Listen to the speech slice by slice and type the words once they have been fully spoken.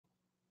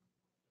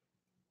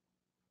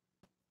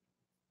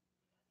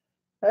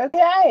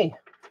Okay,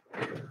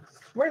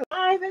 we're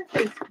live in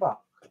Facebook.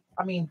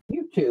 I mean,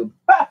 YouTube.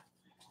 I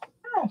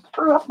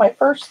screw up my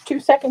first 2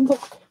 seconds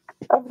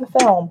of the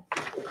film.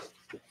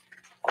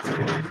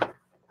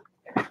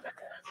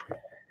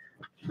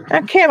 Okay,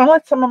 I'm going to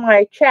let some of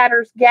my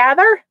chatters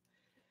gather.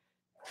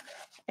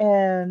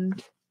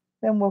 And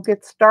then we'll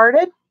get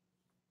started.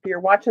 If you're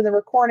watching the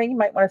recording, you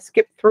might want to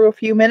skip through a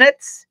few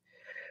minutes.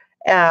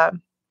 I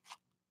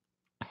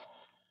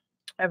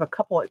have a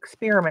couple of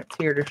experiments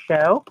here to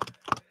show.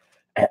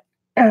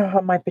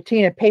 On my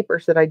patina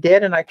papers that I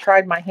did, and I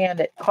tried my hand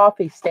at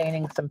coffee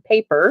staining some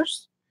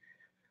papers.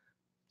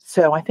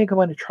 So I think I'm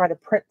going to try to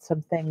print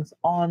some things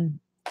on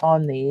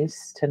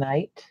these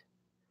tonight.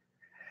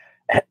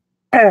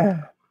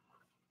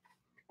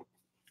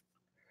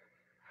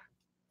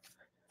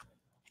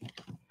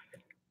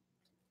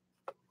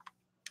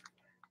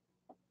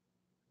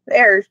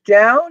 There's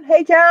Joan.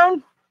 Hey,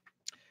 Joan.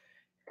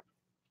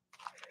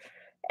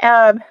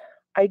 I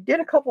did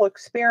a couple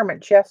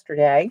experiments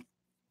yesterday.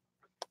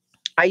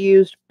 I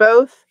used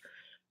both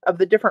of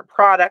the different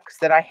products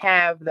that I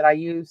have that I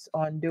use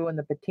on doing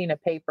the patina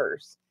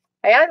papers.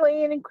 Hey,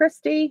 Eileen and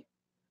Christy,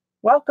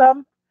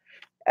 welcome.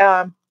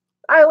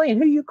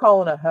 Eileen, who you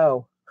calling a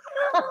hoe?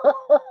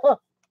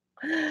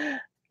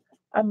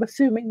 I'm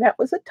assuming that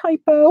was a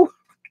typo.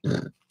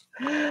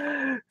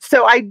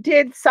 So I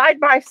did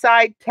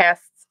side-by-side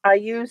tests. I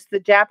used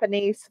the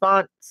Japanese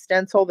font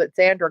stencil that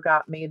Sandra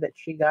got me that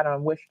she got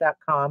on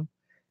wish.com.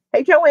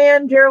 Hey,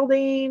 Joanne,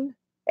 Geraldine,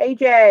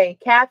 AJ,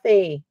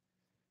 Kathy,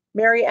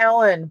 Mary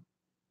Ellen.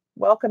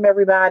 Welcome,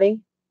 everybody.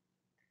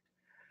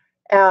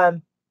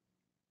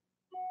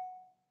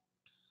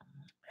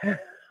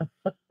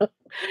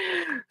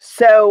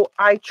 So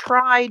I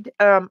tried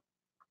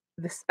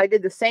this. I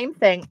did the same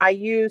thing. I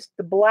used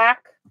the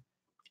black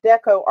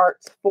Deco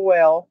Arts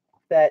foil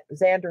that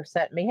Xander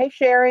sent me. Hey,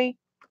 Sherry.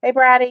 Hey,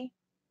 Braddy.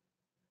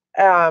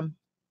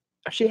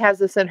 She has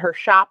this in her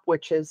shop,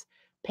 which is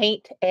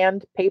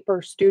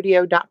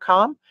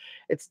paintandpaperstudio.com.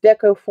 It's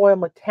Deco Foil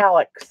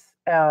Metallics.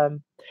 It's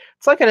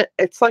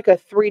like a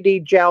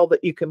 3D gel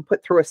that you can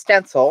put through a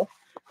stencil,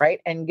 right,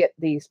 and get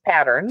these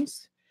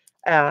patterns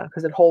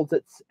because it holds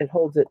its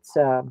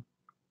the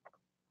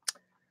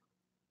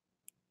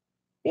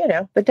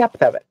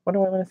depth of it. What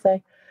do I want to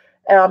say?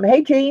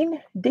 Hey,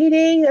 Jean, Dee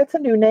Dee, that's a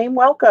new name.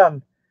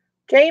 Welcome,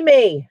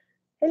 Jamie.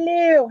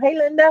 Hello, hey,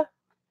 Linda.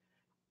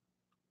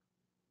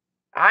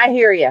 I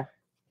hear you.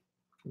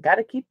 Got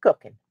to keep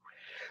cooking.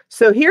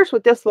 So here's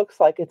what this looks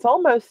like. It's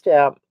almost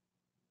a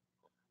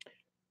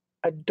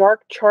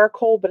dark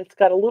charcoal, but it's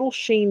got a little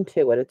sheen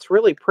to it. It's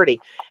really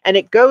pretty. And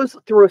it goes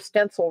through a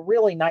stencil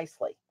really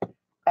nicely.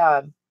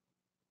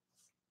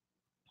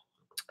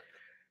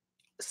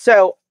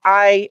 So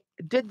I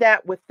did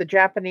that with the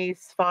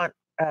Japanese font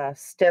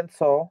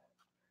stencil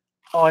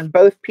on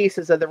both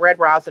pieces of the red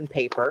rosin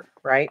paper,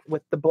 right,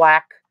 with the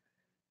black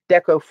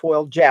Deco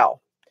Foil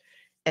gel.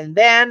 And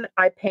then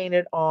I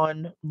painted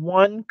on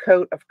one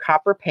coat of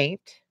copper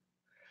paint.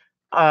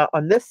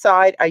 On this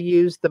side, I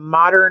used the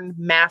Modern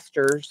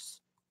Masters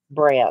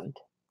brand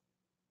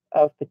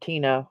of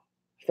patina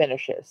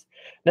finishes.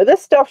 Now,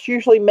 this stuff's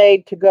usually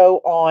made to go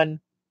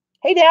on.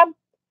 Hey, Deb.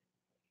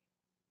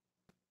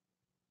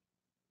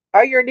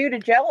 Oh, you're new to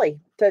Gelli,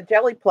 to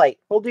Gelli Plate.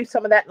 We'll do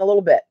some of that in a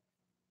little bit.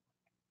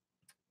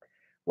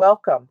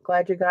 Welcome.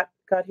 Glad you got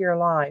here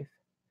live.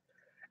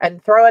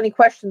 And throw any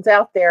questions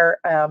out there,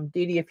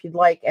 Dee Dee, if you'd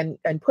like, and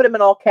put them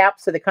in all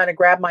caps so they kind of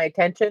grab my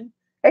attention.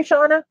 Hey,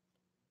 Shauna.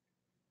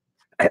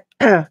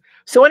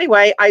 So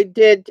anyway, I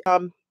did,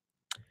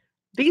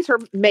 these are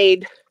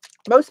made,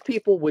 most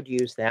people would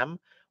use them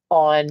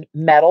on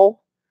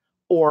metal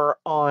or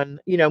on,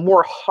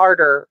 more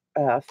harder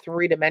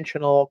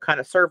three-dimensional kind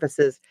of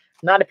surfaces,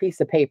 not a piece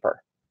of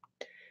paper.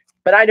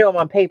 But I do them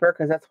on paper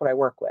because that's what I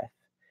work with.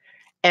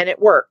 And it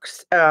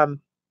works.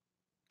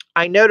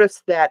 I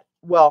noticed that,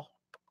 well,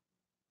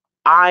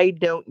 I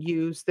don't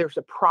use, there's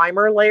a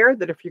primer layer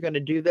that if you're going to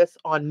do this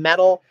on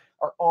metal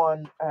or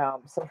on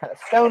some kind of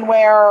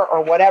stoneware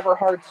or whatever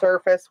hard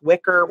surface,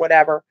 wicker,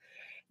 whatever,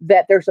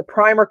 that there's a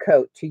primer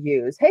coat to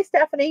use. Hey,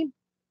 Stephanie.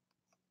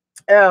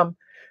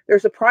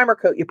 There's a primer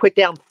coat you put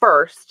down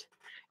first,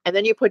 and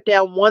then you put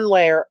down one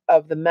layer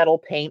of the metal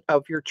paint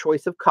of your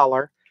choice of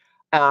color.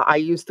 I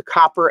use the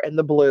copper and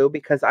the blue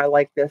because I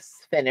like this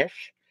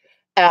finish.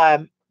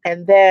 And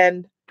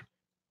then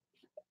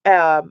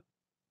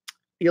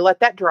you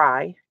let that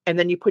dry, and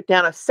then you put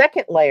down a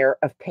second layer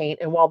of paint.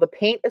 And while the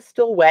paint is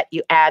still wet,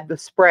 you add the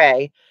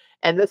spray.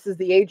 And this is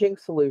the aging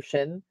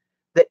solution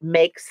that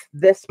makes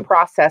this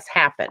process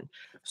happen.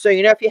 So,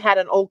 if you had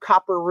an old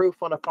copper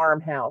roof on a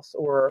farmhouse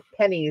or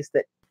pennies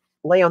that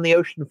lay on the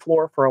ocean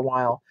floor for a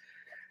while,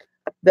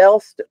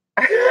 they'll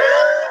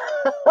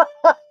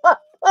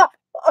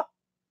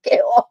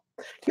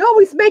you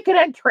always make an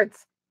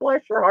entrance.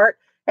 Bless your heart.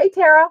 Hey,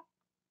 Tara.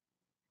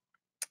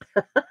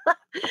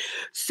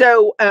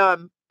 So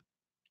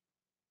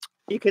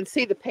you can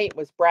see the paint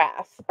was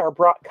brass or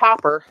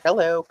copper.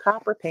 Hello,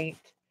 copper paint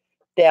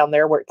down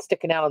there where it's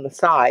sticking out on the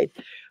side.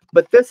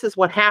 But this is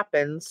what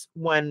happens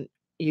when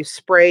you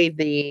spray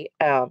the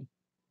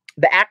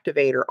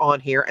activator on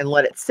here and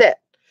let it sit.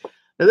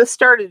 Now this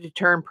started to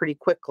turn pretty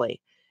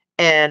quickly,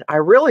 and I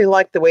really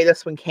like the way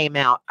this one came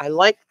out.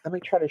 Let me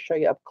try to show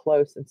you up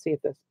close and see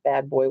if this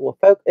bad boy will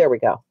focus. There we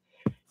go.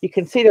 You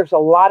can see there's a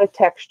lot of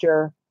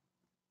texture.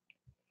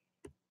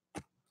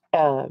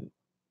 I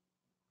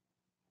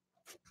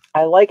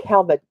like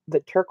how the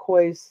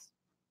turquoise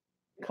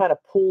kind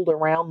of pulled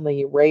around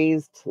the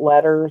raised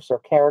letters or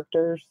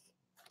characters,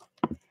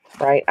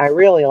 right? I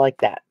really like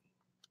that.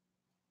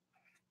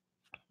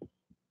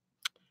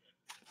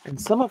 And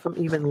some of them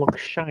even look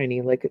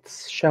shiny, like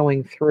it's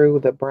showing through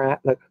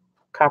the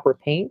copper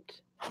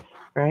paint,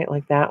 right?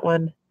 Like that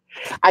one.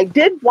 I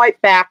did wipe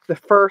back the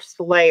first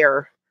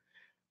layer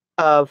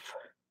of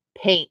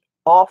paint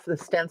off the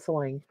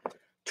stenciling,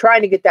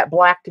 trying to get that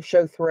black to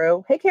show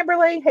through. Hey,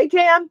 Kimberly. Hey,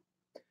 Jan.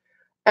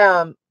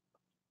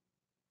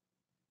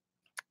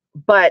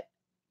 But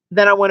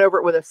then I went over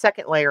it with a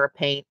second layer of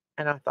paint,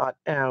 and I thought,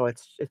 oh,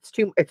 it's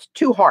too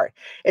hard.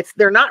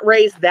 They're not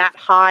raised that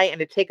high, and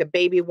to take a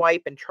baby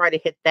wipe and try to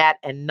hit that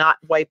and not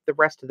wipe the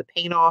rest of the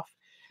paint off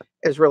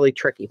is really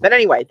tricky. But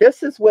anyway,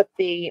 this is with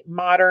the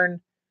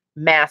Modern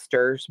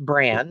Masters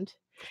brand,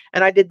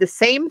 and I did the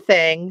same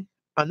thing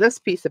on this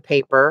piece of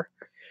paper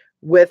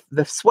with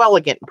the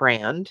Swelligant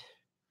brand,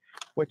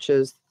 which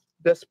is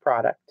this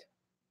product.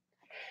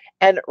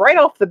 And right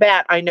off the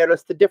bat, I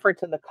noticed the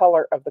difference in the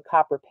color of the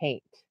copper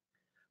paint.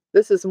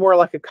 This is more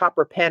like a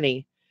copper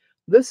penny.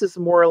 This is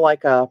more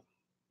like a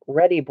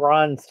reddy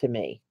bronze to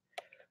me,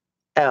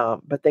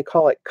 but they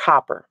call it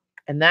copper.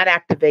 And that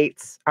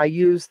activates, I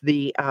use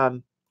the, I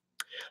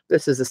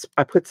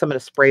put some in a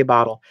spray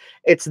bottle.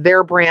 It's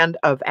their brand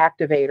of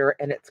activator,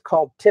 and it's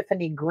called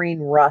Tiffany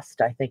Green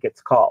Rust, I think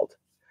it's called.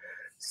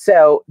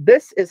 So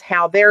this is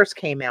how theirs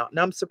came out. And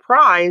I'm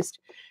surprised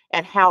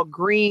at how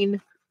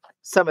green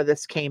some of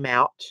this came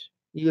out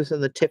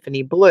using the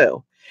Tiffany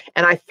blue.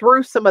 And I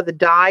threw some of the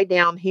dye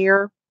down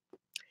here.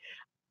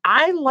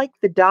 I like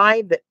the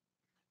dye that,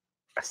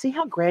 see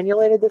how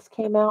granulated this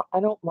came out?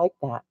 I don't like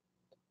that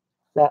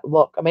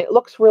look. I mean, it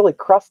looks really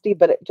crusty,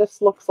 but it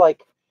just looks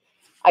like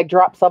I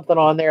dropped something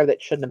on there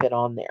that shouldn't have been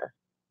on there.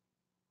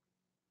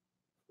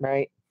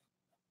 Right?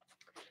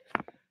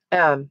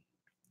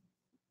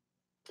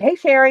 Hey,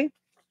 Sherry.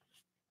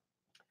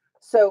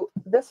 So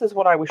this is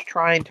what I was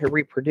trying to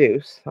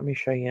reproduce. Let me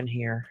show you in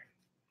here.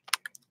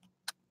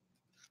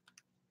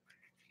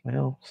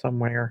 Well,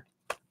 somewhere.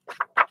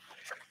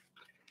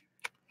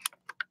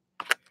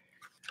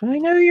 I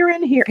know you're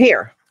in here.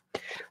 Here.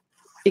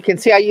 You can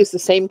see I used the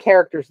same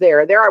characters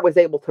there. There I was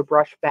able to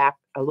brush back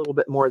a little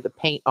bit more of the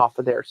paint off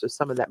of there, so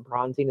some of that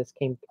bronziness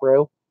came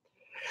through.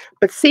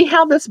 But see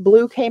how this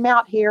blue came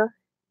out here?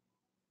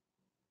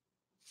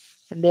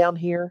 And down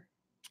here?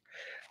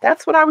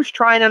 That's what I was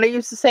trying, and I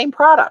used the same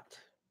product.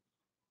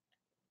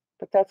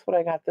 But that's what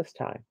I got this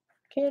time.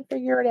 Can't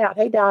figure it out.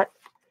 Hey, Dot.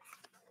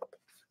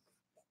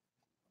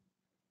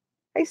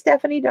 Hey,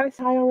 Stephanie. Did I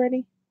say hi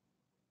already?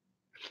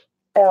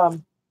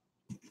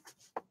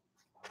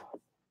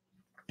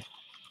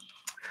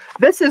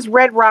 This is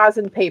red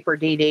rosin paper,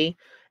 Dee Dee.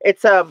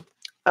 It's a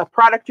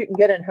product you can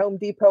get in Home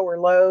Depot or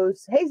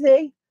Lowe's. Hey,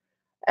 Z.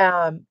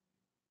 And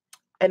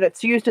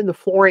it's used in the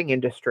flooring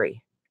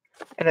industry.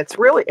 And it's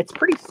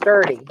pretty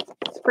sturdy.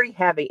 It's pretty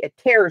heavy. It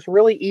tears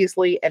really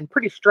easily and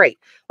pretty straight.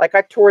 Like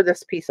I tore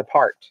this piece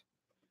apart.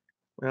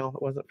 Well,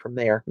 it wasn't from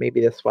there. Maybe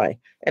this way.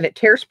 And it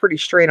tears pretty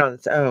straight on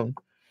its own.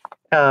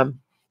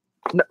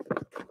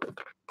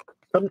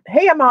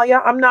 Hey,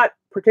 Amalia. I'm not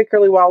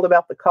particularly wild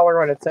about the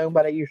color on its own,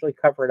 but I usually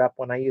cover it up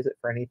when I use it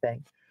for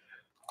anything.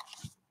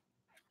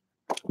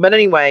 But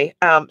anyway,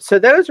 so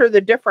those are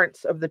the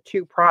difference of the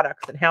two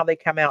products and how they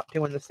come out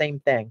doing the same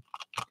thing.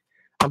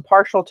 I'm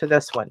partial to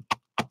this one.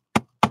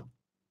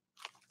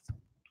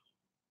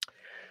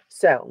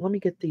 So let me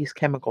get these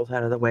chemicals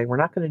out of the way. We're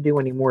not going to do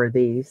any more of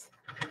these.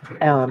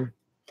 Hey,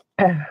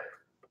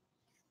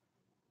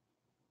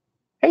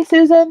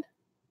 Susan.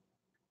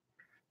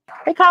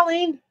 Hey,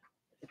 Colleen.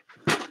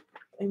 Let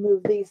me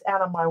move these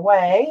out of my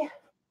way.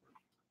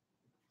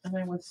 And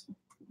I was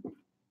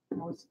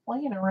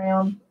playing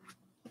around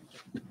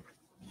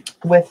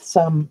with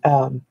some,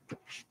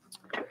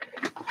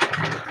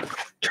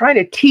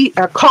 trying to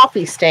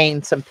coffee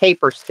stain some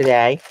papers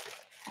today.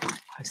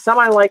 Some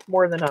I like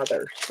more than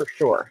others, for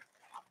sure.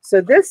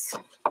 So this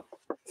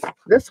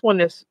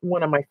one is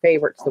one of my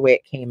favorites, the way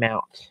it came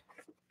out.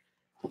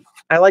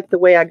 I like the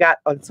way I got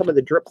on some of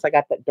the drips. I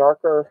got that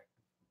darker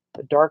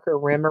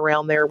rim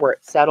around there where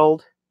it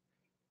settled.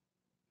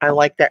 I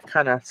like that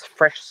kind of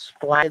fresh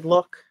splatted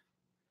look.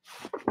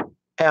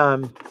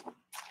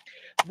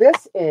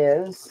 This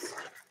is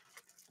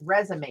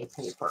resume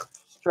paper,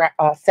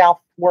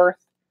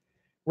 Southworth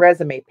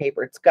resume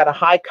paper. It's got a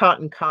high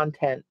cotton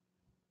content.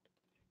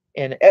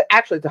 And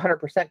actually, it's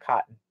 100%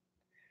 cotton.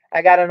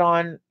 I got it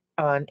on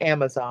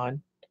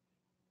Amazon.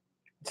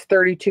 It's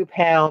 32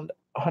 pound,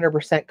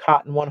 100%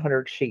 cotton,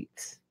 100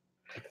 sheets.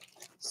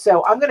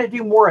 So I'm going to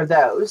do more of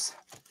those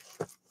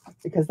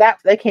because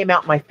they came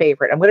out my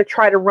favorite. I'm going to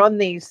try to run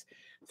these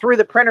through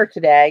the printer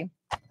today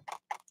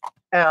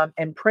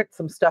and print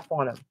some stuff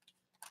on them.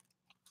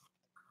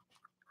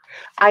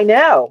 I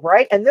know,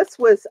 right? And this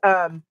was,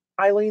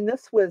 Eileen,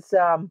 this was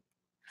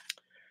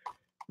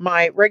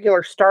my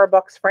regular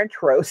Starbucks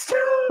French roast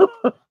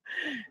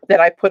that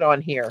I put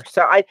on here.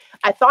 So I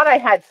thought I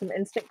had some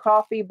instant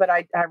coffee, but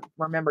I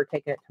remember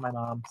taking it to my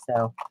mom.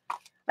 So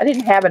I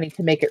didn't have any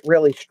to make it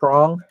really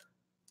strong.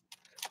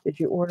 Did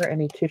you order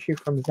any tissue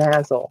from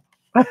Zazzle?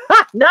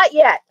 Not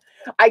yet.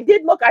 I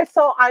did look. I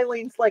saw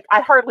Eileen's, like,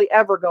 I hardly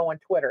ever go on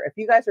Twitter. If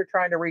you guys are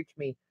trying to reach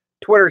me,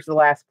 Twitter's the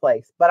last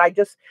place. But I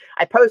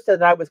posted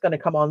that I was going to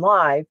come on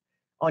live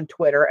on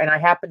Twitter, and I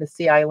happened to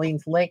see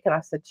Eileen's link, and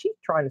I said, she's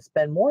trying to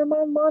spend more of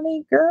my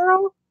money,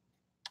 girl.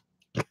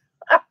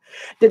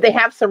 Did they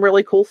have some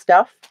really cool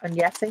stuff? I'm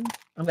guessing.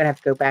 I'm going to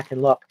have to go back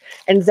and look.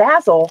 And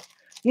Zazzle,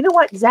 you know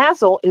what?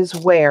 Zazzle is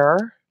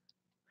where,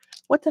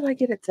 what did I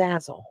get at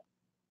Zazzle?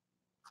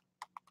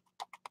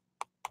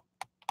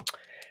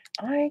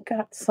 I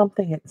got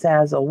something at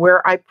Zazzle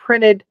where I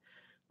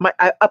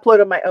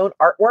uploaded my own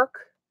artwork.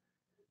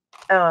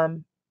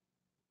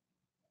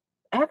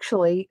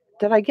 Actually,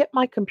 did I get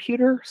my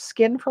computer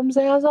skin from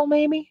Zazzle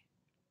maybe?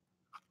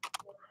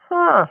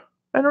 Huh.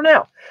 I don't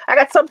know. I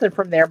got something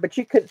from there, but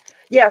you could,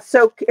 yeah.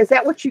 So is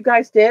that what you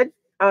guys did?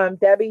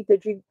 Debbie,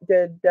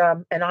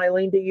 and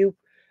Eileen, do you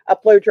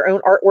upload your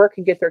own artwork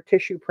and get their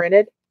tissue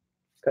printed?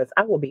 Because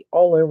I will be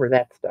all over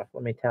that stuff,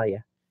 let me tell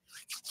you.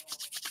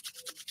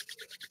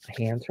 My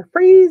hands are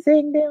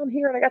freezing down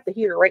here, and I got the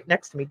heater right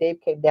next to me.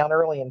 Dave came down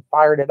early and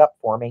fired it up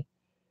for me.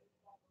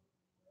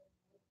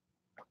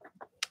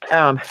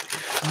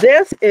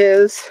 This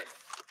is,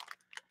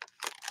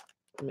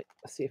 let me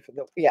see if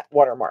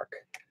watermark.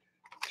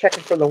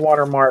 Checking for the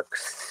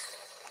watermarks.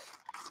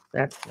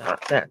 That's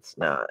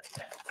not.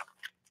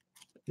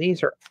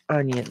 These are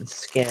onion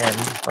skin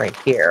right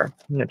here.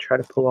 I'm going to try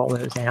to pull all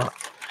those out.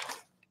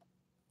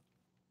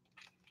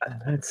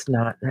 That's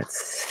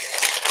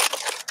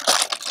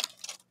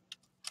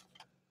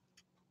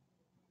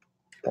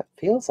that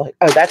feels like,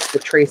 oh, that's the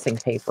tracing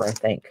paper, I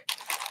think.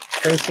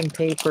 Tracing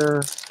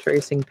paper.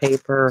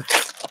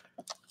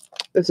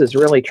 This is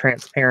really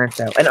transparent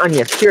though. And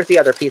onions. Here's the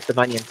other piece of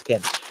onion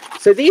skin.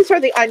 So these are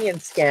the onion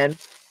skin.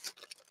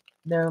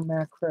 No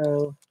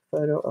macro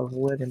photo of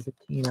wood and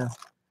patina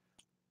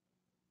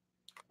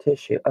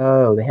tissue.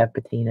 Oh, they have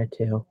patina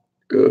too.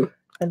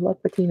 I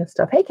love patina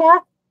stuff. Hey,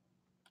 Kat.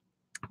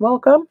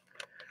 Welcome.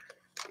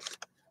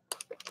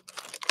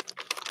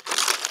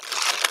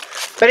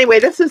 But anyway,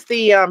 this is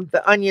the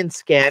onion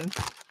skin,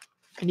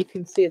 and you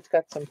can see it's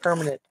got some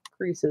permanent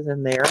creases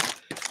in there.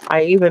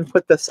 I even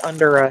put this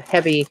under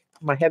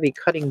my heavy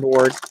cutting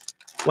board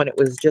when it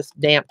was just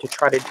damp to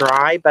try to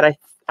dry. But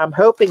I'm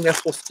hoping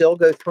this will still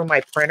go through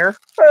my printer.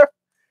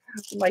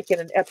 Might get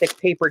an epic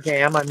paper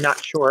jam. I'm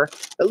not sure.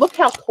 But look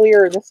how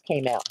clear this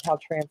came out. How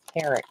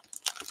transparent.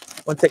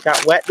 Once it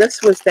got wet.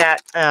 This was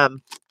that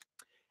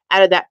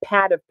out of that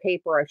pad of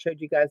paper I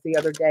showed you guys the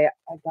other day.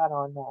 I got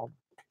on.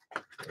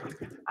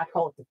 I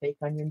call it the fake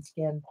onion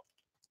skin.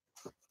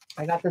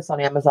 I got this on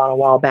Amazon a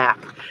while back,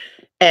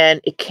 and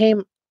it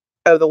came.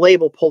 Oh, the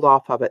label pulled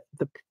off of it.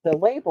 The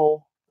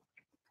label.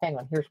 Hang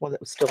on. Here's one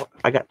that was still.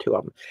 I got two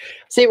of them.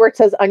 See where it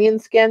says onion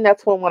skin?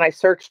 That's when I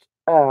searched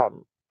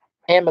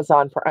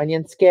Amazon for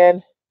onion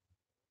skin.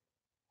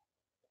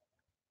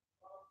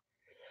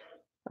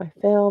 I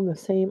found the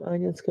same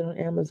onion skin on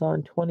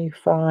Amazon,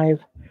 $25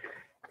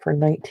 for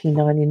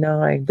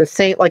 $19.99. The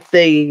same, like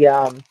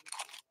the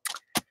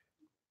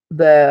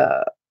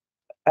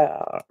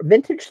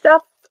vintage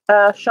stuff,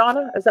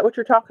 Shauna. Is that what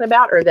you're talking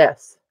about, or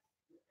this?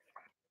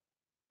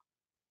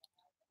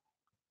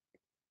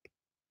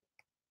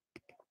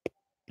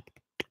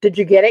 Did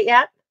you get it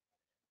yet?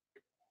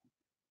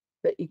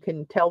 That you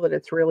can tell that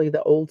it's really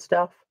the old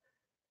stuff,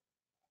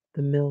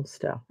 the mill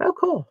stuff. Oh,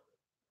 cool.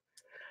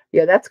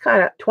 Yeah, that's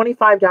kind of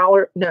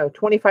 $25. No,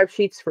 25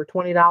 sheets for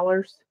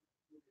 $20.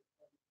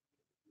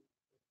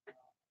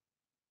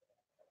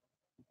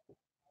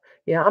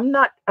 Yeah, I'm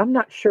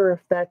not sure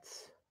if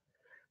that's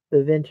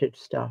the vintage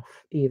stuff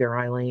either,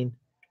 Eileen.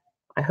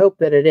 I hope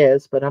that it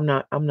is, but I'm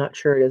not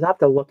sure it is. I have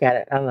to look at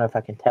it. I don't know if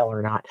I can tell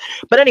or not.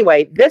 But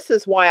anyway, this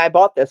is why I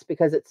bought this,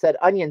 because it said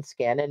onion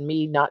skin, and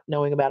me not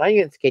knowing about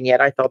onion skin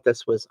yet, I thought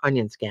this was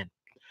onion skin.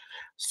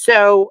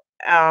 So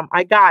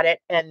I got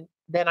it, and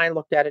then I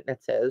looked at it, and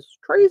it says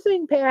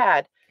tracing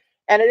pad,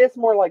 and it is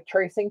more like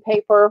tracing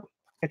paper.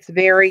 It's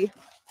very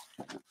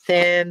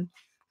thin,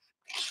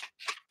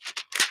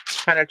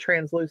 kind of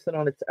translucent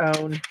on its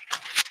own,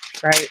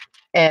 right?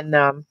 And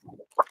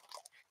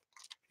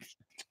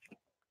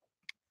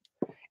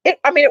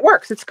it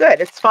works. It's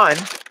good. It's fun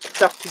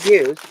stuff to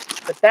use.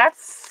 But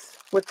that's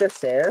what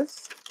this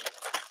is.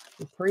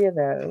 3 of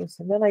those.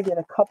 And then I get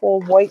a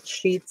couple white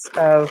sheets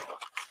of,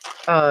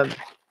 and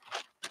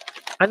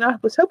I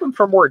was hoping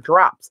for more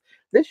drops.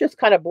 This just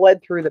kind of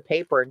bled through the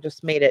paper and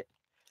just made it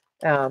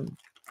kind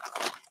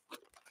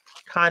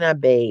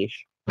of beige.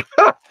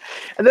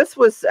 And this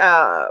was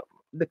the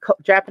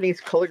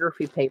Japanese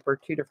calligraphy paper,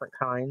 2 different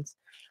kinds.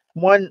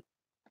 One,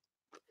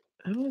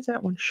 how is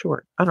that one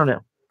short? I don't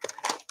know.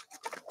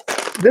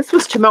 This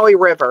was Tomoe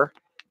River,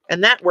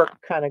 and that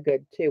worked kind of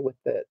good too with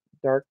the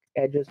dark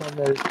edges on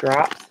those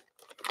drops.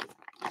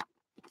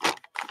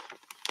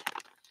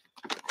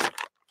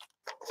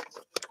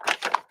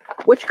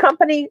 Which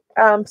company,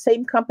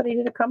 same company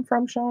did it come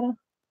from, Shauna?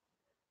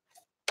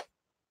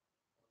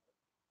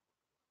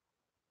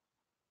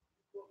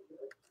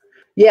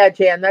 Yeah,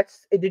 Jan,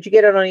 did you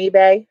get it on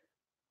eBay?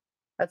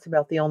 That's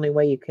about the only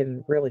way you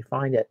can really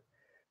find it.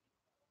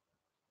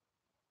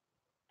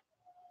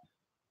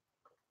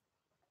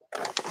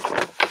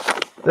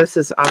 This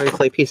is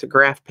obviously a piece of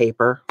graph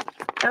paper.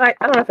 And I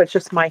don't know if it's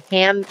just my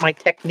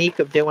technique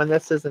of doing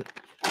this is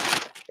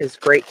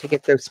great to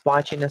get those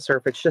splotchiness, or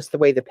if it's just the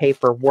way the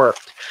paper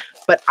worked.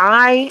 But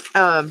I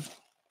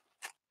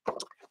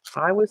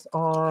was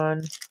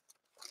on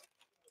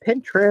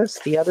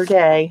Pinterest the other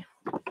day,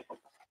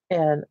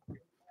 and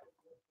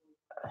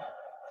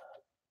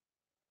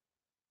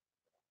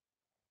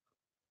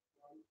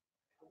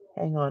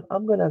hang on,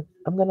 I'm gonna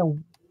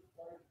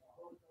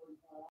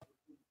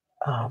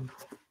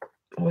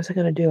what was I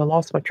gonna do? I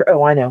lost my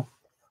oh, I know.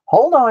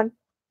 Hold on.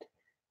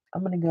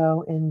 I'm gonna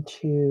go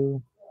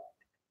into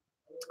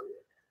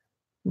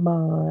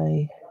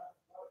my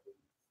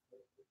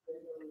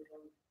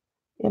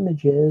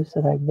images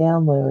that I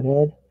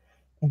downloaded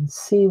and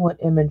see what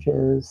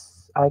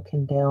images I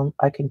can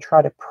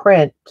try to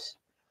print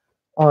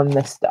on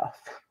this stuff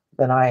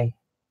that I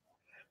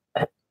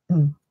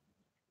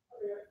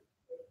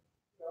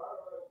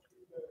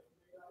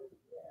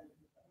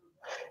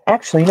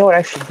actually, you know what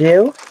I should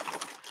do?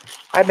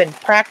 I've been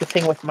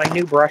practicing with my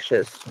new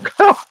brushes.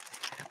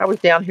 I was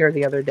down here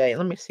the other day.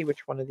 Let me see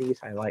which one of these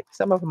I like.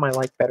 Some of them I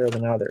like better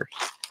than others.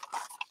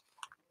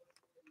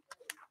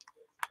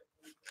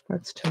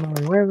 That's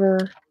Tomoe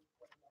River.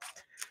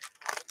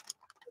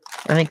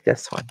 I think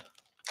this one.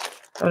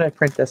 I'm going to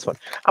print this one.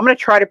 I'm going to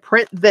try to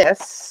print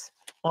this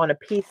on a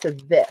piece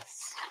of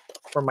this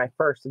for my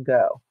first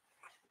go.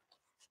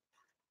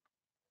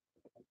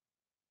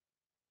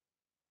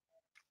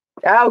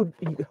 Oh,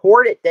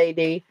 hoard it,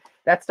 Day.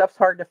 That stuff's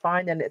hard to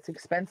find, and it's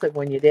expensive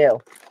when you do.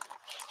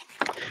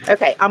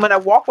 Okay, I'm going to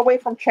walk away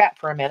from chat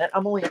for a minute.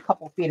 I'm only a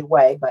couple feet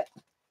away, but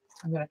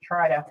I'm going to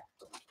try to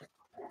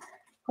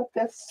put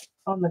this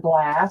on the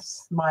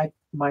glass, my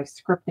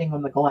scripting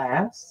on the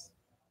glass.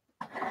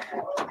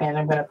 And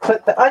I'm going to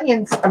put the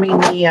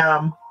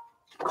the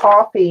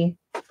coffee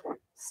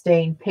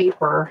stained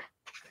paper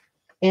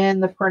in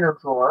the printer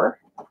drawer.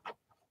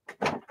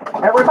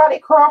 Everybody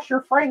cross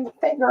your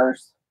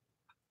fingers.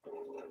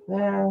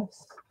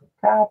 This,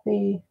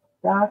 copy,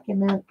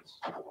 document,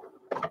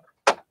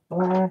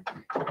 black.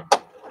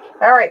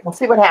 All right, we'll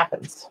see what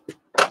happens.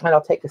 And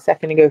I'll take a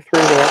second to go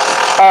through there.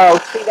 Oh,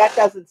 see, that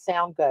doesn't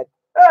sound good.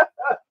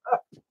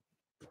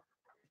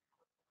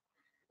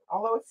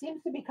 Although it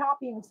seems to be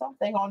copying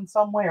something on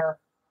somewhere.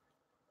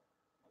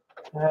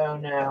 Oh,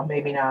 no,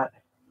 maybe not.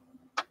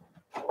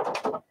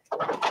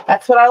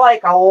 That's what I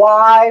like, a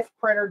live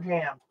printer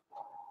jam.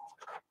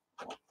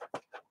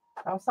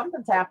 Oh,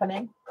 something's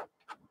happening.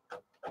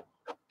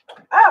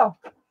 Oh,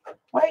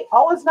 wait,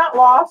 all is not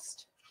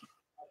lost.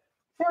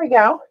 There we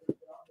go.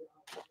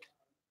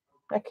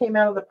 That came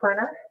out of the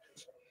printer.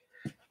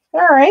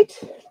 All right.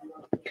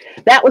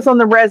 That was on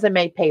the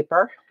resume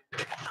paper.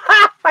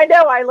 Ha! I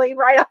know, Eileen,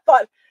 right? I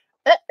thought,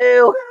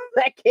 uh-oh,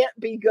 that can't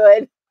be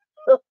good.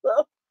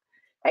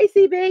 Hey,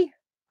 CB.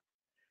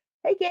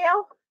 Hey,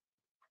 Gail.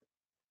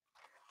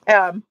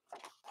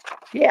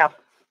 Yeah,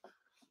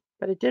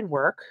 but it did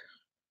work.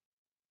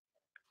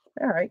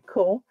 All right,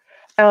 cool.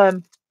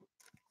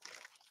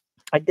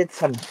 I did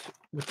some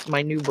with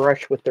my new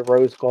brush with the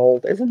rose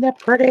gold. Isn't that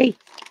pretty?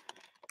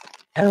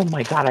 Oh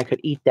my God, I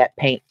could eat that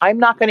paint. I'm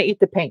not going to eat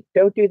the paint.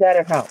 Don't do that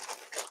at home.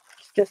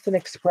 It's just an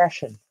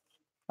expression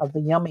of the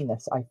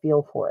yumminess I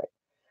feel for it.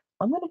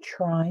 I'm going to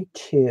try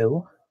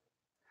to,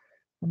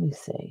 let me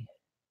see.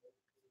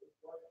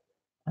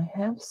 I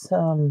have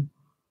some.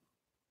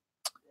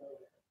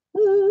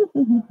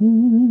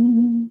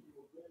 I'm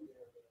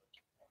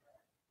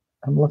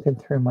looking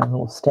through my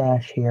little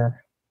stash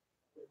here.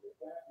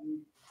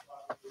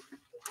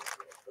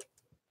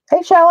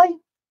 Hey, Shelly.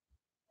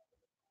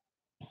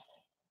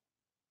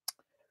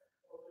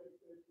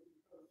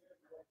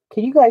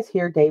 Can you guys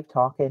hear Dave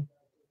talking?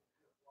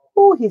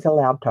 Oh, he's a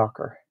loud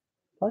talker.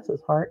 Bless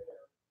his heart.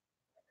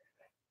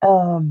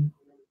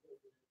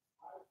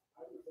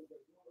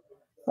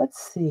 Let's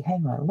see.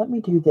 Hang on. Let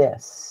me do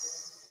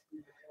this.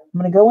 I'm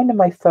going to go into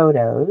my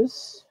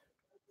photos.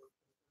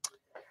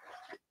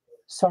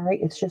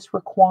 Sorry, it's just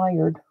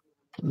required.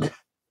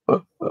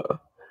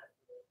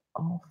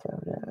 All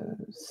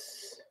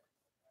photos.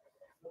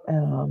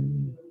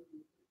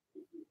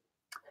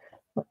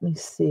 Let me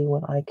see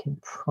what I can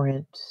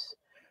print.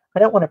 I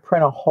don't want to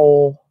print a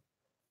whole.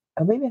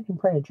 Oh, maybe I can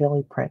print a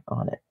jelly print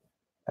on it.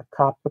 A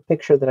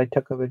picture that I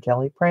took of a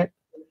jelly print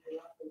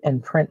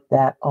and print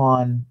that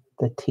on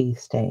the tea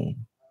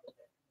stain.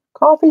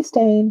 Coffee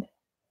stain.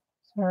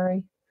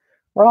 Sorry.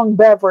 Wrong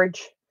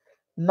beverage.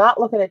 Not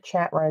looking at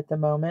chat right at the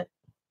moment.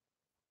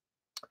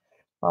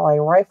 While I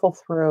rifle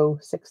through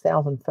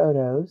 6,000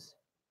 photos.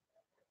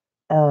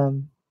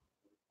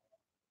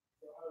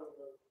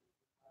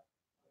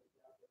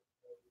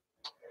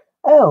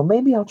 Oh,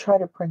 maybe I'll try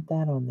to print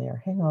that on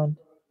there. Hang on.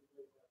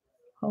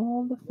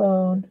 Hold the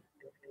phone.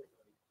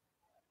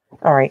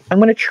 All right, I'm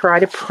going to try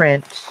to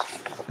print.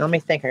 Let me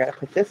think. I got to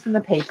put this in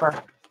the paper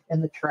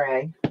in the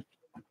tray.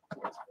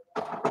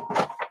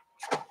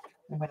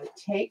 I'm going to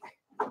take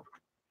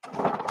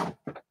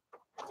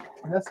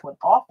this one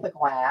off the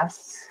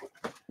glass,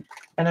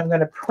 and I'm going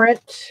to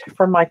print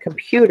from my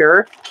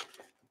computer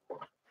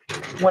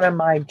one of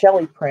my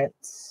Gelli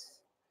prints.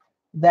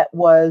 That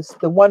was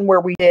the one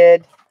where we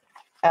did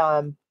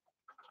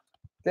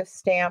this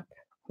stamp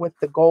with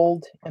the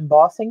gold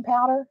embossing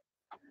powder.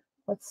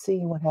 Let's see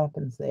what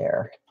happens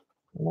there.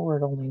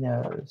 Lord only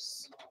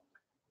knows.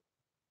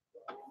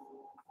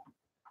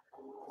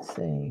 Let's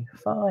see.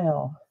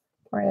 File.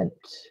 Print.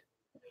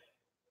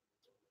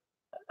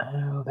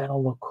 Oh,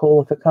 that'll look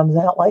cool if it comes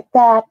out like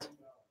that.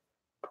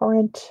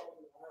 Print.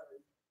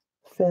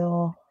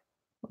 Fill.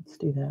 Let's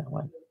do that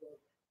one.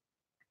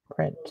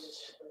 Print.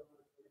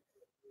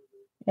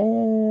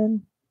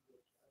 And,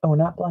 oh,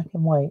 not black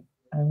and white.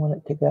 I want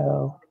it to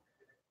go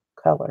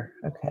color.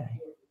 Okay.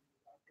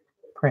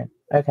 Print.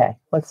 Okay.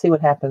 Let's see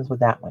what happens with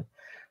that one.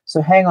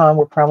 So hang on.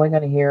 We're probably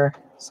going to hear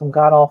some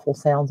god-awful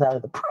sounds out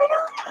of the printer.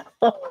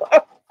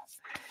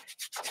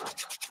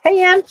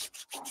 Hey, Ann.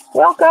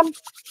 Welcome.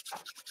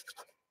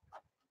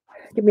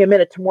 Give me a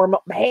minute to warm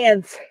up my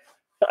hands.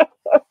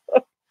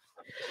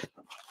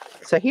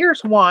 So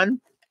here's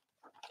one.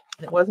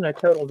 It wasn't a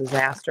total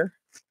disaster.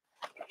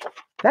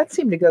 That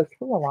seemed to go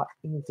through a lot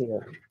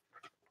easier.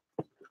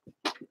 I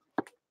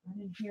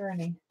didn't hear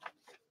any.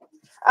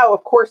 Oh,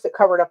 of course it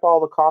covered up all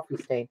the coffee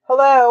stain.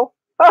 Hello.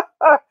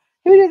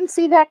 Who didn't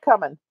see that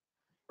coming?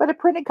 But it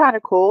printed kind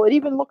of cool. It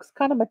even looks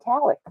kind of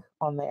metallic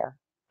on there.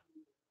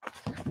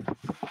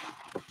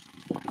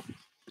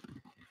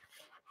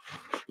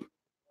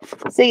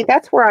 See,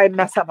 that's where I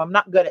mess up. I'm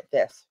not good at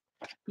this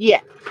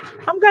yet.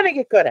 I'm going to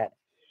get good at it.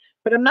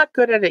 But I'm not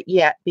good at it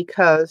yet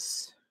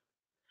because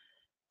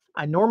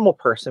a normal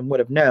person would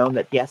have known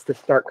that, yes,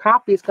 this dark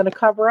copy is going to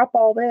cover up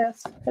all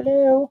this.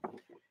 Hello.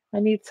 I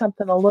need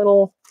something a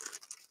little...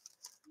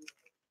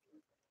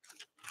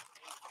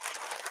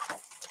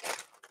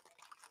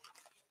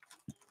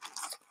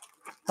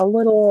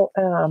 oh,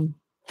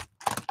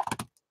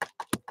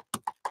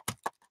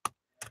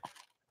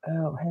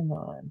 hang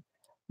on.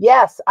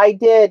 Yes, I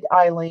did,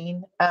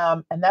 Eileen.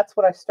 And that's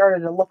what I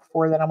started to look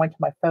for. Then I went to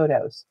my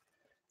photos.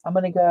 I'm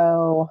going to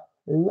go,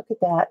 look at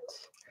that.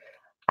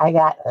 I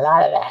got a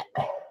lot of that.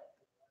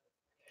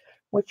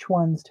 Which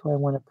ones do I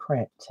want to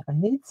print? I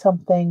need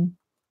something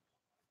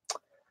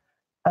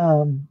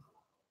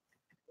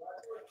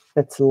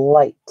that's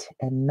light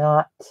and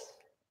not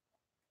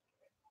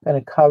going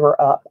to cover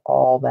up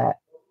all that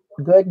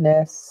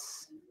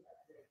goodness.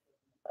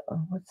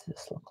 What's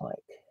this look like?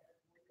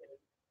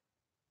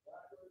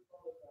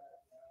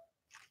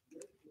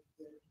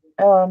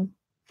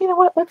 You know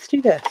what? Let's do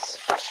this.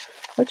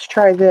 Let's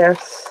try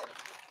this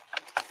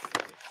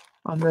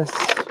on this.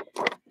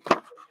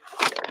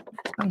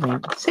 I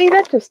mean, see,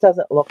 that just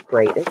doesn't look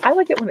great. I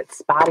like it when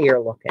it's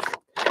spottier looking.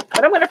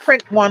 But I'm going to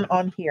print one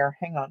on here.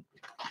 Hang on.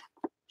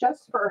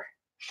 Just for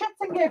shits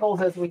and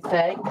giggles, as we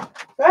say.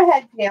 Go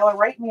ahead, Taylor.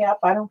 Write me up.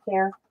 I don't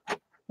care.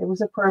 It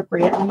was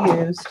appropriate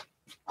and used.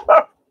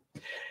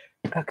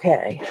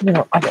 Okay.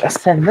 Now I got to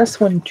send this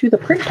one to the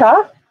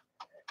printer.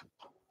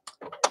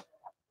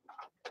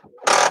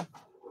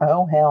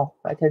 Oh, hell.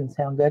 That didn't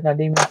sound good. I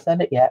didn't even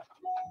send it yet.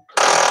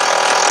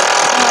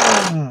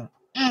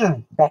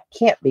 That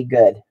can't be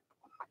good.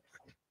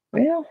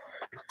 Well,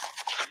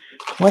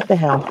 what the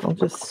hell? I'll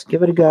just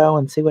give it a go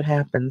and see what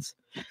happens.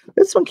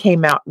 This one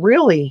came out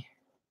really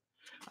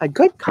a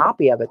good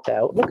copy of it,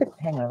 though. Look at,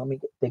 hang on, let me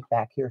dig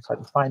back here so I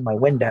can find my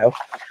window.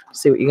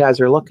 See what you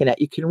guys are looking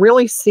at. You can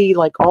really see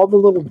like all the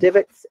little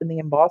divots in the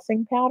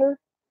embossing powder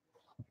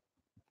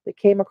that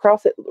came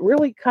across. It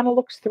really kind of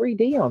looks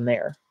 3D on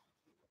there.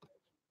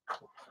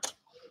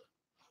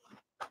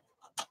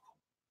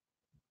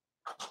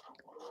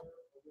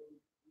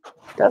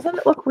 Doesn't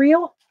it look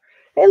real?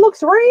 It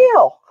looks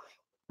real.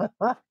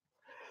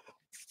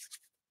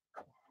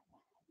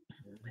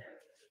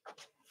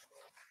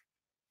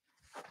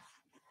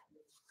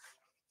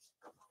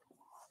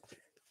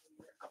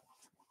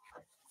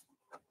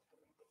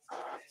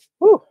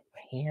 Whew,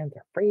 my hands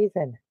are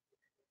freezing.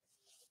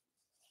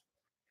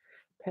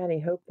 Patty,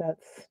 hope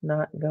that's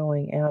not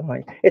going out on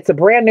you. It's a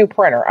brand new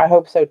printer. I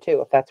hope so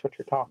too, if that's what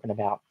you're talking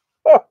about.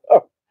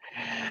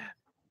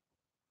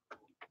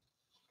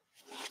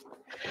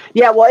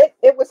 Yeah, well,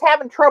 it was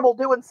having trouble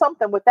doing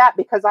something with that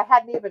because I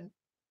hadn't even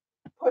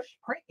pushed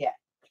print yet.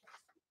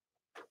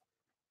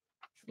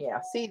 Yeah,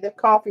 see the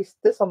coffee,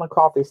 this on the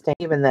coffee stain,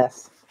 even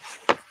this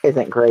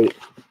isn't great.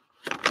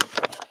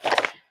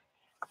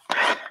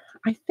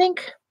 I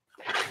think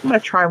I'm going to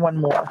try one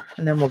more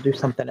and then we'll do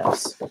something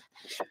else.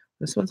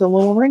 This one's a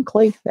little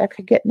wrinkly. That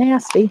could get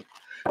nasty.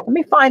 Let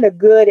me find a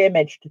good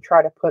image to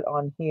try to put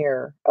on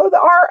here. Oh, the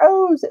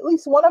ROs. At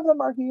least one of them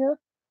are here.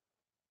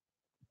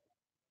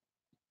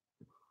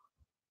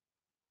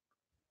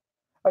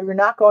 Oh, you're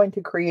not going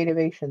to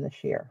Creativation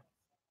this year.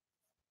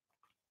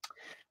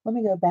 Let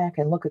me go back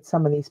and look at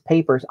some of these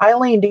papers.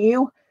 Eileen,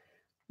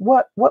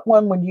 what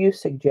one would you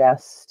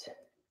suggest?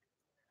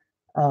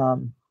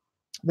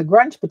 The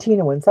grunge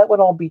patina ones, that would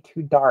all be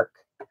too dark,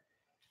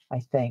 I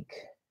think.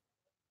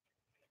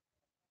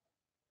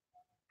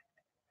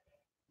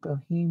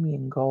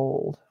 Bohemian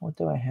Gold. What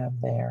do I have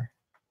there?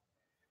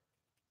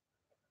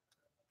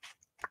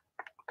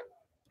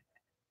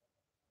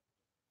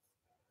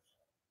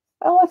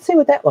 Oh, let's see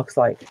what that looks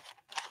like.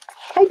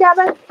 Hey,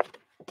 Devin.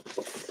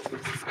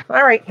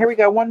 All right, here we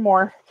go. One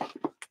more.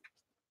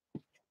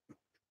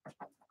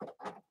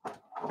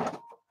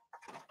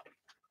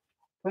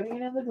 Putting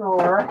it in the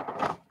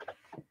drawer.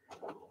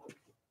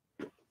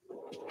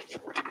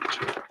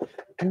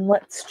 And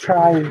let's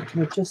try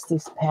with just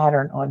this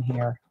pattern on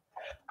here.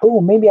 Oh,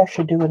 maybe I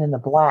should do it in the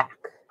black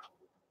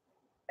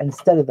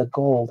instead of the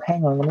gold.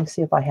 Hang on, let me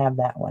see if I have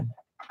that one.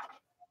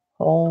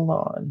 Hold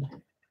on.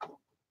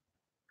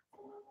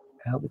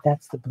 Oh, but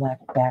that's the black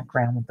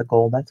background with the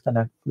gold. That's going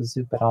to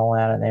zoop it all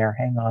out of there.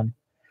 Hang on.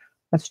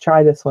 Let's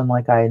try this one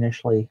like I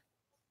initially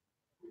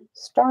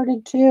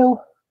started to.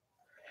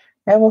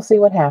 And we'll see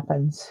what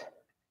happens.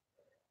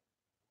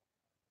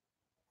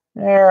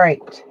 All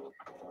right.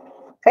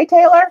 Hey,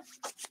 Taylor.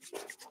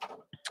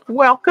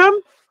 Welcome.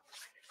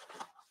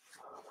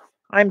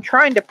 I'm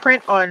trying to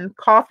print on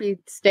coffee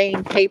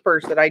stained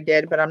papers that I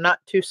did, but I'm not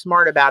too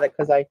smart about it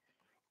because I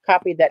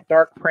copied that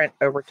dark print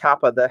over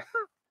top of the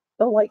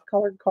light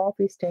colored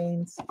coffee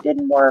stains.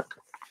 Didn't work.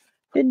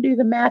 Didn't do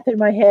the math in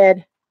my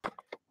head.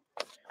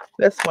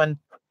 This one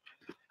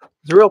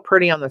is real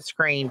pretty on the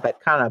screen, but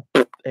kind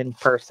of in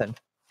person,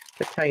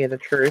 to tell you the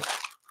truth.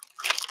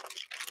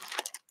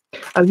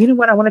 Oh, you know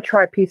what? I want to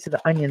try a piece of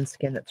the onion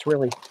skin that's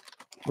really,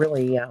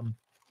 really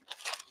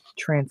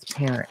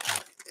transparent.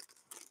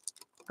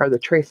 Or the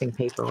tracing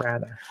paper,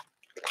 rather.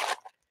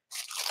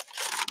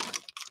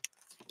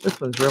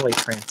 This one's really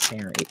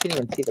transparent. You can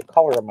even see the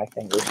color of my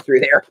fingers through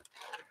there.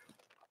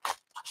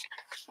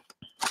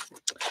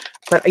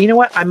 But you know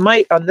what? I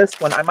might, on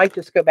this one, I might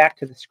just go back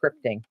to the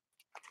scripting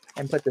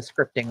and put the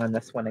scripting on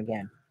this one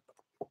again.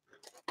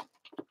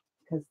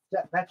 Because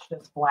that's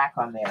just black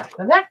on there.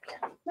 So that,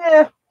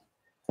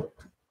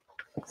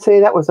 see,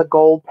 that was a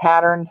gold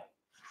pattern.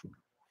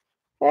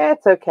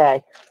 It's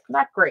okay.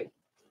 Not great.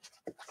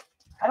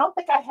 I don't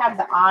think I have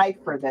the eye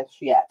for this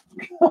yet.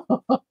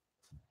 Of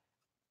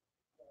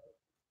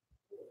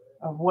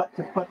what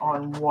to put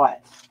on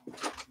what. I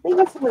think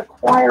this will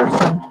require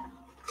some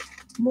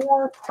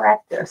more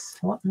practice.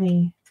 Let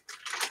me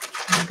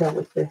go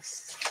with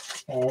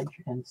this edge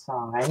and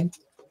side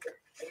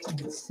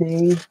and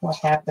see what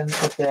happens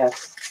with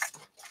this.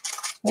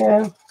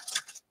 Oh,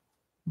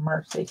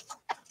 mercy.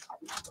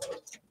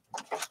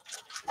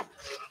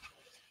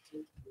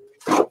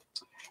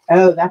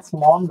 Oh, that's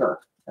longer.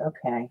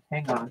 Okay,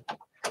 hang on.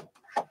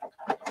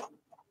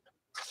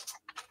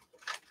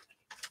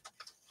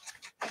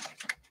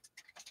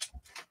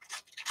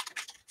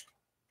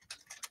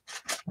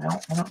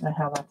 Well, I don't know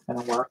how that's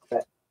going to work,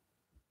 but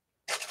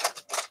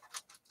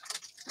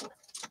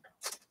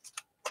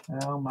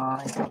oh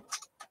my.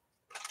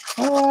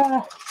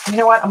 You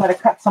know what? I'm going to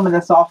cut some of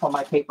this off on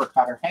my paper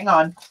cutter. Hang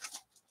on.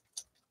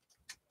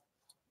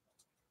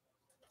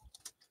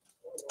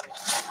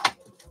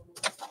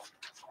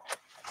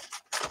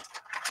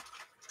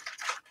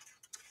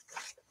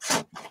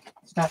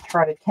 Let's not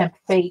try to tempt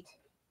fate.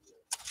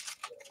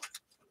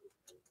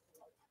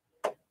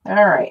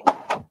 All right.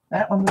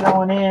 That one's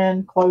going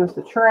in. Close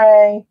the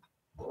tray.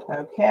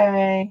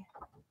 Okay.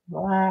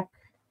 Black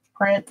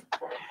print.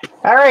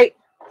 All right.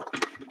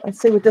 Let's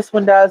see what this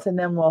one does, and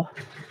then we'll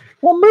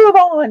move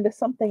on to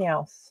something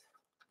else.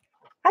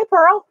 Hi,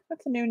 Pearl.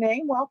 That's a new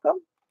name. Welcome.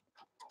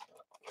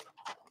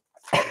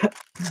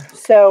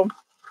 So,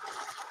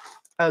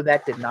 oh,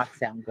 that did not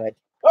sound good.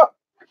 Oh.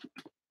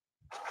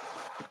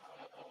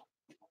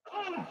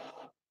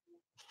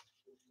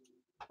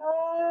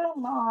 Oh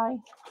my.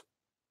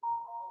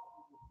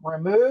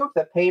 Remove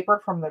the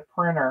paper from the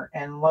printer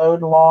and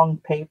load long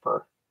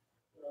paper.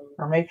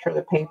 Or make sure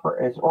the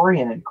paper is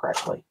oriented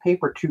correctly.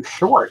 Paper too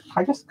short.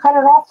 I just cut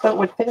it off so it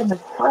would fit in the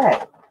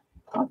thread.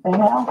 What the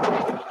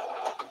hell?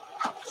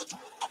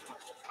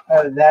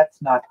 Oh,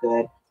 that's not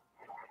good.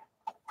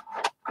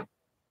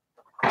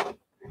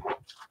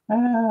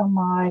 Oh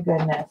my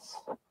goodness.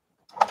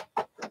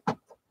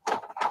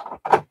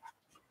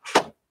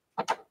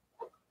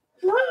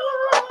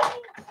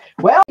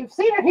 Well, you've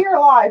seen it here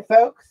live,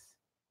 folks.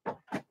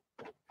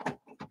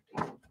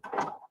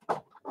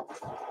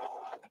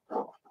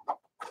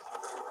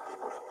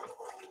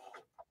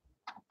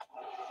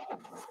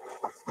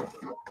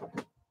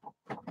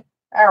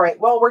 All right,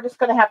 well, we're just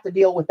going to have to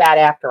deal with that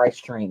after I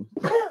stream.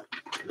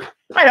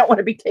 I don't want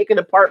to be taking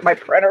apart my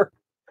printer.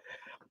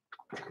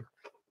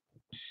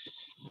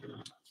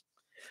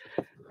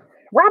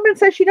 Robin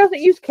says she doesn't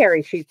use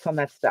carry sheets on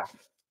that stuff.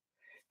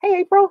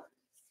 Hey, April.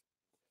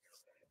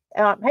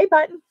 Hey,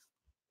 Button.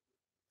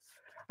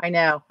 I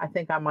know. I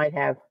think I might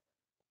have.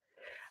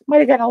 Might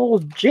have got a little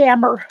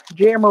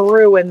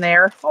jammeroo in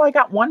there. Oh, I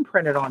got one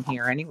printed on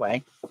here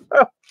anyway.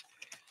 Oh.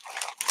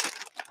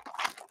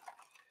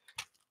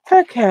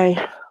 Okay,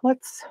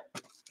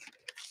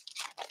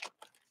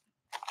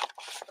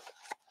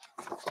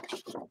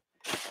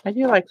 I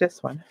do like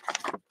this one.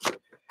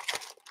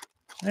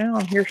 Well,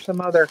 here's some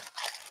other. I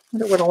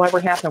wonder what'll ever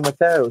happen with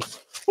those.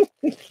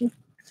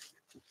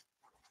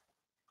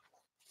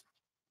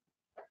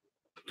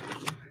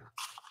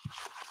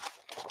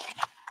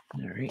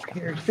 All right,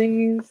 here's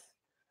these.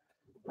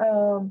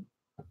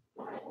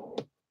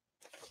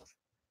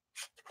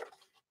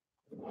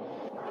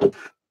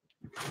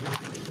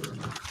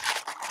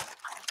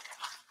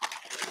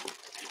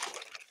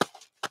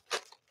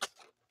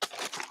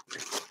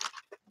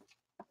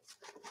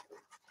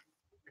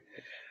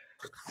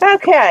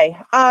 Okay,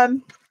 let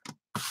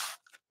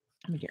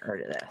me get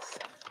rid of this.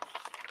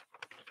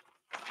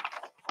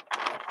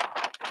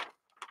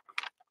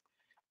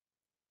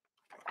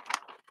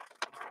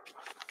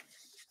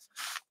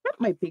 That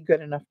might be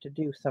good enough to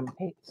do some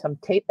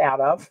tape out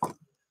of.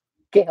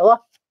 Gayla,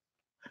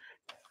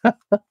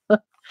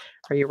 are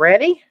you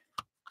ready?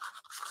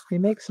 We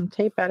make some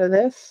tape out of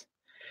this.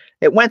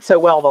 It went so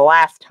well the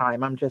last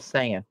time, I'm just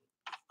saying.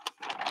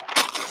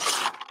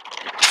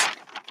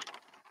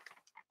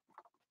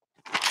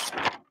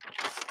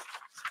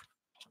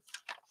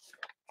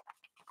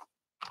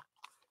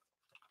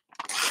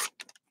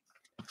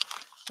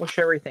 Wish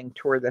everything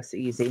tore this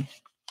easy.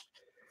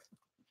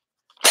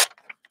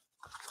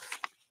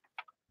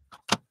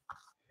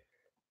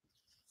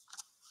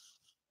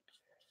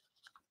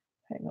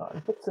 Hang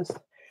on, what's this?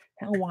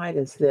 How wide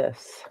is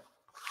this?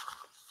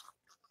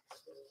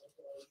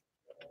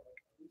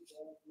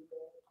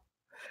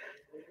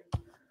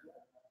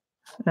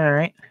 All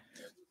right.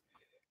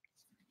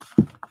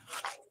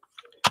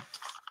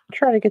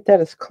 Try to get that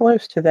as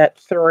close to that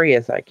 3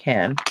 as I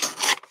can.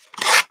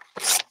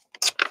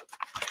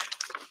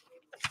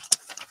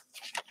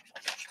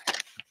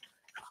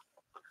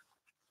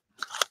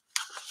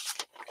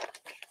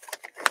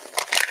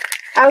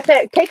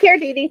 Okay, take care,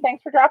 Dee Dee.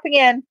 Thanks for dropping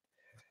in.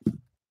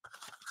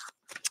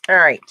 All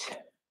right.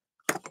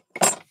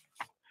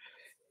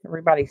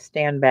 Everybody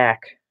stand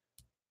back.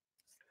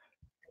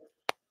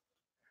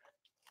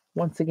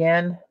 Once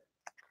again,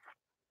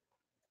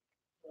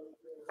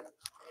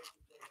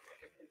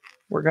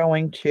 we're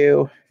going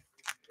to...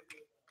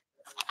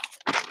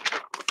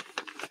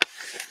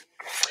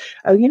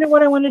 Oh, you know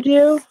what I want to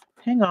do?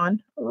 Hang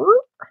on.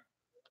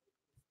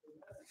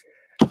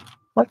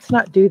 Let's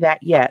not do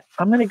that yet.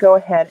 I'm going to go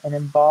ahead and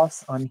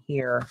emboss on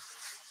here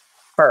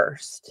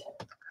first.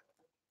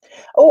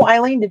 Oh,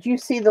 Eileen, did you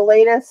see the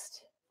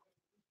latest?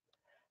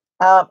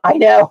 I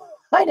know,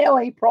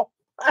 April.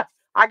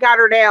 I got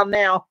her down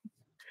now.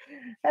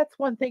 That's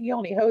one thing you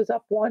only hose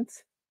up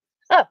once.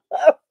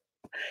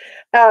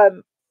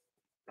 I'm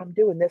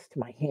doing this to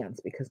my hands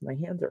because my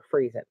hands are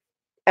freezing.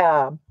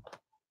 What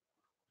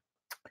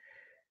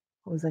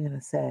was I going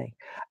to say?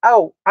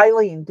 Oh,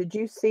 Eileen, did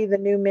you see the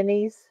new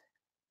minis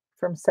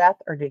from Seth,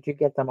 or did you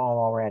get them all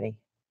already?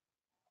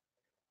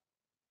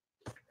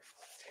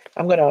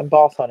 I'm going to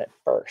emboss on it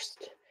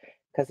first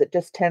because it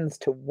just tends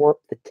to warp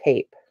the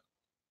tape.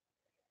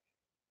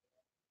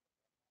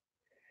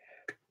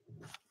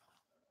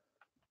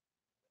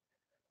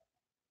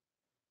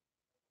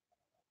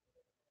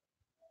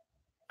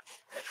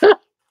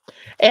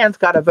 Anne's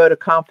got a vote of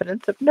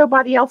confidence. If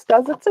nobody else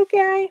does, it's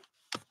okay.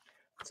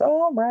 It's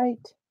all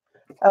right.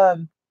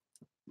 I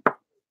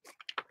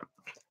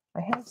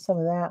have some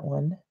of that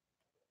one.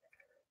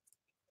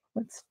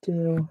 Let's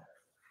do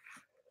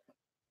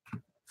a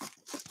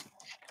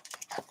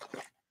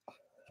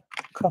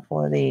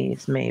couple of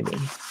these, maybe.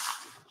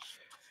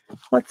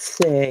 Let's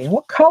see.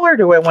 What color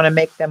do I want to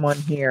make them on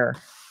here?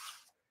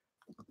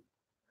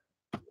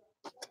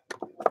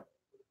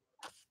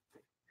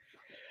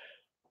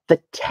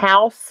 The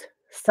Taos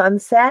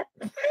Sunset.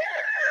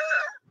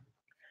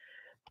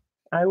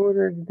 I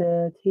ordered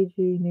the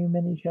TG new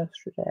minis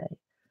yesterday.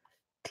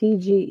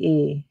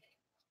 TGE.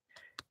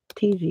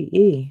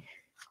 TGE.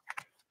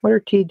 What are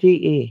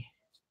TGE?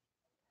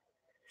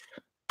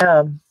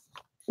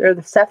 They're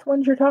the Seth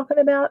ones you're talking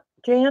about,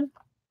 Jan?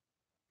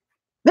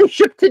 They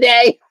shipped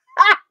today.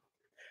 Of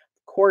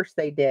course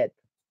they did.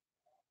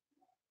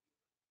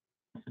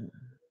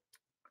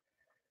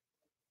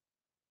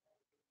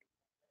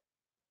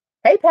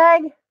 Hey,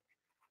 Peg.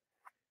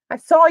 I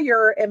saw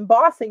your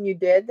embossing you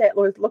did. That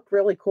looked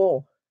really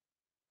cool.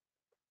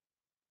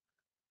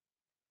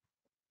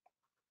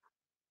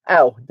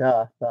 Oh,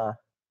 duh.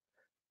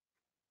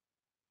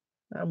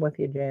 I'm with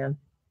you, Jan.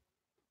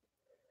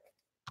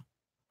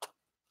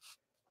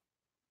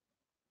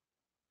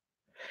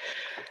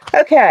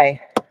 Okay.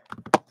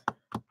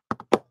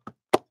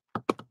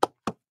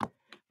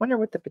 Wonder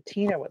what the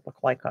patina would look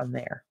like on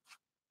there.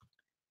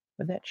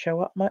 Would that show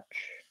up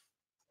much?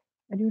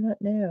 I do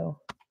not know.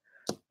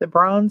 The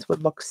bronze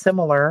would look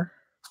similar,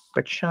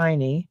 but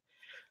shiny.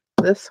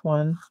 This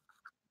one,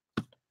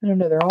 I don't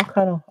know. They're all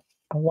kind of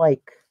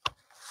alike.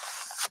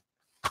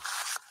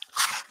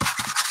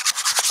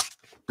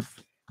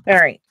 All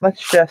right,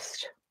 let's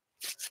just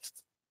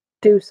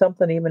do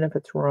something even if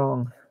it's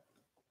wrong.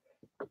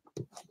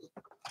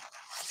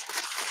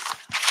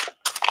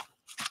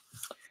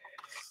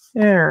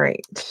 All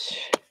right.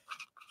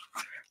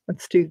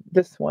 Let's do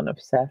this one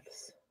of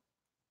Seth's.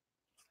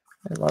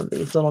 I love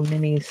these little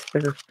minis.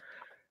 They're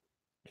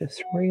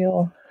just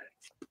real.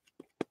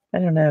 I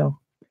don't know.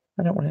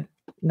 I don't want to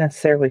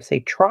necessarily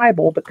say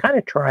tribal, but kind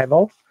of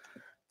tribal,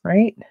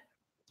 right?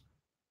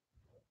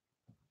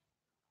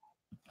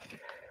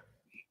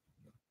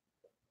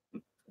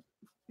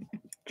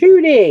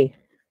 Judy.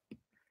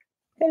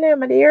 Hello,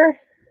 my dear.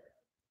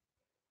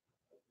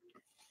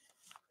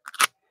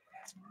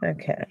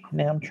 Okay,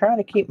 now I'm trying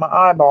to keep my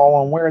eyeball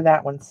on where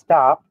that one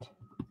stopped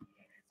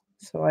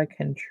so I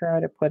can try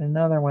to put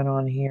another one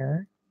on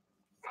here.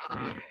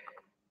 So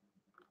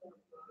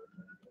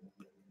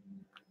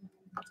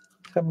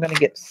I'm going to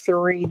get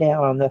 3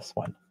 down on this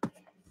one.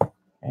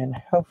 And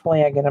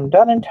hopefully I get them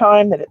done in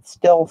time that it's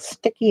still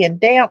sticky and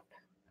damp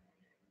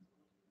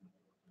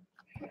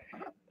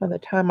by the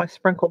time I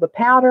sprinkle the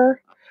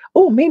powder.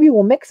 Oh, maybe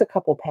we'll mix a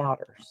couple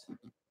powders.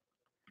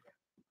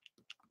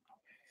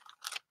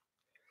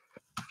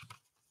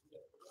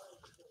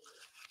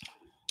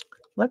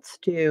 Let's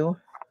do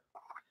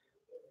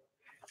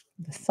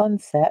the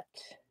sunset.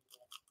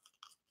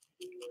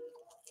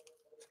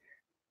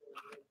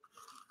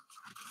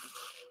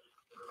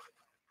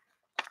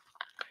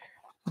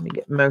 Let me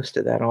get most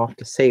of that off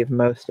to save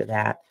most of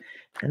that.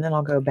 And then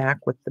I'll go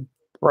back with the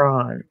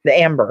bronze, the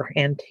amber,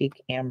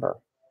 antique amber.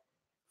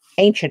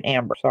 Ancient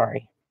amber,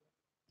 sorry.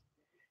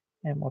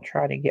 And we'll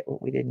try to get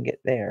what we didn't get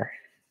there.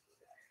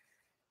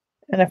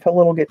 And if a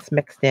little gets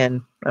mixed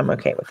in, I'm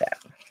okay with that.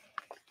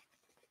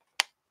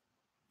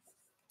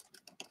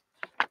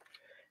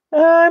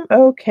 I'm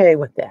okay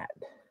with that.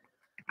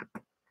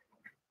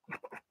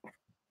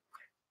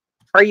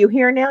 Are you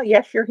here now?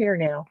 Yes, you're here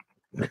now.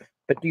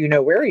 But do you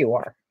know where you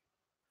are?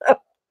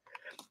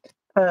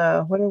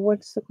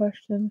 What's the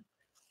question?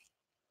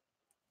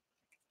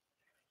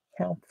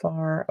 How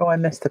far? Oh, I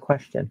missed the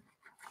question.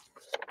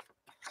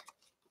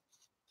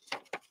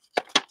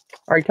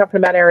 Are you talking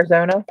about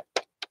Arizona?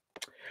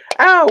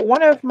 Oh,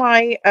 one of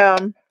my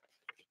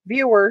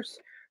viewers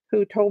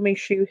who told me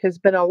she has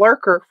been a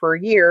lurker for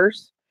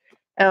years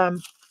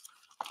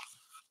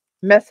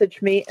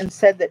messaged me and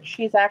said that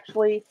she's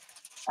actually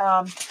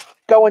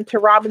going to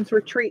Robin's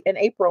retreat in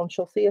April and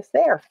she'll see us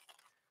there.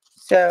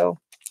 So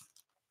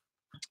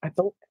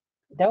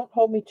don't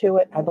hold me to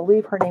it. I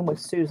believe her name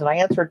was Susan. I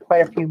answered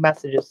quite a few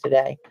messages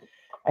today.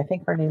 I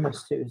think her name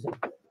was Susan.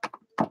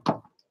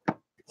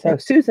 So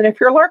Susan, if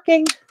you're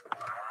lurking,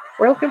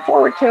 we're looking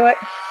forward to it.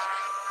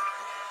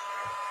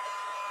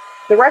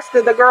 The rest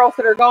of the girls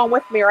that are going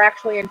with me are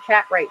actually in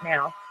chat right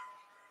now.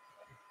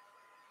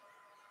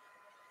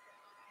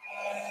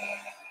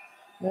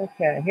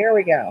 Okay, here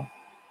we go.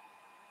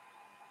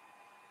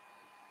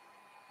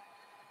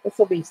 This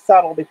will be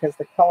subtle because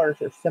the colors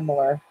are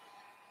similar.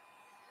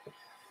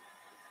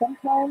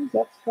 Sometimes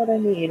that's what I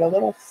need, a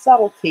little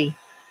subtlety.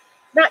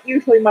 Not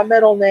usually my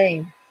middle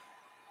name.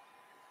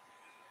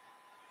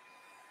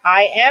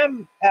 I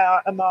am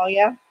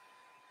Amalia.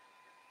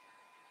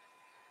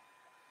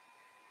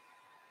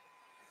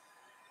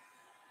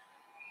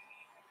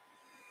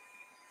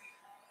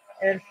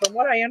 And from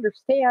what I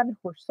understand,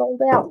 we're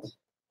sold out.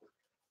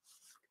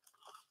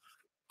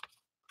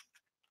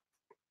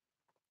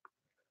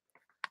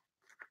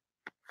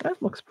 That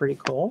looks pretty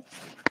cool.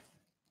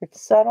 It's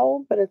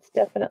subtle, but it's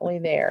definitely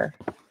there.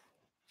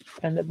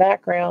 And the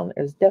background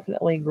is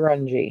definitely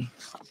grungy.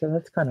 So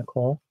that's kind of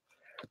cool.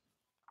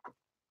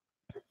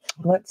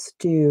 Let's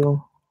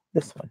do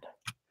this one.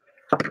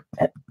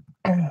 Get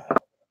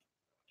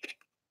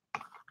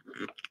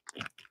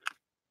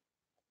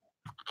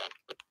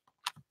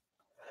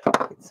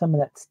some of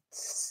that.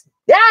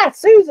 Yeah,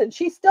 Susan,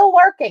 she's still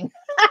lurking.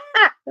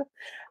 I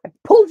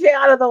pulled you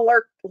out of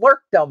the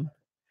lurkdom.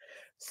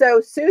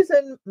 So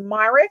Susan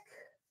Myrick,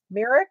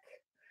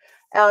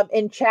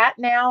 in chat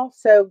now.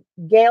 So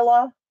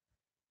Gala,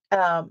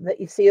 that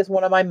you see is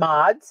one of my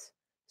mods.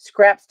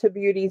 Scraps to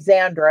Beauty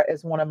Zandra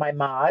is one of my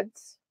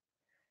mods.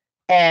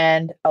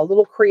 And A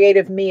Little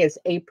Creative Me is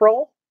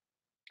April.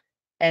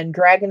 And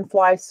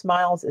Dragonfly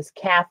Smiles is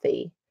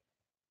Kathy.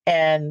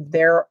 And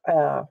they're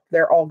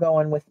all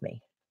going with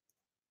me.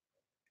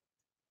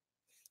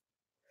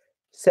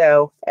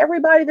 So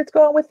everybody that's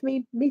going with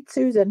me, meet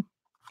Susan.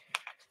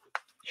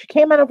 She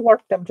came out of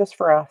lurkdom just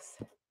for us.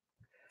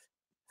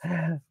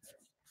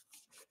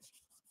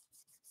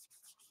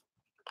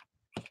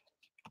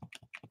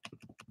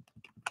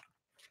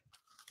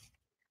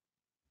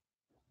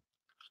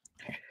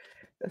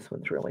 This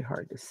one's really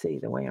hard to see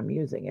the way I'm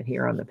using it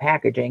here on the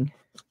packaging.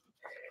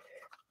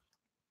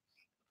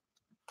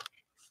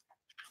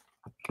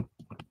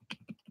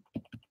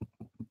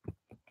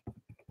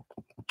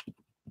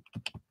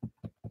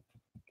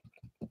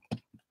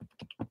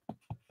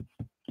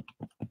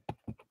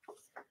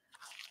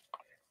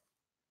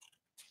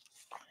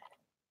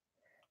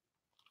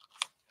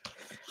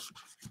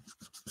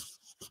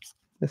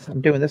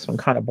 I'm doing this one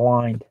kind of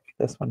blind.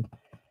 This one.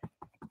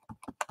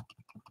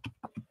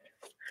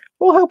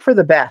 We'll hope for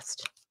the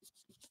best.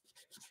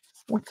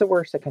 What's the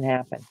worst that can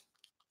happen?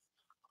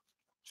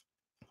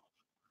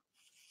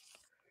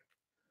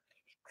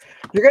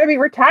 You're going to be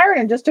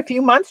retiring in just a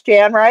few months,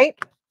 Jan, right?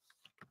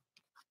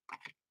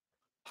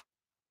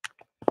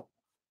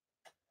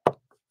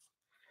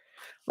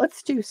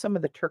 Let's do some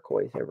of the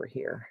turquoise over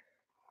here.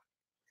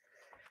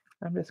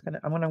 I'm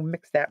going to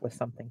mix that with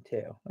something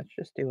too. Let's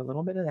just do a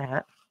little bit of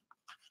that.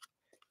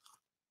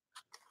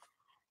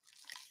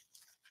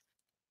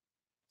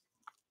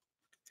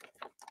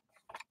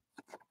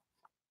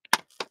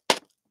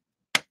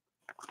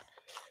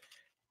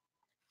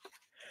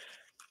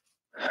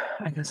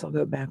 I guess I'll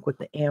go back with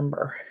the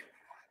amber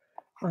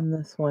on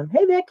this one.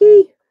 Hey,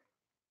 Becky.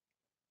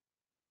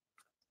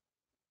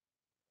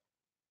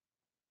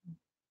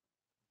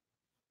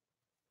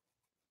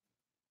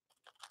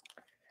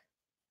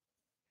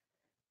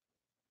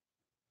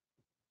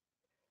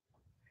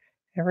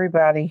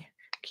 Everybody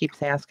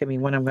keeps asking me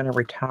when I'm going to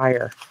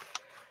retire.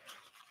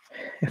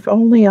 If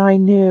only I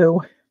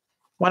knew.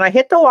 When I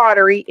hit the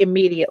lottery,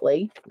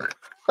 immediately.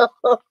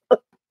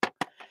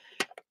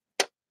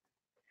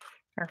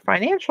 Our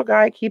financial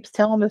guy keeps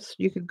telling us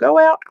you could go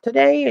out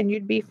today and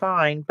you'd be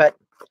fine. But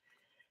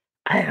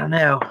I don't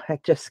know.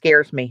 It just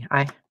scares me.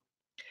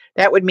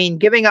 That would mean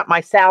giving up my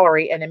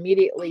salary and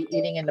immediately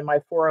eating into my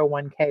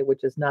 401k,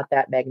 which is not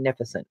that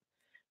magnificent.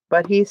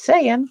 But he's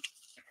saying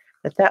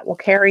that will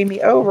carry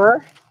me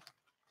over.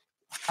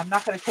 I'm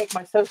not going to take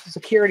my Social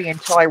Security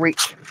until I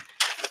reach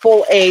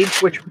full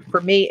age, which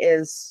for me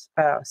is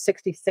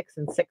 66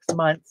 in 6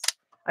 months.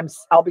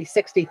 I'll be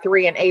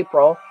 63 in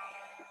April.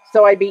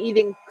 So I'd be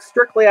eating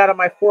strictly out of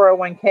my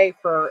 401k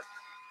for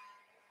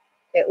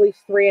at least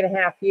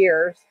 3.5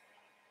 years.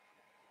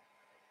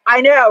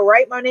 I know,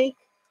 right, Monique?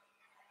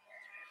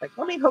 Like,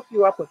 let me hook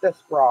you up with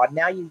this broad.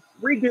 Now you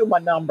redo my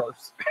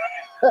numbers.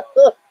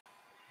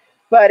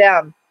 But,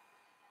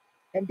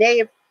 and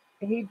Dave,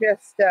 he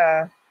just,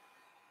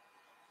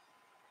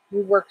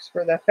 he works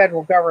for the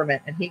federal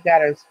government and he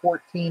got his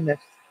 14 this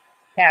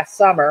past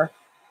summer.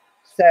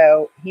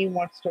 So he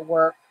wants to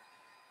work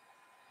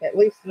at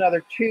least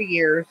another 2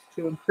 years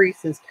to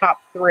increase his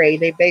top 3.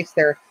 They base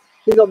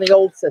he's on the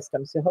old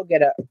system, so he'll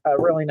get a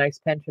really nice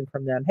pension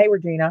from them. Hey,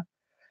 Regina.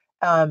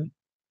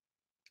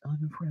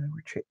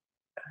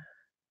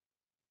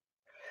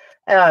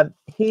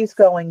 He's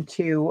going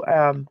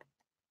to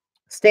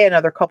stay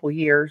another couple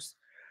years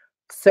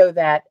so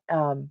that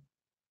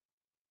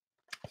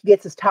he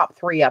gets his top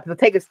 3 up. They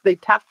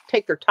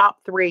take their top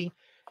 3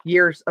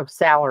 years of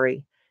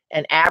salary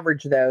and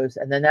average those,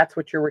 and then that's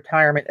what your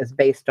retirement is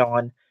based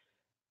on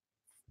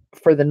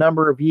for the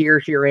number of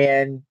years you're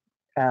in.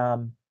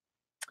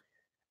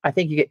 I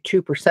think you get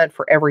 2%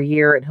 for every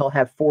year, and he'll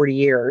have 40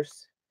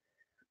 years.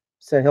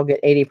 So he'll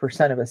get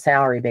 80% of his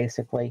salary,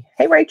 basically.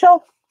 Hey,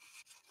 Rachel.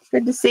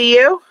 Good to see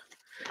you.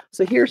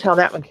 So here's how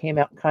that one came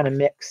out kind of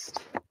mixed.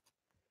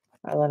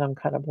 I let them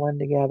kind of blend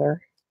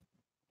together.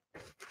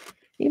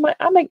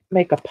 I might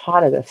make a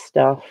pot of this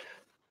stuff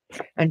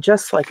and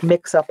just like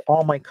mix up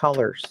all my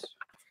colors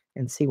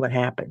and see what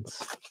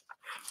happens.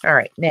 All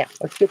right, now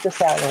let's get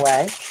this out of the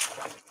way.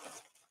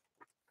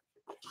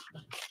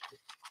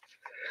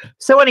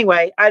 So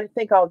anyway, I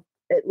think I'll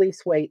at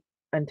least wait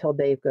until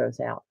Dave goes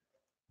out.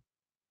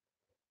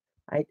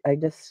 I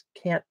just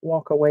can't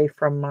walk away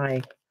from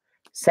my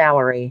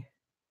salary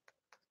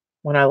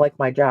when I like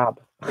my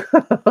job.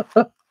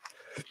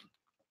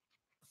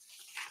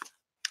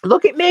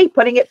 Look at me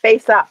putting it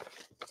face up.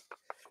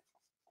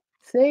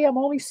 See, I'm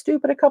only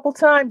stupid a couple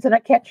times and I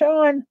catch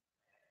on.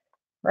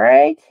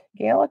 Right?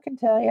 Gail, I can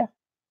tell you.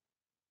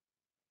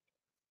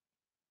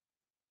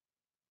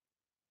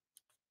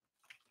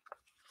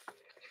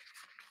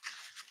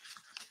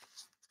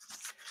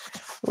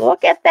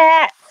 Look at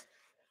that.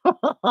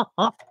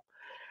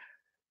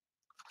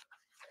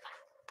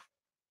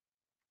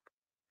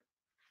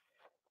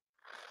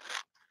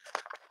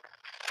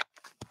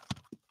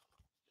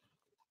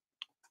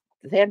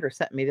 Sandra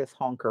sent me this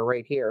honker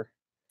right here.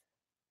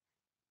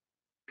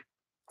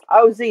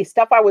 Oh, Z,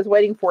 stuff I was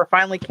waiting for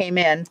finally came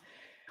in.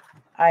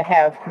 I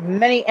have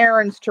many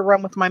errands to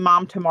run with my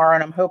mom tomorrow,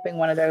 and I'm hoping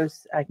one of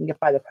those I can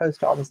get by the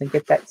post office and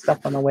get that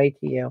stuff on the way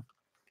to you.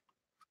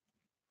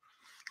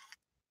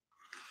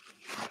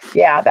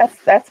 Yeah,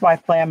 that's my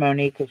plan,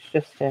 Monique, is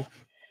just to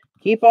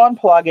keep on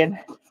plugging.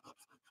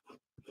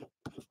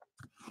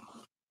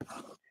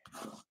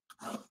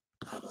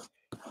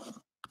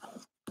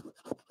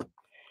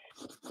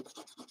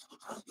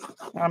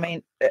 I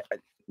mean,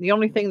 the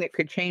only thing that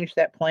could change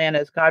that plan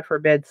is, God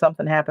forbid,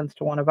 something happens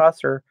to one of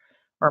us or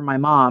my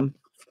mom.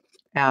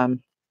 Then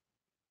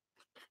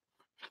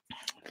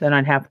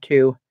I'd have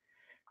to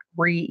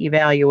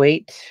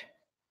reevaluate.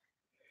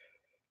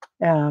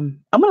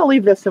 I'm going to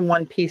leave this in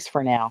one piece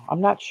for now.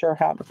 I'm not sure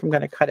if I'm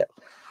going to cut it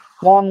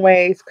long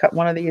ways, cut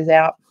one of these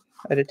out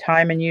at a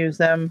time and use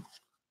them.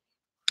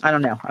 I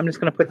don't know. I'm just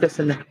going to put this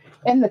in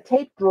the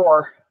tape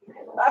drawer.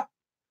 Ah,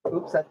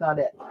 oops, that's not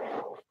it.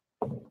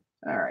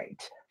 All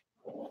right.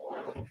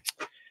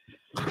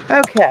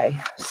 Okay,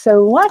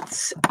 so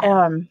let's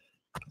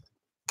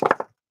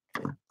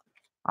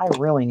I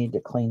really need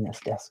to clean this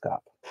desk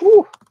up.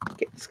 Whew,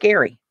 getting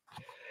scary.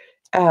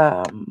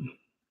 Kathy,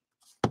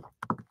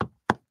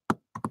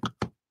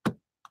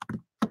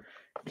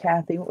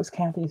 what was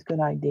Kathy's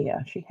good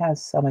idea? She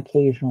has some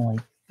occasionally.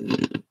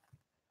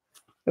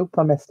 Oop,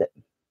 I missed it.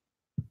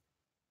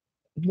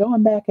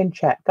 Going back and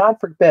check. God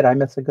forbid I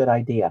miss a good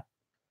idea.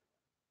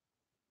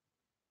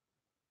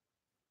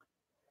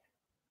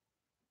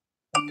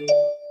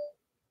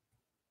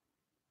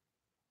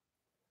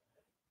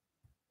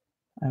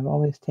 I've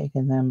always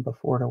taken them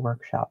before to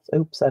workshops.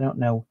 Oops, I don't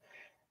know.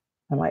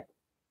 I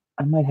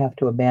might have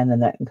to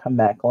abandon that and come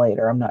back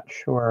later. I'm not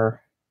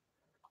sure.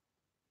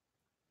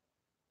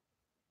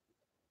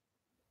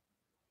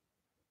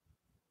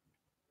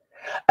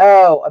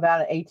 Oh,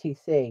 about an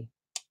ATC.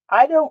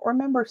 I don't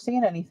remember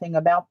seeing anything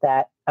about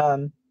that.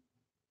 I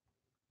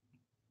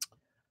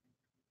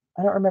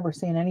don't remember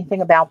seeing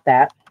anything about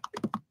that.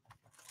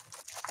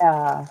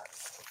 Oh,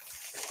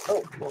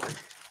 Lord.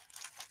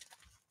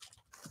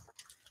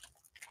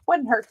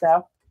 Wouldn't hurt,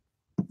 though.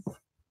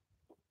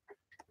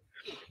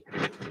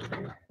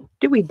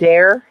 Do we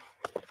dare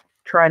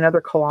try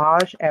another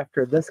collage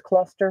after this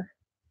cluster?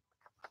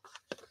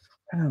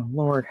 Oh,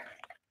 Lord.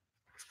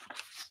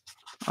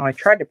 Oh, I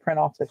tried to print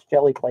off this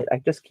jelly plate. I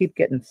just keep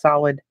getting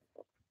solid.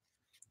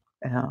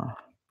 I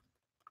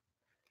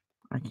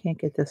can't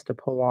get this to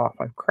pull off.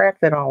 I've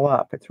cracked it all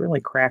up. It's really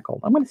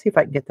crackled. I'm going to see if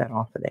I can get that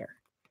off of there.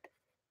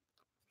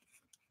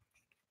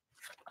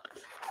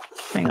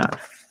 Hang on.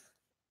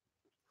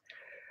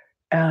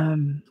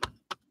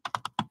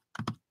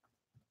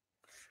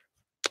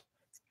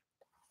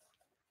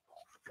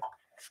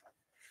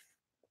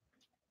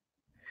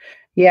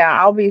 Yeah,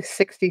 I'll be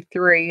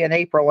 63 in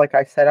April. Like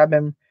I said, I've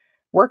been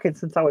working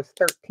since I was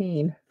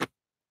 13.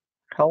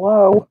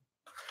 Hello.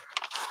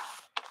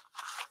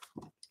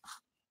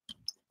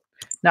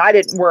 Now, I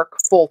didn't work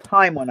full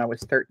time when I was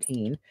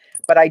 13,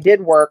 but I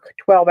did work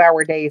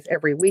 12-hour days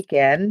every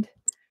weekend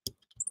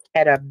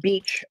at a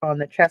beach on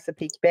the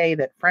Chesapeake Bay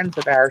that friends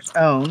of ours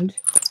owned.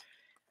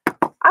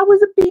 I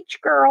was a beach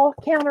girl,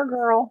 counter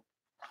girl.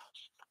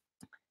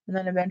 And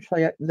then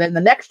eventually, then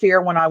the next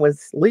year when I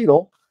was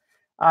legal,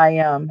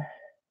 I'm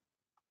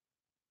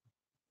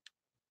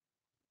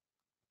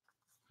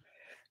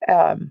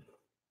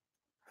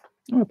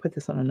going to put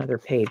this on another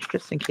page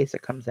just in case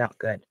it comes out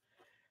good.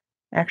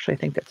 Actually, I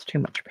think that's too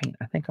much paint.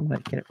 I think I'm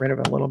going to get rid of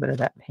a little bit of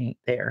that paint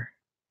there.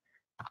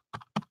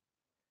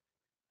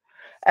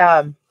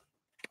 Then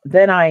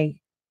when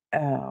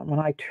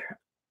I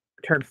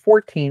turned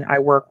 14, I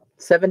worked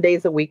 7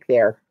 days a week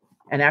there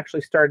and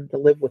actually started to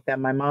live with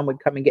them. My mom would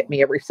come and get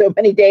me every so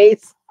many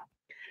days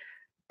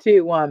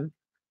to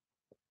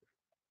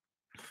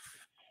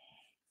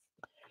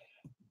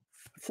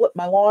flip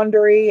my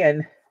laundry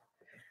and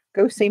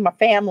go see my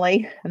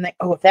family. And they,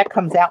 oh, if that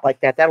comes out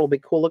like that, that'll be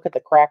cool. Look at the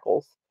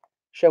crackles,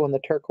 showing the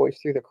turquoise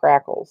through the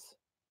crackles.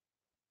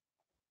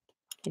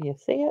 Can you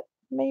see it?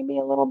 Maybe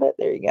a little bit.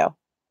 There you go.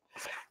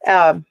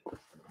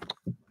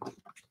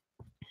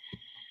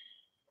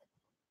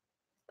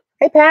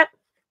 Hey, Pat.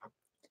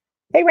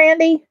 Hey,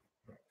 Randy.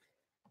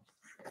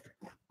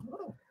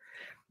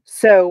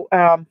 So,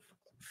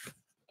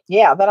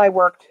 yeah, then I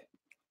worked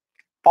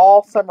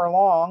all summer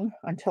long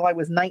until I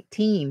was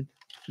 19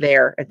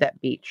 there at that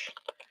beach.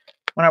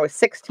 When I was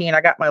 16,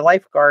 I got my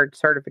lifeguard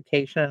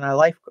certification, and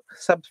I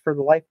subs for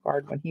the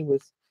lifeguard when he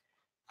was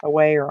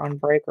away or on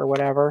break or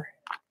whatever.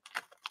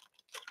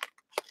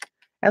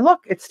 And look,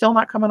 it's still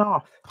not coming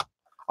off.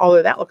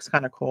 Although that looks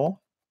kind of cool.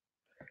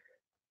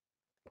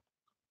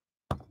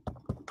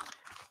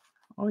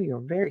 Oh, you're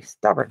very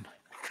stubborn.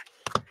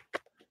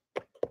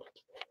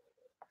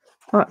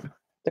 Huh.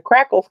 The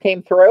crackles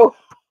came through.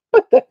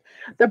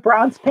 The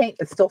bronze paint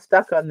is still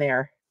stuck on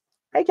there.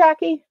 Hey,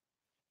 Jackie.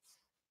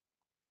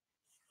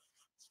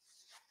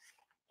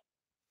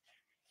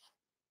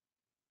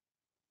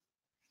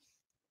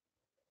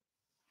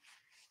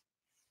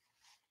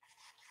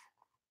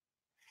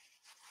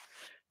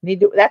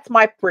 That's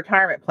my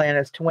retirement plan,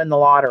 is to win the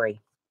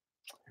lottery.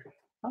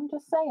 I'm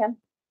just saying.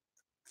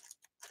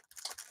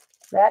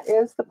 That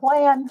is the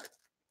plan.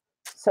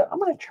 So I'm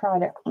going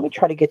to let me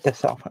try to get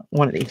this off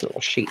one of these little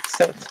sheets.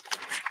 So it's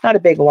not a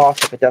big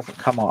loss if it doesn't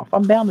come off.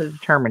 I'm bound and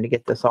determined to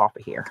get this off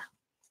of here.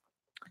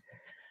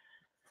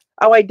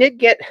 Oh, I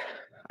did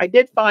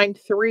find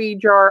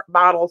 3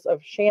 bottles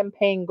of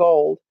champagne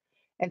gold.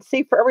 And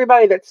see, for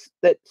everybody that's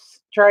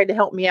trying to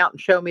help me out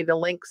and show me the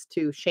links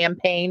to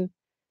champagne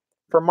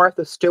for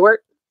Martha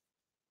Stewart,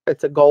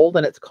 it's a gold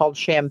and it's called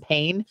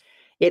champagne.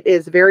 It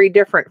is very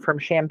different from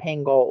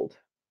champagne gold.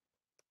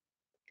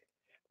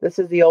 This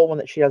is the old one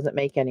that she doesn't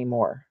make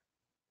anymore.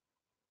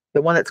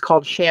 The one that's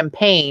called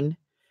champagne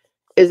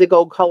is a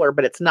gold color,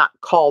 but it's not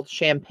called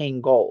champagne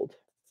gold.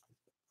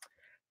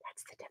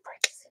 That's the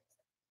difference.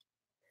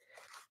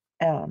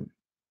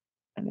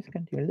 I'm just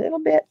going to do a little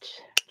bit,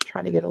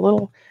 try to get a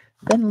little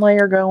thin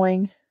layer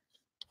going.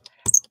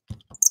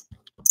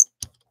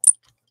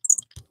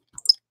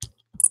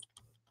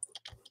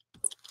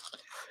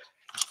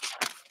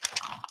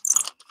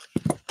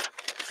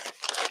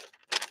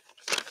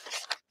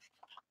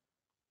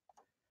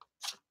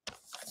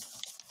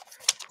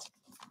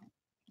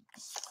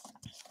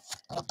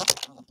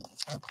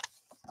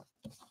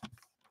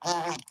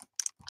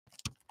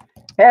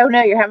 Oh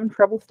no, you're having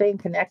trouble staying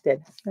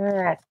connected.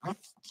 That's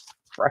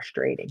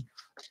frustrating.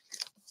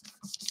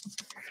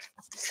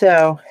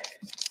 So,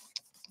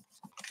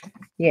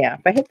 yeah,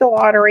 if I hit the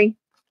lottery,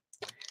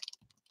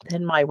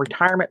 then my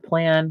retirement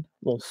plan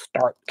will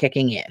start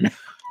kicking in.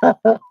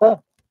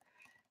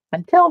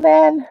 Until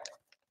then,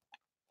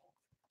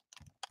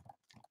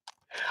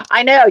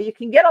 I know you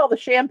can get all the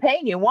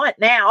champagne you want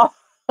now.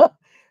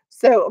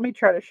 So let me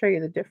try to show you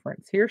the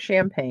difference. Here's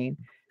champagne.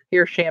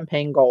 Here's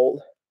champagne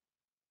gold.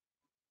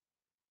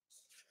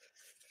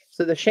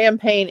 So the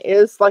champagne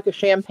is like a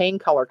champagne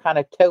color, kind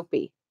of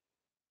taupey,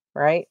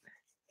 right?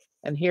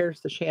 And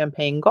here's the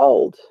champagne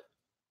gold.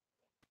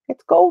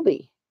 It's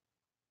goldy.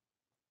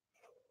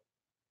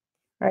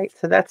 Right?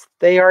 So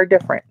they are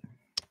different.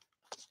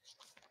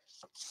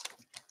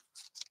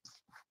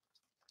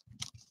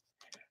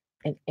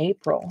 In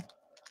April.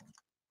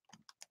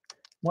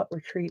 What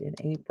retreat in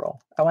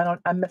April? Oh,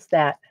 I missed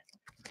that.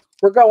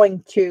 We're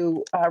going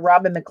to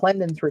Robin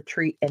McClendon's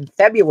retreat in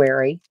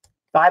February.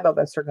 5 of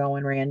us are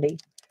going, Randy.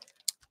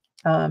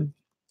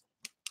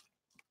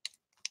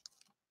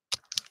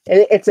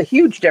 It's a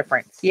huge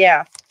difference.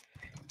 Yeah.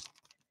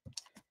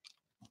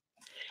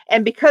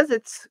 And because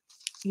it's,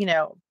 you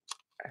know,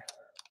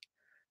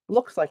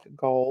 looks like a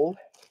gold.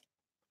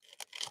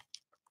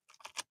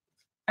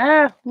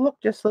 Look,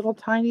 just little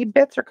tiny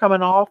bits are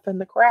coming off and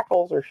the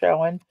crackles are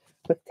showing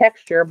with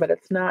texture, but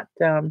it's not,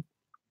 I'm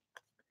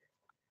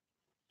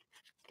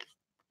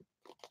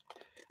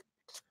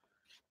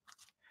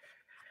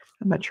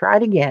going to try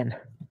it again.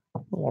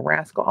 Little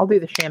rascal. I'll do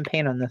the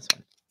champagne on this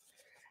one.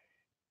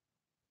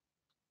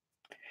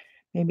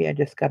 Maybe I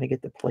just got to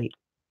get the plate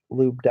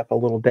lubed up a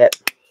little bit.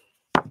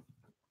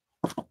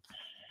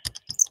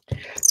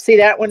 See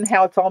that one,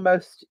 how it's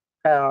almost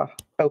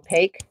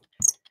opaque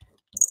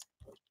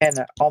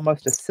and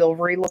almost a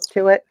silvery look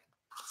to it?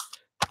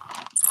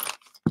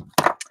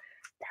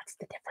 That's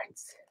the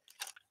difference.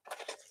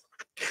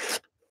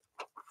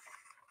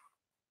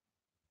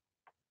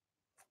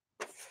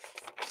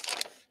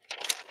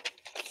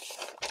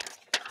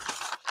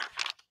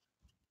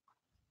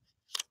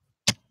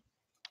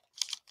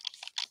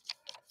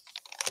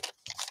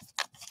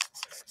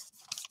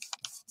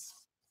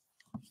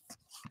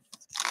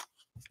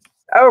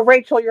 Oh,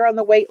 Rachel, you're on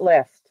the wait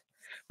list.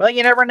 Well,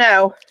 you never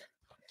know.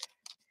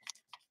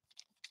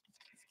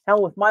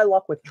 Hell, with my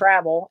luck with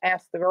travel,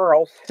 ask the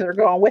girls. They're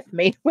going with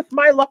me. With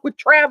my luck with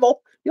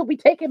travel, you'll be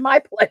taking my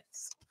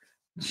place.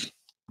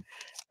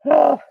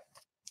 I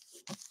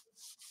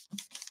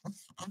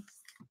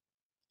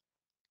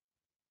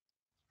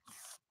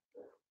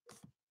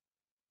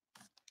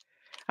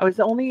was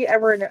only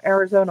ever in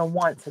Arizona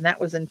once, and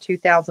that was in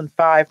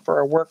 2005 for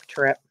a work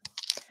trip.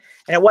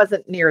 And it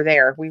wasn't near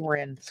there. We were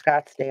in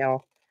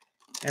Scottsdale,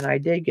 and I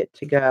did get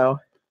to go.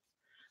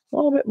 A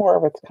little bit more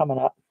of it's coming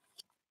up.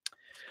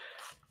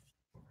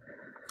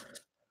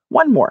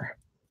 One more.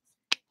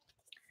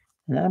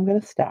 And then I'm going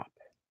to stop.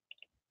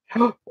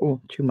 Oh,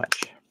 too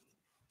much.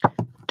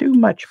 Too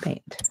much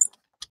paint.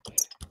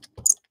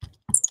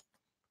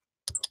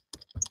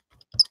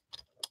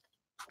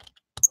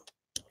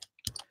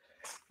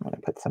 I'm going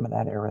to put some of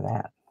that over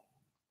that.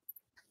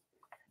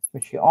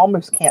 But you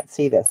almost can't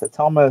see this. It's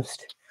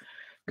almost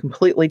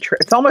completely,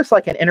 it's almost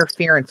like an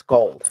interference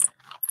gold.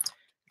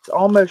 It's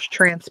almost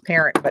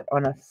transparent, but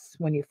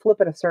when you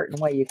flip it a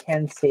certain way, you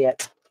can see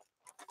it.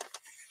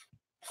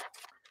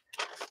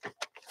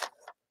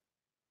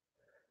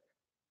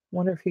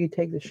 Wonder if you could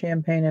take the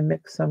champagne and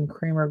mix some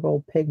creamer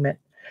gold pigment.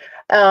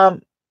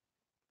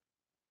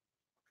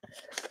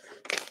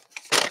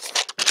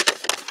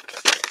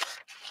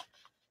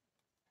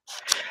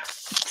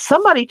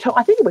 Somebody told,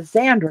 I think it was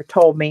Xandra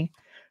told me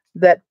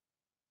that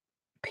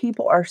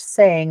people are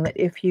saying that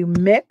if you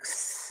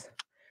mix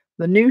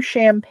the new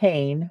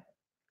champagne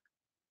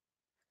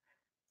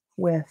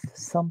with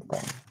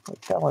something,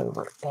 it fell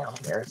over down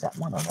there. Is that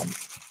one of them?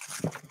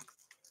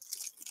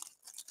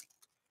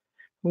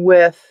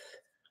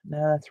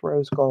 No, that's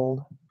rose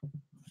gold.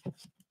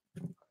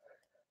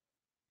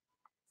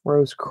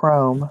 Rose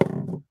chrome.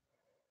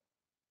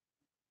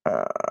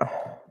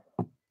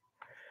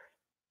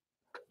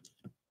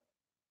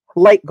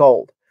 Light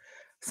gold.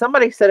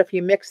 Somebody said if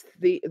you mix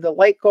the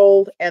light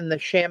gold and the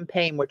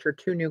champagne, which are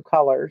two new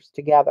colors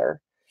together,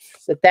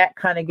 that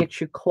kind of gets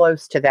you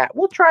close to that.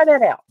 We'll try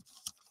that out.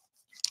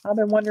 I've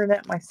been wondering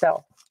that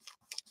myself.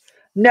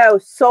 No,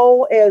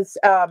 Soul is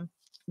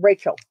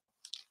Rachel.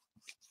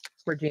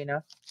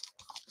 Regina.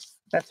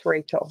 That's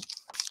Rachel.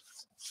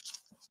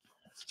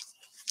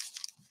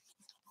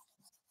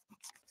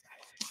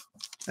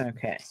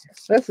 Okay.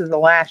 So this is the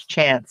last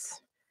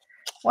chance.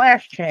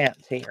 Last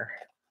chance here.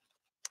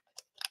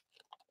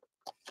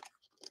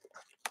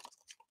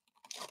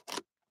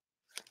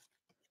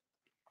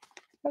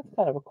 That's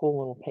kind of a cool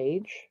little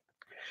page.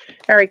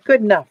 All right,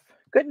 good enough.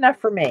 Good enough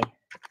for me.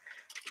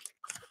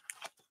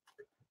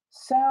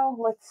 So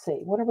let's see.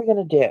 What are we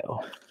going to do?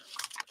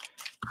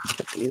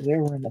 Put these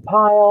over in the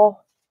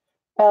pile.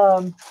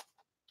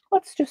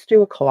 Let's just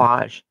do a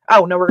collage.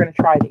 Oh, no, we're going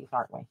to try these,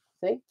 aren't we?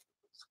 See?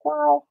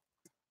 Squirrel.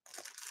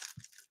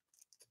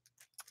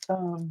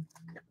 I'm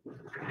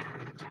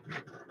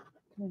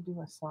going to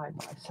do a side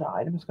by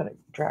side. I'm just going to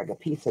drag a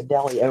piece of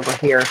Gelli over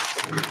here.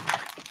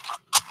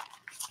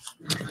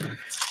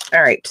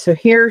 All right, so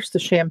here's the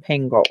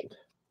champagne gold.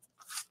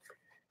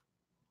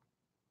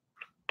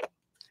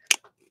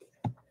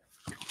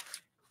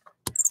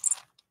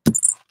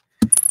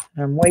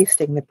 I'm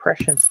wasting the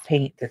precious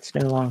paint that's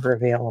no longer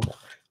available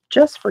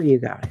just for you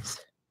guys.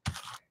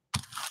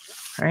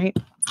 All right.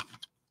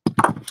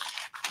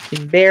 You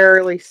can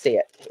barely see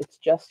it. It's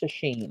just a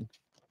sheen.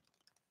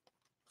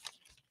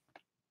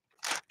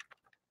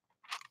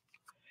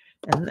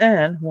 And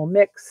then we'll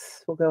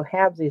mix, we'll go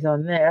halvesies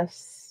on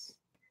this.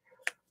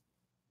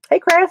 Hey,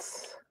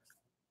 Chris.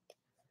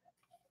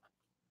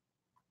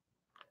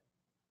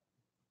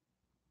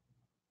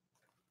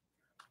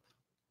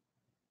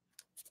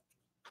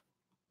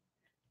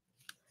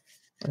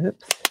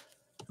 Oops.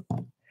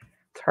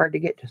 It's hard to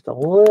get just a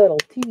little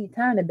teeny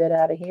tiny bit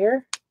out of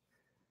here.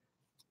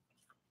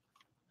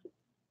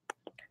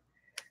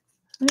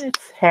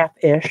 It's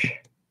half-ish.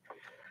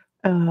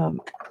 Let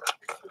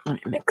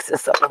me mix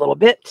this up a little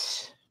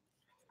bit.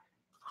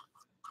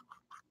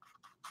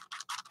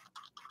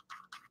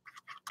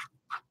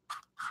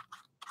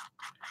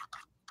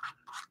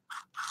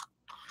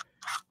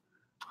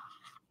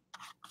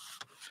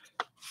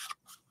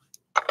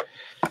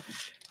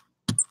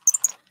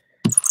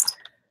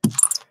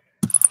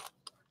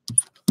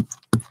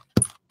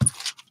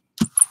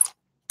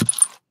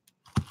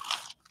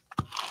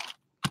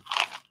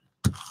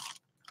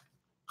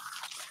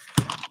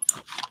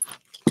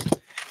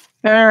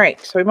 All right,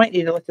 so we might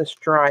need to let this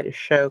dry to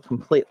show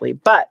completely,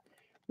 but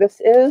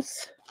this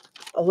is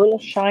a little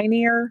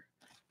shinier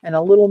and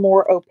a little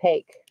more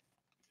opaque.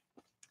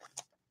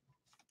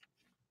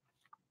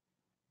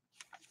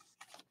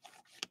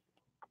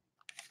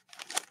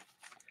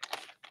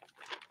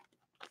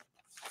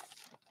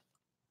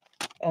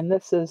 And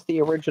this is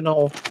the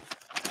original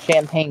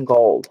champagne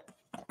gold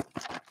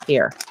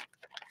here.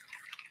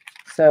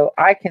 So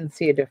I can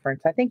see a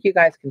difference. I think you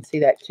guys can see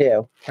that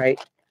too,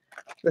 right?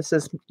 This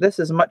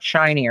is much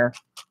shinier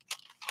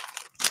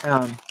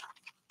than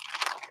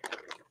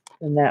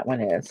that one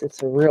is.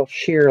 It's a real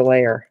sheer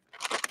layer.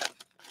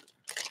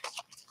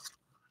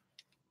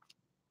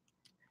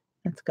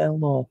 Let's go a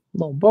little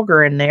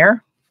booger in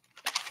there.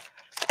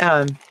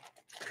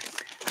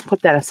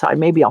 Put that aside.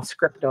 Maybe I'll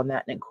script on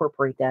that and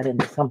incorporate that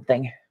into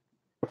something.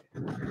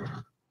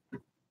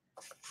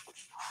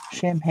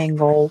 Champagne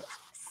gold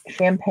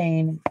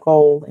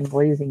and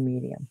glazing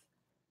medium.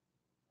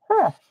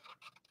 Huh.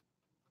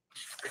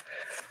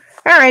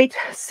 All right,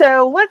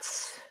 so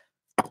let's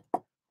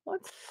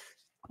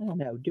I don't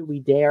know, do we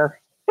dare?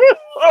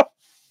 A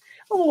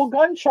little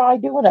gun shy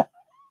doing a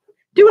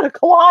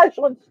collage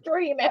on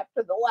stream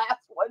after the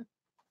last one,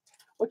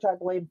 which I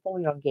blame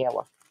fully on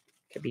Gala,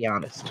 to be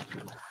honest.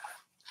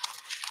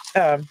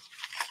 I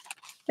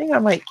think I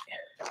might,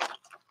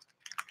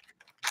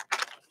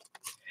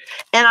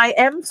 and I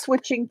am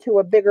switching to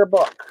a bigger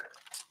book.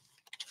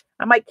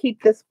 I might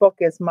keep this book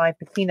as my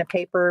patina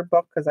paper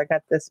book because I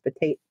got this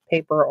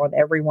paper on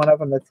every one of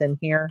them that's in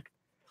here.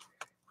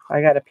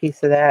 I got a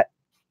piece of that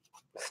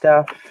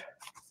stuff.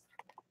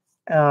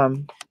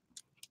 So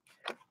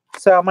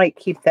I might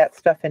keep that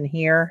stuff in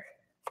here.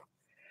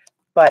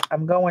 But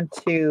I'm going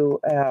to,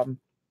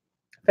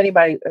 if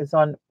anybody is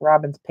on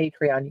Robin's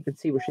Patreon, you can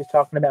see where she's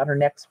talking about her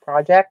next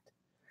project.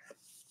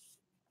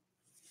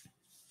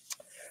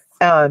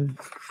 And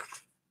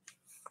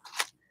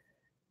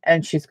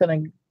she's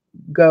going to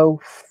go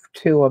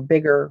to a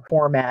bigger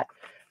format.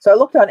 So I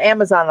looked on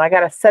Amazon and I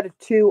got a set of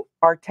 2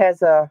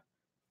 Arteza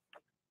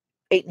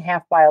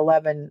 8.5 by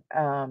 11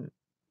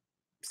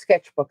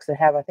 sketchbooks that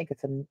have, I think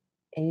it's an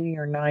 80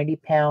 or 90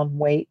 pound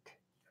weight.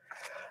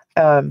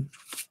 So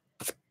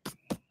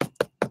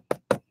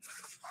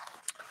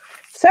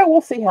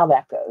we'll see how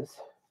that goes.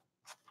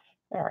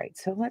 All right,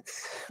 so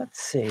let's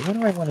see. What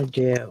do I want to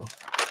do?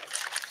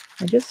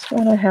 I just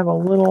want to have a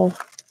little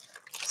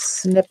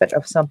snippet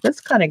of something. This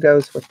kind of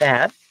goes with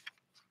that.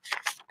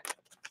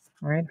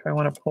 All right, if I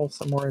want to pull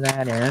some more of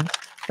that in.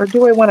 Or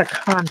do I want to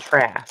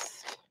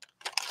contrast?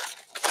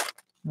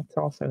 That's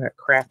also got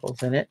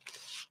crackles in it.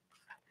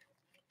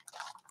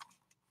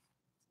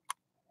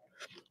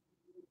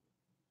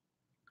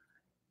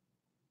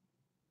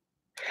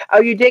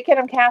 Oh, you did get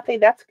them, Kathy?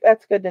 That's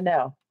good to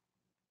know.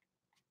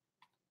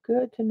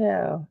 Good to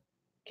know.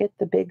 Get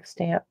the big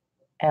stamp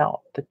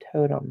out, the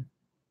totem.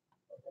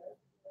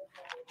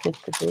 Get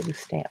the big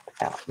stamp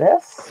out.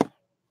 This.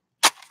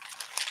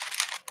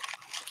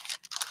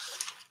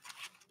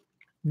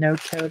 No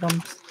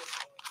totems.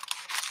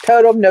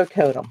 Totem, no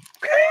totem.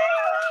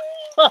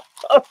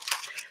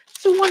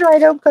 It's a wonder I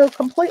don't go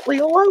completely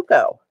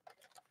logo.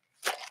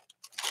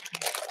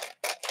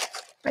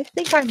 I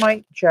think I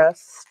might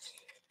just...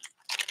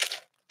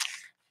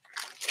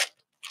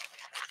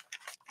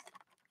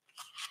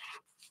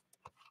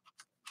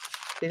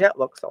 See, that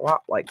looks a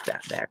lot like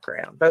that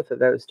background. Both of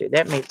those do.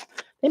 They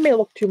may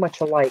look too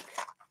much alike.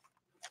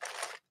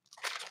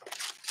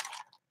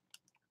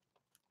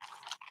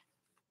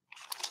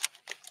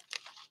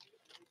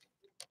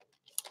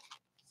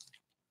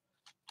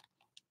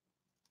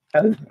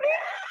 Oh,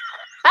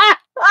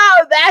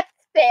 oh, that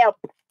stamp.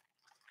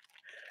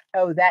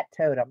 Oh, that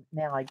totem.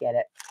 Now I get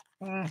it.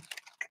 The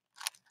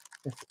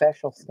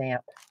special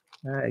stamp.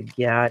 Oh,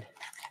 God.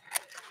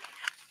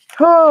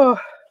 Oh,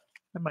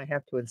 I might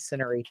have to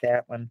incinerate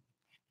that one.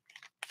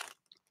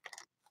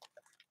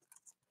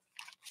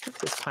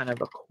 This is kind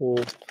of a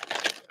cool,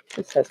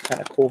 this has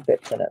kind of cool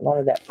bits in it. A lot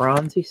of that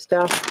bronzy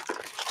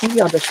stuff. Maybe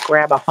I'll just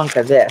grab a hunk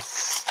of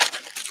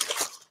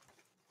this.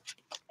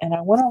 And I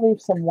want to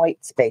leave some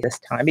white space this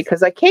time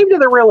because I came to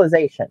the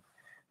realization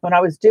when I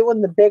was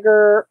doing the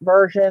bigger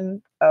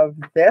version of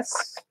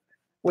this,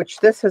 which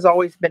this has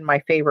always been my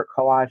favorite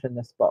collage in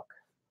this book.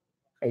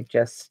 It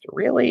just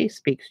really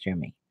speaks to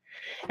me.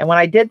 And when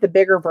I did the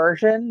bigger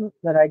version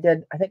that I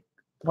did, I think,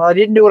 well, I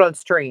didn't do it on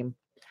stream,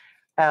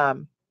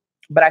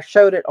 but I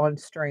showed it on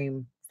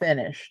stream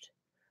finished.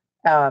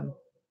 I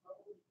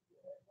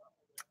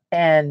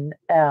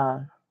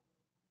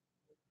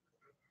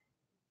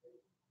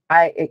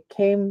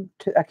came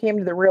to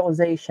the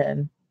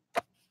realization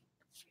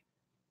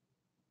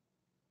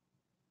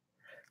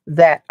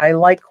that I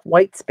like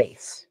white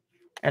space,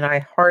 and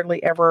I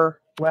hardly ever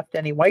left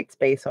any white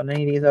space on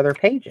any of these other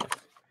pages.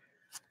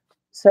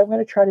 So I'm going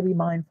to try to be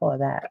mindful of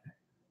that.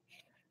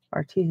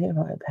 Artesian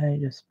penny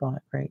just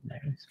bought. Great.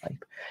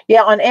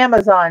 Yeah, on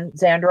Amazon,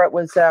 Xandra, it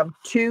was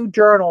 2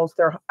 journals.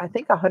 They're, I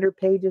think, 100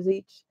 pages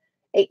each,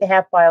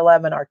 8.5 by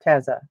 11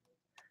 Arteza.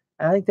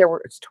 And I think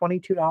it's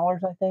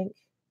 $22, I think.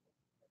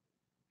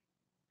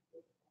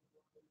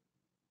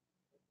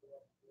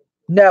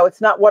 No,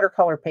 it's not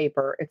watercolor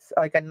paper. It's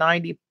like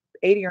a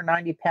 80 or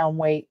 90 pound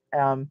weight.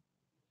 I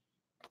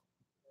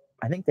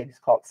think they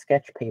just call it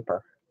sketch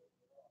paper.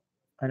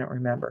 I don't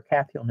remember.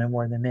 Kathy will know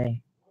more than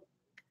me.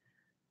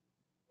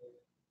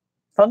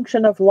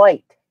 Function of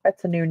Light.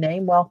 That's a new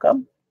name.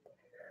 Welcome.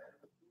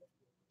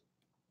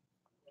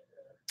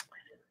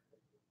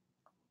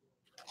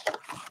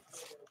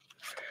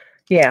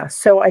 Yeah,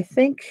 so I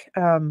think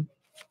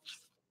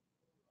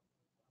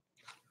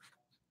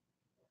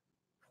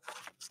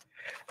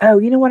oh,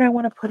 you know what I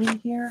want to put in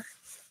here?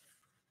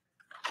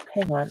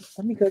 Hang on.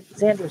 Let me go.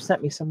 Xander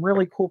sent me some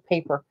really cool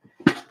paper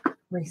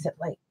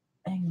recently.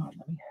 Hang on.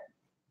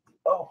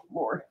 Oh,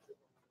 Lord.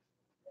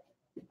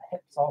 My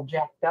hip's all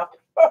jacked up.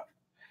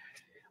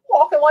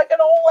 Walking like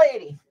an old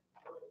lady.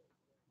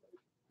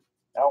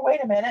 Oh,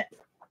 wait a minute.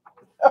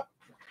 Oh,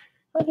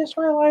 I just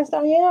realized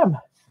I am.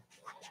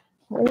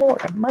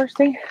 Lord have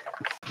mercy.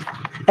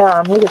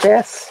 Look at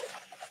this.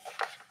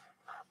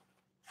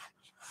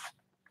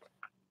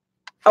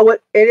 Oh,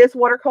 it is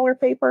watercolor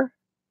paper?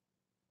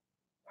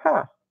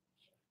 Huh.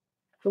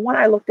 The one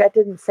I looked at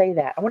didn't say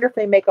that. I wonder if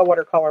they make a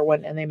watercolor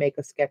one and they make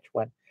a sketch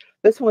one.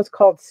 This one was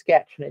called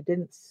Sketch, and it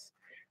didn't.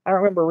 I don't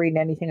remember reading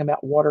anything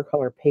about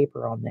watercolor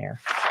paper on there.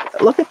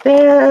 But look at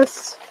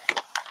this.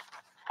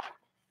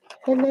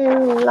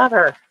 Hello,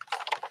 lover.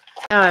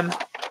 I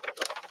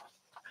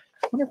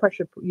wonder if I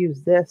should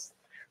use this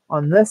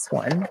on this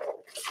one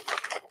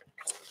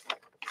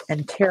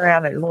and tear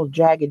out a little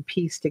jagged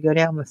piece to go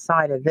down the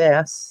side of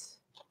this,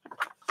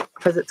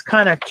 because it's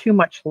kind of too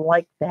much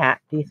like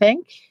that. Do you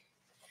think?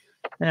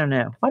 I don't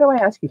know. Why do I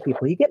ask you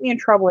people? You get me in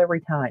trouble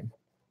every time.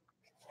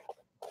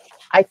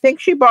 I think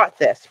she bought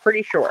this,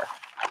 pretty sure.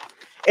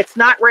 It's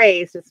not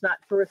raised. It's not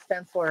through a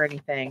stencil or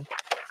anything.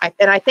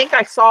 And I think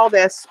I saw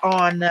this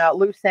on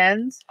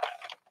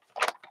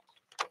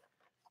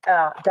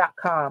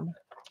looseends.com.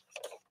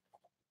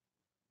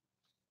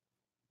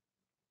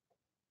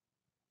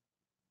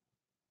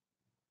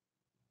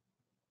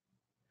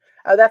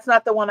 Oh, that's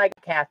not the one I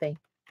got, Kathy.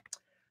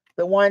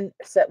 The one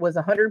set was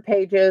 100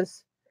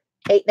 pages,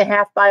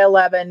 8.5 by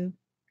 11,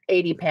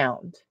 80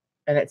 pound.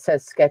 And it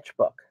says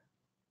sketchbook.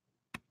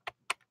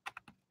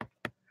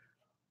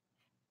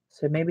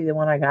 So maybe the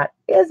one I got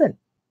isn't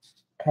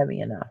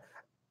heavy enough.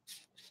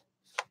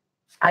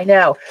 I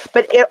know.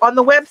 But on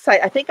the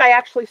website, I think I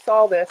actually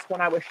saw this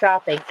when I was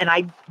shopping.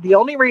 And the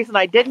only reason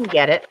I didn't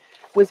get it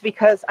was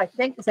because I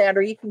think,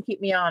 Xander, you can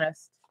keep me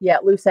honest. Yeah,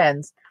 Loose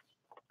Ends.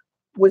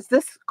 Was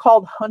this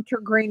called Hunter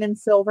Green and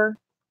Silver?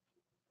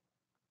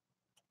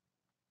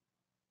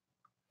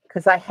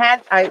 Because I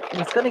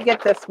was going to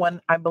get this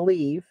one, I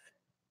believe.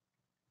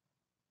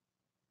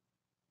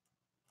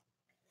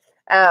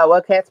 Oh,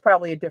 okay. It's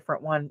probably a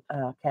different one,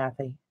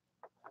 Kathy.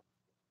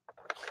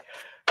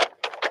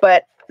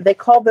 But they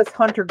called this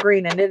Hunter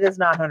Green, and it is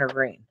not Hunter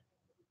Green.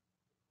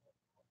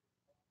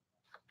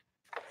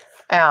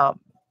 Yeah,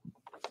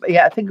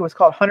 I think it was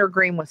called Hunter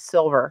Green with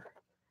Silver.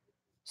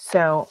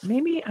 So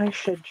maybe I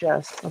should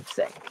just, let's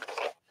see.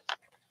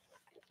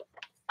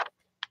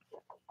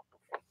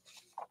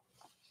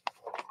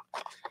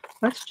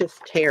 Let's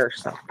just tear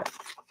something.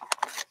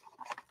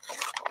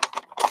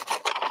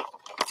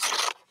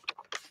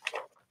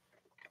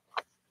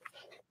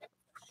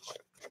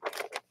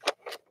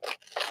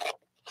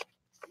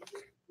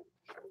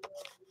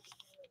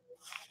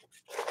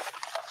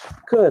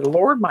 Good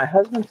Lord, my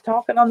husband's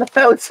talking on the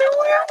phone so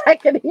loud I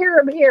can hear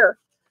him here.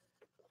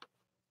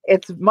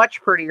 It's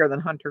much prettier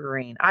than Hunter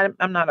Green.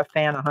 I'm not a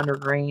fan of Hunter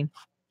Green.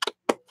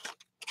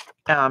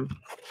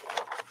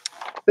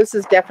 This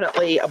is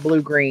definitely a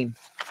blue-green.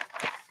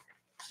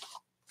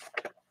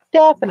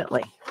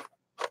 Definitely.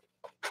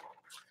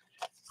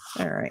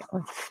 All right,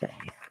 let's see.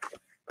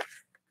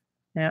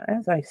 Now,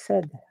 as I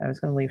said, I was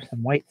going to leave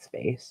some white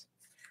space.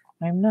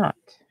 I'm not.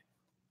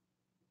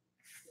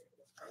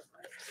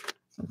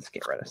 Let's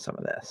get rid of some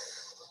of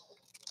this.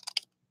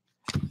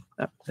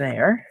 Up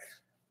there.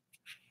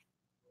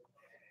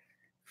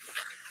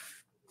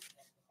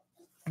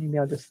 Maybe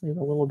I'll just leave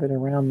a little bit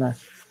around the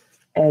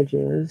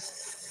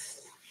edges.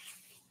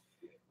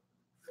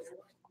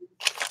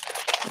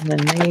 And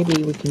then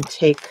maybe we can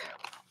take,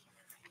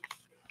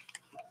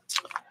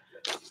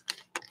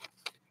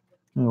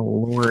 oh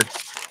Lord,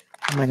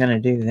 how am I going to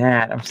do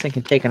that? I was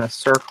thinking taking a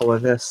circle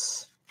of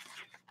this.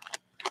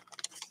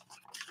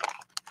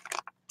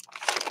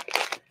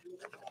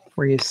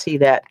 Where you see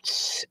that,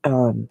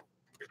 oh,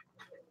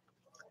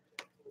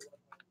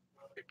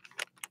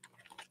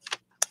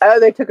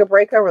 they took a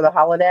break over the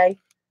holiday.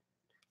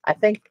 I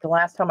think the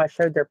last time I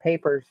showed their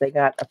papers, they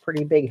got a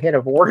pretty big hit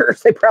of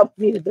orders. They probably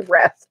needed the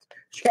rest.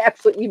 She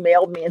actually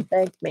emailed me and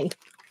thanked me.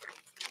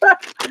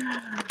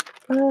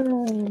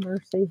 Oh,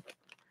 mercy.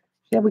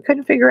 Yeah, we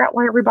couldn't figure out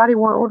why everybody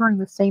were ordering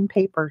the same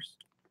papers.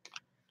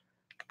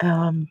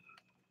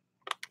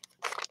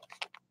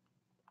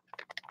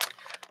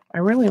 I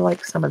really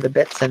like some of the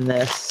bits in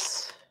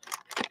this.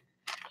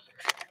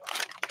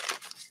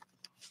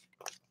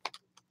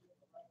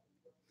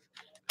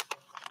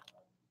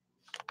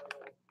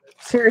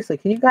 Seriously,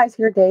 can you guys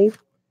hear Dave?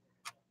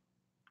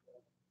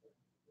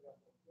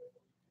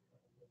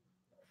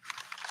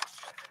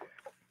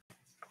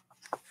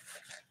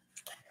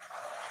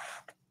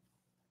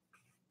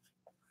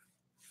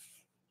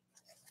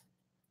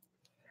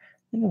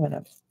 I think I'm going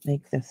to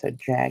make this a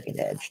jagged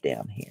edge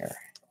down here,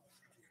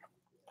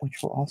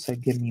 which will also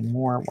give me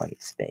more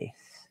white space.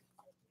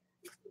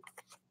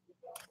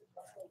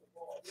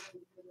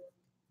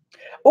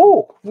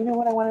 Oh, you know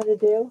what I wanted to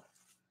do?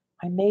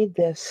 I made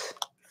this.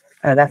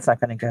 Oh, that's not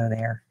going to go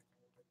there.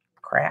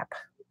 Crap.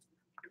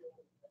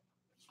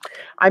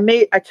 I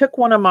took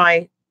one of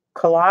my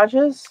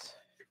collages,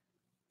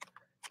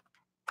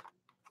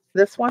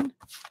 this one,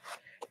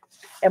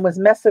 and was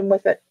messing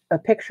with it, a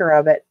picture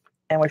of it,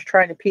 and was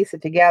trying to piece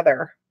it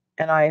together.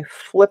 And I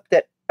flipped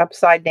it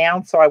upside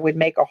down so I would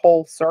make a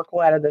whole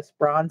circle out of this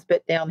bronze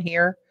bit down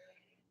here.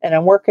 And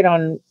I'm working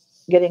on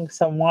getting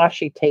some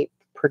washi tape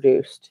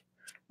produced.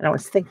 And I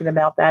was thinking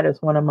about that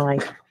as one of my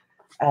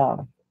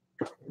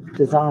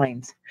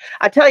designs.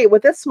 I tell you,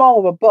 with this small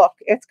of a book,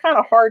 it's kind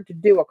of hard to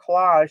do a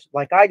collage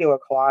like I do a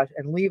collage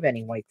and leave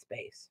any white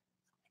space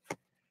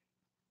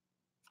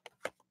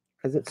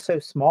because it's so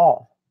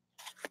small.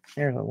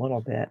 There's a little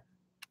bit.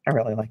 I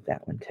really like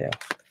that one too.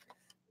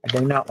 I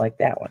do not like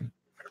that one.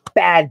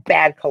 Bad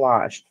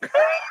collage.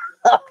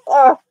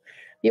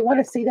 You want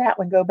to see that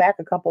one, go back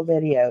a couple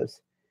videos.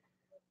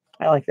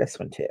 I like this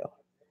one too,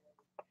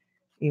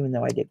 even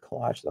though I did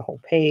collage the whole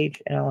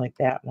page, and I like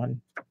that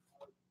one.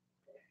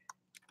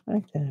 I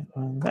like that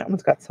one. That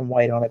one's got some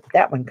white on it, but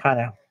that one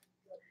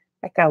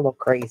that got a little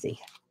crazy.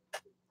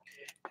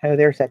 Oh,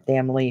 there's that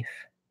damn leaf.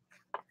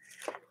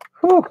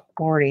 Whew,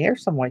 Lordy,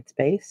 there's some white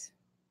space.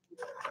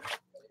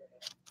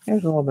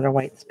 There's a little bit of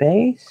white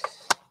space.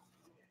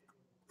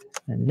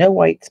 And no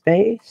white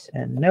space,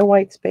 and no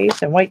white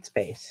space, and white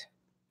space.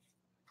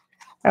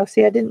 Oh,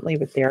 see, I didn't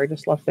leave it there. I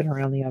just left it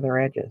around the other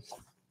edges.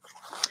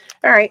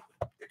 All right,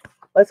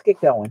 let's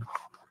get going.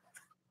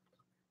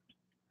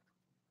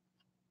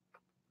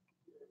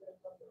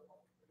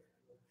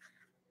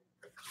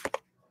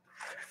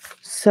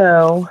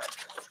 So,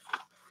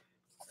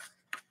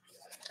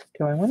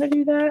 do I want to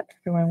do that?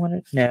 Do I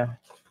want to? No.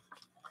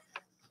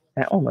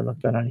 That one would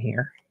look good on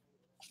here.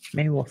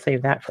 Maybe we'll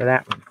save that for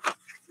that one.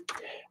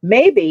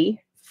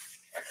 Maybe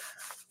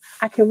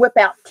I can whip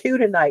out two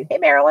tonight. Hey,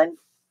 Marilyn.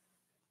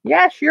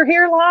 Yes, you're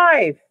here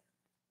live.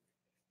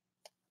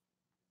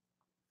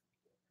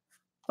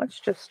 Let's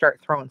just start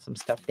throwing some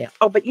stuff down.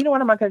 Oh, but you know what?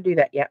 I'm not going to do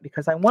that yet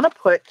because I want to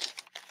put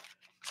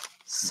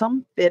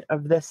some bit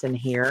of this in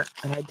here,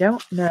 and I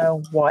don't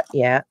know what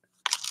yet.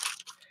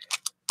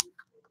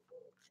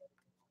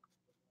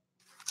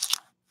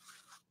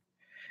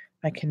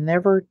 I can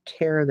never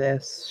tear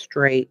this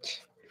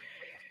straight.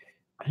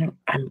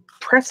 I'm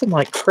pressing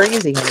like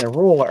crazy on the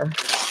ruler.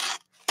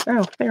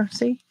 Oh, there,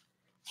 see?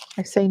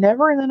 I say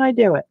never, and then I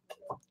do it.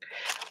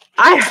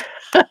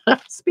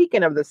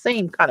 Speaking of the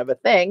same kind of a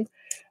thing,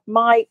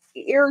 my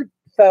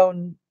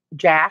earphone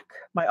jack,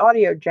 my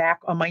audio jack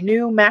on my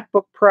new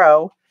MacBook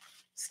Pro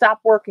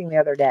stopped working the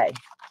other day.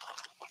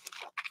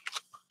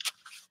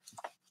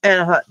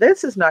 And I thought,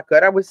 this is not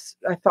good. I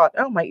thought,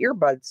 oh, my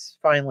earbuds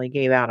finally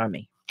gave out on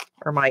me.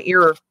 Or my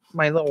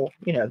little,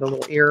 the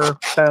little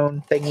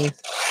earphone thingies.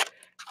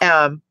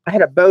 I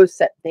had a Bose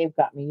set Dave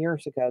got me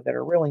years ago that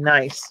are really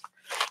nice.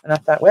 And I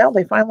thought, well,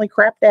 they finally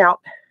crapped out.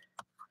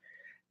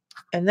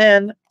 And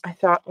then I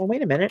thought, well,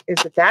 wait a minute.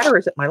 Is it that or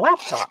is it my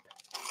laptop?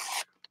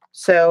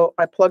 So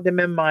I plugged them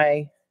in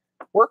my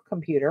work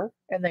computer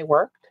and they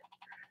worked.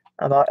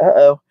 I thought,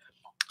 uh-oh.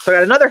 So I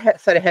got another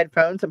set of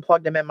headphones and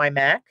plugged them in my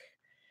Mac.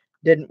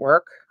 didn't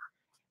work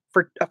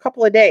for a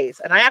couple of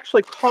days. And I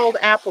actually called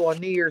Apple on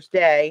New Year's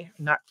Day,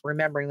 not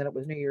remembering that it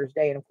was New Year's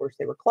Day. And of course,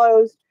 they were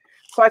closed.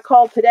 So I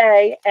called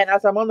today. And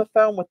as I'm on the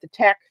phone with the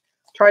tech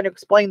trying to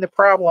explain the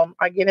problem,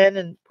 I get in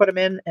and put them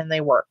in and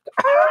they worked.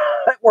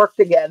 It worked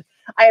again.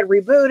 I had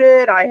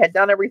rebooted. I had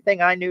done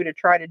everything I knew to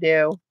try to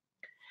do.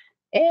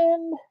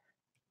 And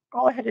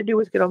all I had to do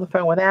was get on the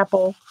phone with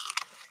Apple.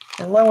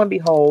 And lo and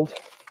behold,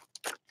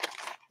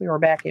 we were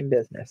back in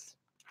business.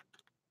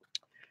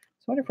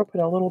 So I wonder if I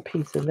put a little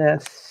piece of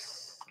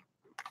this.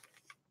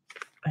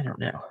 I don't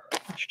know.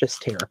 Let's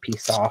just tear a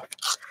piece off.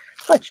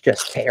 Let's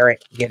just tear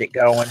it, get it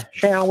going,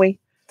 shall we?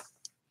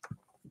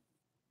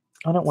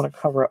 I don't want to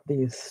cover up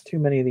too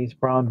many of these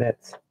brown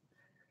bits.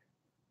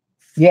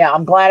 Yeah,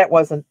 I'm glad it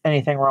wasn't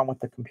anything wrong with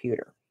the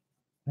computer.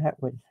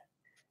 That would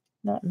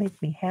not make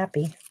me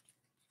happy.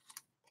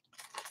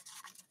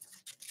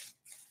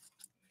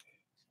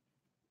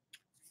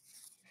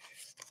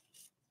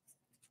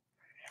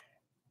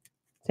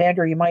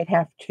 Sandra, you might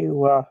have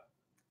to,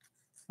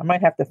 I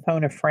might have to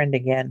phone a friend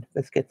again.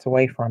 This gets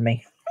away from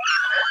me.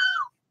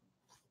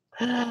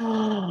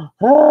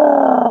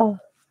 Oh.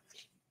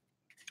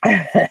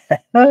 I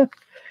don't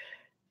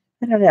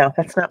know.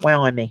 That's not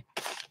well on me.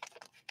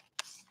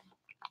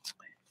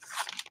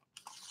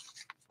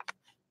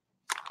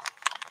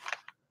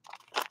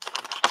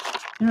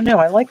 I don't know.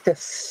 I like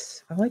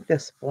this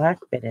black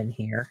bit in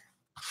here.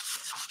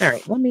 All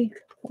right, let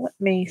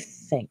me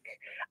think.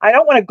 I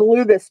don't want to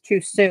glue this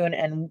too soon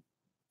and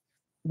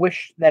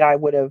wish that I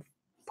would have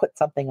put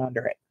something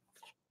under it.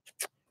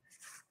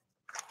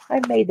 I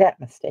made that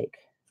mistake.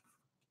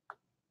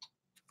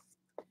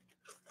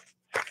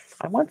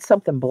 I want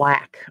something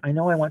black. I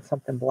know I want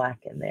something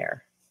black in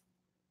there.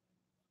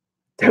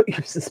 Don't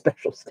use the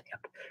special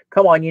stamp.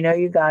 Come on, you know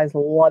you guys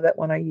love it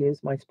when I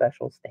use my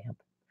special stamp.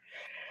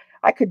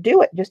 I could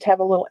do it, just have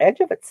a little edge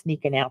of it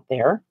sneaking out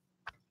there.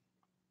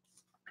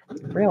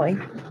 Really.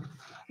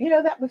 You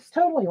know, that was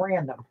totally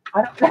random.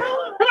 I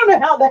don't know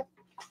how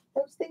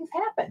those things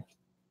happen.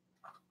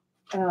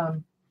 I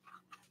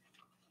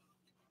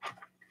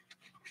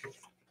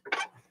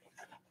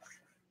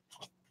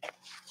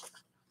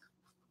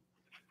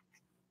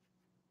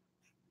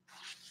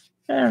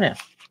don't know.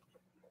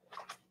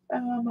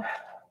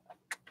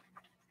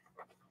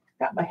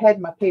 Got my head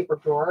in my paper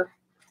drawer.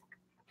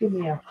 Give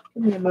me a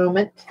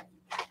moment.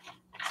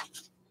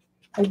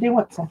 I do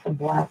want something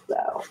black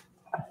though.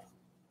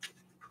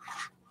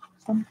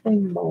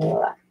 Something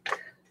black.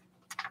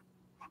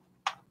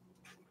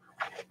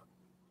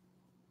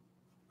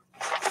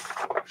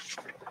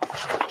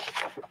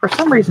 For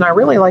some reason, I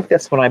really like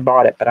this when I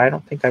bought it, but I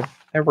don't think I've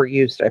ever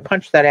used it. I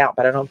punched that out,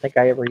 but I don't think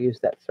I ever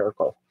used that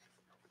circle.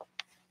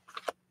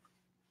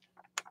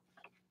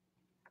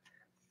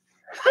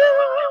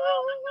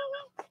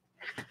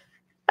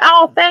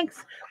 Oh,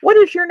 thanks. What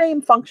is your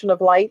name, Function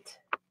of Light?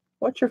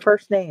 What's your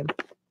first name?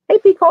 Hey,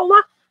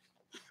 Picola.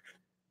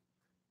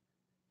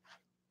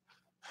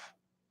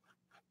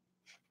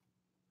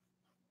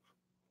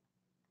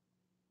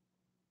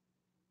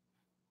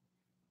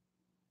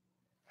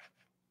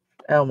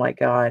 Oh, my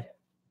God.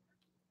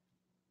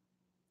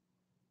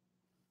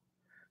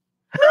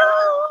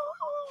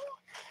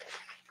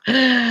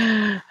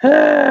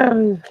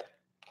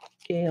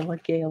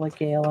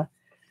 Gala.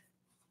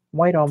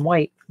 White on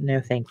white. No,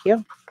 thank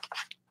you.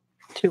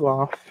 2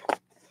 off.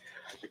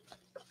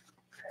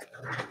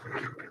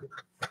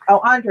 Oh,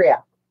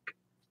 Andrea.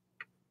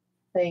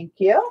 Thank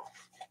you.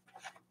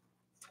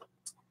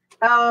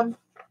 Hang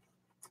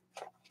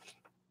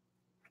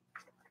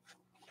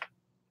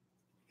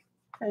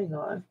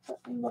on.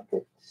 Let me look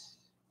at.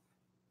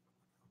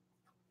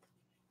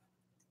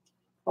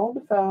 Hold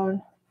the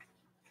phone.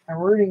 I'm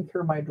rooting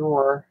through my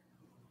drawer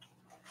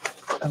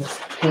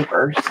of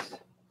papers.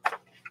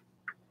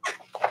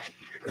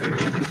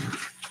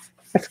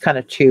 That's kind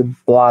of too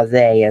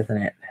blasé,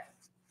 isn't it?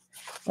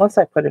 Unless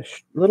I put a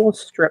little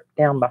strip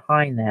down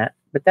behind that.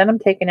 But then I'm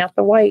taking out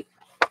the white.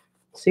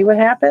 See what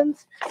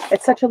happens?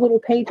 It's such a little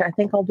page. I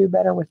think I'll do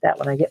better with that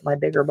when I get my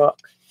bigger book.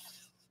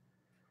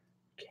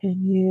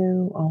 Can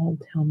you all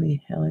tell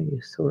me how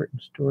you sort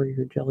and store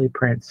your jelly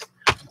prints?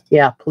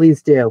 Yeah,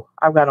 please do.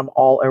 I've got them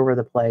all over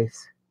the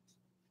place.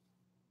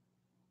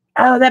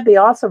 Oh, that'd be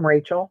awesome,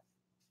 Rachel.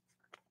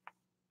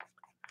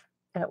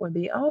 That would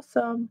be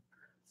awesome.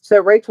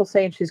 So Rachel's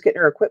saying she's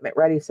getting her equipment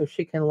ready so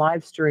she can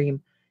live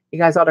stream. You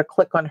guys ought to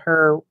click on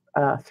her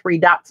 3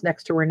 dots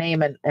next to her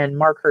name and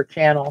mark her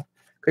channel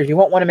because you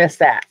won't want to miss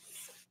that.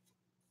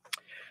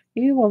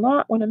 You will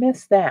not want to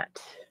miss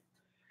that.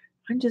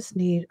 I just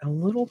need a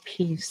little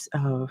piece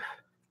of,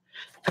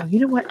 oh, you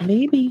know what?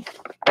 Maybe,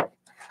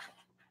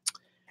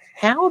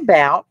 how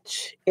about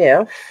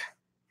if,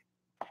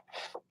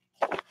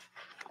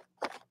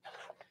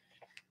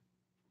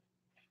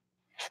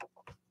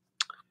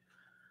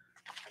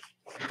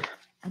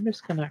 I'm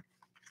just going to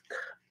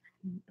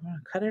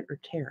cut it or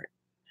tear it.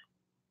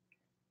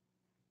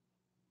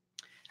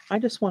 I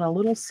just want a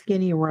little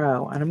skinny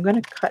row, and I'm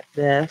going to cut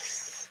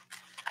this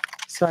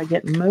so I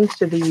get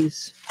most of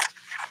these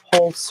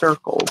whole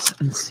circles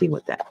and see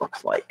what that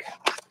looks like.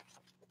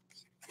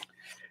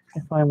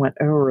 If I went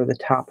over the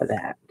top of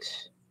that,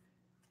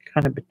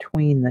 kind of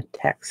between the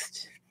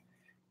text,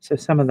 so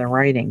some of the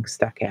writing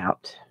stuck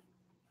out,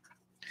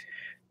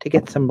 to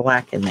get some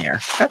black in there.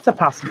 That's a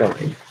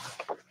possibility.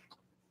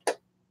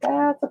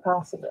 That's a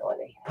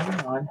possibility.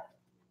 Hang on.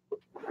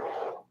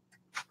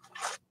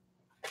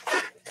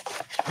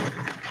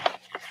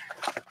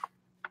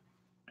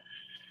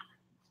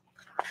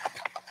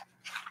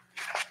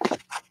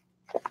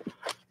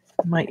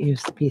 I might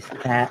use a piece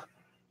of that.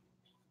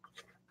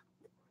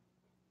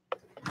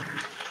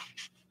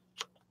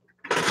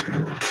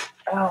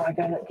 Oh, I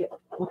gotta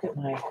look at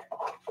my,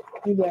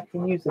 maybe I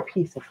can use a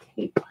piece of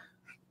tape.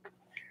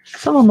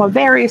 Some of my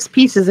various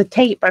pieces of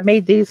tape. I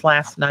made these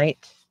last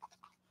night.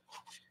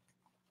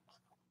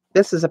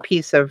 This is a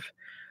piece of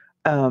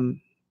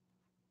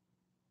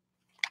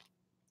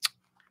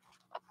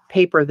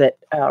paper that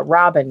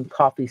Robin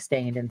coffee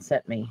stained and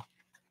sent me.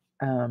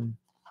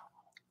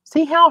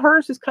 See how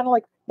hers is kind of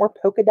like more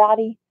polka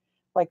dotty,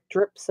 like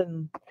drips,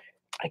 and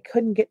I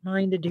couldn't get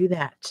mine to do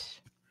that.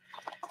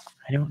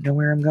 I don't know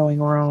where I'm going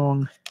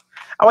wrong.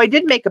 Oh, I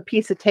did make a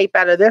piece of tape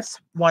out of this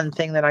one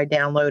thing that I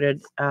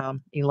downloaded,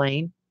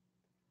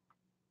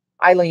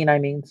 Eileen, I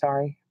mean,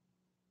 sorry.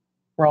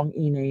 Wrong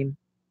e-name.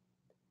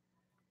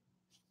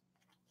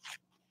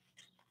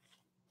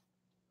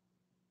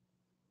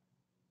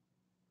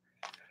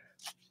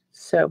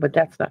 So, but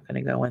that's not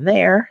going to go in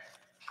there.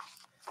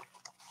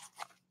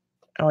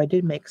 Oh, I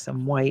did make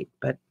some white,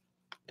 but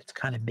it's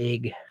kind of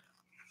big.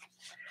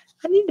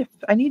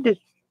 I need to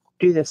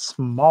do this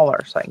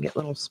smaller so I can get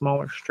little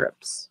smaller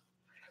strips.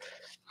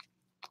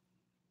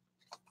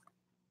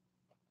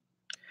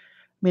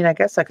 I mean, I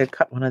guess I could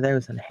cut one of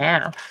those in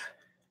half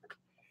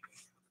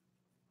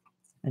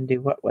and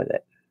do what with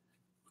it?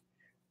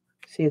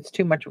 See, it's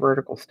too much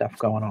vertical stuff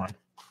going on.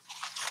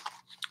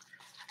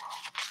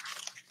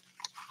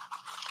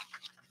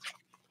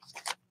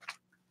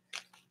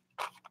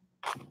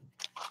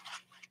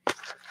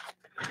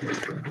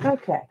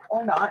 Okay,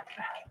 or not.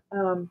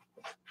 Oh,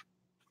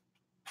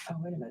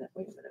 wait a minute.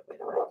 Do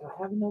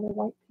I have another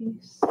white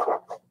piece?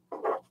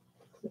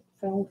 It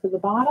fell to the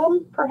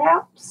bottom,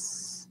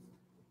 perhaps?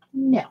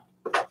 No.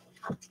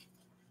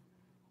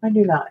 I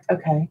do not.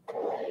 Okay.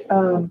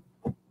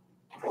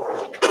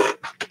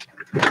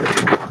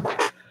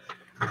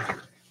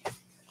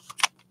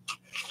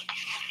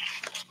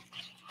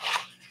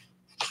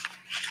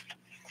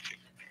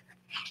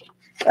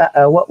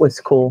 Uh-oh, what was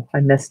cool? I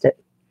missed it.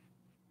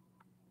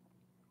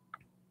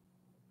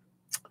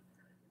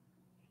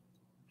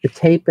 The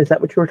tape, is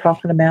that what you were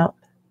talking about?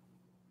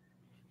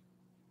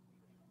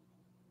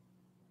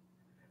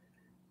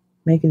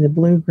 Making the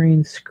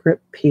blue-green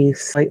script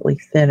piece slightly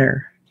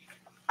thinner.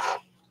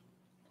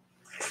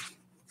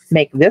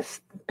 Make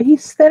this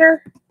piece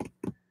thinner?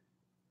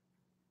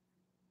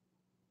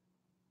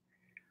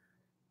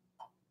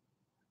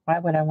 Why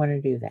would I want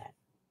to do that?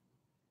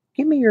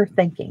 Give me your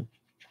thinking.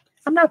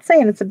 I'm not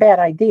saying it's a bad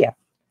idea.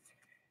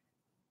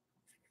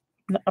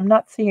 I'm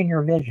not seeing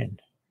your vision.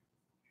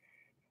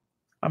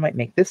 I might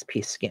make this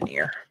piece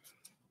skinnier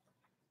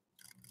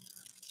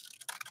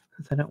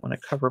because I don't want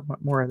to cover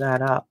more of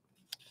that up.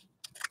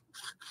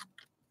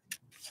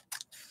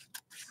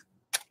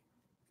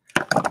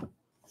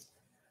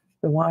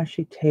 The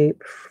washi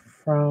tape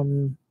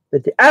from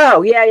the,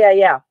 oh,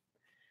 yeah.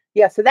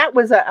 So that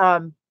was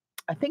a,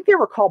 I think they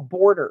were called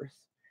borders,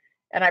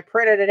 and I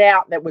printed it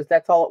out.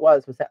 That's all it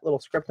was that little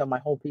script on my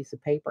whole piece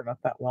of paper. And I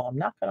thought, well, I'm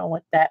not going to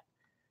let that,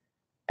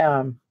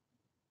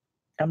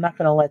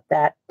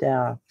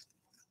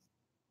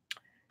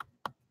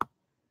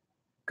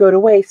 go to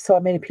waste. So I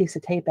made a piece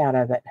of tape out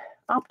of it.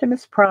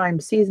 Optimus Prime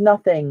sees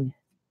nothing.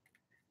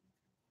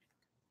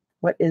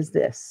 What is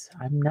this?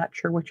 I'm not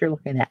sure what you're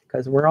looking at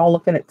because we're all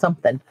looking at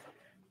something.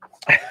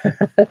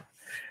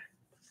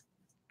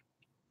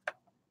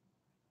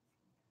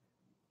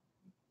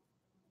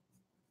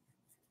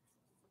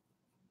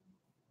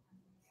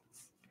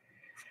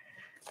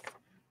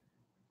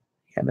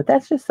 Yeah, but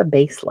that's just a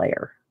base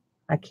layer.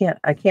 I can't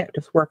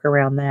just work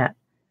around that.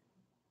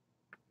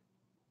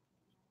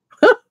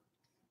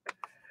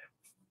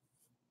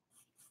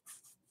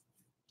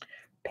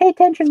 Pay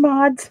attention,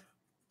 mods.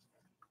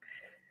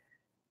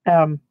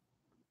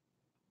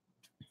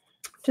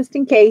 Just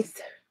in case.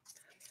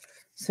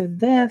 So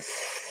this,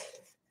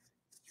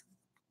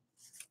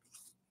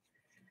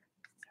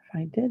 if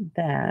I did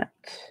that,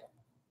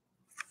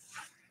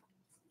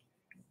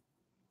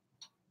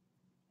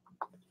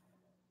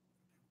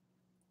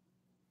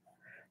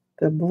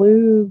 the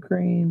blue,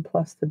 green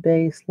plus the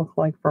base look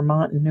like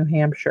Vermont and New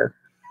Hampshire.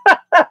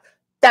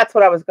 That's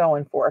what I was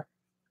going for.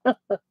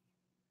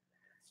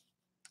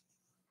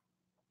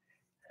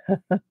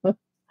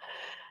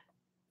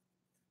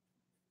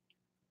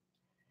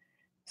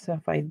 So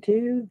if I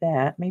do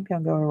that, maybe I'll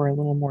go over a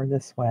little more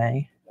this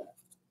way.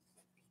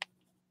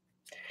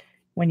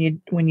 When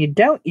you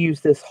don't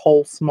use this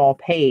whole small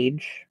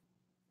page,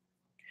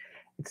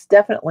 it's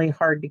definitely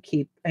hard to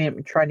keep.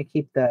 I'm trying to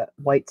keep the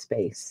white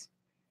space.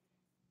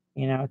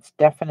 You know, it's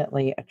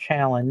definitely a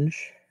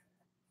challenge.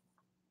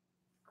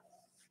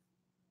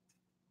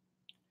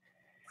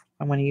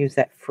 I'm going to use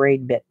that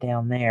frayed bit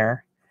down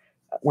there,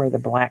 where the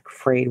black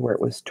frayed, where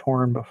it was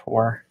torn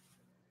before.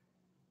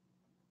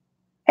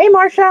 Hey,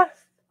 Marcia.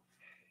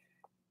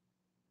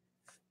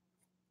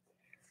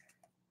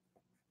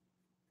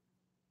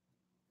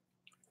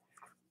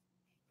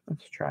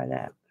 Let's try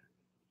that.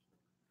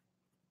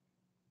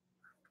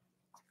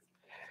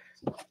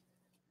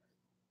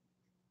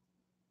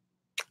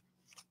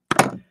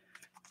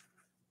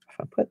 If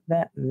I put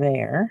that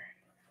there,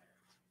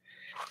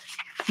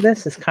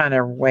 this is kind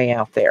of way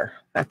out there.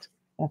 That's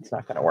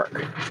not going to work.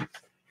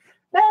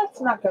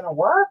 That's not going to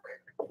work.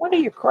 What are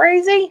you,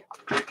 crazy?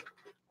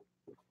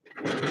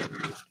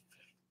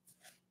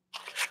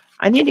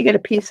 I need to get a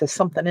piece of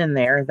something in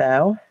there,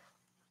 though,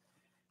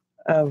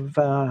 of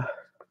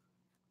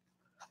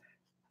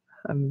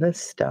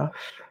this stuff.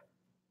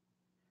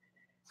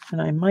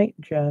 And I might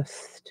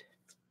just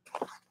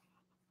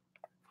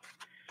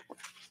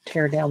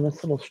tear down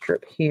this little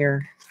strip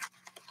here.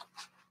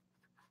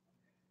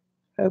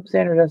 Hope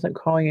Xander doesn't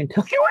call you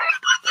until you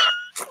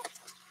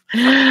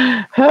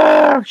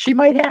oh, she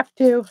might have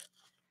to.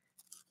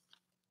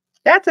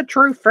 That's a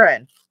true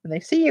friend. When they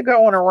see you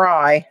going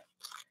awry,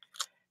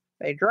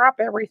 they drop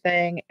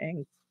everything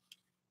and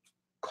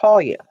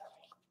call you.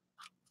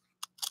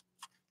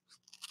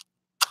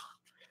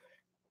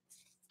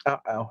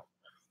 Uh-oh.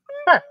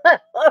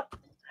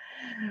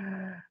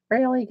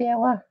 Really,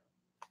 Gala?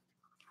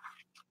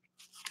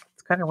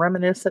 It's kind of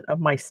reminiscent of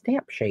my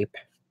stamp shape,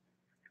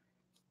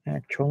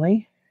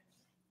 actually.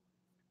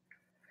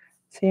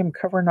 See, I'm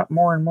covering up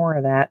more and more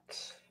of that.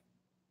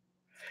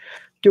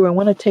 Do I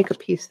want to take a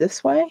piece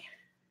this way?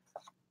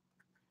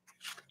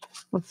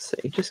 Let's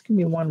see. Just give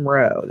me one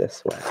row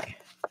this way.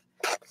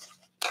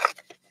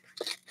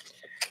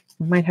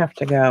 We might have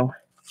to go.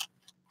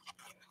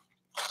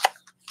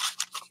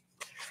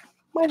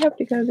 Might have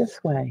to go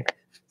this way.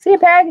 See you,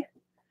 Peg?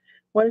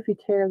 What if you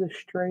tear the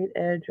straight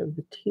edge of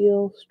the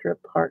teal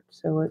strip part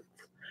so it's...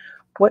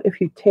 What if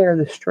you tear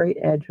the straight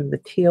edge of the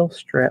teal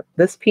strip?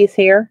 This piece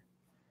here?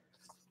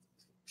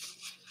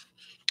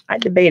 I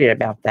debated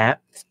about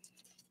that.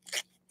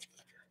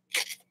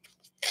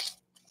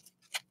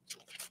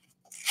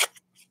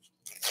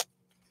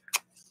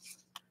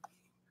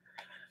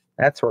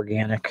 That's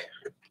organic.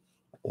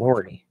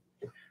 Lordy.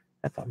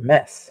 That's a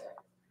mess.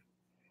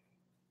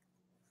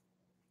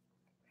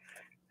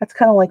 That's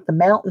kind of like the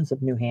mountains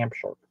of New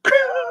Hampshire.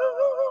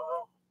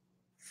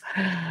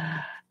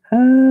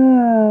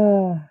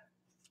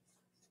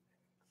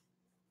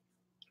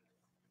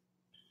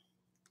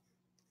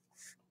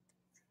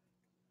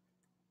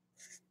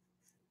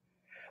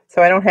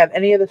 So I don't have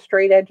any of the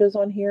straight edges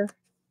on here.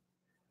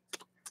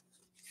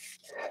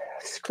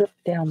 Script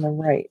down the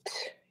right.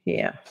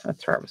 Yeah,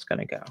 that's where I was going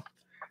to go.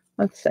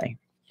 Let's see.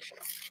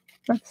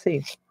 Let's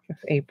see if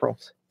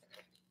April's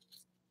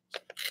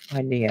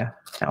idea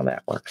how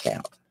that works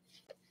out.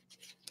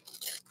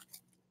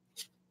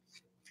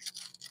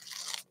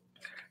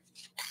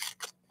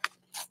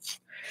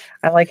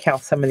 I like how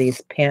some of these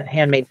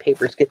handmade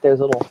papers get those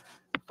little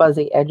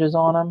fuzzy edges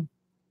on them,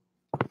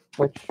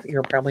 which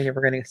you're probably never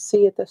going to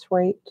see at this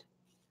rate.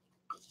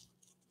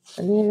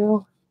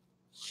 Well,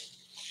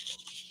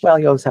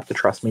 you always have to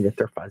trust me that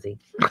they're fuzzy.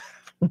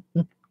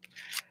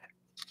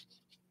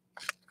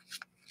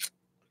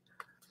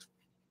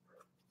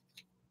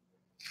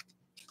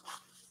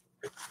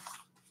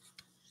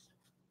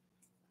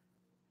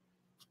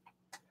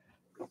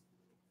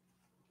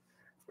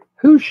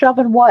 Who's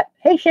shoving what?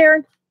 Hey,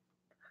 Sharon.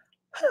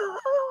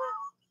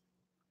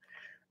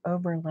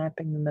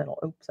 Overlapping the middle.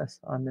 Oops, I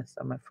saw this.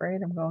 I'm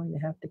afraid I'm going to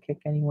have to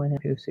kick anyone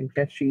who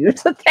suggests you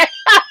use it.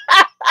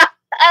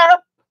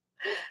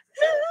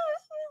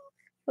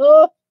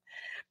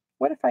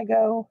 What if I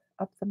go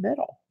up the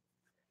middle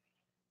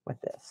with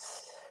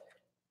this?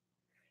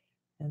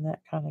 And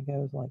that kind of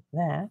goes like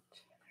that.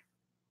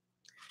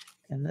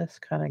 And this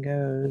kind of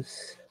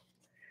goes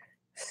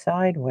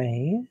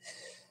sideways-ish.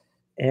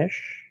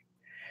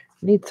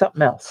 Need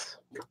something else.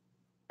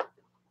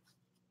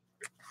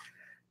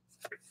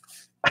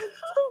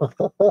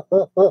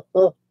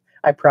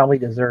 I probably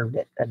deserved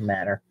it. Doesn't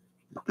matter.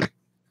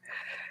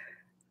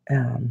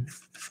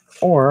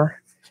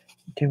 Or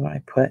do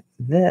I put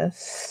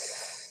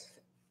this?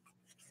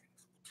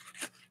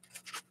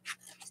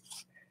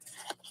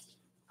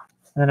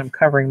 And I'm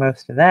covering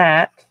most of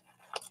that.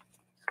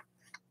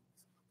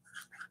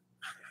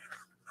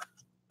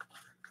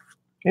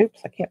 Oops,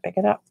 I can't pick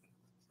it up.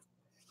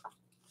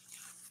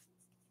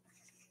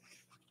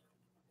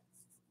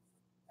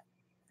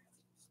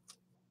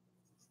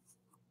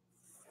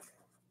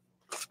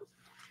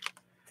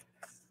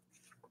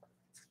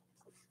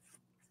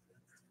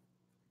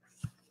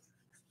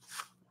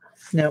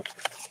 Nope.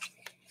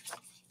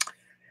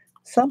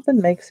 Something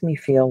makes me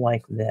feel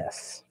like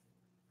this.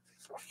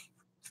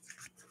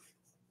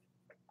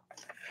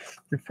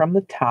 And from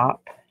the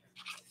top.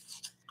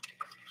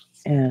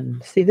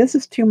 And see, this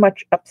is too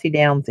much upsy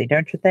downsy,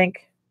 don't you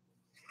think?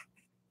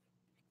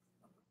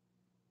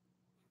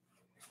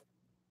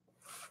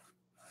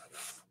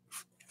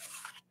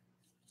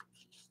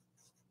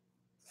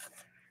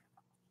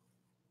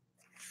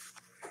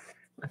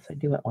 unless I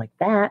do it like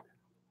that.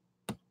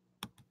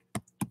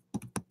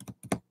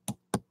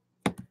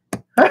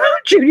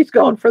 Judy's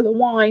going for the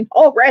wine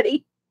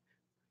already.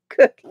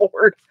 Good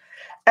Lord.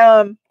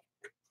 I don't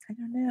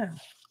know.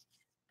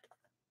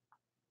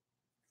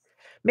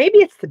 Maybe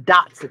it's the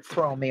dots that's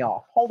throwing me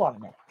off. Hold on a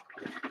minute.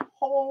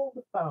 Hold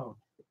the phone.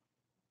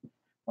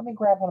 Let me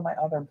grab one of my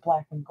other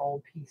black and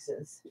gold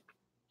pieces.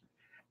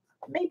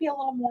 Maybe a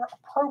little more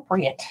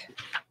appropriate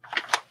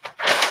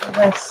for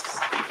this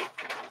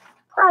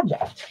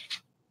project.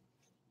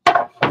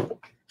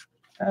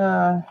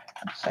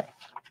 Let's see.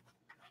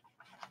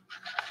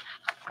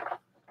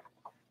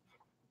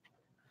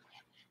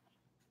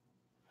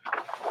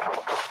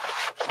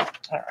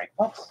 All right,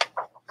 let's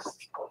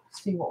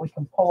see what we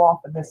can pull off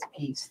of this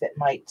piece that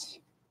might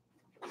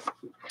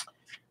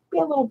be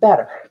a little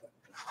better.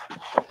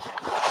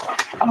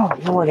 Oh,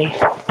 Lordy.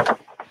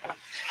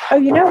 Oh,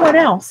 you know what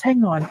else?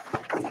 Hang on.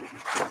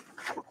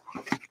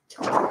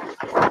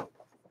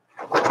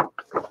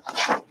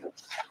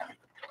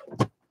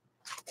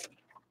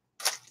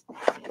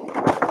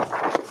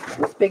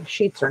 These big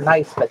sheets are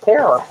nice, but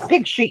there are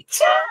big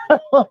sheets.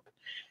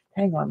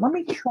 Hang on. Let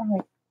me try.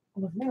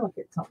 Let me look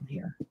at something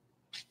here.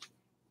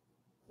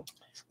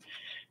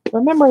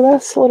 Remember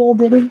this little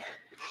bitty?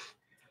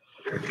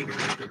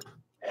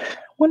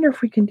 Wonder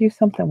if we can do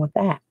something with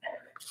that.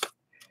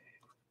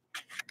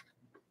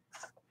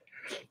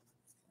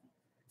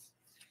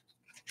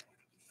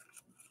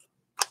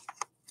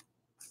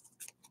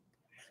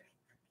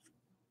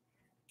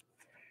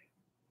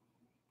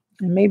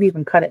 And maybe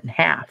even cut it in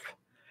half.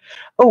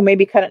 Oh,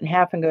 maybe cut it in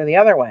half and go the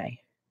other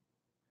way.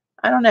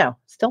 I don't know.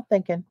 Still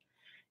thinking.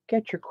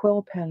 Get your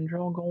quill pen and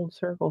draw gold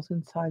circles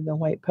inside the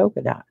white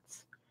polka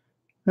dots.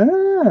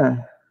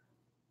 Ah.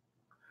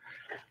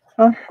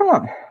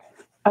 Uh-huh.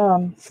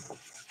 All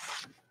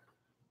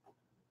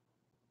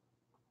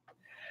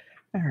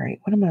right,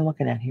 what am I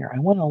looking at here? I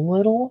want a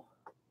little,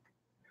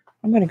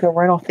 I'm going to go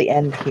right off the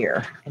end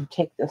here and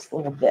take this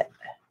little bit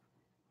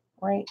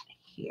right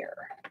here.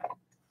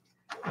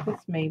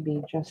 This may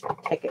be just a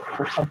ticket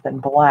for something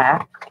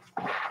black.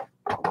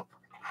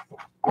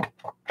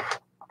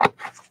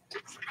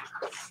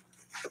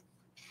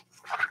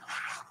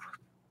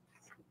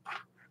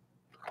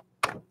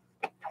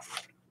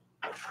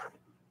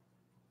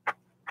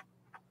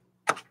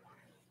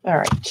 All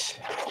right,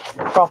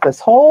 brought this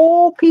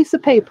whole piece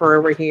of paper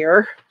over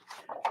here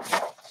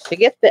to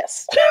get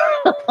this.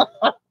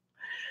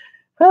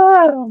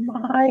 Oh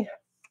my.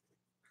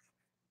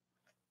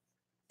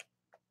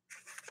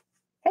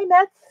 Hey,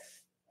 Mets.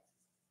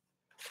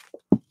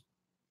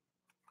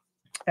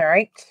 All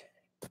right.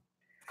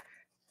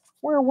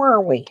 Where were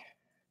we?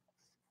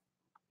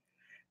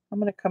 I'm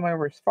going to come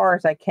over as far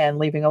as I can,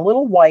 leaving a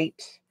little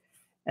white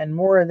and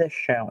more of this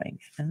showing.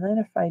 And then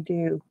if I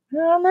do, I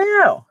don't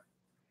know.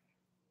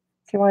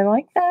 Do I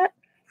like that?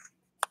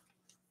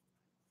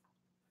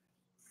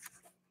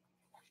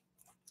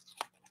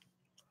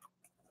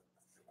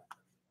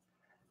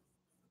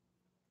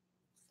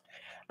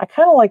 I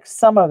kind of like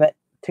some of it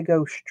to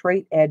go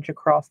straight edge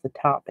across the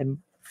top and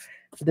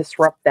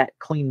disrupt that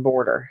clean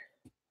border.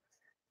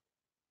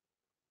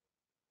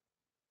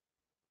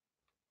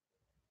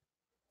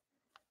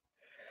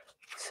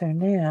 So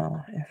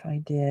now if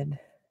I did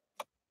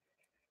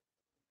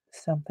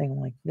something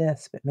like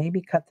this, but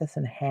maybe cut this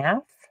in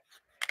half.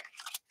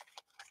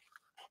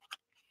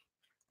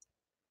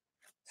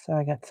 So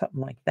I got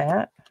something like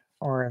that,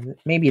 or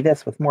maybe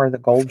this with more of the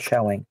gold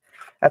showing.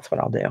 That's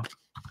what I'll do.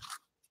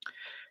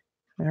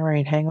 All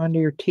right, hang on to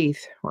your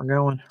teeth. We're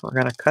going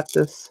to cut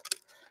this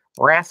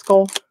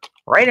rascal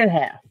right in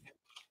half.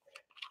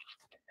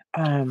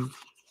 And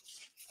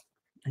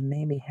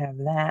maybe have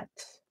that,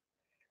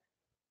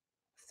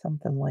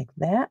 something like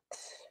that.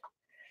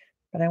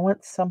 But I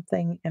want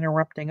something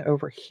interrupting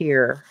over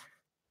here.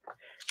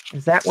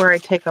 Is that where I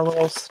take a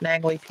little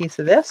snaggly piece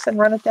of this and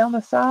run it down the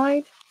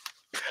side?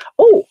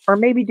 Oh, or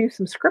maybe do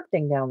some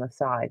scripting down the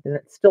side. And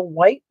it's still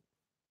white.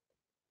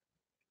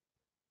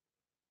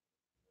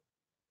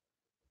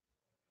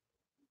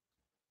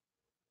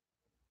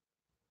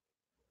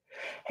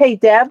 Hey,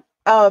 Deb.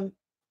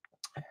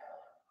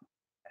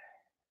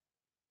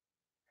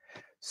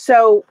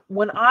 So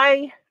when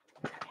I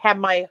had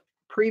my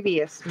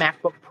previous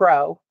MacBook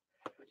Pro,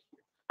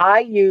 I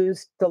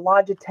used the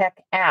Logitech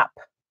app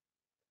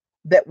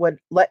that would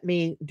let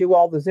me do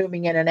all the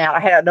zooming in and out.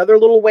 I had another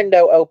little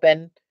window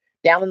open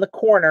down in the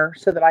corner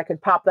so that I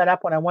could pop that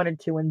up when I wanted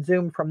to and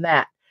zoom from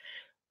that.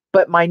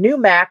 But my new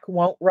Mac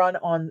won't run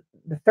on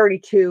the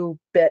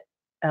 32-bit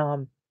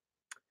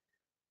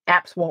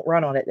apps won't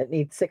run on it. It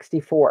needs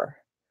 64.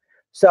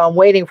 So I'm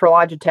waiting for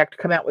Logitech to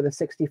come out with a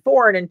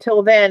 64. And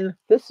until then,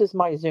 this is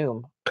my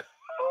Zoom.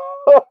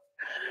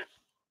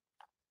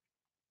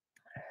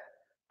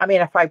 I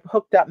mean, if I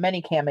hooked up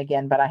Minicam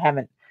again, but I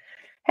haven't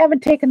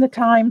taken the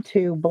time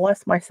to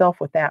bless myself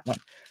with that one.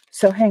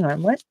 So hang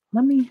on, let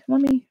me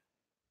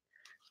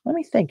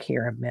think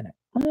here a minute.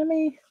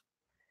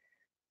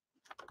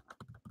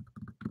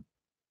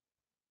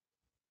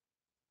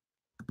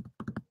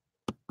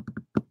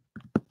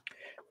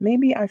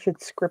 Maybe I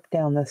should script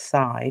down this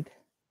side.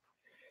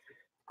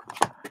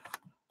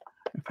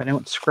 If I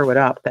don't screw it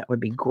up, that would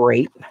be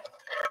great.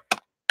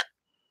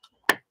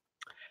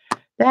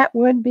 That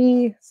would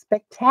be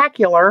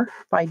spectacular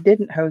if I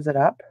didn't hose it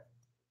up.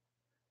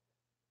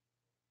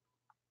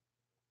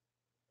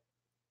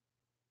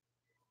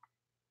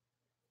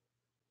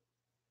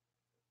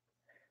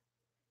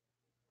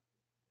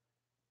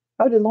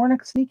 Oh, did Lorna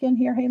sneak in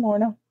here? Hey,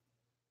 Lorna.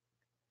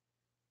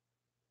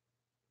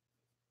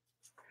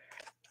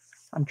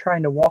 I'm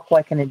trying to walk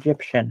like an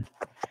Egyptian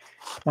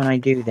when I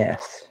do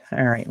this.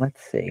 All right,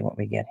 let's see what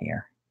we get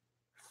here.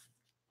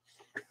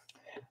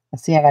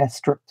 Let's see, I got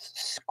a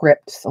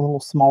script a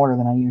little smaller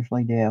than I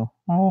usually do.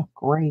 Oh,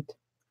 great.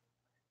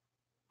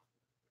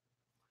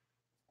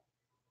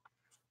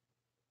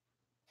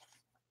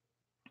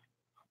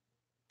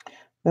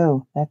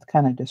 Oh, that's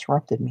kind of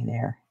disrupted me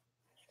there.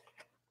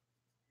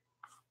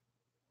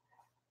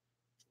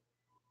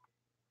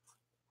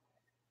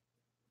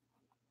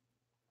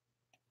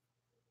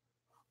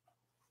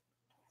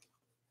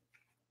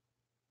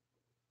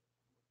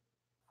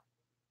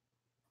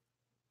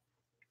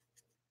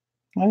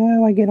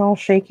 Oh, I get all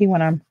shaky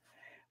when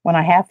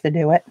I have to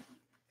do it.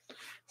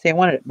 See, I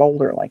wanted it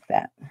bolder like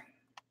that.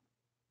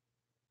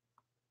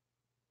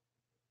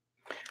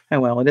 Oh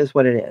well, it is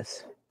what it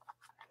is.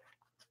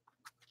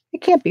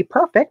 It can't be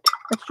perfect.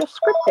 It's just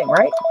scripting,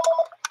 right?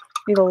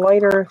 Need a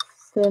lighter,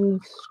 thin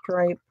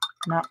stripe,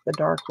 not the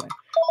dark one.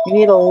 You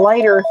need a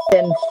lighter,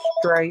 thin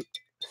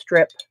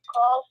strip,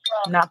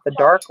 not the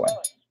dark one.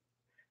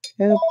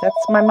 Oop,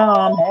 that's my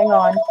mom. Hang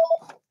on.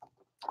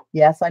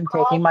 Yes, I'm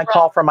taking my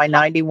call from my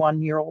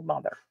 91-year-old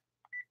mother.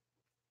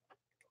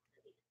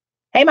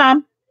 Hey,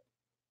 Mom.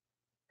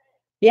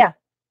 Yeah.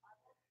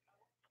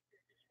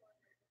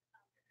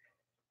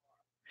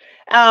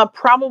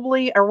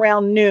 Probably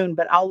around noon,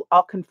 but I'll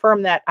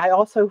confirm that. I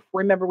also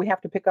remember we have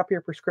to pick up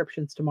your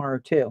prescriptions tomorrow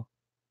too.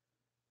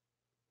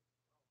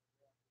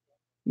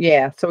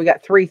 Yeah, so we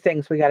got 3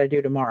 things we got to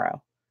do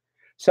tomorrow.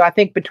 So I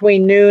think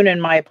between noon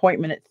and my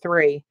appointment at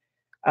 3,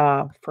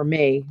 for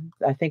me,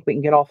 I think we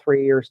can get all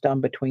 3 years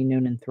done between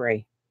noon and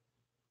 3.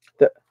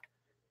 The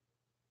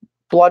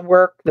blood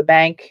work, the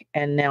bank,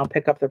 and now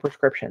pick up the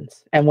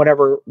prescriptions and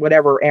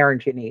whatever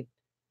errands you need.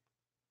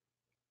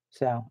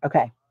 So,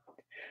 okay.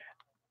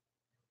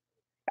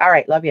 All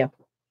right, love you.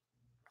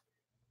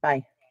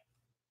 Bye.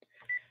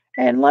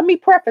 And let me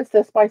preface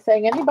this by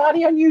saying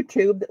anybody on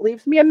YouTube that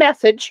leaves me a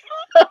message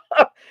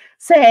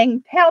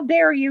saying, "How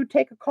dare you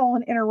take a call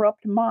and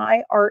interrupt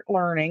my art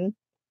learning?"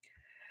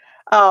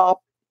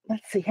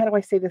 Let's see, how do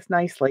I say this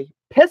nicely?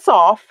 Piss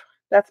off.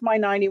 That's my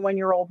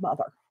 91-year-old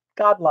mother.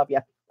 God love you.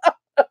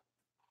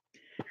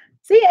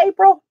 See you,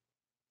 April.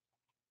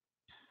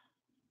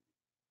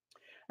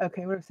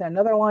 Okay, we're going to say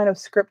another line of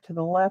script to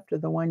the left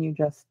of the one you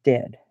just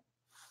did.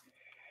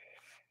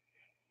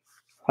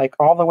 Like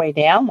all the way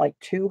down, like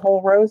 2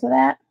 whole rows of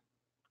that.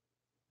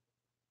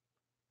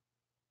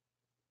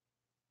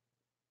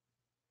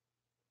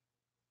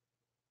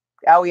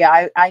 Oh,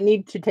 yeah, I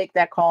need to take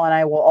that call, and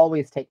I will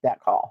always take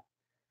that call.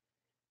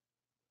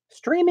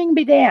 Streaming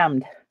be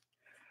damned.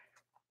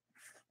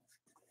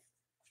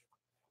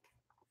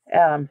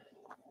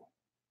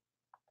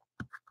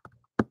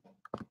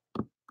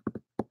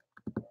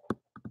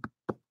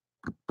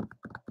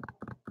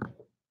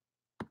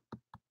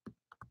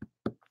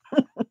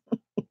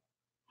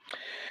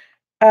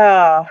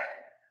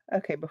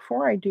 Okay,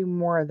 before I do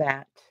more of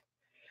that,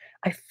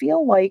 I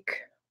feel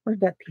like,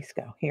 where'd that piece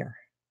go? Here.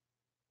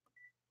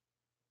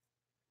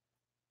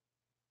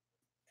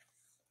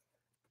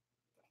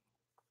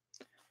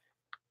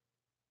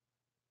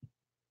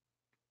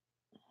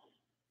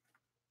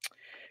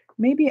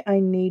 Maybe I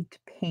need to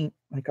paint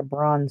like a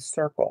bronze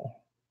circle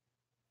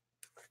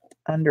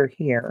under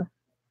here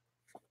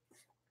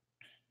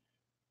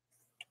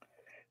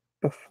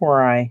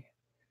before I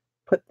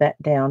put that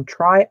down.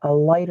 Try a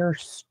lighter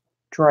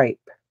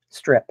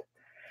strip.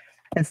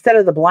 Instead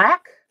of the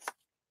black,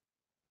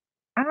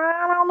 I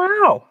don't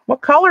know.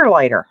 What color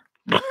lighter?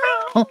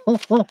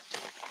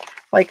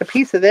 Like a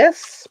piece of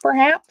this,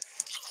 perhaps?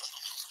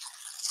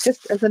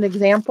 Just as an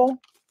example.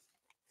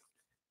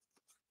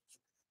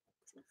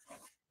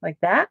 Like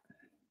that.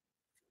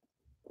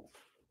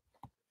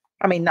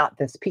 I mean, not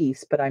this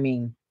piece, but I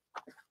mean,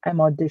 I'm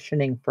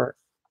auditioning for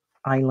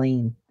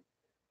Eileen.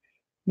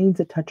 Needs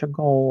a touch of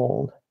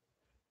gold.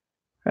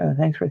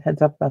 Thanks for the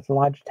heads up about the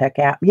Logitech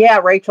app. Yeah,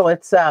 Rachel,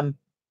 it's I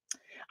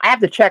have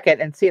to check it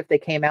and see if they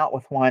came out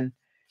with one.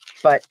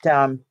 But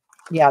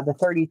yeah, the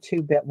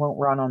 32-bit won't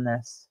run on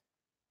this.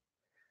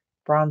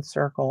 Bronze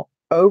circle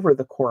over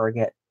the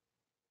corrugate.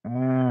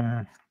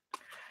 I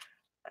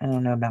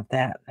don't know about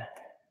that.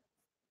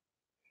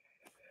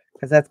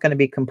 Because that's going to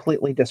be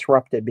completely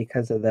disrupted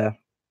because of the,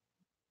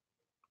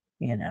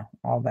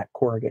 all that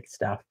corrugate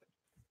stuff.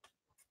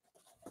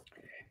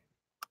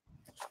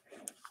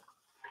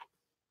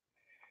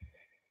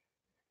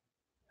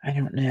 I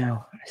don't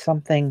know.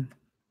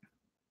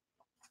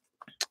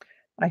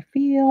 I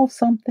feel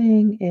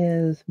something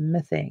is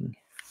missing.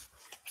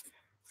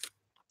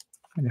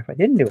 And if I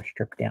didn't do a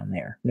strip down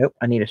there, nope,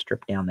 I need a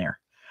strip down there.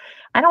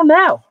 I don't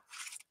know.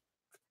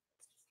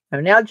 Oh,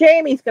 now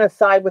Jamie's going to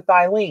side with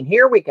Eileen.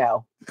 Here we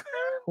go.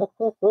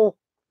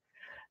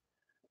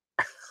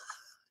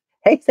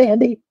 Hey,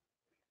 Sandy.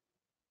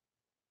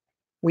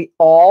 We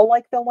all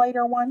like the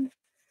lighter one?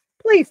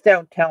 Please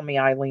don't tell me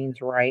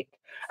Eileen's right.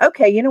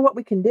 Okay, you know what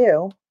we can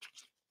do?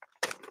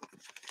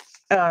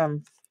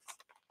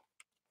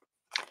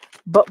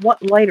 But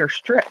what lighter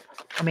strip?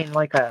 I mean,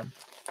 like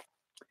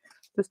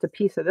just a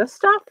piece of this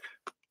stuff?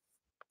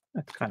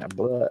 That's kind of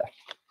blah. A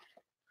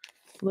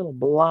little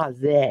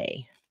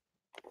blasé.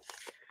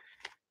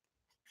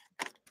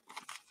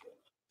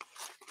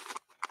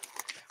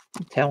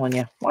 I'm telling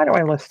you, why do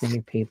I listen to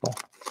you people?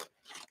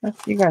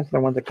 You guys are the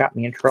ones that got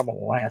me in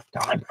trouble last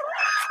time.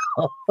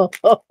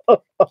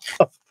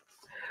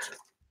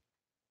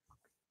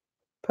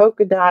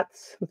 Polka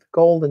dots with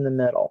gold in the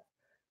middle.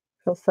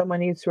 Feel someone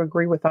needs to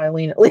agree with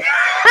Eileen at least.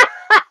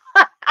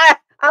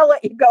 I'll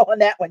let you go on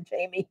that one,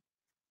 Jamie.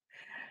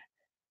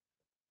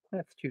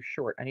 That's too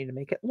short. I need to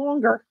make it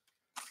longer.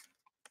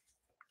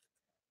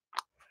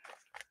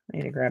 I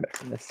need to grab it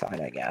from this side,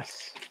 I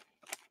guess.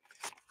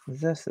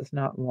 This is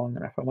not long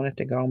enough. I want it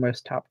to go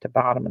almost top to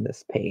bottom of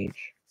this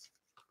page.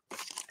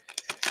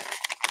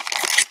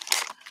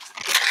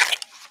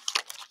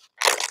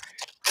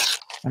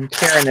 I'm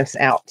tearing this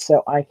out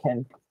so I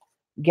can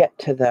get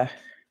to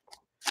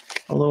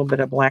a little bit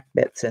of black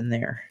bits in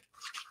there.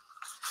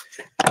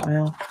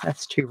 Well,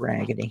 that's too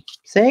raggedy.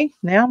 See?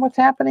 Now what's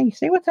happening?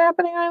 See what's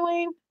happening,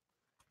 Eileen?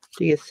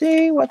 Do you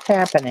see what's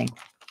happening?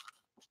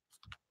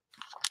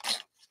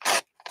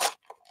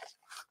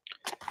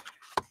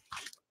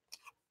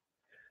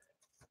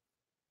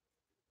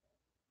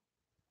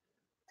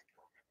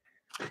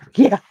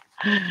 Yeah.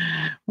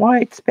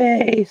 White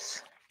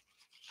space.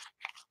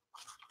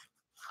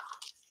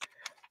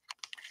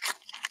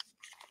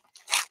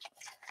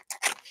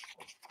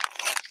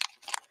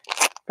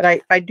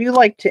 But I do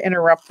like to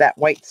interrupt that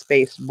white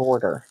space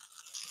border.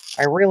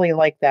 I really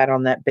like that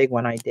on that big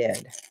one I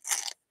did.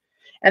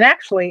 And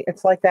actually,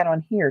 it's like that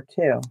on here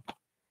too.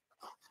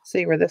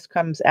 See where this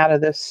comes out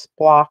of this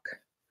block?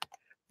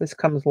 This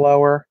comes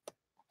lower.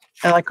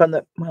 And like on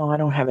the, well, I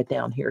don't have it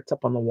down here. It's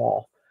up on the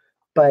wall.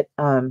 But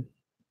hang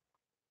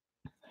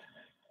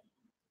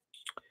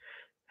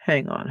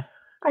on.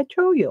 I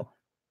told you.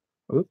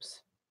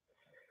 Oops.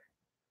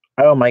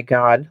 Oh my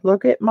God.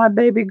 Look at my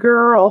baby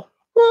girl.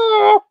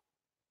 Ah!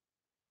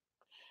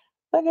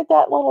 Look at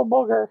that little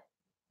booger.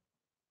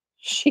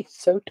 She's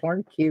so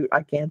darn cute.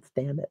 I can't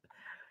stand it.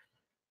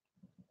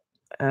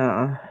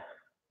 Her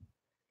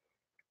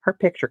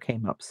picture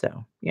came up,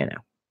 so, you know.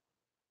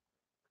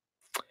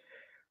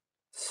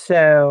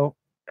 So,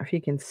 if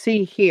you can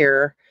see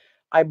here,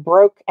 I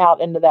broke out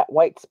into that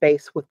white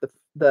space with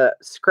the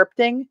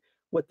scripting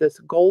with this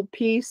gold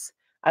piece.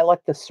 I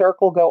let the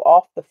circle go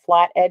off the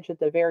flat edge at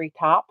the very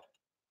top.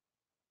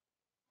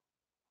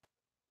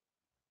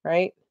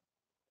 Right?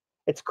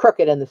 It's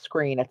crooked in the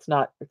screen. It's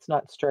not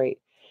straight.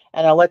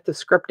 And I let the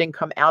scripting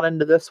come out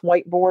into this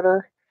white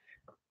border.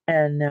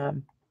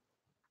 And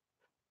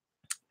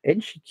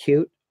isn't she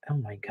cute? Oh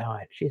my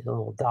God, she's a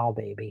little doll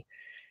baby.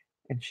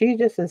 And she's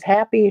just as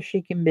happy as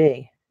she can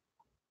be.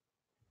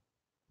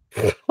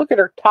 Look at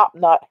her top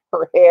knot,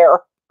 her hair.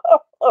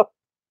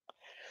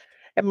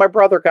 And my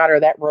brother got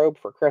her that robe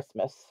for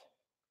Christmas.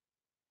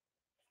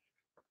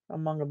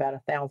 Among about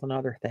 1,000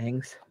 other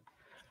things.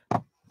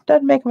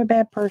 Doesn't make him a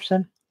bad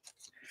person.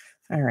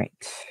 All right.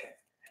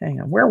 Hang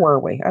on. Where were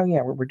we? Oh,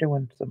 yeah, we were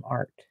doing some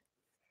art.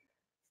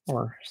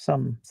 Or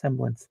some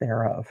semblance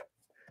thereof.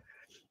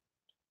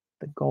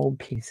 The gold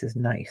piece is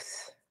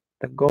nice.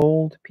 The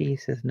gold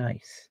piece is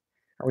nice.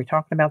 Are we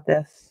talking about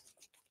this?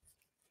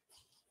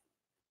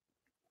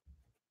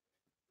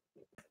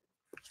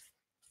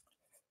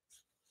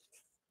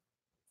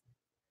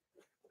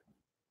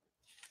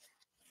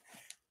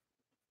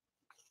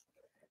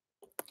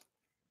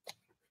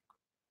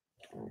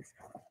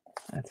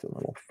 That's a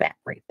little fat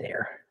right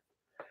there.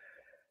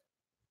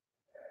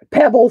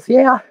 Pebbles,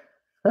 yeah.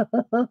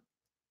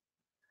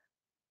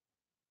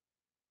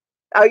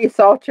 Oh, you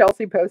saw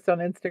Chelsea post on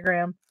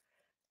Instagram?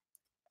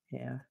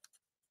 Yeah.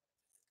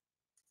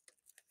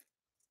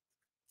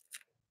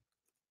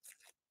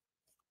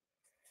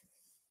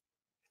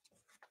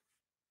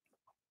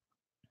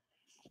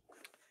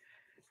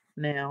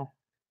 Now,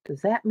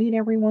 does that meet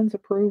everyone's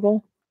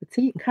approval? But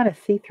see, you can kind of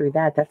see through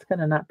that. That's going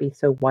to not be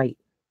so white.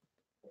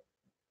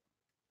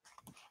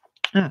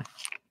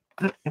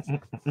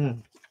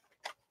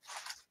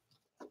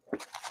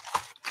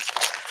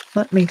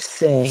 Let me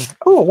see.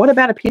 Oh, what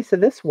about a piece of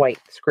this white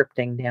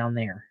scripting down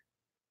there?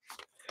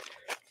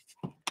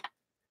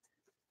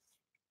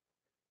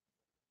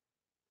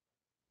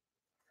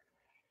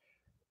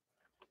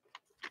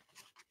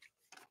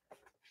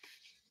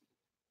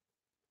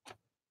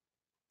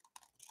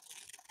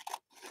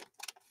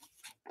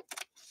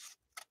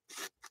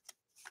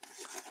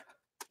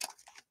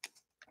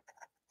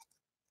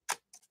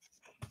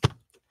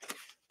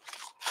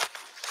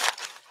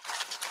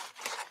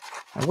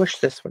 I wish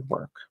this would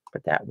work,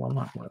 but that will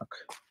not work.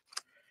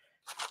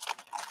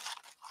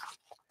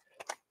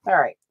 All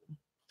right.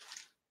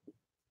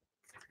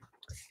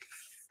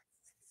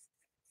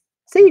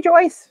 See,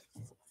 Joyce,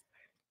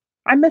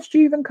 I missed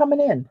you even coming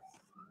in.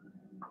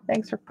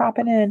 Thanks for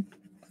popping in.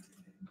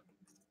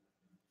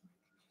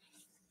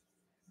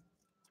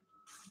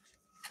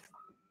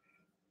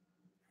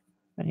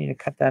 I need to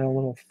cut that a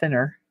little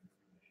thinner.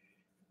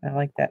 I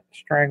like that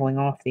straggling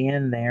off the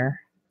end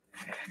there.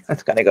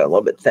 That's got to go a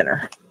little bit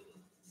thinner.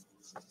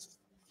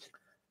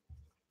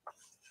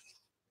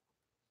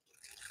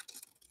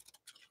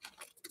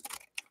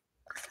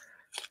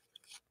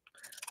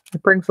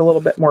 It brings a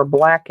little bit more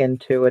black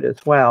into it as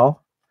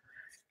well.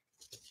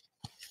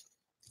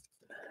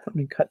 Let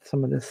me cut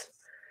some of this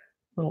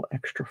little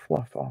extra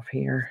fluff off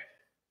here.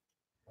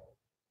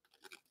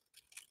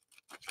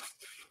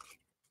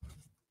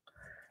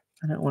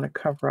 I don't want to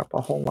cover up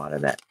a whole lot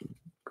of that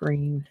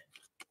green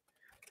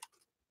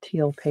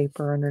teal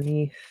paper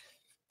underneath.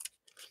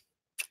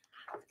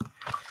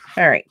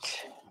 All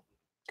right.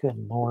 Good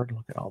Lord,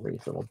 look at all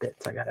these little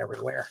bits I got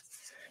everywhere.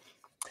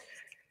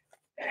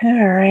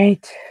 All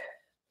right.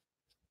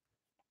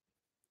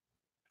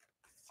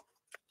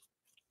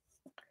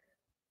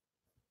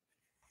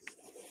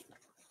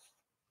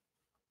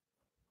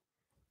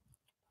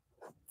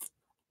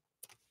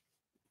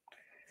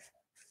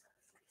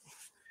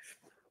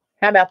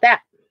 How about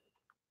that?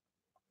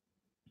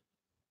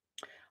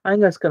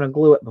 I'm just going to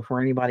glue it before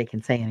anybody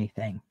can say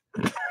anything.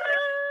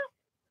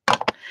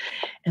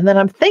 And then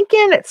I'm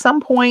thinking at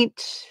some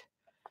point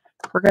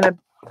we're going to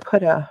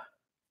put a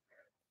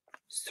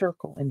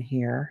circle in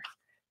here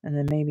and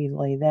then maybe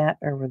lay that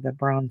over the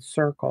brown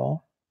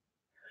circle.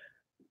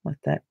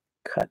 Let that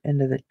cut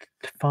into the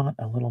font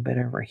a little bit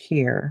over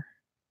here.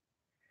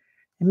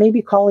 And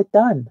maybe call it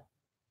done.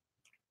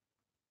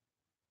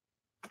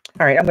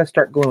 All right, I'm going to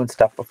start gluing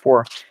stuff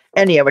before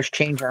any of us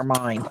change our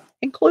mind,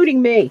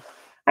 including me.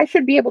 I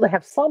should be able to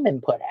have some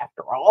input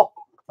after all.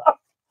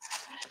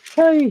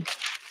 Hey,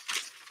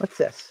 what's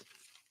this?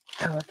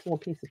 Oh, that's a little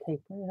piece of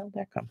tape. Where the hell did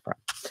that come from?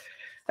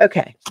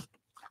 Okay,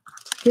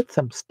 get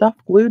some stuff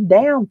glued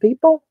down,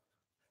 people.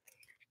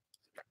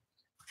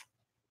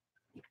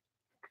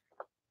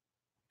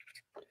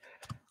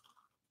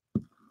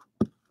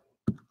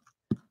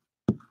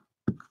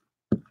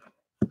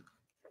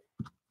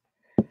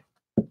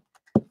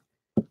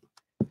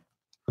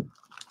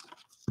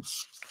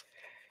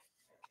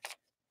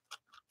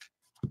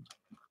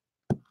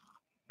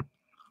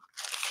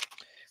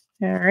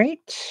 All right.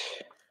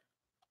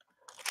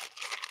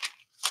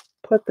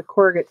 Put the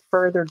corrugate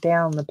further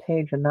down the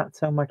page and not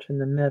so much in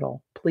the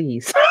middle,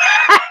 please.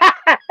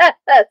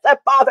 Does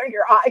that bother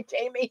your eye,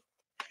 Jamie?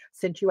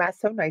 Since you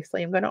asked so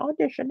nicely, I'm going to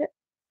audition it.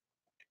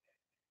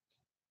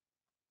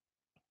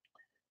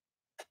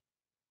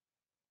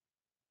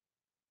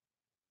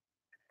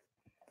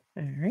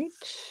 All right.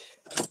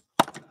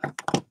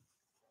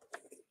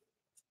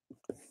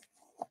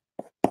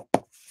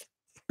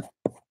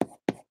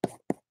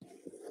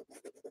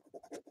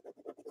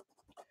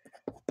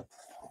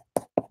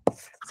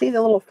 See the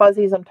little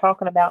fuzzies I'm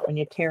talking about when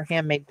you tear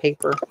handmade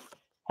paper?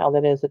 How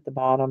that is at the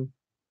bottom.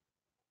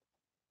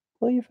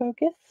 Will you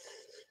focus?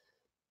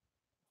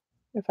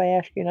 If I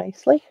ask you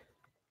nicely.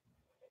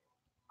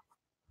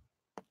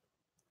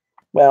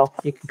 Well,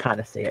 you can kind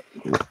of see it.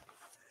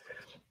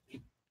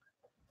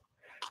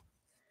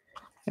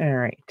 All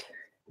right.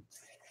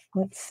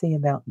 Let's see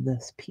about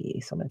this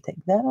piece. I'm going to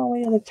take that all the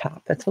way to the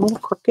top. That's a little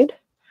crooked,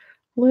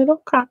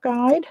 little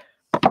cockeyed,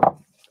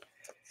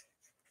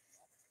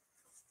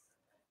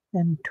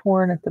 and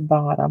torn at the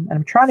bottom. And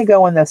I'm trying to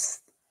go in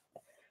this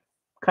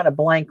kind of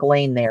blank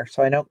lane there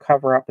so I don't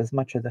cover up as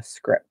much of the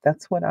script.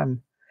 That's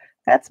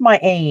my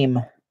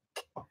aim.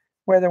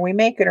 Whether we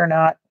make it or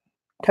not,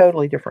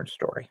 totally different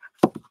story,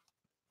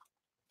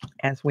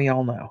 as we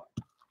all know.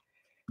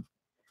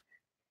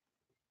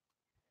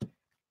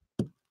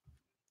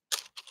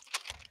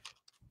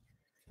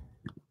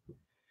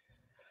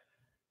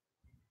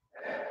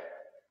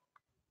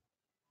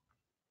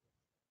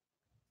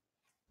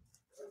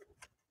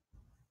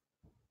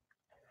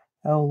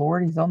 Oh,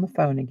 Lord, he's on the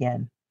phone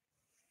again.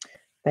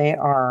 They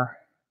are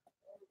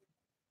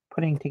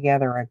putting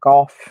together a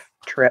golf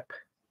trip,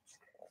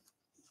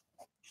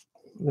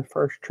 the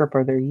first trip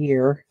of their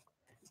year,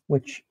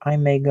 which I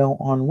may go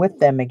on with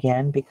them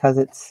again because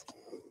it's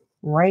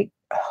right.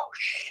 Oh,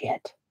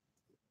 shit.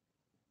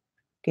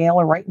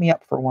 Gayla, write me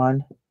up for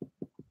one.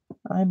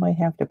 I might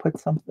have to put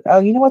something. Oh,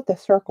 you know what? The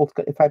circle's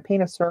good. If I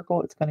paint a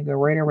circle, it's going to go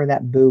right over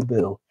that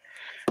boo-boo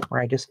where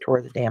I just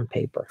tore the damn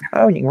paper.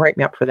 Oh, and you can write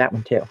me up for that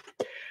one too.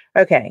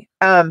 Okay.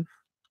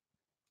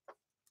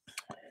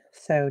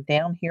 So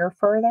down here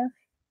further,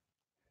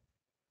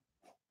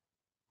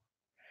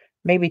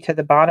 maybe to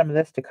the bottom of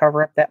this to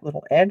cover up that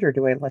little edge, or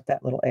do I let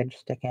that little edge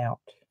stick out?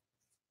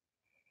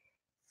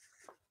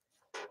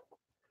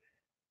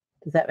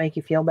 Does that make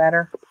you feel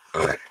better?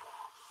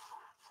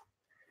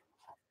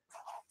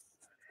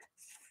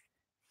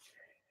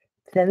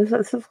 Then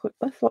this is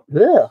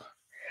ugh.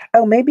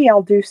 Oh, maybe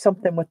I'll do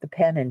something with the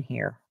pen in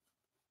here.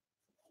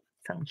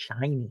 Sounds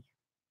shiny.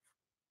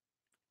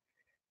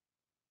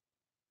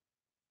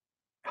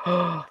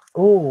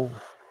 Oh,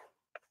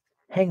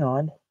 hang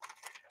on.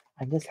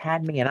 I just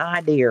had me an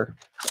idea.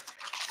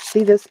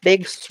 See this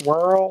big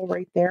swirl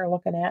right there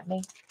looking at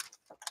me?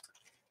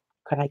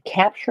 Could I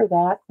capture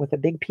that with a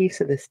big piece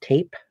of this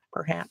tape,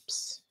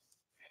 perhaps?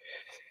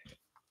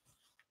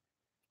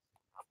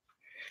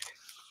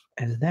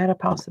 Is that a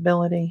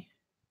possibility?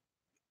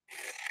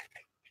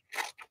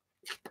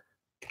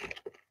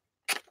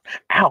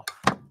 Ow.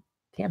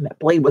 Damn, that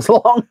blade was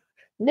long.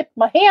 Nipped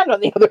my hand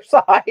on the other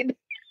side.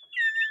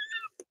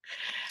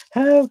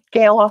 Oh,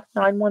 Gala,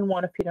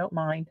 911 if you don't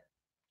mind.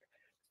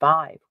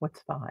 5.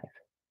 What's 5?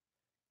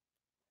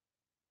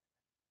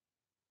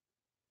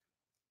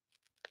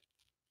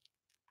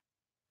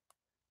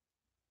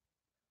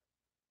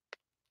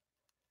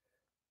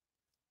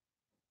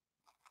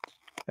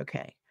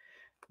 Okay.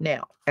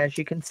 Now, as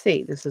you can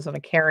see, this is on a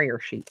carrier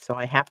sheet, so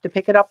I have to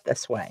pick it up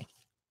this way.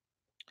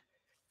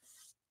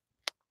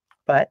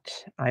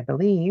 But I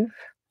believe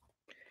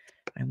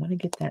I want to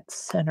get that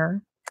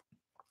center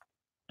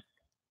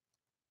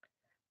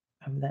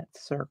of that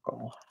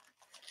circle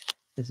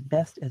as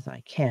best as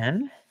I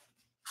can.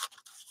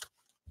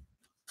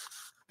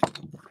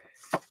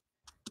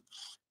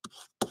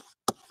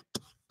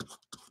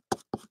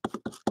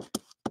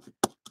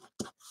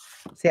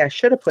 See, I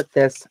should have put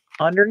this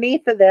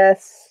underneath of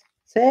this.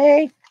 See?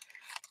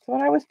 That's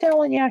what I was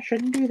telling you. I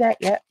shouldn't do that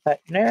yet,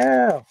 but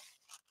no.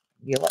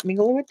 You let me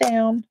glue it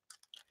down.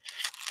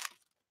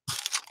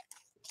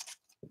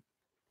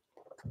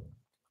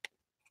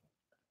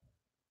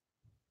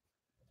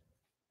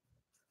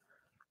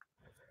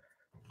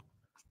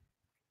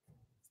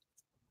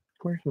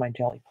 Where's my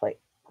jelly plate?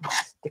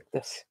 Let's stick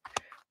this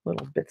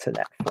little bits of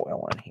that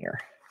foil in here.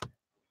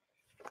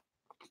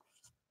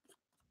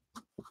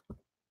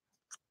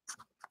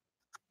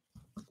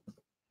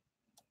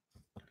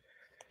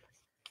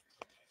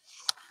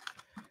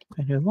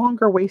 I no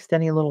longer waste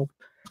any little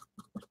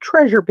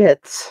treasure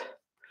bits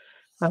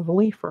of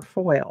leaf or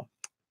foil.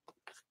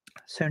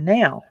 So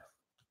now,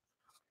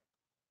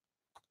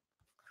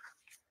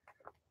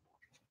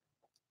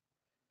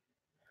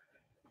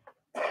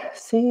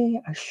 see,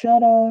 I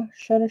shoulda.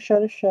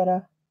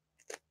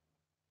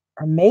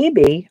 Or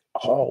maybe,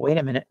 oh, wait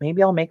a minute.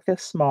 Maybe I'll make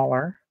this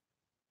smaller.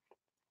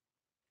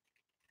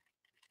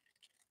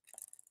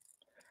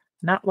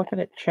 Not looking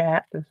at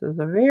chat. This is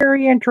a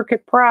very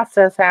intricate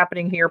process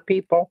happening here,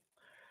 people.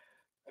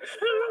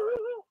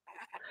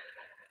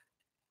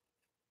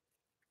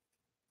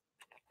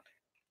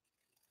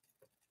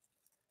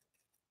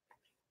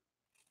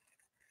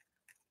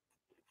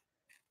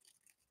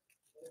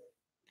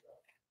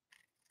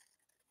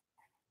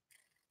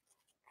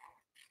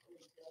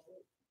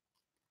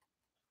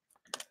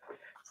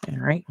 All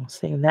right, we'll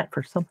save that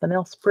for something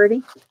else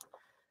pretty.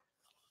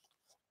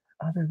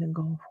 Other than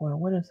gold foil,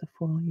 what is the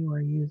foil you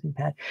are using,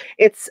 Pat?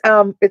 It's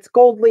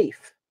gold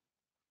leaf.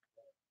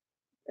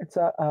 It's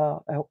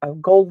a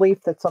gold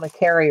leaf that's on a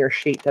carrier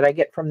sheet that I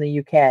get from the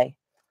UK.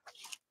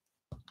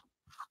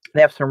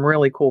 They have some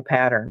really cool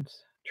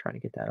patterns. Trying to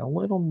get that a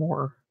little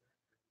more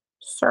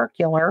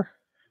circular.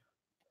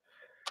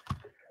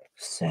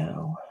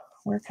 So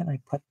where can I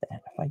put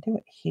that? If I do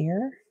it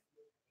here.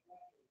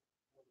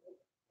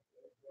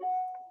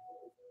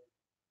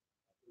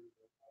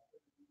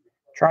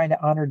 Trying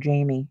to honor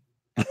Jamie.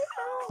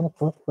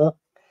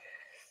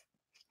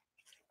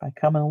 I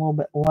come in a little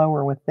bit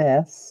lower with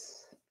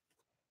this.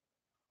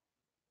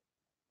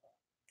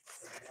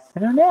 I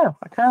don't know.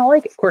 I kind of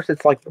like it. Of course,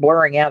 it's like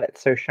blurring out.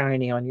 It's so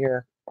shiny on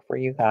for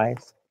you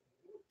guys.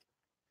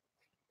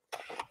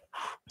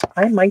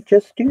 I might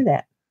just do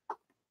that.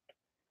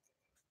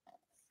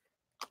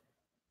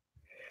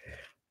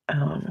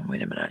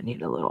 Wait a minute. I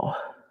need a little.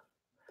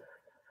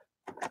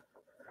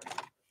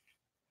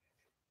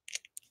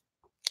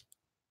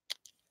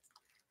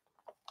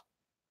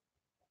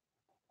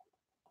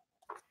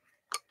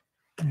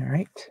 All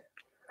right.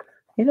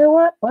 You know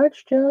what?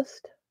 Let's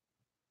just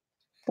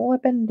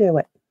flip and do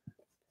it.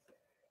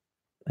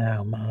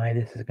 Oh my,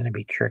 this is going to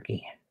be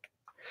tricky.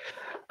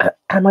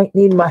 I might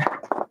need my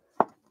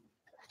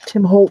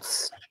Tim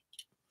Holtz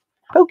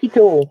pokey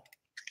tool.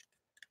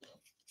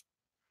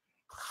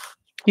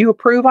 You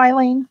approve,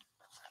 Eileen?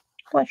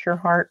 Bless your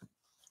heart.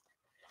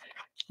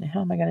 Now,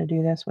 how am I going to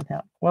do this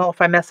without? Well,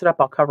 if I mess it up,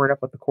 I'll cover it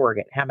up with the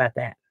corrugate. How about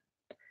that?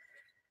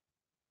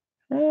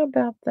 How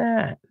about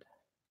that?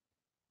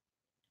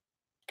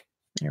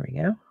 There we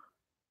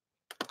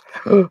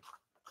go.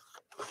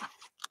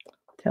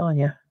 Telling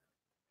you.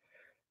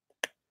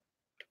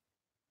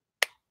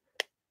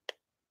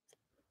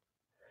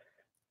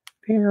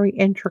 Very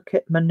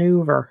intricate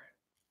maneuver.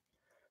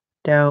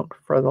 Don't,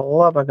 for the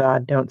love of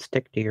God, don't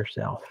stick to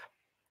yourself.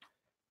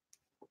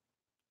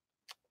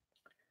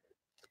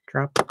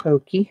 Drop the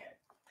pokey.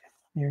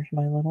 There's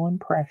my little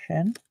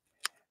impression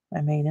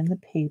I made in the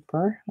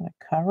paper. I'm going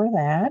to cover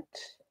that.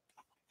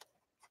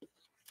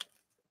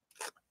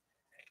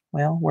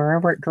 Well,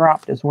 wherever it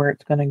dropped is where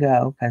it's going to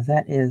go, because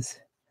that's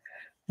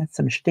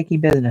some sticky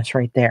business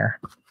right there.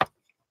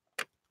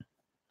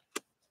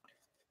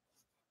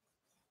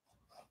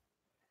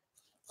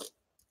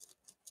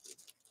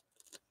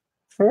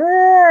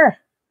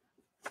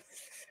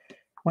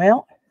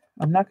 Well,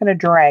 I'm not going to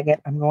drag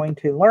it. I'm going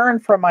to learn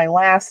from my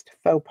last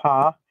faux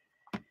pas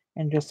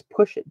and just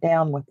push it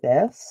down with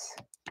this.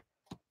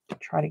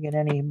 Try to get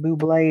any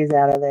boublés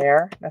out of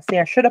there. Now, see,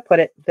 I should have put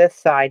it this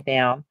side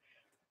down,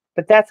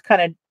 but that's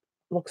kind of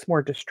looks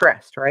more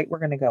distressed, right? We're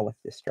going to go with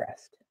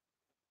distressed.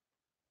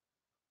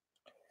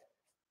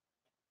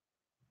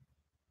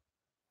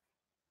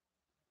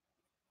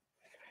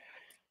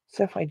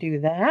 So if I do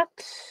that,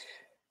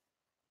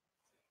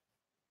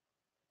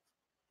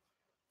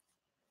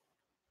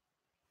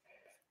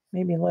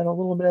 maybe let a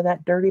little bit of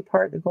that dirty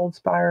part, the gold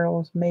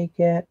spirals, make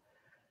it.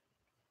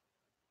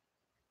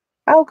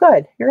 Oh,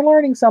 good. You're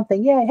learning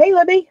something. Yay. Hey,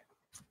 Libby.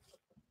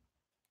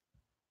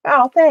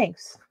 Oh,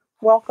 thanks.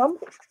 Welcome.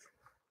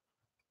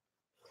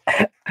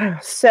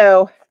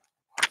 So,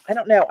 I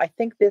don't know. I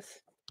think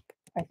this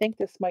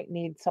might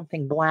need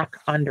something black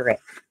under it,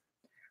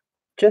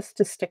 just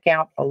to stick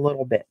out a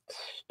little bit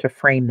to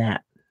frame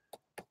that.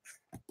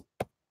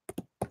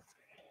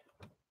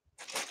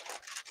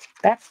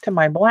 Back to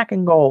my black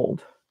and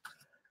gold.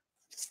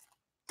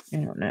 I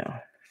don't know.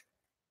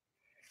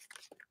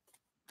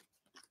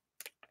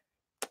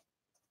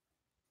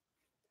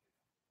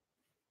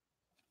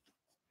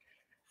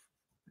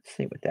 Let's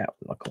see what that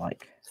would look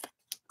like.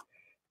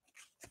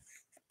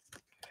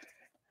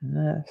 And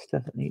this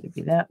doesn't need to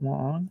be that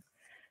long.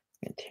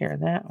 I'm going to tear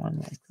that one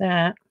like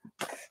that.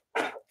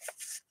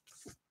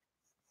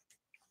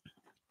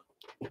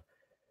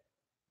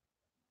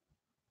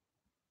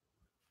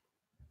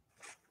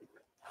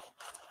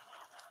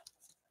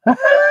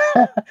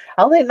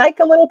 I'll like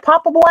a little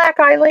pop of black,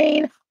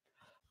 Eileen.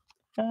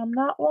 I'm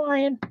not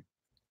lying.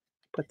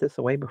 Put this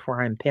away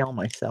before I impale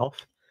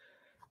myself.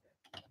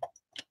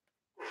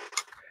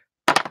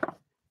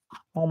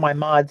 All my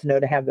mods know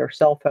to have their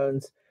cell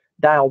phones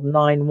dialed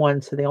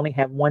 9-1, so they only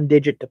have one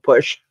digit to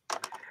push.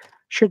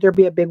 Should there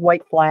be a big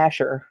white flash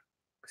or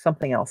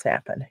something else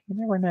happen? You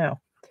never know.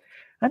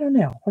 I don't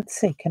know. Let's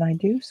see. Can I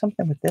do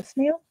something with this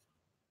nail?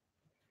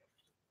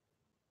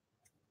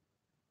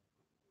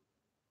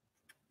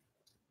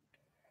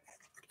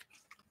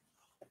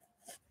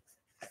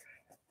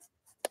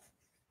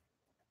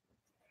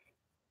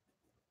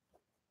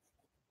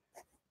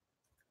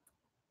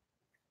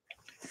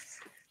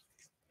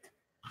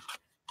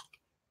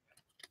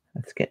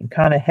 It's getting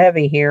kind of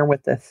heavy here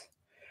with this.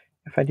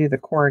 If I do the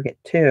corrugate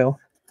too,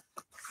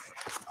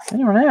 I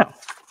don't know.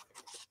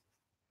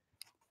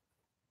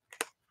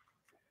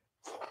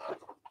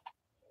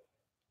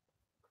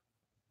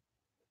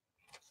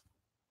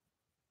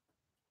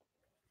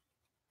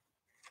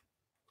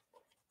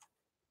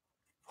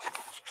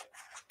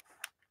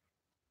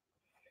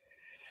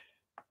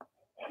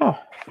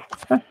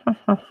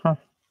 Huh.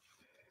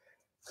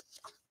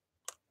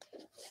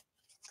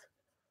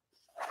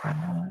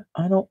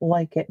 I don't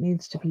like it. It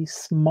needs to be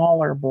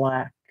smaller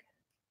black.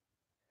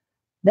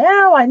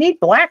 No, I need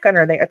black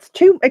under there.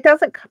 It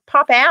doesn't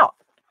pop out.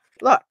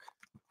 Look.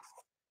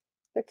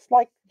 It's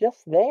like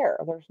just there.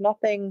 There's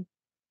nothing.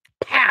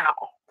 Pow.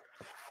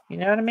 You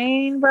know what I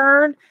mean,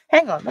 Vern?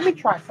 Hang on. Let me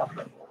try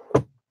something.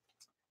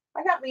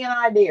 I got me an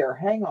idea.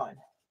 Hang on.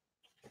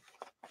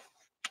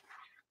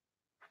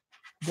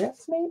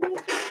 This maybe?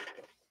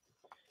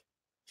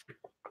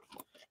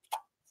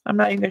 I'm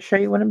not even going to show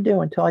you what I'm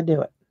doing until I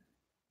do it.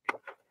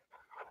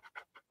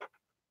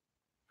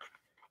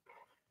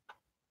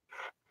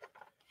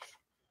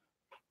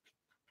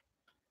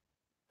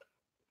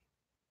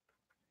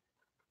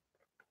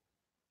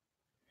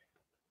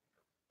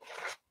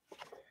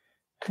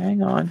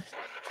 Hang on.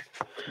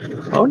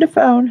 Hold the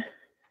phone.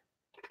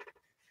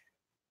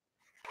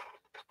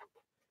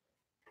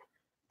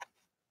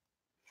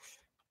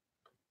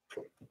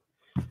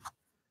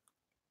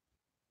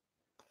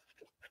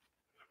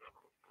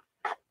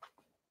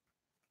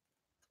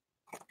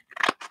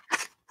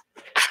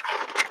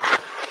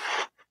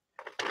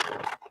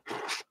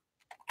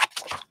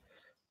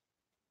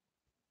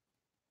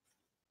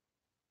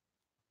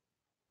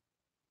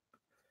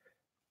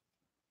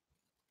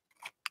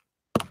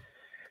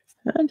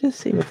 And just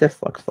see what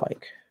this looks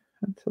like.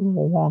 That's a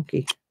little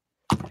wonky.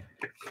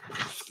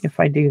 If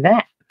I do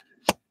that.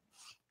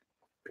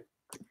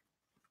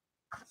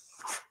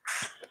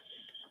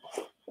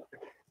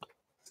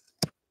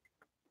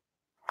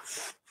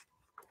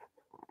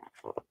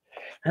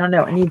 I don't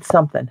know. I need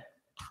something.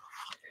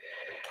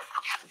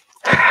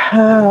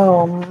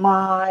 Oh,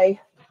 my.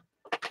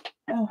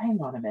 Oh,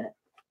 hang on a minute.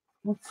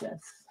 What's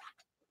this?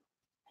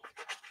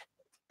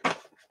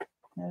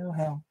 Oh,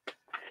 hell.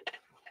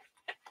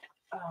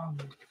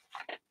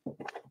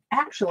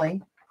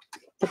 Actually,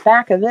 the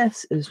back of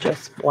this is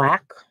just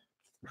black.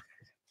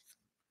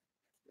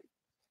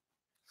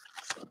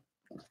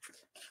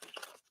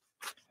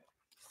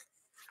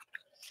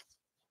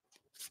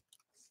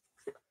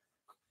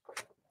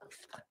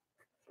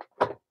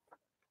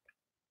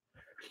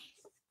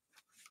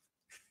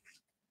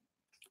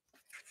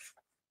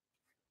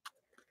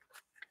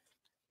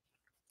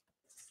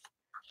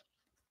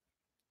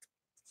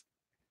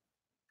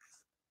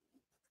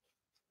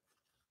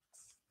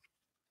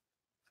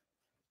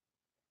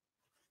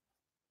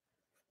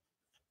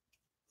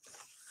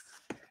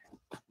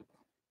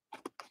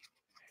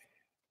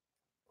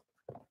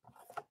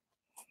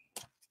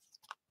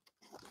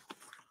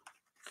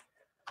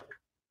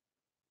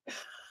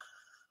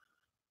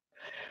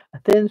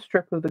 thin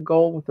strip of the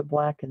gold with the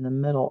black in the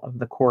middle of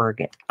the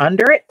corrugate.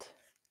 Under it,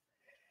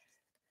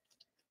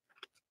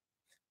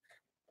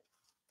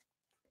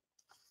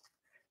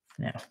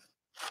 now,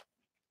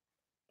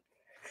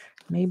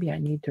 maybe I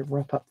need to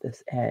rough up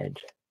this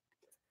edge.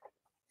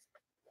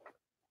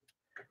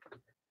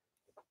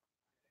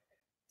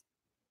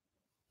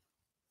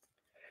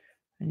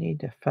 I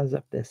need to fuzz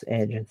up this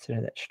edge instead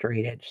of that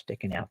straight edge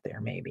sticking out there,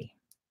 maybe.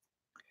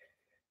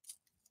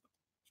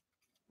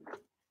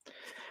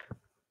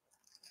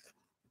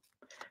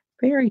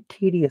 Very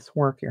tedious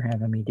work you're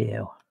having me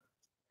do.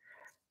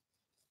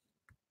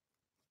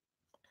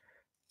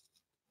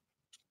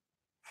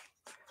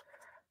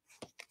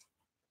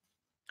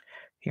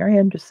 Here I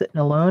am just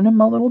sitting alone in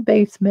my little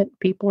basement.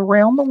 People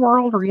around the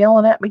world are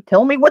yelling at me,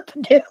 telling me what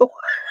to do.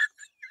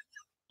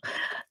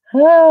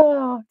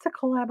 Oh, it's a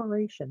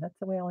collaboration. That's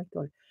the way I like to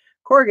do it.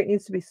 Corrugate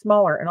needs to be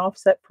smaller and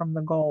offset from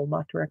the goal,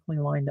 not directly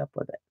lined up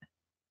with it.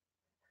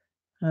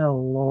 Oh,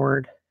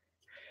 Lord.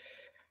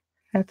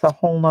 That's a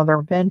whole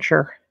nother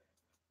venture.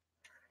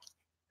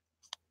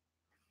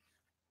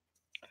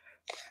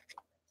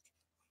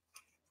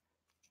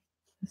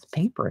 This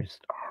paper is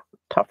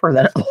tougher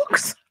than it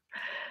looks.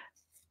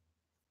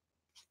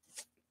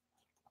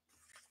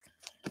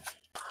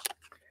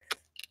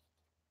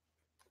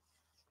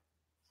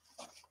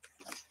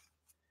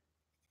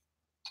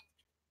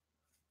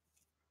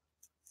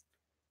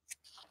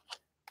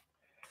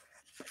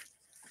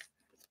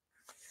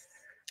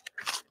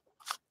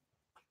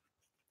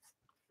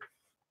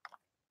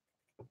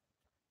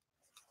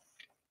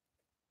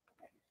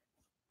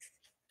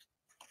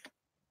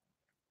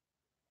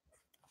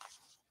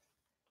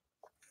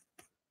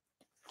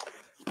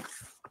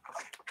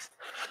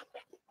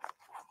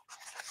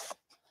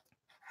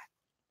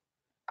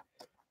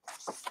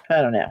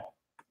 I don't know.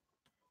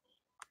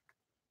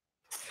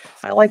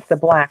 I like the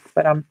black,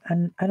 but I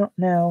don't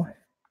know.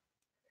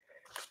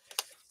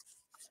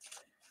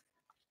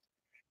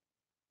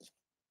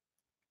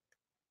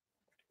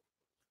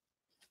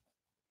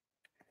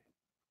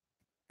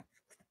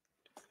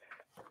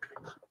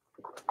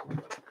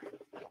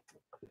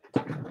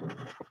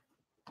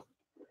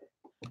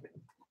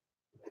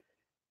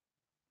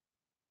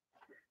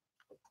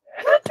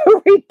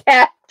 To read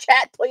chat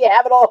till you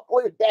have it all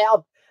glued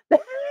down.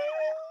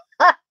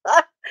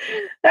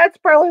 That's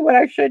probably what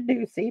I should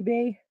do,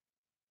 CB.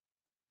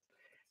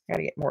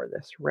 Gotta get more of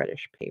this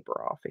reddish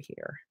paper off of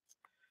here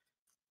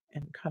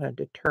and kind of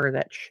deter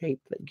that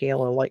shape that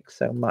Gayla likes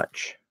so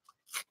much.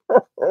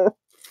 Let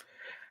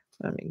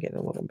me get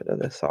a little bit of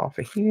this off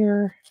of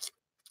here.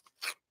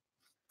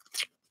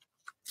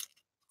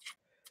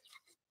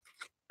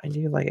 I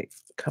do like it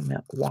come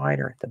out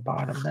wider at the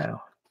bottom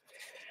though.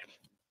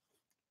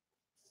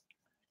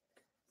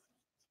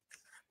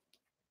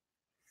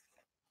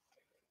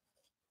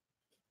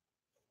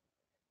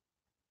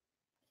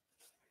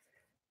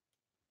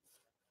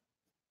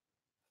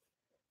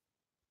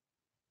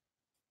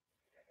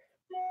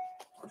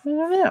 I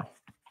don't know.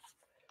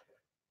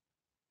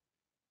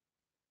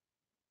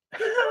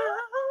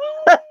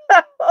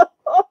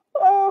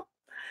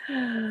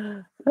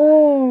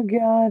 Oh,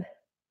 God.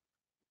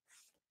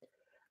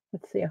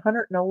 Let's see,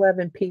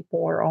 111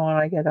 people are on.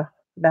 I get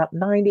about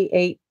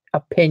 98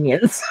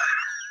 opinions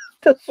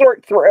to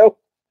sort through.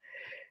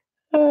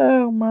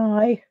 Oh,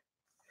 my.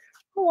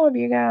 I love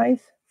you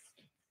guys.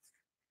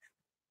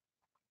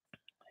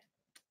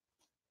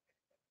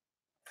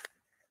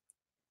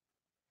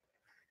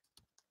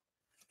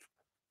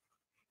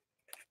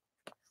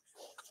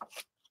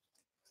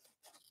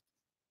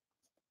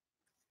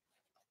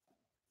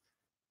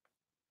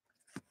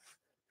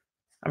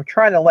 I'm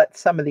trying to let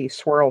some of these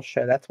swirls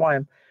show. That's why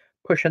I'm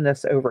pushing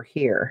this over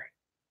here.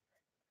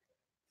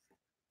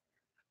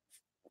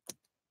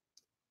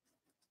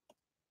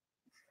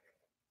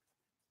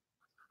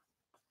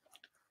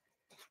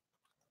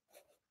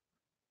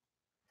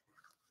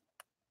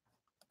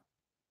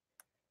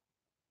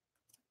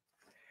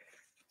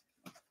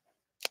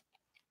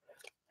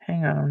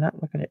 Hang on, I'm not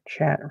looking at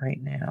chat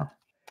right now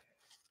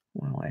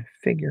while I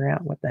figure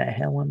out what the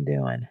hell I'm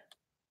doing.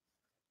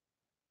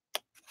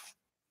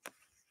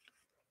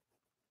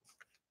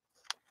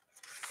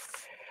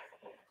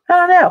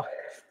 I don't know.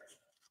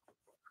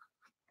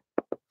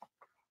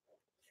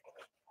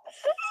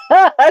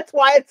 That's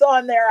why it's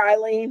on there,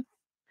 Eileen.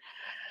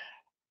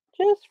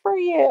 Just for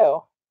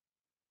you.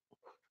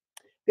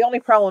 The only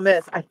problem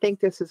is I think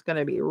this is going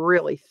to be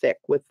really thick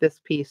with this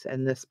piece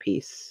and this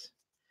piece.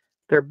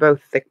 They're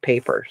both thick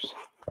papers.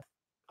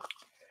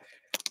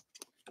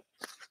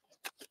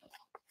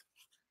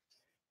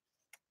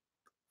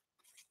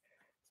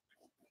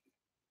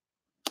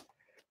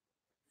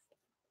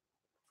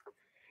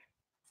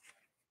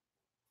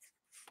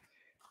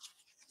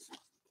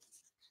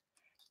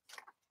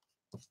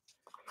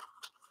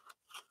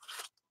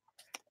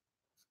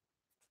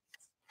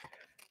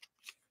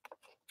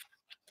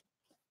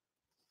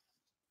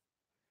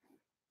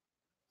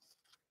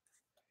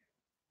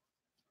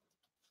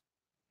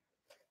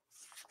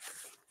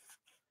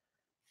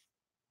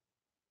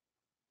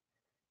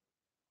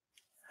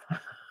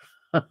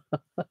 Oh,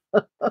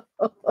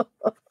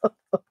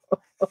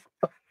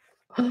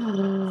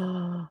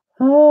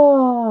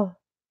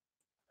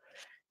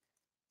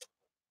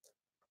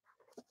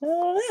 I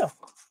don't know.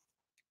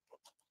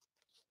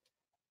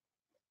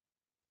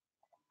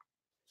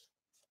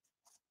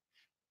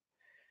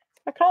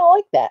 I kind of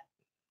like that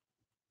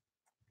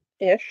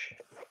ish,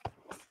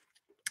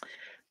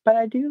 but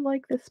I do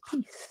like this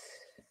piece.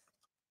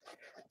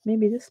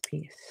 Maybe this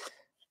piece.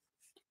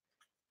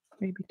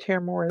 Maybe tear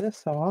more of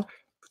this off.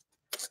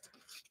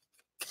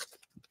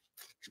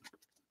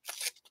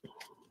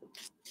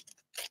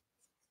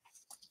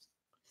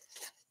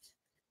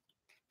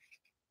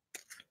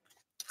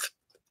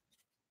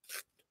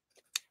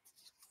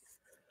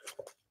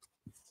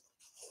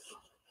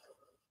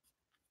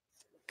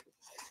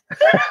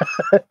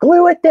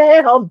 Glue it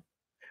down.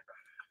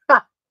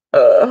 I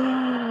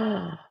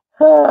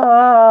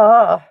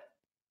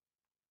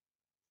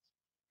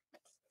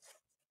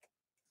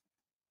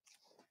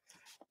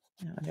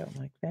don't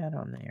like that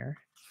on there.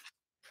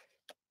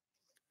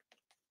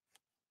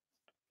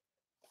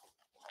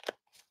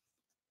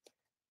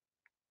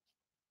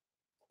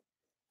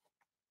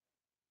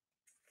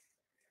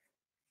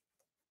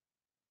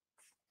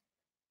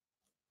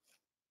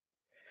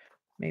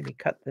 Maybe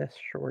cut this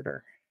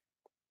shorter.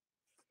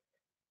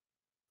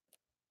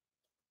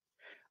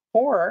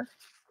 Or,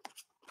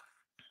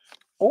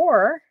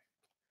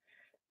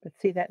 but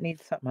see, that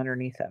needs something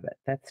underneath of it.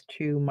 That's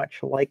too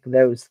much like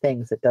those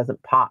things. It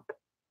doesn't pop.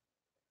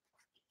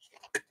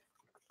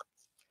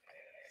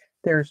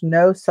 There's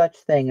no such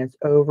thing as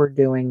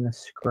overdoing the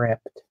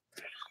script.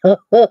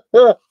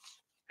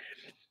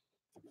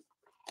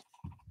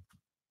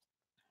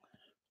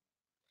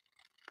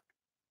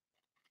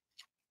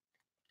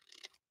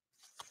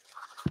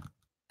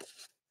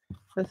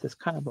 This is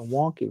kind of a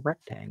wonky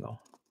rectangle.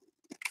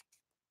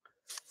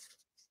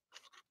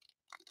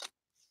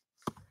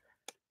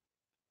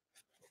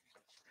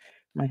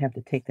 Might have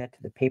to take that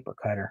to the paper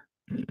cutter.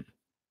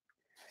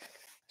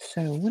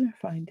 So what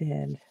if I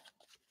did,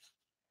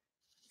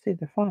 see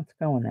the font's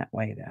going that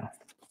way though.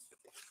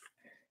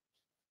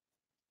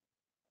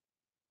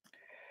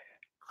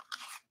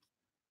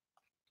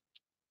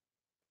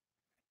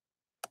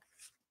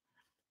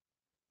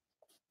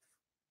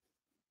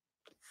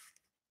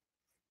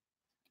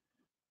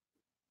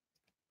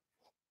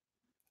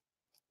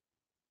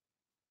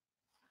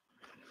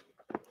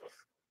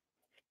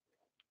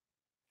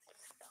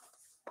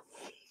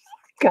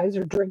 Guys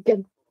are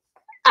drinking.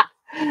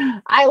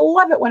 I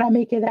love it when I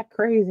make it that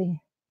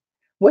crazy.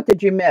 What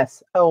did you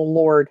miss? Oh,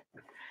 Lord.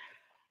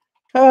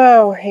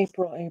 Oh,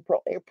 April,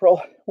 April, April.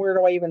 Where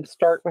do I even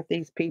start with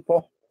these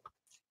people?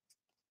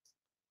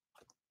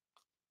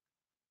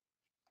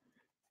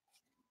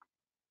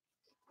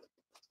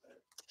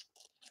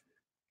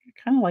 I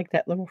kind of like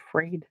that little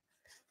frayed,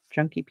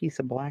 junky piece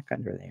of black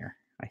under there,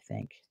 I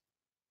think.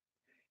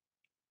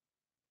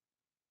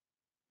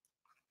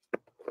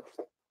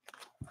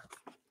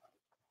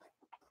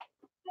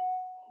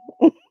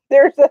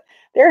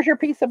 There's your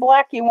piece of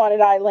black you wanted,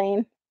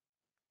 Eileen.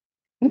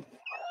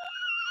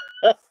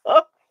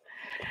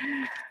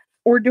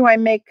 Or do I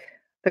make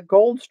the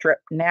gold strip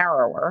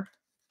narrower?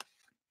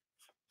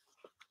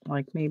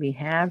 Like maybe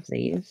have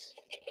these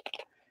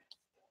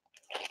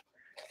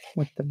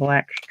with the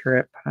black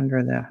strip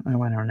under the,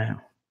 oh, I don't know.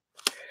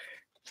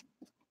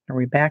 Are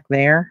we back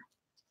there?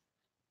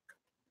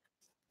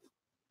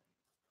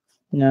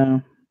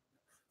 No.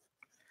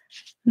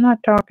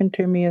 Not talking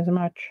to me as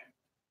much.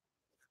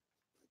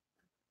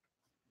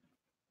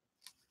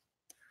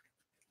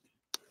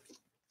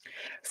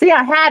 See,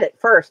 I had it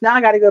first. Now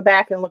I got to go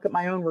back and look at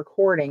my own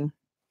recording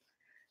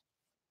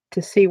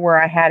to see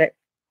where I had it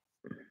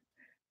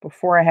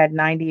before I had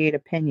 98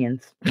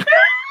 opinions.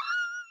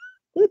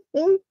 Not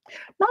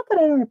that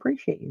I don't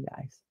appreciate you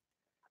guys.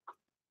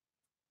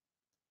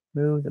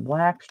 Move the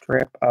black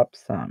strip up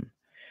some.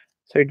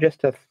 So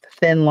just a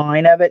thin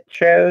line of it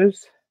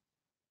shows.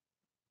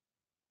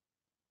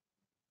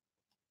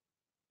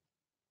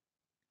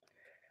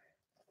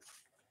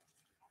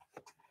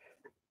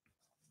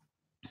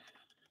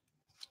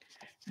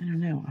 I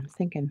don't know. I'm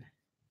thinking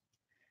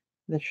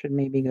this should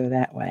maybe go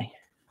that way.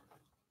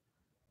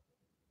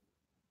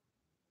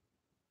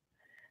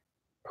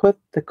 Put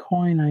the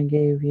coin I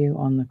gave you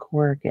on the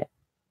corrugate.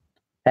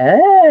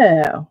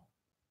 Oh.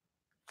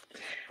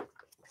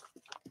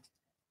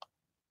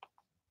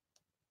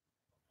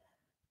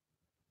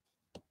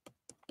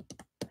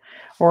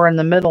 Or in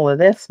the middle of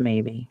this,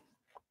 maybe.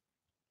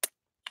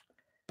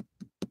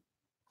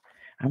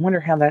 I wonder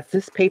how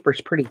this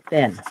paper's pretty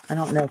thin. I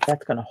don't know if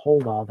that's going to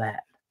hold all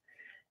that.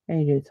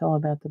 Anyway, it's all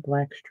about the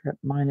black strip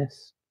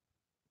minus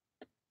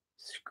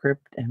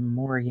script and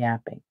more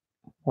yapping.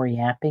 More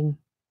yapping?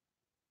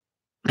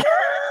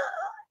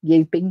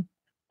 Yaping.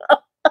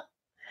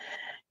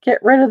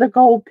 Get rid of the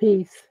gold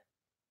piece.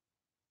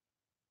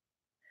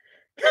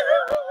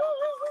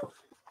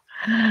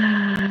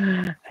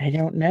 I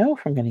don't know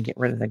if I'm going to get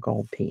rid of the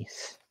gold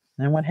piece.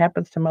 Then what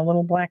happens to my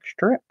little black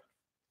strip?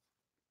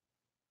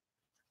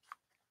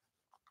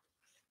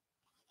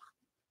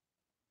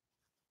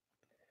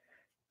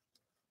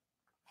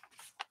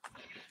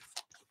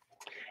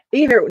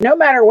 No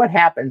matter what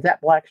happens,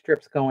 that black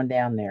strip's going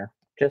down there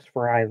just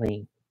for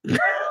Eileen.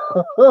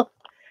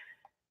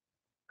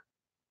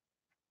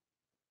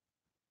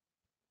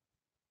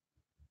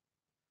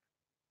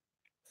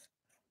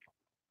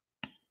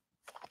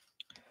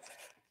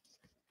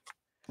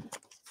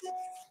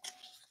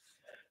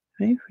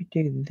 Maybe if we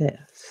do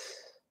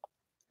this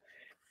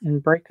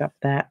and break up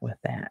that with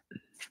that.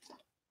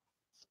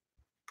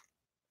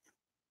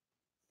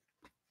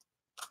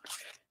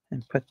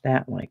 And put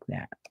that like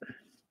that.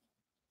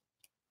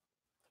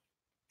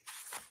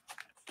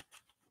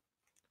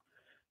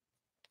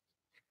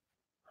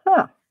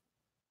 Huh.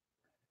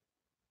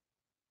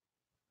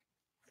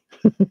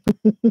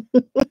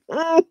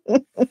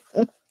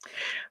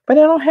 But I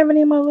don't have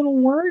any of my little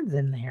words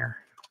in there.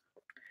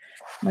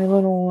 My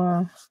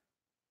little,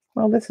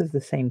 well, this is the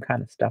same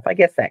kind of stuff. I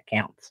guess that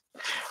counts.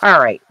 All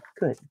right.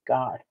 Good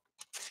God.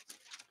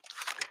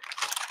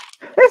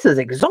 This is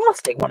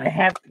exhausting when I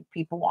have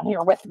people on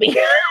here with me.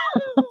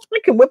 I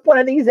can whip one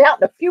of these out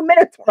in a few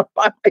minutes when I'm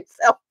by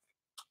myself.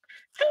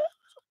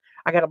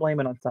 I got to blame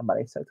it on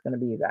somebody, so it's going to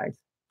be you guys.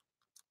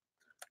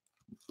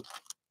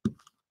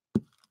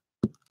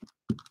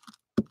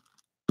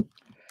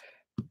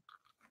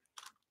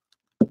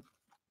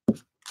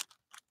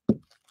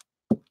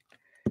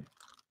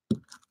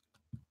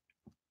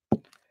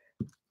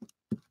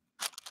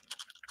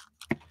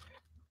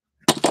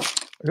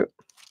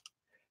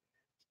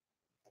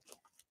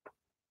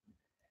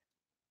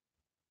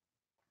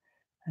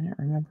 I don't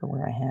remember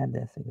where I had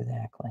this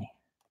exactly.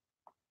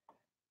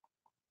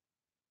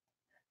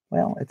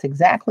 Well, it's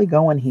exactly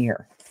going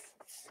here.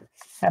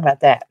 How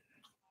about that?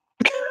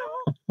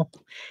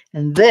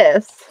 And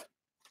this,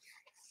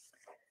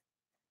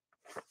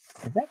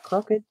 is that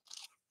crooked?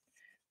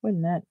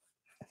 Wouldn't that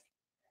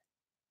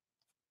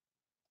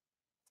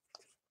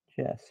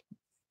just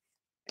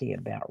be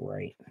about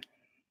right?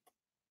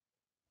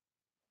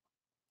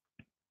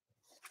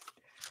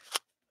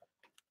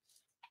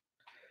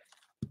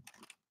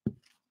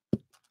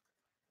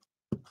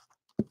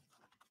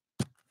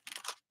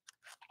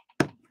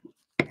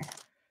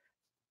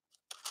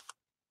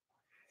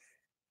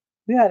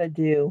 We ought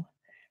to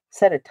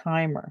set a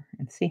timer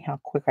and see how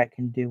quick I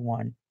can do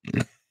one.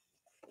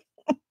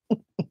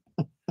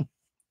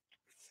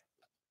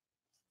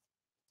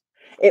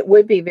 It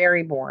would be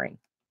very boring.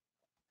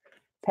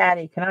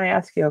 Patty, can I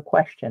ask you a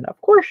question?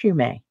 Of course you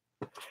may.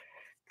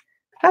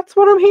 That's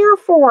what I'm here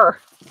for.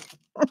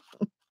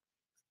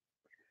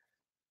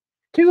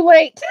 Too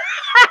late.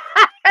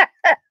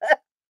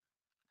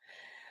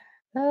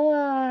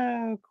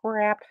 Oh,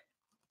 crap.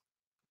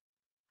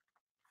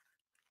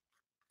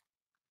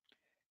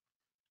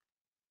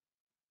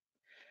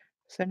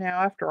 So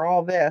now after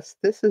all this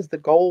is the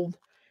gold.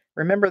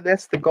 Remember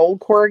this, the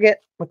gold corrugate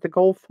with the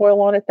gold foil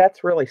on it?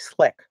 That's really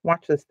slick.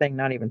 Watch this thing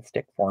not even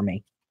stick for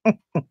me.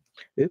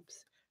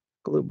 Oops,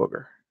 glue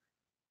booger.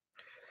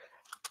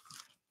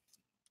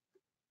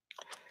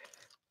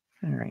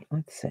 All right,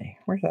 let's see.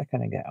 Where's that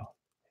going to go?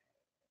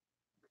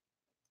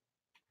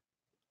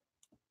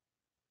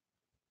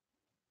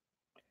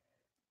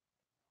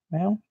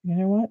 Well, you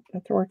know what?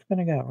 That's where it's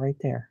going to go, right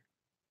there.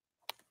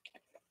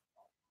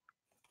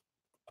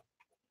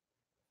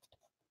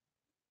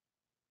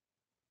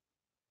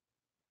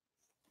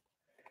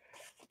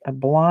 A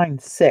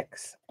blind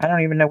 6. I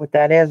don't even know what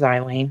that is,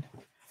 Eileen.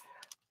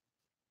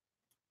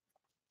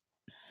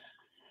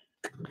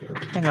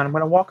 Hang on, I'm going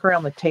to walk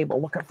around the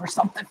table looking for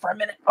something for a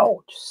minute.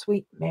 Oh,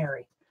 sweet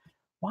Mary.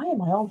 Why am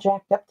I all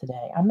jacked up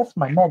today? I missed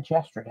my meds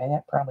yesterday.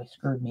 That probably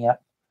screwed me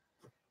up.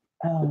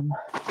 Oh.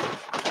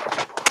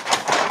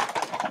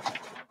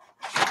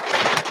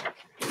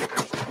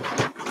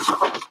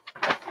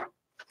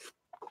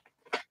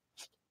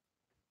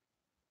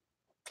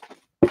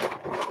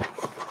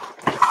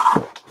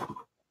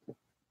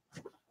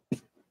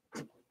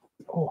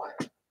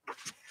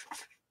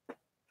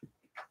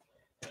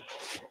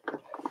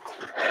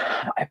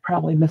 I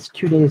probably missed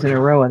 2 days in a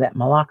row of that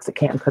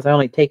meloxicam because I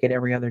only take it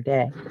every other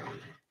day.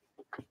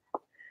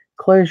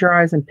 Close your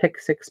eyes and pick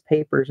 6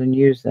 papers and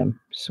use them.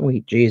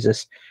 Sweet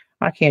Jesus.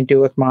 I can't do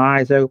it with my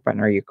eyes open.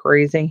 Are you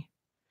crazy?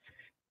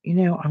 You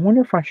know, I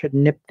wonder if I should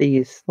nip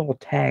these little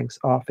tags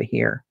off of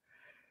here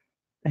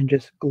and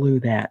just glue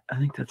that. I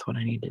think that's what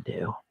I need to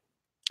do.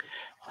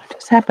 I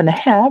just happen to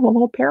have a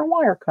little pair of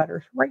wire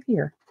cutters right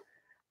here.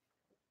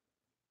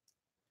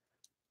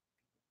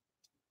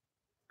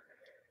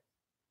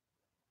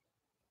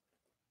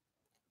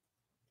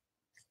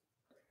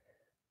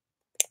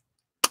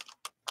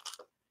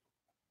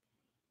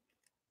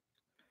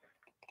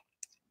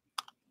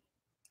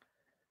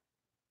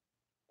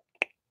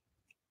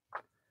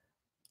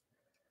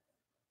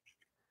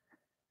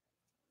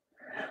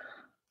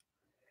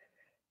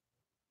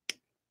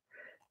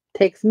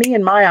 Takes me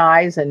and my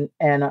eyes and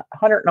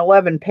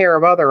 111 pair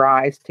of other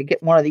eyes to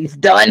get one of these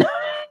done.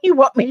 You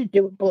want me to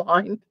do it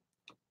blind?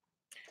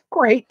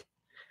 Great.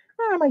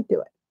 I might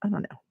do it. I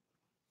don't know.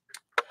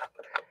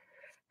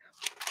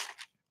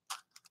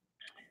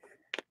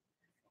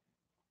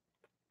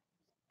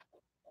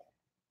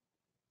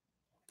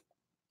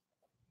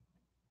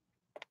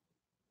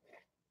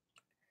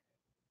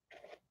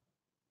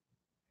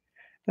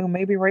 Oh,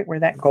 maybe right where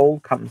that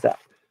gold comes up.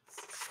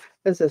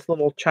 There's this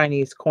little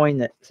Chinese coin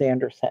that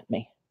Xander sent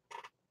me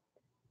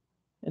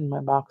in my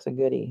box of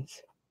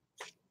goodies.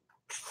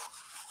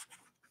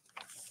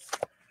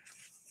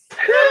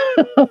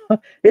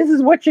 This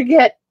is what you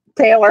get,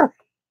 Taylor.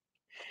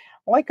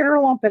 Like it or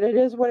lump it, it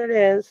is what it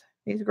is.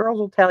 These girls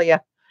will tell you.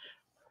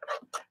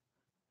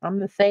 I'm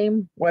the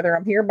same whether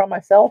I'm here by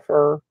myself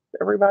or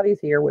everybody's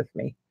here with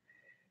me.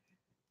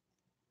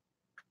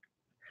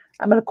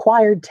 I'm an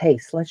acquired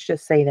taste. Let's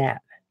just say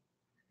that.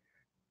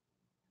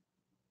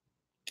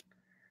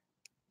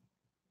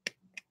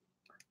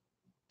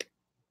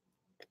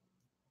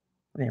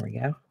 There we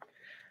go.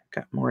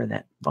 Got more of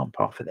that bump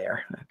off of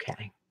there.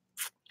 Okay.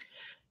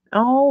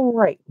 All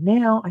right.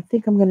 Now I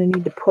think I'm going to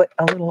need to put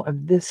a little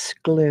of this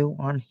glue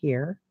on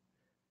here.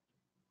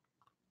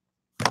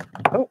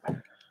 Oh.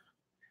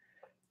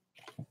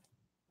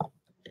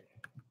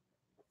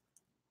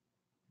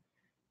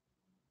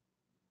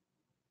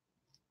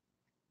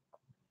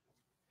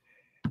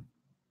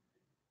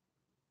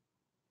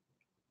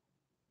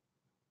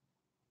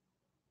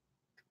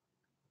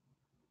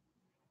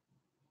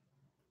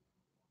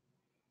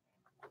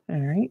 All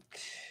right.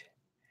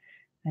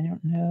 I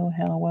don't know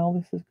how well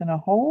this is going to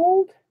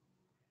hold.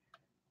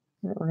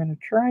 But we're going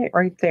to try it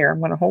right there. I'm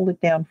going to hold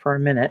it down for a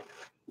minute.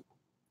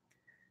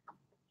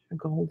 A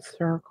gold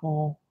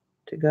circle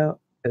to go.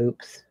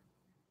 Oops.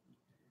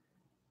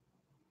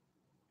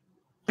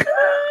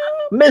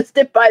 Missed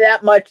it by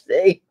that much,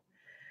 see?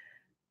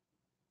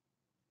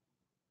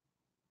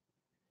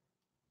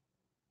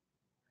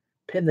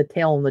 Pin the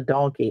tail on the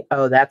donkey.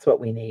 Oh, that's what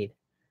we need.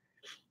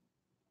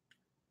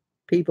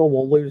 People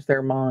will lose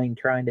their mind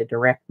trying to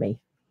direct me.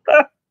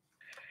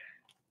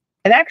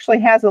 It actually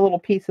has a little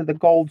piece of the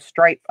gold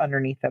stripe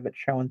underneath of it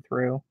showing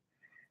through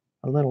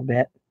a little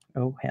bit.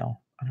 Oh,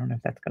 hell. I don't know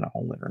if that's going to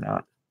hold it or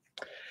not.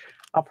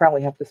 I'll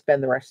probably have to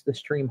spend the rest of the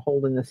stream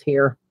holding this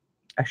here.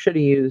 I should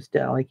have used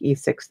like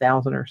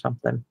E6000 or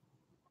something.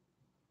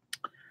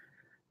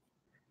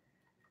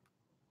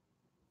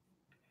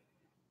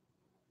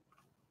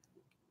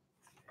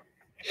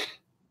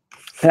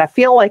 But I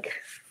feel like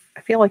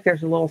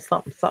there's a little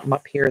something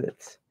up here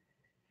that's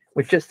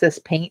with just this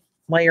paint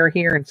layer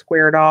here and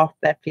squared off.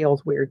 That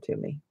feels weird to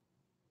me.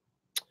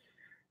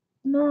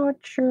 Not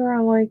sure I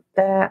like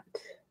that.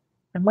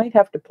 I might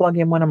have to plug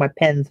in one of my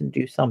pens and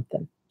do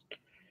something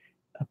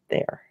up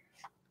there.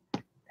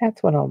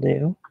 That's what I'll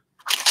do.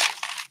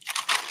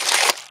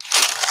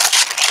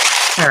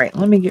 All right,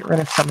 let me get rid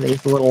of some of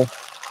these little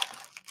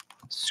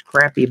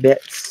scrappy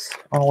bits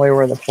all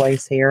over the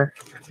place here.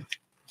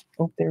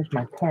 Oh, there's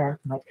my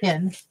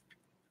pin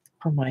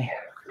for my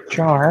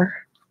jar.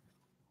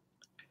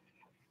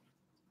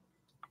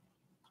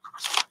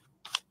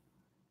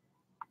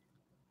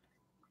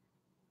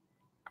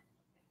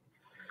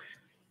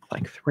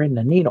 Like threading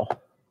a needle.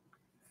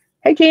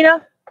 Hey,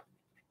 Gina.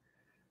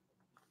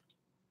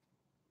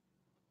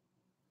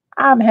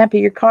 I'm happy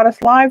you caught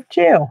us live,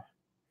 too.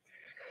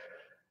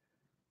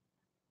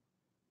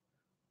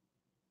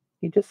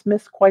 You just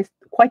missed quite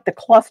the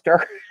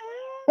cluster.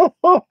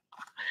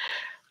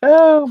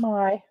 Oh,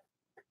 my.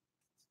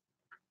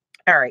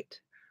 All right.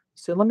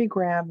 So let me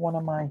grab one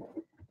of my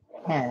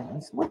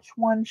pens. Which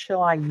one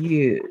shall I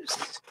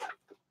use?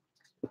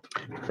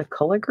 The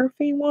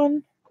calligraphy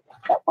one?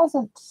 That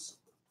wasn't...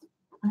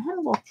 I had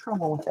a little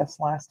trouble with this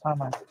last time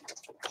I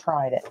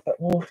tried it, but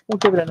we'll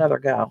give it another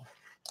go.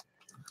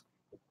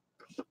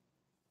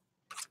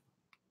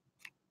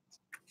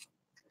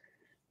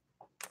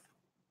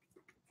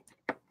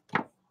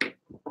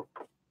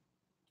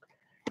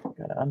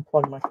 Gotta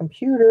unplug my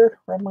computer.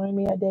 Remind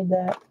me I did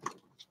that.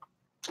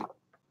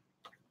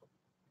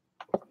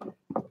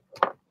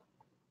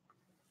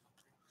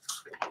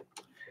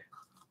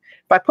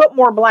 If I put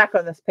more black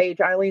on this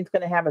page, Eileen's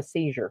going to have a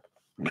seizure.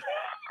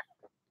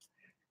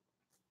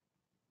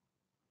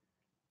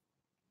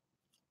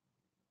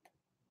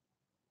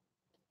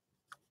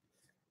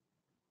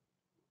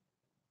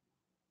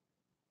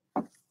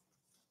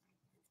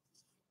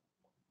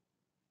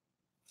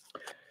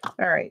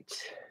 All right.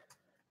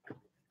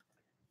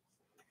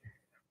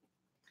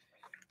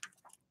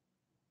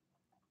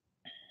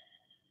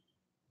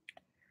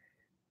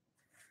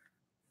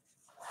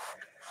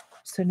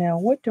 So now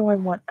what do I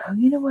want? Oh,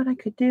 you know what I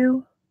could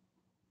do?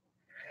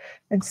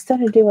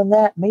 Instead of doing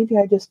that, maybe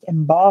I just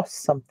emboss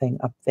something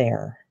up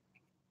there.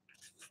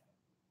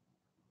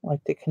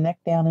 Like to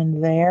connect down into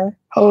there.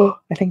 Oh,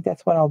 I think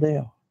that's what I'll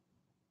do.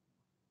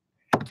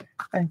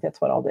 I think that's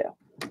what I'll do.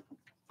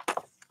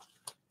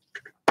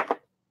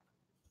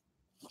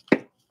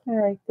 All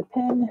right, the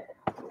pen.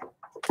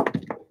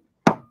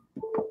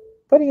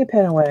 Putting a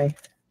pen away.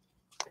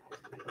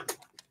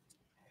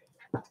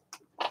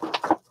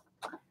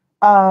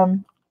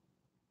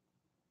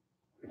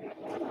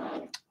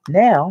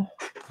 Now,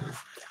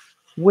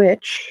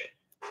 which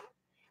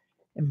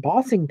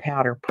embossing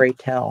powder, pray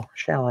tell,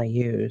 shall I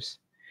use?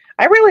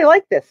 I really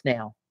like this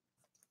now.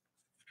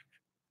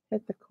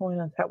 Hit the coin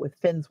on top with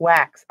Finn's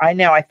wax. I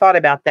know, I thought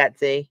about that,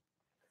 Z.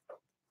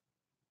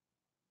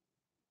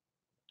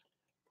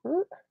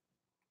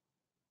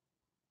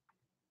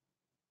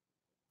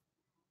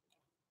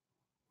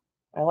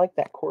 I like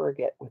that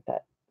corrugate with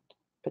that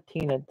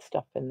patinaed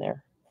stuff in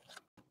there.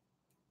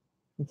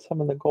 And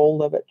some of the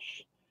gold of it,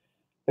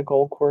 the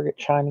gold corrugate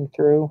shining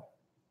through.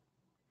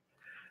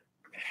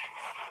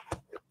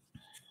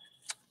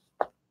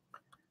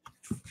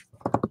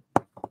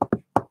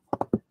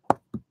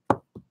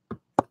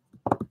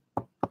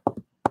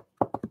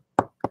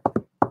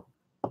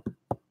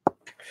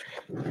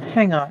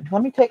 Hang on,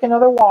 let me take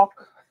another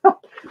walk.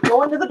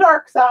 Go into the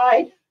dark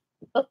side.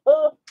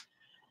 Oh.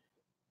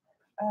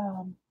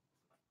 Oh.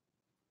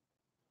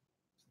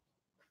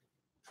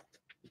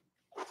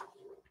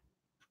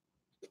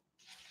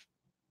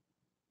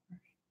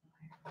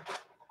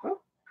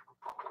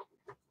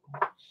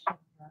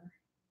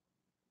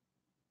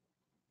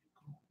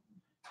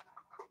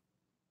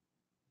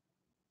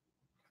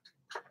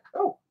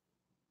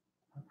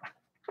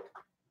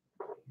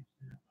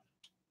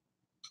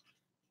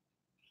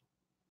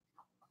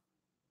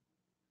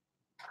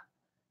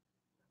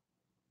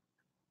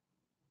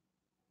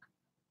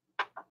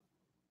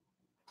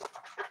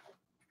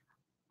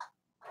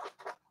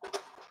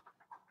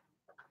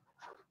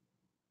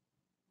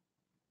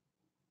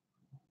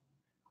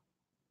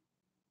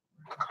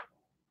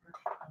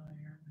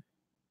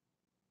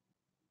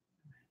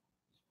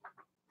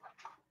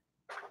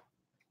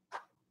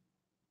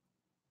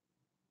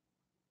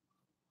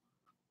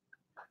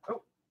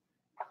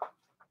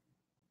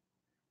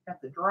 Got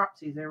the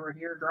dropsies over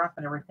here,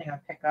 dropping everything I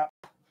pick up.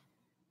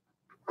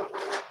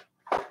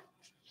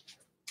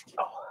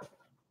 Oh.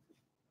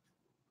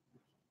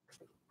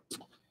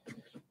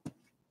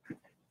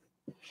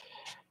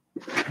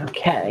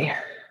 Okay.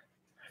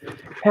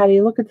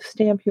 Patty, look at the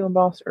stamp you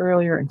embossed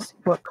earlier and see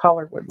what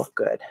color would look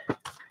good.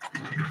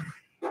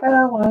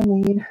 Oh, I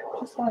mean,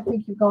 just when I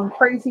think you've gone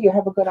crazy, you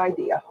have a good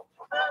idea.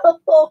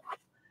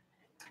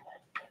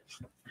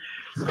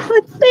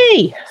 Let's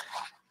see.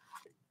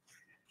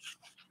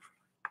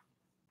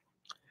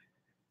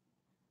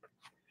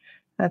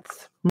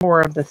 That's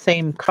more of the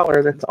same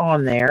color that's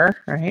on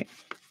there, right?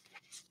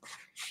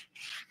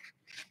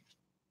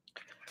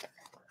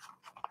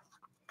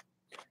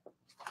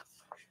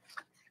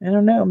 I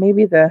don't know,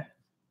 maybe the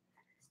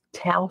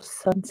Taos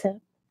Sunset.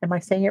 Am I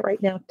saying it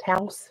right now?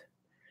 Taos?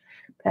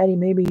 Patty,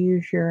 maybe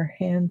use your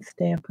hand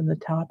stamp in the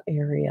top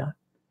area.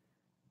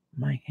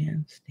 My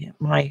hand stamp.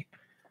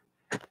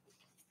 Do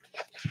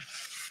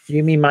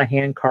you mean my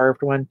hand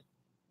carved one?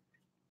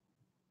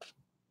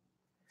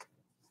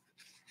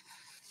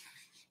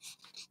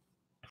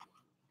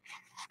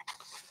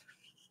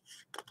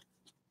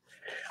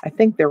 I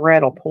think the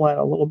red will pull out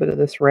a little bit of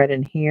this red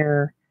in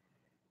here.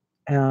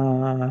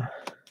 And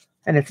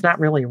it's not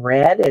really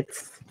red,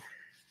 it's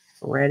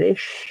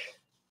reddish.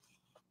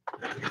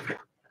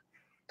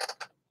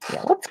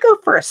 Yeah, let's go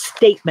for a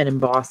statement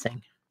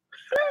embossing.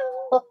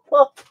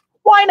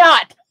 Why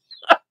not?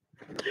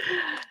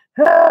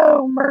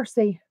 Oh,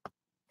 mercy.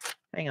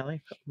 Hang on, let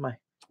me put my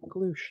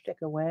glue stick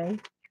away.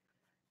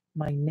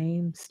 My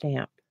name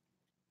stamp.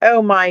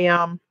 Oh,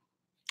 my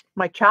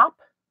chop.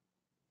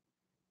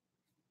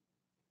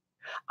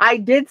 I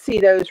did see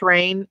those,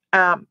 Rain.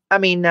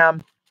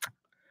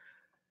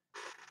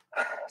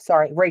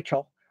 Sorry,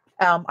 Rachel.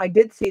 I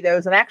did see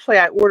those, and actually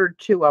I ordered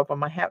 2 of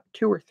them. I have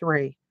 2 or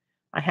 3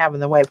 I have in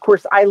the way. Of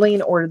course,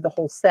 Eileen ordered the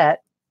whole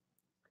set.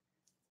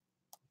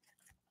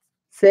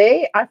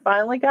 See, I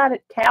finally got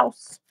it.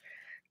 Taos,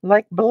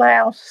 like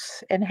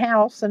blouse and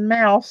house and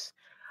mouse,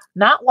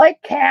 not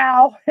like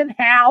cow and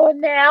how and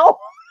now.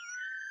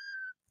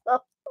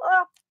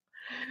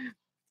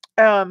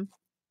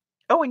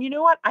 Oh, and you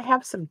know what? I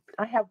have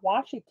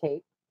washi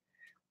tape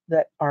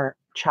that are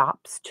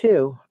chops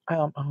too.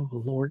 Oh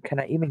Lord, can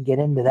I even get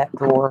into that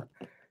drawer?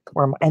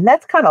 And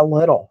that's kind of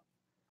little.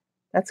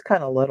 That's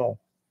kind of little.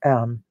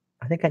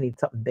 I think I need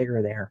something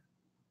bigger there.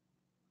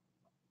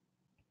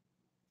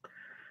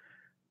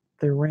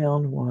 The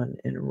round one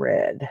in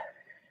red.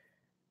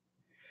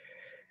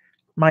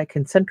 My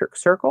concentric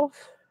circles.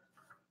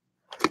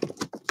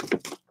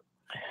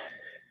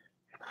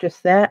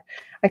 Just that.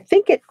 I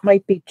think it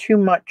might be too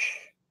much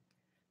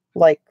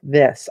like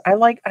this. I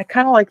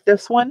kind of like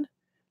this one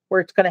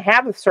where it's going to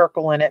have a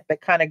circle in it,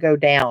 but kind of go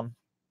down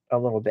a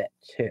little bit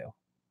too.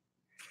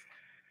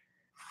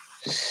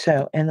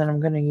 So, and then I'm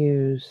going to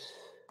use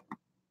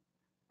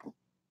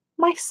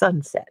my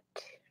sunset.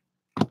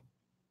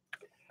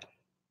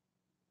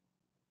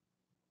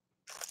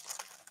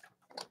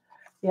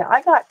 Yeah,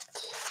 I got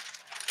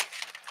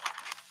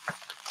a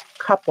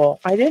couple.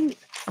 I'm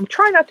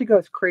trying not to go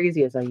as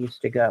crazy as I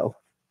used to go.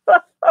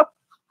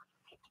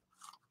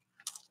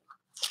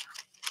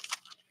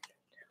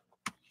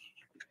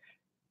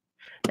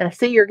 And I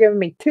see you're giving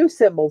me 2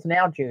 symbols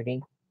now,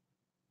 Judy.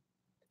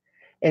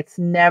 It's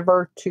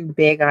never too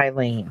big,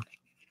 Eileen.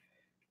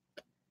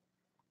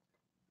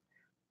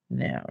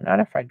 No, not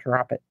if I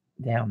drop it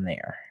down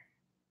there.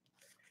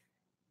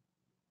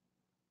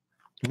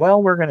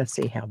 Well, we're going to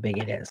see how big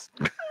it is.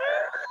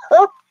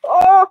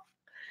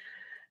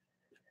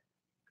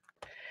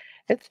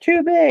 It's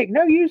too big.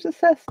 No, use a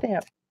cess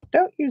stamp.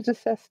 Don't use a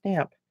cess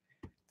stamp.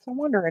 It's a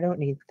wonder I don't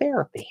need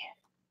therapy.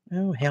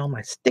 Oh, hell,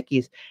 my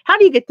stickies. How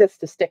do you get this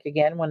to stick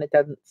again when it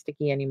doesn't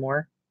sticky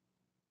anymore?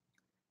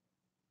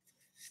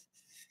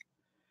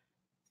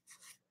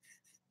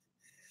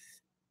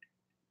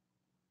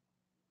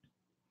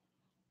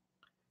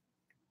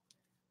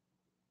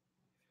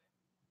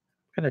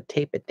 I'm going to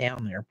tape it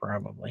down there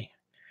probably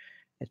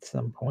at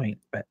some point,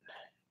 but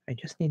I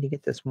just need to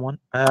get this one.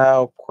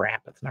 Oh,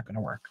 crap. It's not going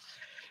to work.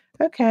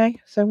 Okay,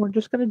 so we're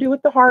just going to do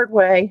it the hard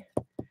way.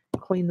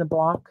 Clean the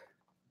block.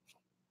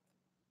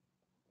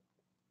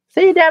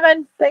 See you,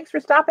 Devin. Thanks for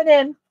stopping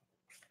in.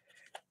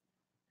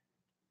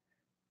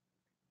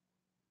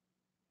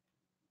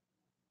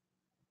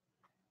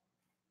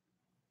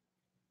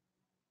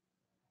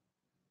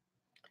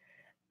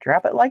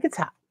 Drop it like it's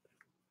hot.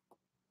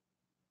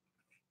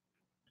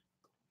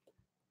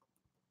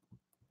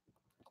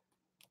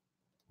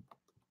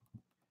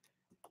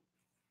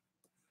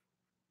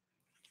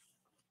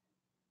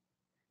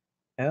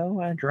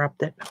 Oh, I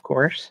dropped it, of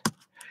course.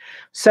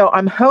 So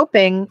I'm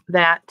hoping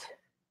that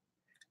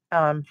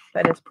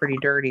that is pretty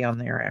dirty on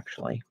there,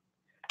 actually.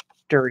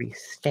 Dirty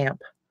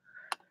stamp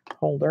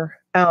holder.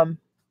 I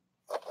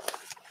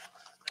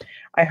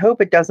hope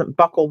it doesn't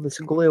buckle this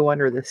glue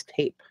under this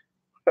tape.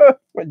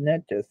 Wouldn't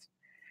that just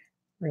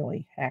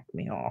really hack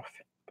me off?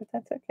 But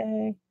that's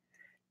okay.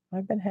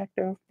 I've been hacked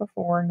off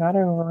before and got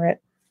over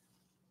it.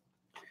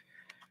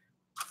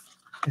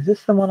 Is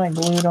this the one I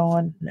glued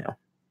on? No.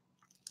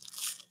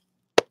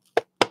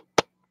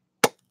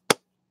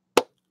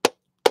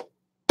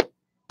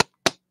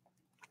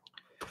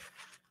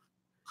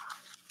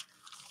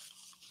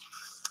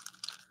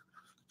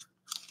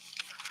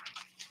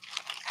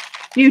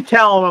 You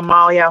tell them,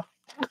 Amalia.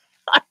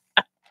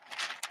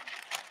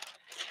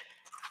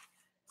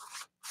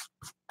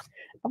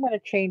 I'm going to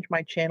change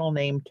my channel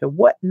name to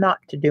What Not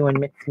to Do in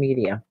Mixed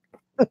Media.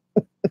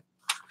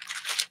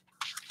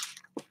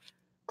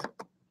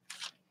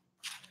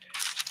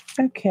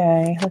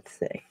 Okay, let's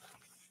see.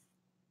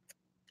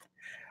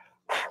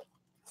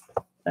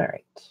 All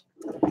right.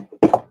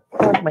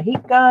 Plug my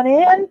heat gun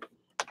in.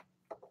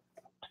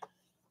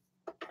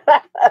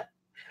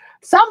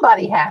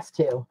 Somebody has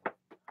to.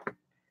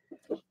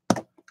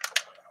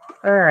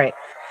 All right.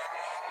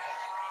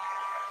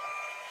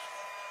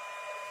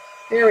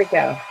 There we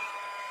go.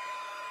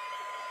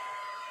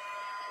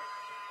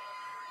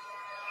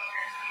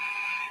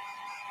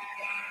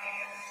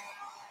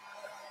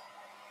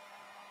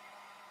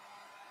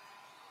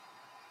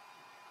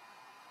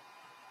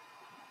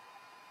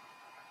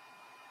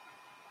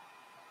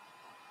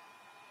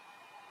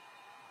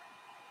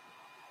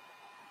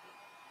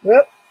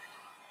 Whoop.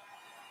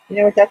 You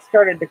know what? That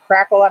started to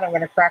crackle, and I'm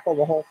going to crackle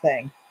the whole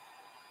thing.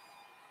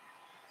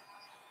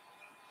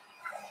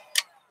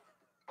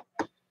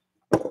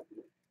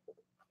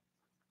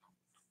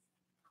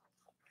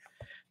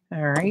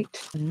 All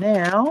right.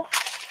 Now,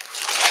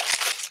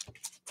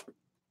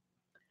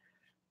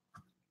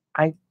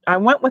 I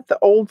went with the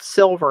old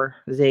silver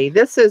Z.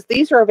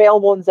 These are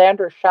available in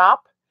Xander's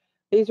shop.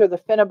 These are the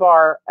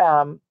Finnabar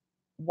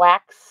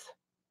wax.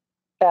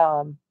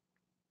 What's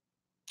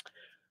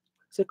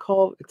it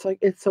called?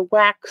 It's a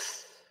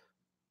wax.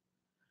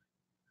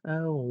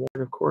 Oh, Lord,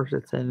 of course,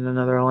 it's in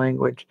another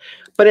language,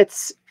 but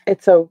it's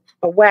a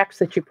wax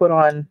that you put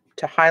on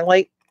to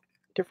highlight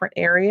different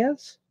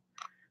areas.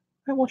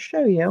 I will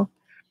show you,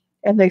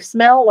 and they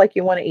smell like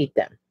you want to eat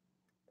them.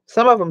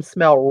 Some of them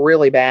smell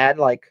really bad,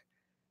 like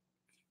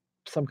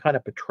some kind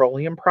of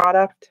petroleum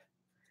product.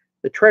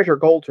 The Treasure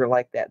Golds are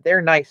like that.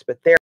 They're nice,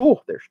 but they're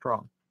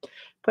strong.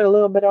 Put a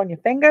little bit on your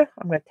finger.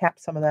 I'm going to tap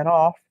some of that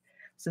off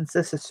since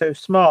this is so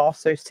small.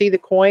 So see the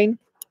coin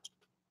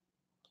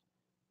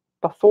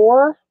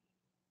before.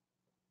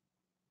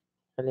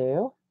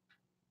 Hello.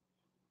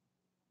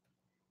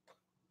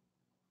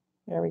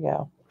 There we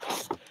go.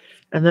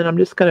 And then I'm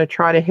just going to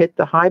try to hit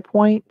the high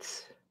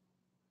points.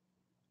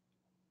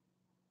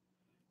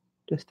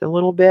 Just a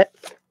little bit.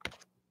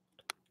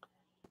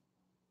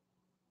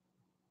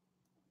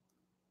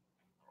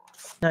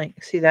 Now you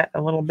can see that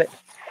a little bit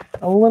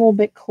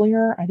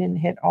clearer. I didn't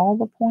hit all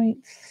the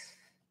points.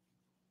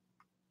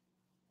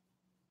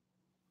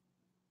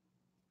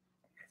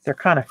 They're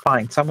kind of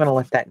fine, so I'm going to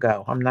let that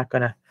go. I'm not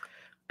going to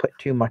put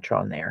too much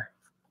on there.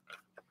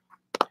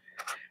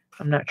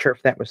 I'm not sure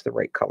if that was the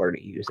right color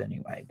to use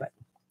anyway, but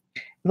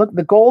look,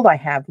 the gold I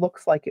have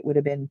looks like it would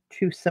have been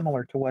too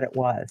similar to what it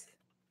was.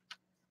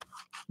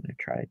 I'm going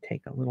to try to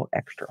take a little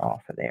extra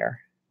off of there.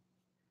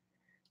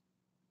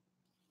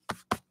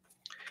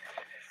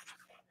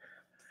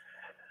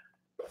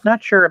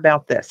 Not sure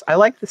about this. I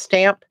like the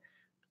stamp,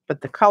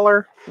 but the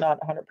color, not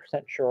 100%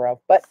 sure of.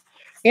 But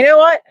you know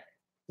what?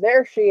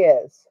 There she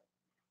is.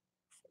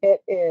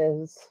 It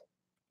is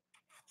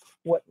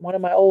what one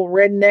of my old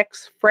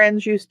rednecks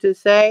friends used to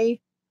say,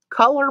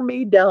 color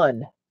me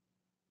done.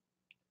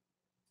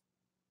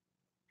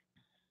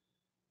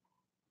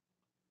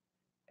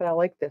 But I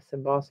like this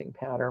embossing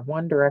powder.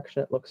 One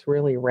direction it looks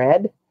really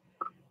red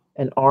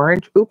and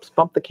orange. Oops,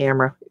 bumped the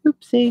camera.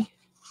 Oopsie.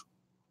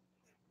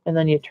 And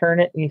then you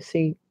turn it and you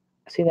see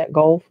that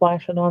gold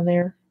flashing on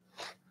there.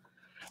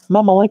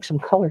 Mama likes some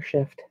color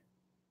shift.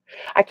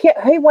 I can't.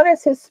 Hey, when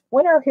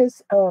are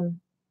his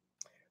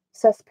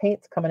Sess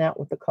paints coming out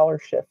with the color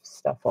shift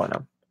stuff on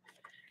them?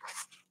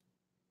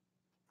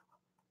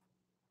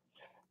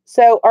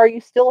 So, are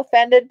you still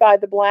offended by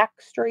the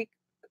black streak,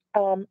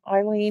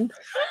 Eileen?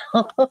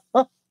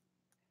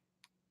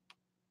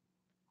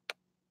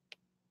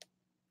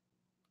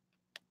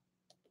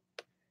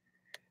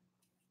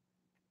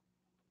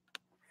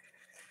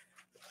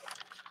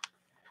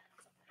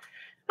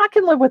 I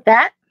can live with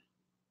that.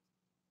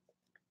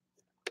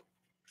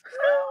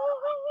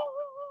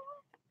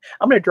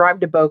 I'm going to drive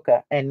to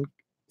Boca and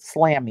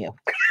slam you.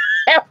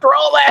 After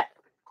all that,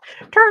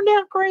 turned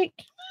out great.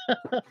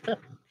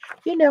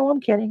 You know,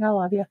 I'm kidding. I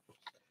love you.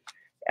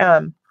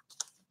 Oh,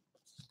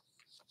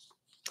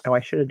 I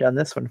should have done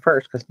this one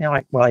first because now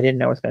I didn't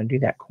know I was going to do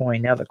that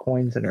coin. Now the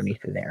coin's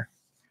underneath of there.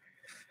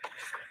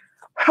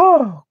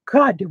 Oh,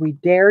 God, do we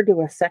dare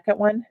do a second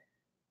one?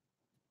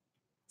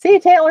 See you,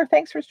 Taylor.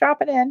 Thanks for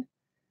stopping in.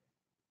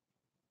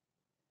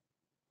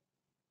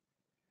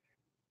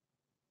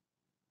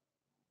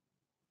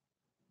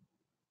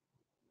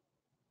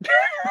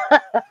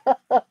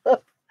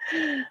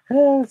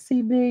 Oh,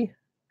 CB.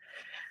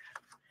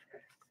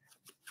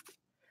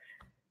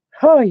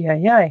 Oh,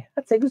 yeah.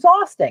 That's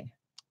exhausting.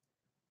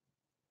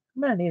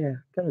 I'm going to need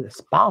to go to the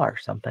spa or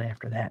something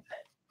after that.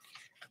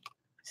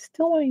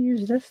 Still want to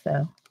use this,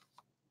 though.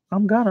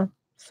 I'm going to.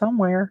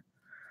 Somewhere.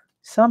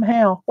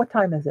 Somehow. What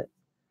time is it?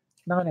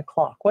 9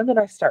 o'clock. When did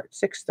I start?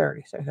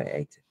 6:30. So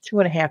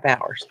 2.5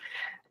 hours.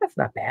 That's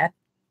not bad.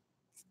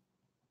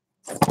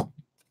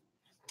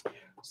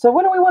 So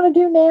what do we want to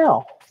do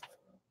now?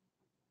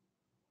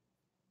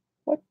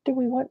 What do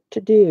we want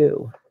to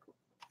do?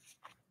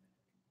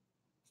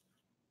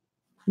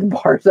 The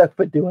bar's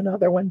open. Do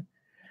another one.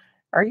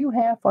 Are you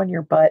half on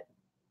your butt?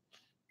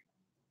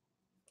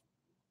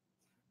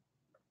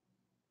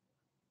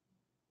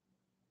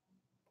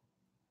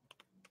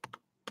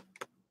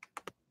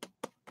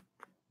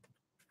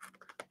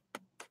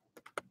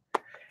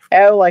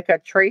 Oh, like a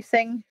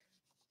tracing?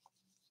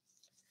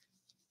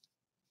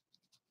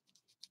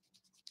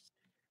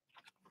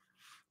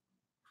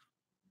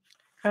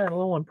 Kind of a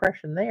little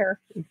impression there.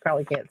 You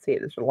probably can't see it.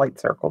 There's a light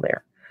circle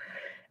there.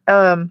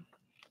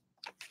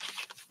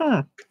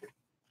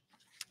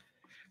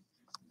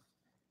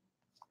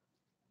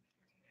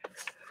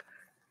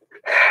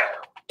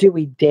 Do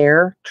we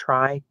dare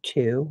try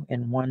 2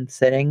 in one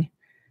sitting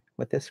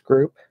with this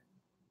group?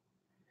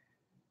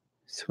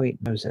 Sweet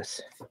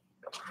Moses.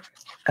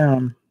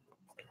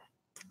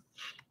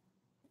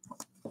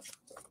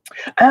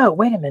 Oh,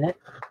 wait a minute.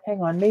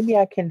 Hang on. Maybe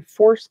I can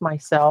force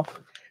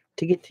myself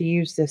to get to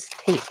use this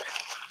tape.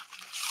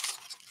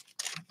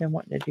 I've been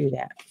wanting to do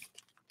that.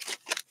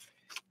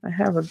 I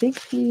have a big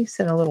piece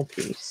and a little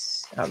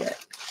piece of it.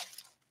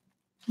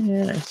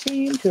 And I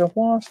seem to have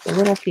lost a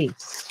little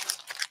piece.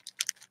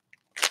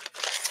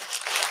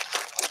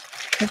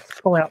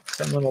 Let's pull out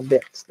some little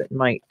bits that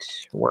might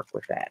work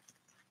with that.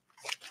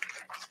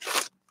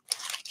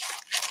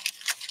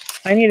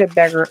 I need a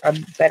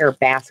better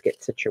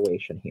basket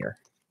situation here.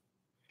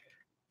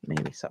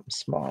 Maybe something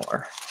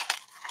smaller.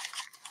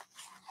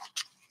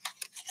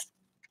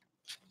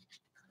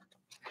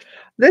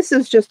 This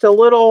is just a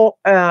little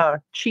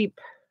cheap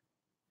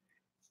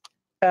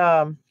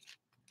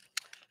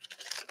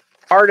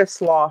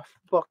Artist Loft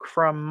book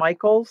from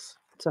Michaels.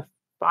 It's a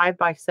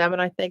 5x7,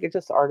 I think. It's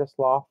just Artist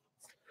Loft.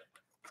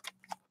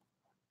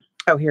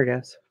 Oh, here it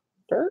is.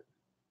 Dirt.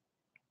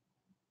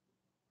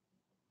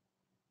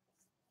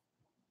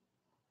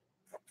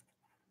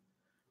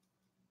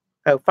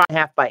 Oh,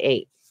 5.5 by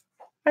 8.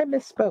 I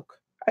misspoke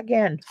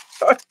again.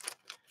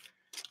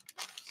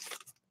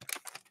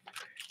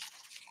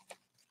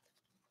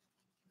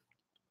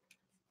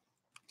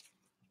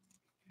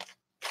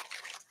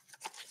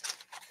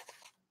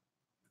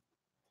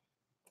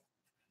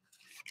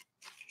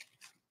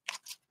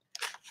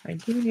 I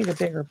do need a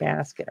bigger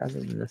basket other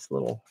than this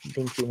little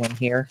dinky one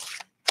here.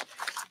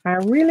 I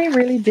really,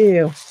 really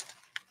do.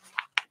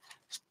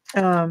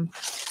 Oh,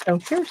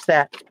 here's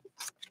that.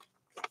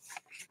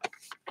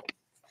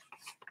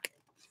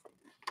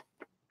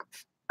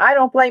 I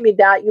don't blame you,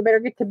 Dot. You better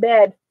get to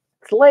bed.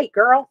 It's late,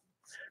 girl.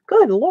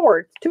 Good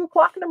Lord. It's 2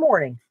 o'clock in the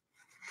morning.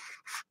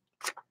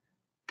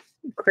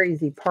 You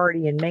crazy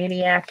partying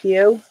maniac,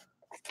 you.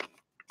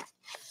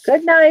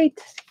 Good night.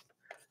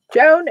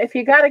 Joan, if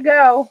you got to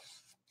go,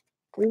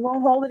 we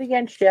won't hold it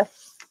against you.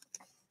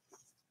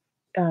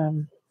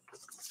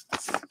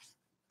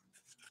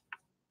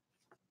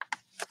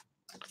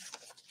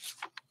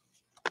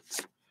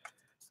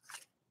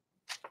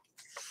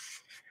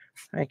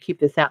 I keep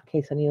this out in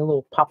case I need a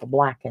little pop of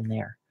black in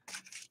there.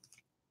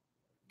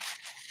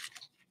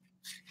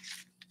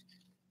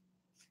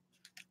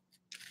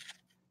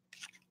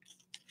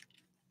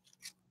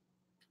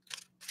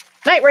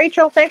 Night,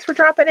 Rachel. Thanks for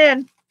dropping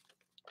in.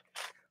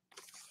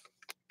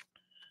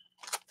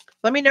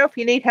 Let me know if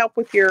you need help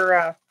with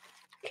your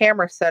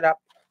camera setup,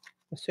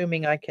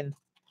 assuming I can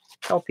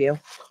help you.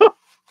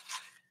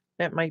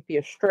 That might be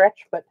a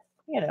stretch, but,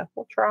 you know,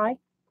 we'll try.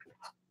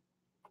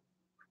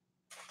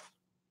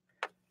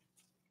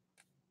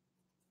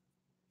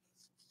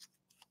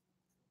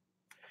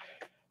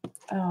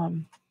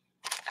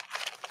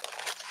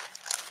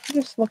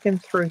 Just looking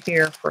through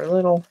here for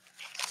little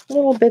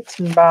bits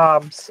and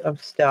bobs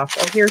of stuff.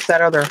 Oh, here's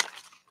that other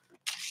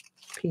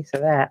piece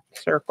of that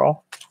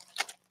circle.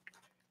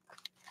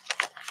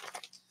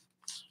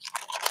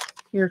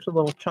 Here's a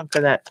little chunk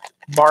of that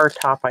bar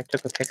top I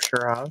took a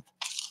picture of.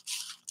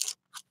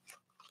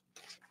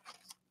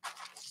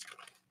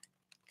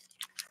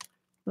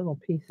 Little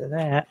piece of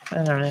that.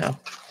 I don't know.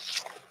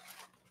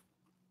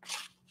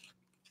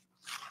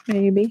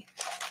 Maybe.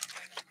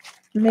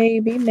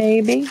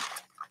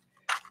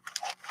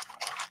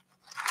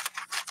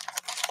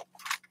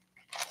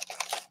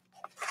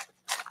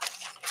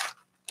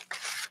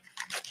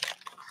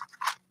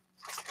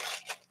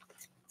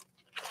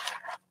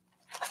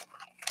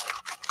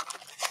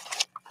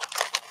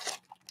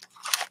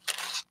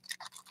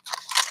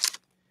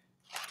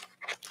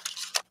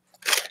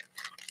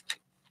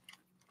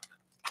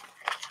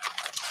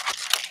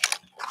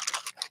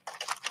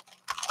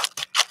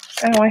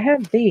 Oh, I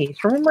have these.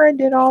 Remember I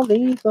did all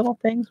these little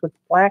things with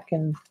black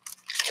and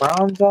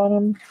bronze on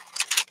them?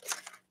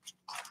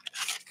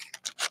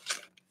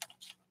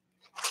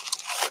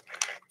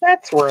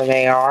 That's where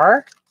they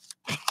are.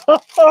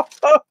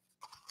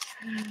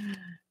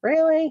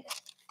 Really?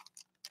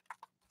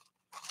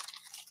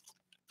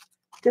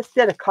 Just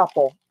did a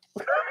couple.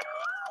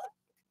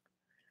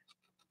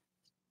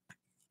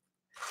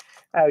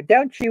 Oh,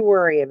 don't you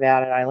worry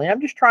about it, Eileen.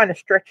 I'm just trying to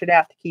stretch it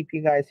out to keep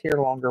you guys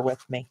here longer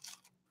with me.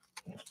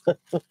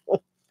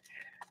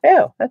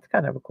 Oh, that's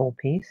kind of a cool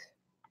piece.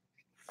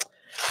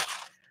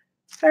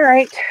 All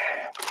right.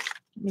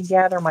 Let me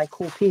gather my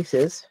cool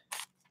pieces.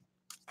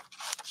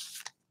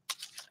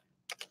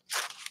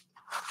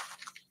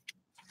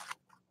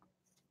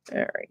 All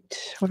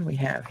right. What do we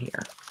have here?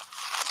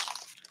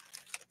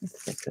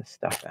 Let's get this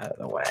stuff out of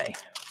the way.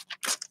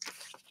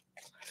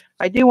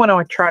 I do want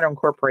to try to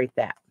incorporate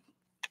that.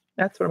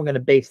 That's what I'm going to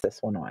base this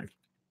one on.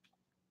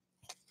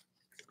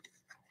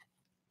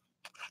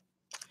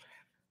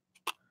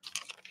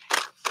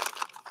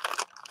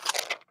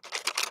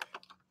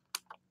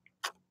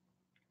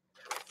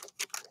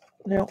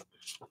 No.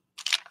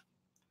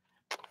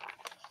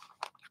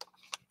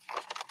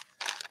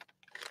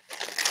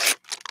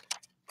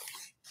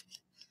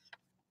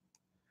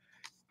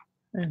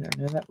 I don't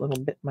know. That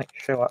little bit might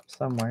show up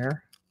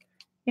somewhere.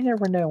 You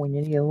never know when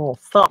you need a little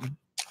something.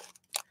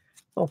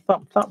 A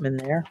little something in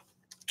there.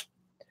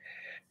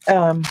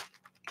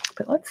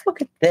 But let's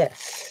look at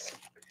this.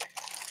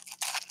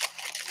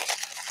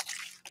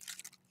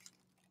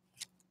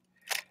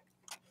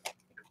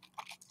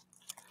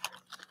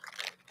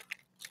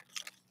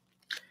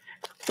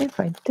 If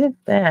I did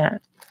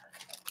that,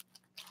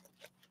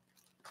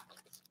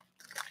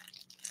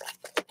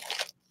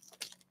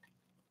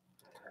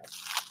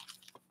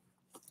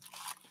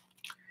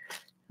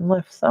 and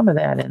left some of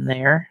that in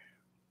there.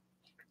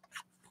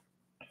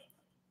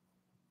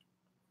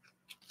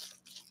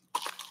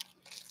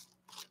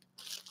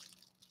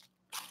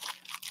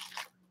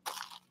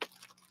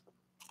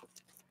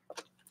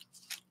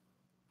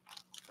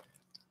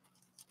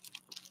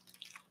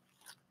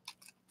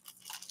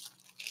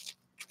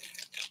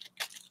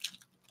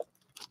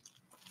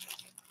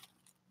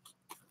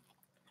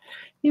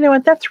 You know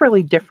what? That's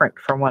really different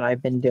from what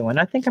I've been doing.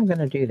 I think I'm going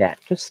to do that.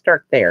 Just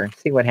start there and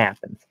see what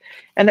happens.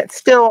 And it's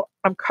still,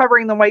 I'm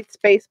covering the white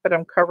space, but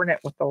I'm covering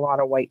it with a lot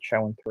of white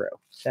showing through.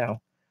 So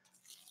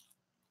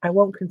I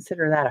won't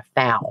consider that a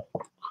foul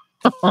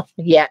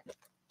yet.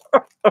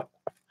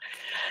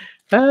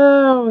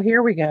 Oh,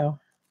 here we go.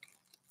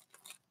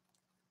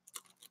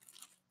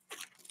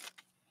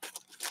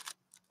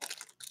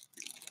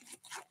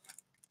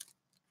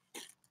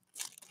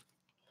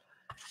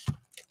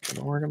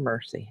 Lord of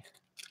mercy.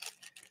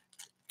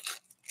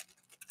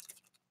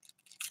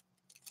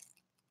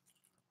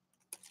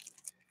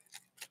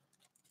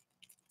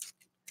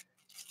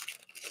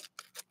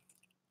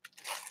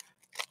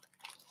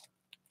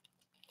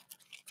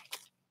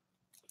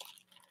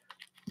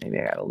 Maybe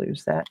I got to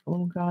lose that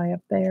little guy up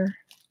there.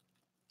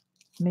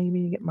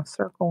 Maybe get my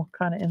circle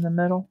kind of in the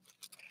middle.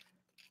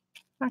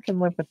 I can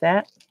live with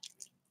that.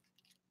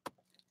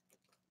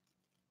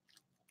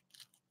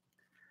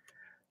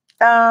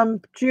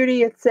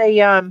 Judy, it's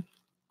a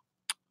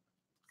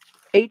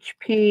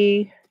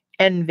HP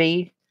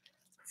Envy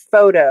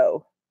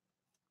photo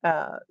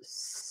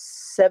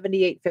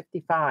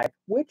 7855,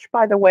 which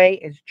by the way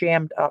is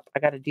jammed up. I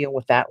got to deal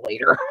with that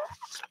later.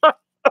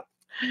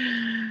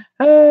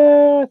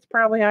 Oh, it's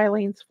probably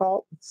Eileen's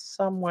fault in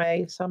some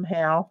way,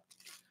 somehow.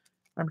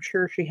 I'm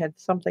sure she had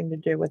something to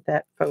do with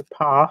that faux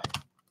pas.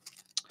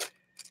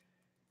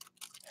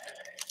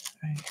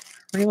 I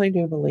really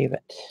do believe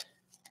it.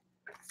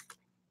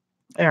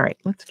 All right,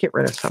 let's get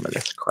rid of some of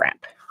this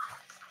crap.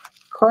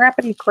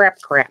 Crappity crap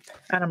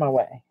out of my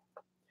way.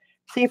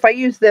 See, if I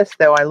use this,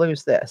 though, I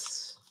lose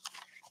this.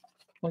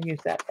 We'll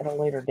use that at a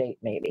later date,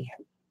 maybe.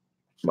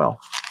 Well,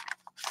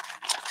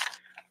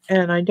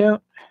 and I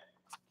don't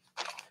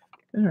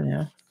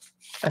know.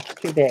 That's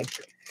too big.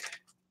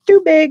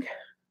 Too big.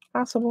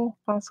 Possible.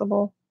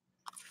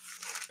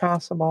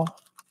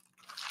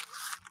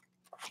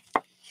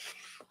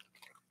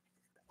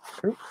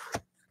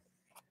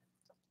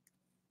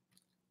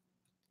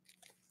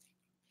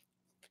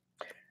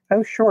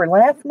 Oh, sure.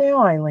 Laugh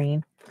now,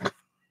 Eileen.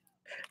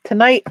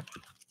 Tonight,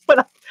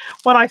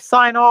 when I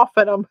sign off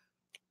and I'm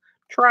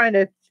trying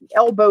to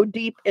elbow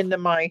deep into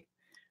my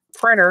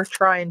printer,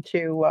 trying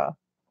to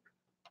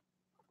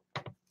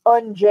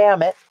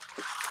unjam it,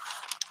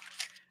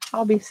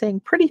 I'll be saying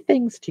pretty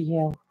things to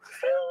you.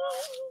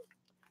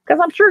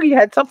 Because I'm sure you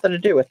had something to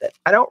do with it.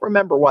 I don't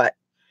remember what,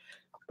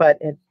 but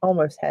it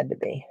almost had to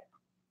be.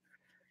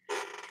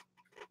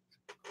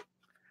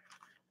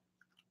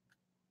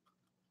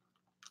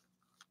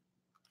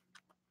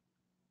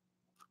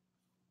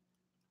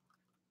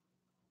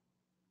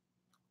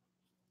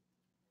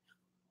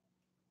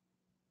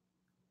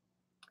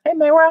 Hey,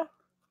 Mayra.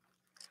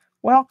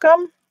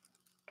 Welcome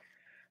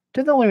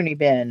to the Looney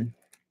Bin.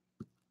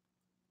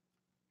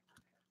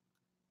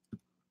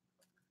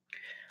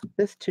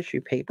 This tissue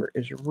paper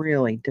is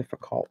really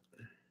difficult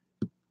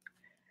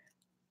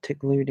to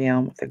glue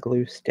down with a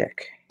glue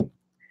stick.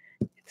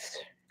 It's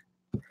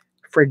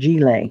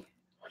fragile.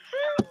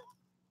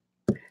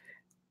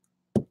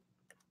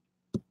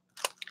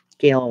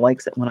 Gayla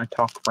likes it when I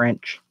talk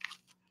French.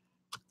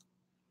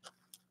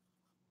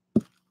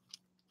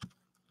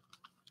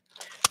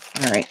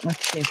 All right,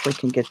 let's see if we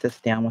can get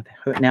this down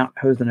without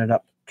hosing it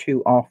up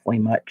too awfully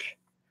much.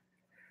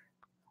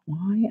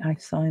 Why I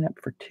sign up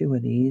for 2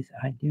 of these,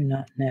 I do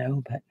not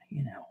know, but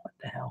you know, what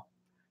the hell.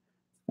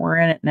 We're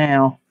in it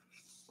now.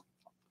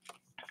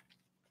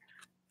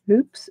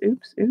 Oops,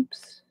 oops,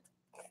 oops.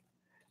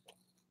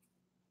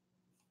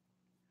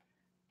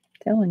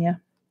 Telling you.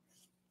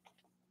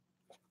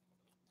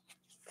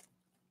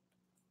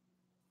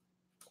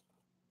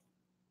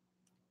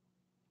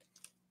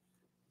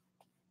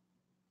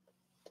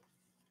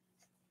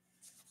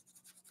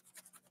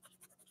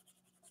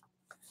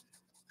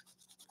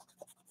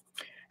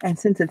 And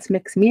since it's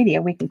mixed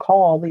media, we can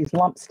call all these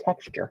lumps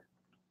texture.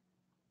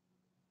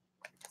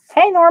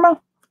 Hey,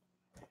 Norma.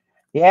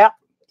 Yeah,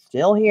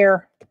 still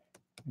here.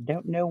 I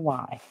don't know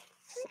why.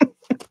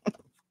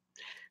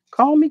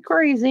 Call me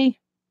crazy.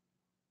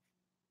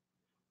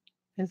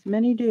 As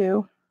many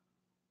do.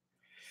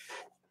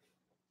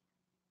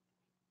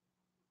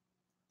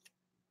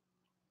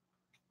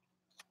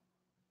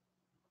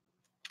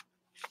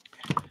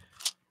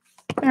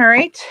 All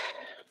right.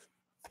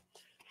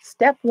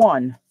 Step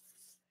 1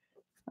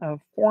 of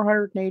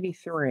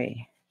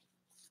 483.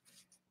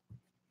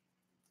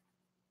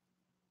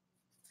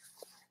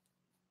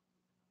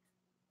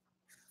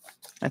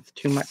 That's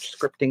too much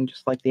scripting,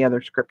 just like the other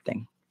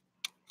scripting.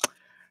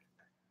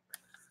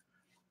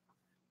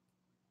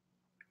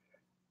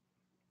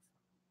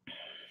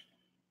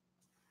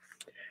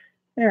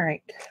 All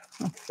right,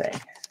 let's see.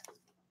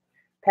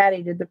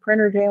 Patty, did the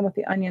printer jam with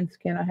the onion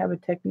skin? I have a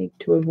technique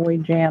to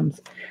avoid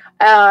jams.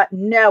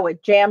 No,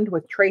 it jammed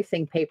with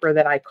tracing paper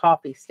that I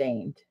coffee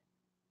stained.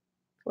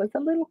 It was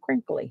a little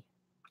crinkly.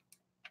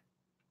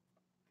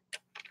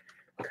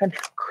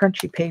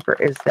 Crunchy paper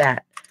is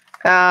that?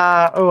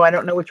 Oh, I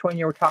don't know which one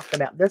you were talking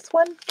about. This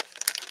one?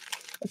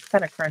 It's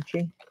kind of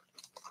crunchy.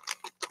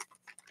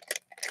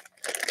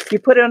 You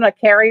put it on a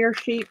carrier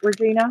sheet,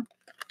 Regina?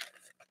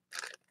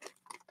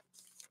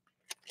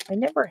 I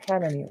never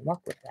had any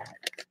luck with that.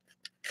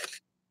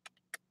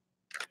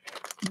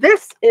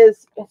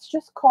 It's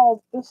just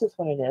called, this is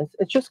what it is.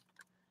 It's just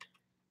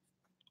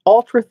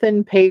ultra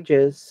thin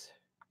pages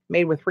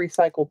made with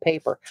recycled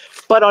paper.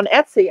 But on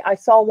Etsy, I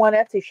saw one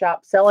Etsy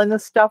shop selling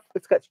this stuff.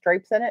 It's got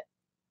stripes in it.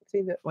 See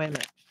that? Wait a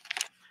minute.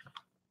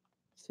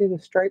 See the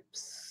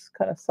stripes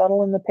kind of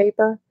subtle in the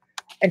paper?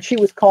 And she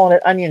was calling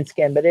it onion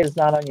skin, but it is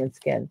not onion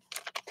skin.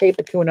 Tape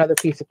it to another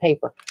piece of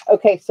paper.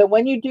 Okay, so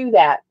when you do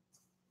that,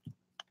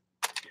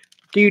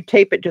 do you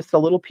tape it just a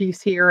little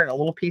piece here and a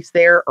little piece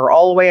there, or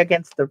all the way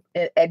against the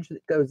edge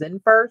that goes in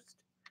first?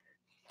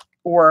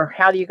 Or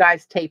how do you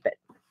guys tape it?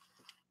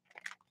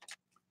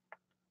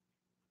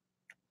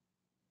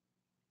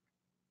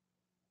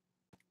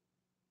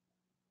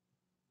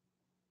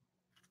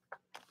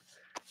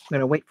 I'm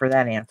going to wait for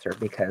that answer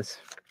because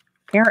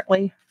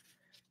apparently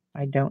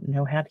I don't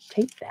know how to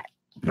tape that.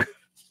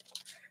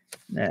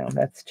 No,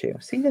 that's 2.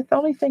 See, the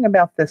only thing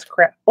about this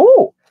crap.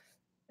 Oh,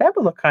 that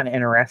would look kind of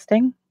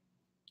interesting.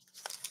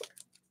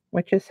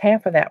 Which is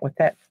half of that with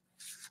that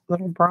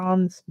little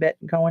bronze bit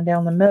going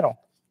down the middle.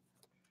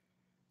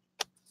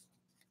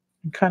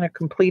 And kind of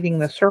completing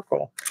the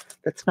circle.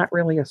 That's not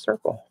really a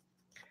circle.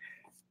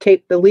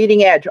 Tape the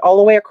leading edge all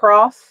the way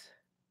across.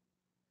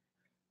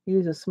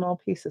 Use a small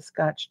piece of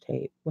Scotch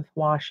tape with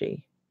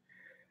washi.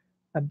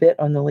 A bit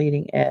on the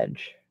leading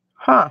edge.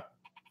 Huh.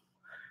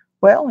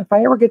 Well, if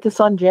I ever get this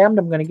unjammed,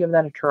 I'm going to give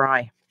that a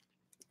try.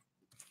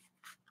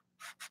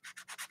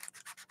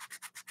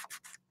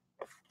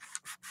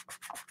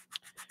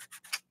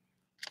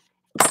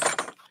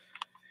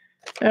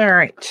 All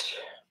right.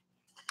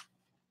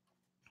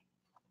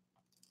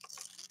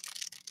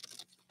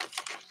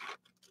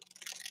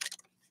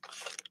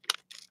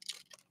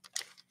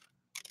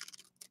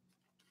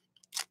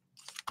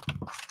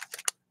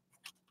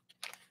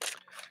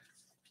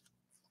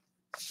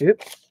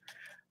 Oops.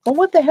 Well,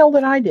 what the hell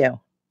did I do?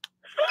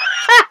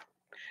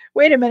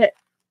 Wait a minute.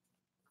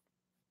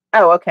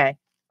 Oh, okay.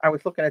 I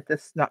was looking at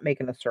this not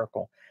making a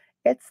circle.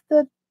 It's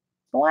the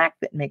black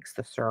that makes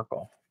the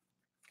circle.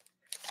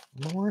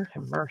 Lord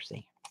have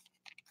mercy.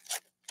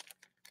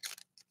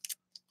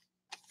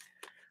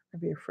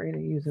 I'd be afraid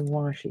of using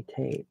washi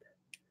tape.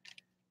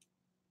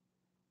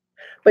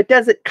 But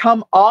does it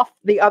come off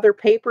the other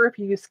paper if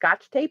you use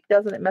Scotch tape?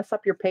 Doesn't it mess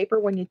up your paper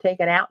when you take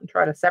it out and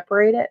try to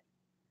separate it?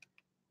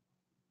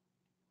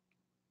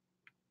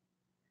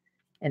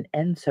 An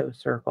Enso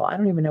circle. I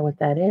don't even know what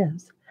that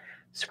is.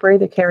 Spray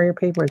the carrier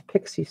paper with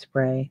pixie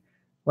spray.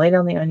 Lay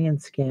down the onion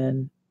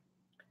skin.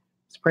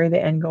 Spray the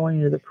end going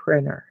into the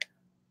printer.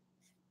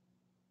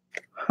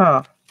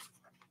 Huh.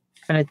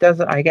 And it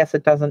doesn't, I guess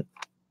it doesn't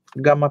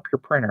gum up your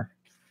printer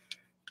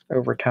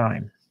over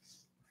time.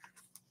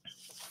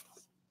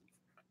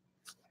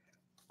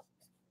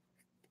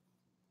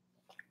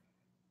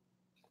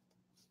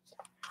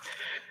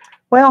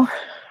 Well,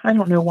 I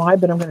don't know why,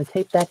 but I'm going to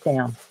tape that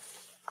down.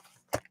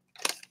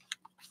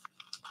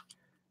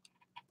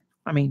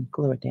 I mean,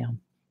 glue it down.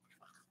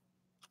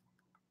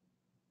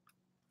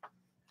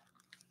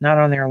 Not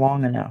on there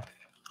long enough.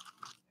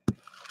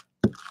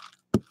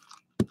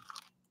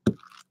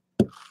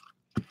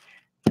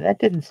 That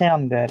didn't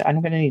sound good. I'm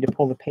going to need to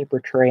pull the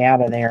paper tray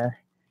out of there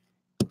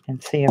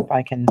and see if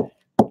I can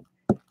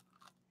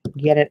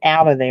get it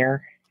out of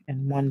there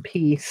in one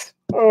piece.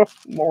 Oh,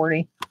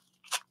 Lordy.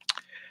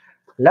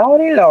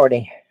 Lordy,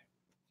 Lordy.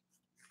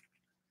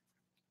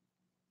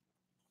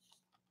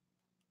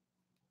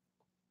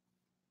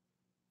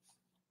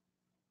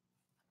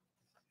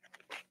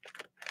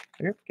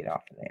 Get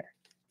off of there.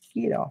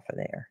 Get off of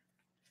there.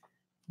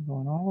 I'm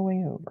going all the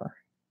way over.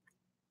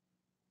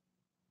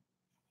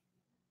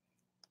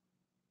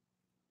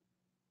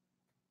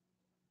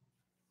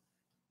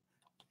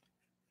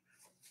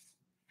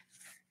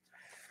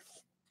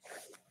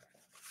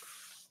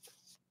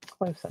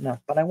 Close enough,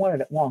 but I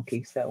wanted it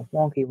wonky, so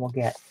wonky will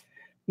get.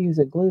 Use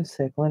a glue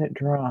stick, let it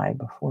dry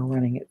before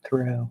running it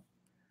through.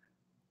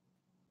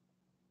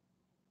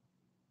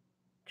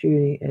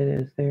 Judy, it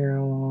is there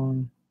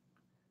on.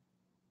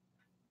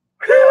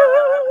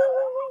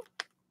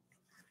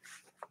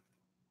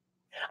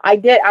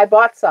 I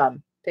bought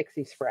some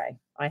pixie spray.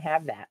 I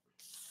have that.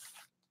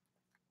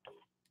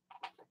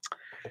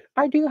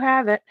 I do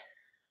have it.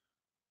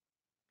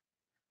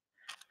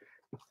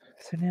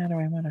 So now do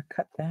I want to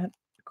cut that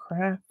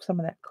some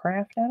of that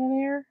craft out of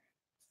there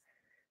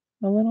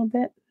a little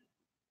bit?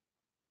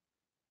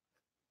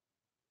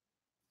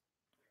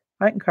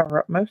 I can cover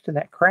up most of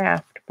that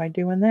craft by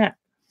doing that.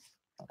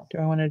 Do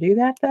I want to do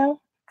that though?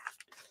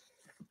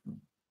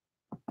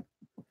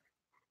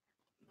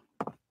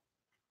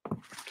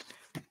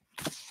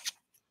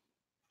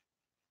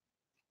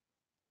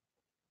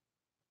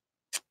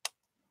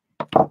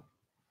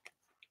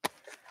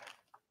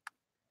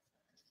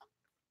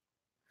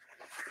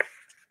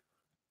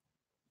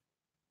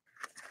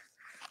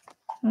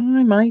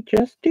 I might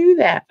just do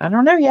that. I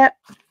don't know yet.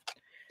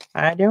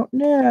 I don't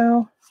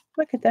know.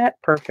 Look at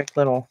that perfect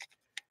little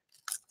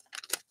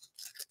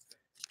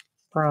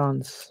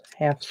bronze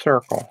half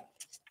circle.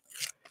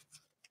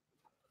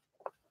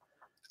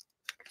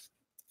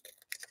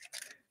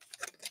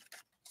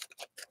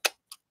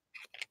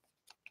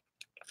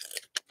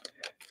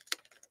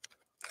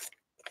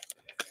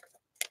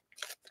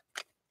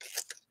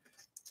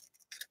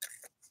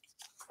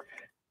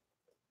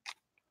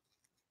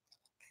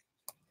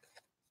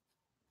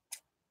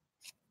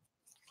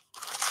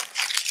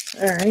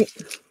 All right.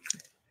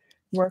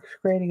 Works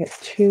great to get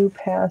 2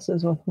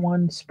 passes with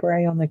 1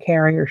 spray on the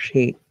carrier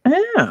sheet.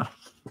 Oh.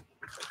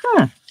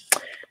 Huh.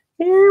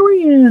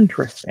 Very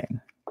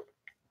interesting.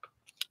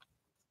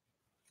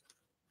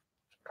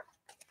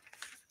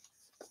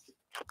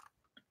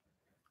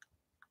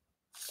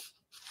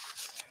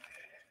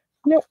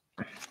 Nope.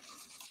 Do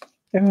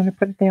I want to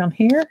put it down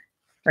here?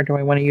 Or do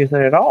I want to use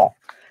it at all?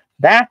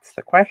 That's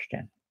the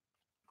question.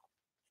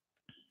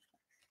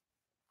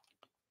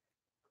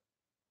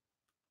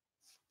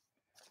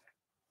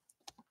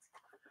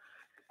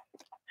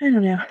 I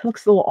don't know. It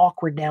looks a little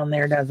awkward down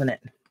there, doesn't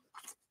it?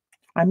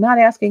 I'm not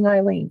asking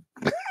Eileen.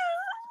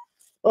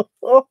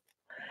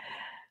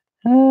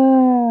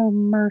 Oh,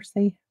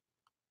 mercy.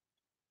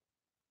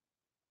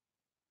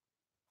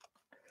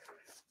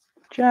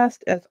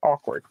 Just as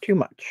awkward. Too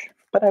much.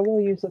 But I will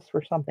use this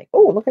for something.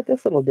 Oh, look at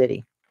this little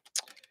ditty.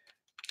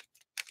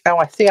 Oh,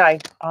 I see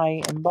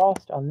I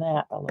embossed on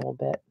that a little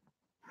bit.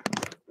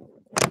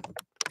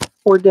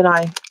 Or did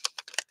I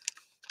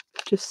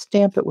just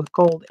stamp it with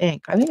gold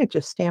ink? I think it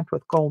just stamped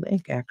with gold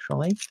ink,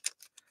 actually.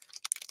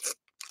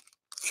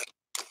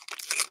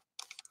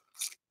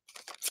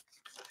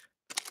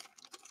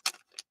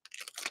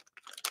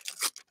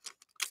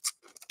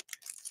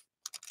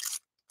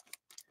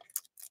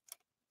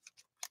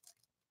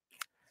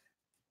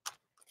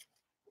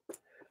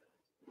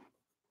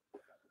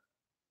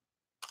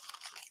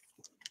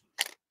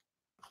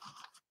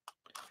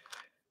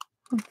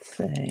 Let's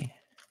see.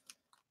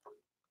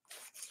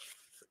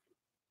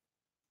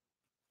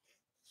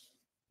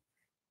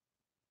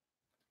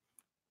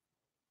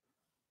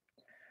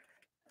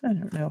 I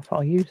don't know if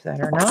I'll use that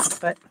or not,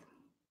 but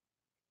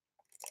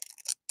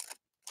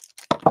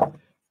I'll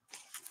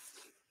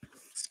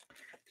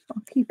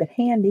keep it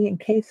handy in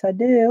case I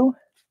do.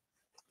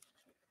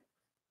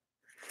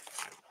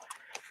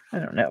 I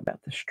don't know about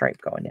the stripe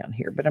going down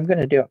here, but I'm going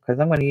to do it because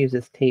I'm going to use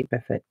this tape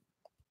if it's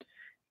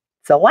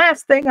the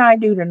last thing I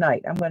do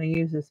tonight. I'm going to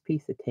use this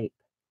piece of tape.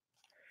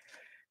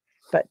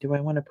 But do I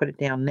want to put it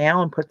down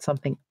now and put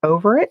something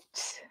over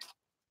it?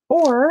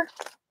 Or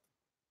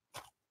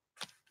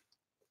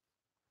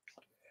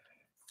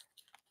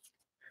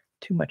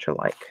too much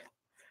alike?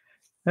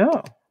 Oh,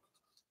 what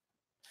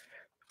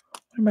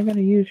am I going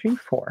to use you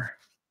for?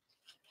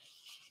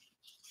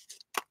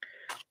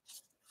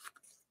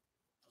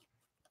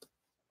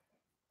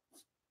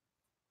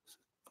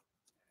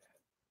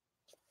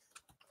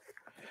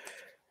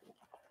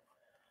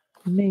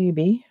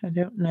 Maybe. I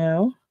don't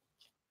know.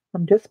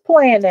 I'm just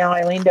playing now,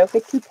 Eileen. Don't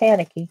get too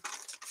panicky.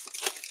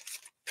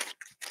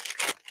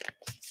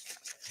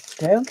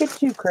 Don't get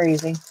too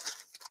crazy.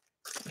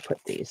 Put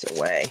these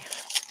away.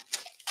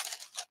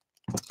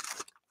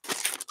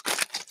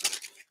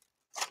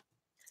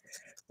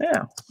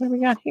 Now, what do we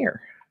got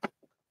here?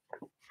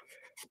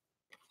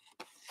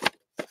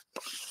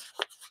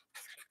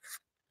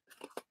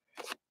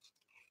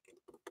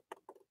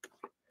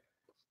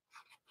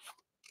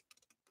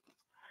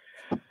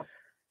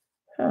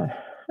 Huh.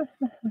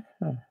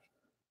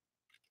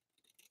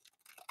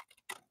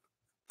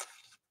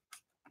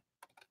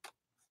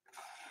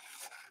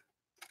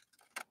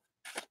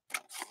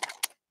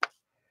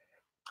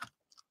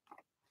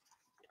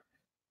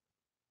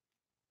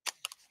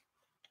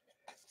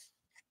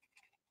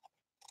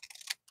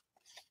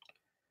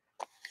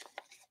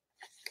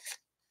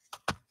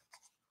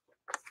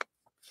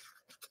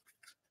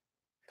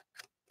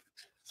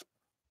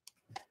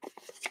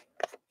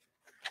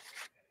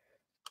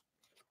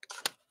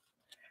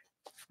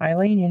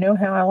 Eileen, you know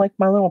how I like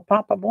my little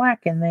pop of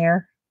black in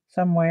there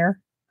somewhere.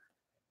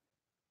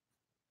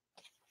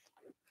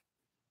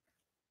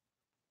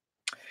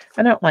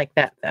 I don't like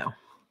that, though.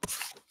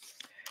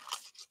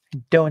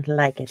 Don't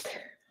like it.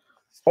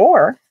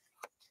 Or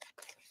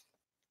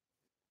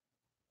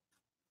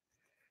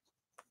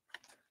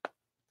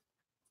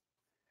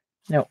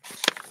nope.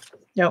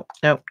 Nope,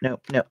 nope,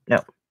 nope, nope,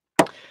 nope.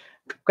 I'm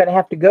going to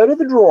have to go to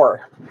the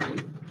drawer.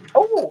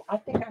 Oh, I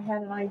think I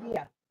had an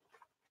idea.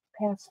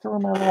 Passed through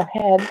my little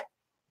head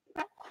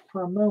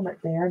for a moment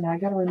there. Now I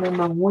got to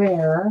remember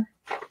where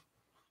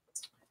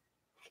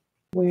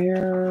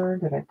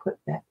did I put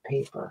that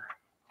paper?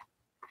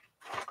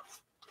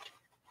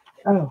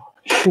 Oh,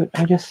 shoot.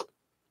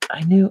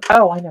 I knew.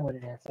 Oh, I know what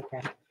it is.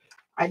 Okay.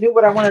 I knew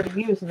what I wanted to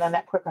use, and then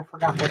that quick I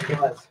forgot what it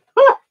was.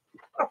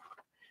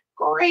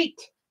 Great.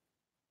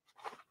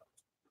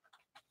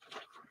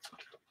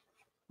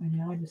 And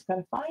now I just got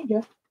to find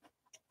you.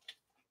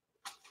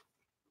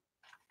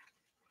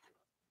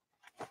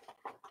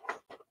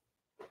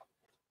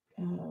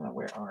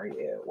 Where are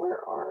you?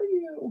 Where are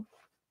you?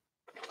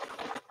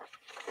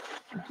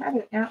 I had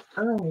it out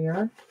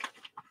earlier.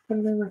 Put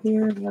it over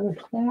here in the other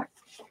stack.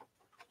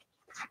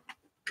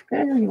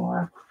 There you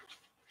are.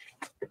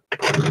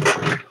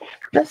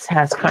 This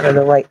has kind of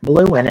the right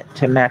blue in it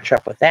to match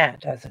up with that,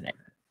 doesn't it?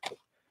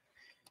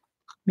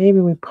 Maybe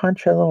we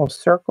punch a little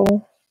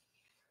circle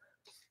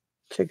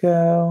to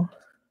go.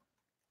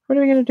 What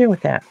are we going to do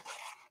with that?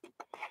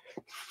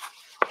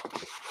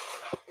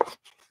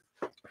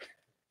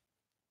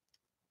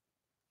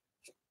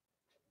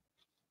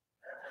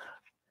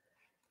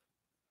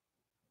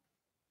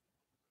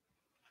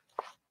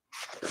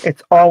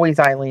 It's always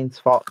Eileen's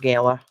fault,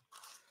 Gayla.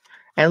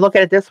 And look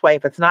at it this way.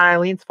 If it's not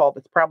Eileen's fault,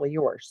 it's probably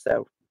yours.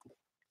 So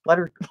let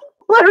her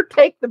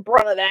take the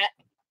brunt of that.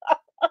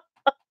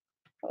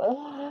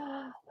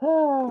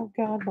 Oh,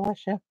 God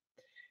bless you.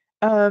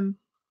 I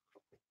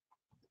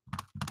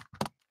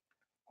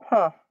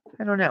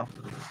don't know.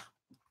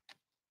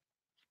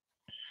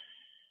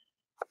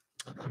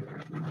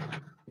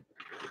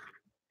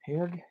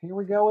 Here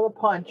we go with a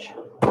punch.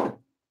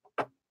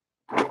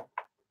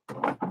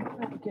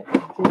 I'm get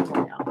my big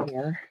down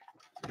here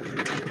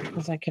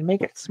because I can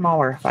make it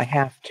smaller if I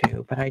have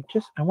to, but I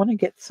want to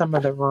get some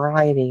of the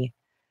variety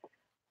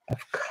of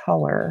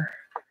color.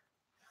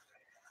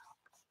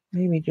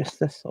 Maybe just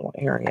this little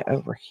area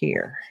over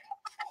here.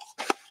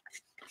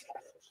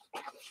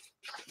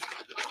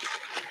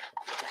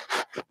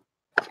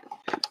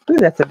 Ooh,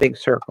 that's a big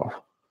circle.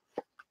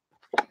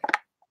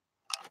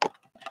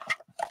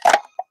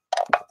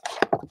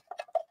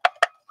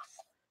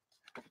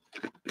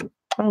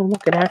 Oh,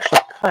 look, it actually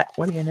cut.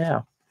 What do you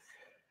know?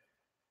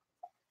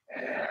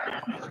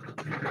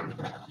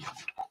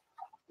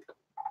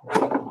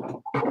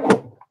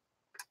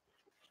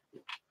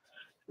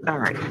 All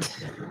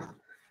right.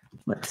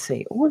 Let's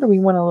see. Or do we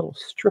want a little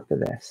strip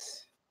of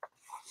this?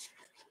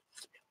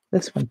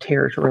 This one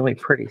tears really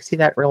pretty. See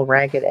that real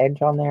ragged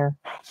edge on there?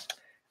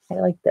 I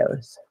like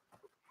those.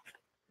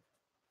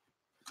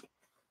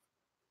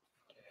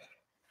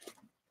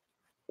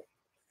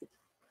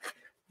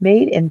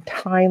 Made in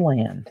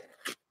Thailand.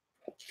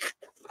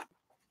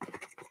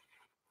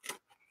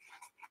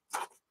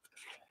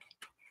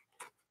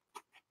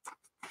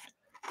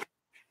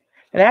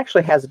 It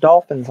actually has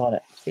dolphins on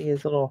it. See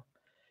his little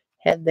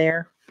head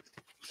there?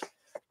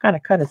 Kind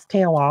of cut his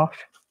tail off.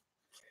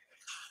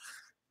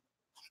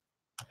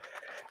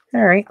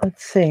 All right,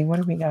 let's see.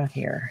 What do we got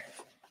here?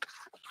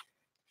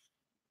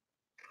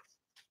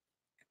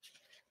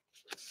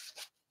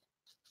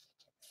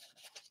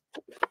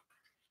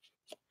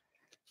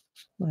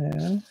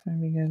 Blue.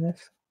 Maybe go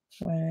this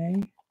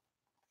way.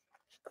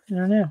 I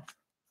don't know.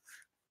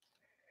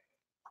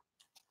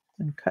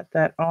 And cut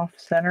that off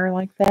center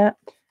like that.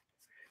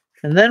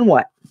 And then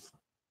what?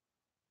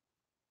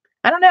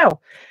 I don't know.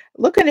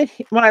 Looking at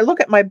when I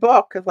look at my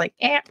book, it's like,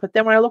 but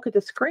then when I look at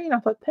the screen, I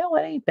thought, hell,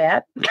 it ain't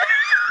bad.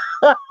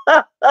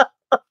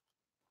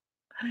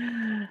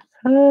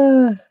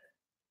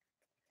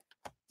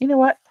 You know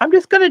what? I'm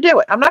just gonna do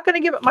it. I'm not gonna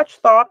give it much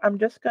thought. I'm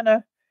just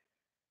gonna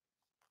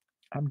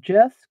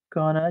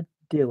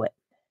do it.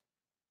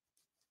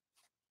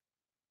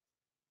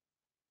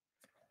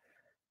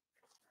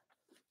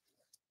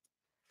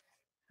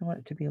 I want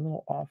it to be a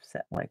little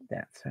offset like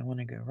that. So I want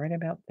to go right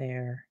about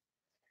there.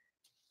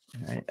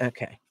 All right,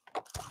 okay.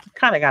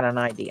 Kind of got an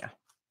idea.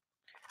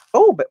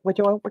 Oh, but which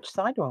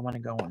side do I want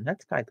to go on?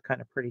 That guy's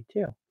kind of pretty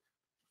too.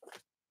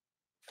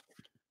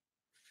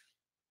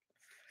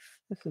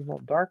 This is a little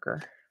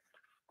darker.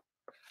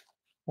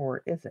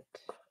 Or is it?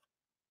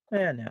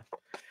 No.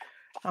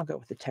 I'll go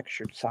with the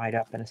textured side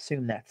up and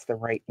assume that's the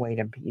right way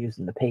to be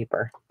using the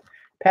paper.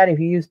 Patty, if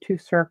you use 2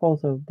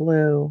 circles of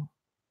blue,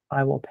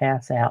 I will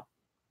pass out.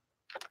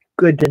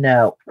 Good to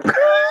know.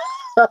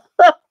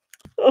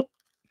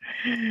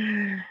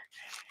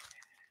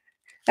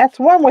 That's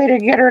one way to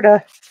get her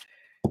to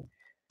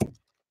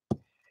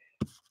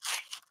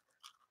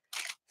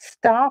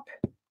stop,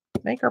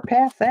 make her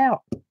pass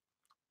out.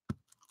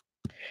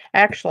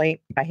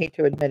 Actually, I hate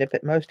to admit it,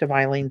 but most of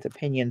Eileen's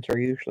opinions are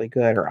usually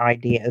good, or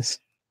ideas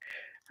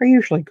are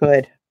usually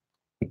good.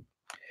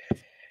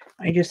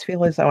 I just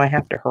feel as though I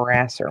have to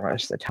harass her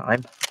most of the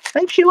time. I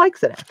think she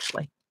likes it,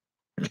 actually.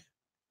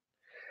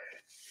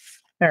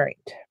 All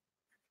right.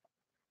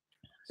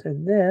 So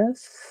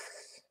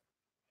this,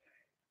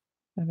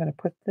 I'm going to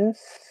put this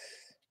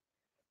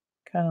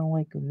kind of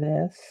like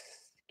this.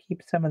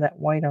 Keep some of that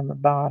white on the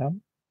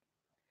bottom.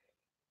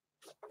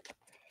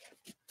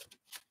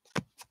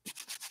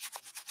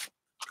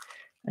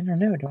 I don't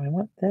know. Do I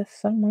want this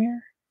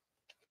somewhere?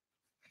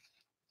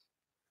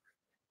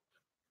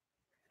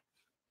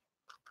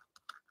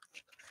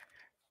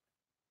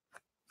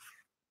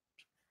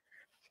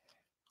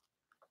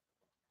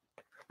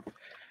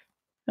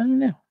 I don't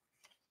know.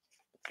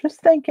 Just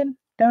thinking.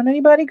 Don't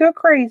anybody go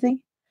crazy.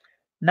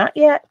 Not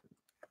yet.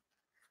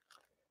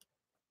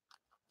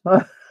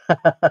 Oh,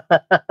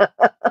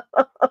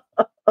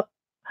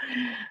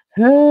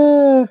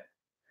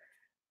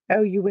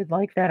 you would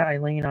like that,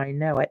 Eileen. I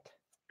know it.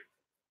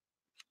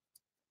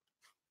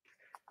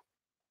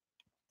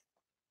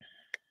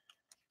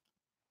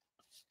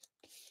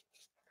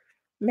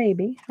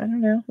 Maybe. I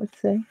don't know.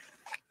 Let's see.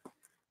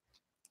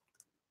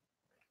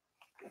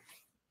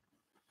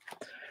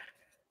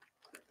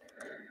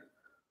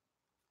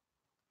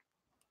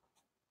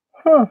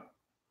 Huh.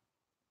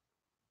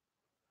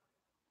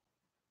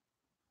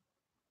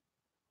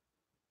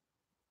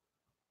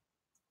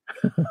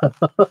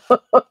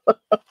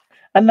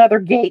 Another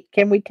gate.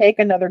 Can we take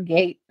another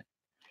gate?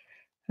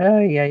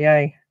 Ay, ay,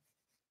 ay.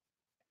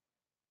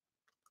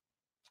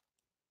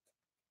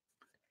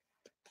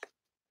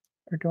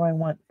 Or do I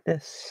want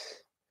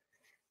this?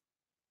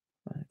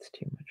 Oh, that's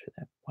too much of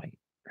that white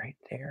right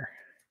there.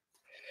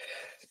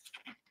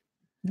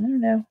 I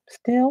don't know.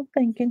 Still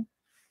thinking.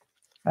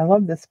 I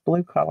love this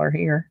blue color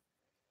here.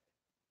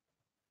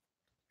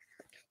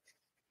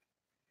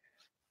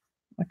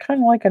 I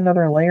kind of like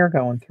another layer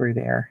going through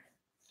there.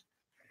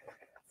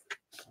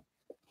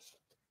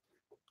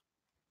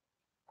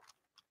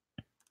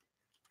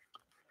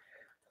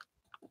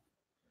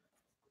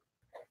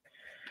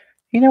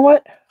 You know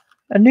what?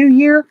 A new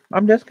year,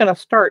 I'm just going to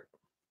start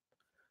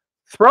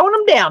throwing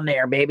them down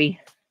there, baby.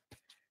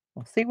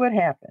 We'll see what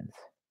happens.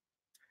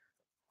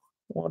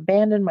 We'll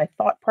abandon my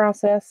thought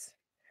process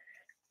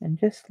and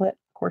just let,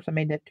 of course, I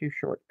made that too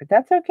short, but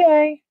that's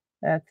okay.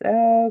 That's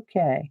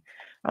okay.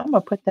 I'm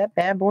going to put that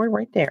bad boy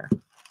right there.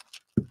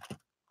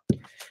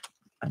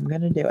 I'm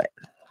going to do it.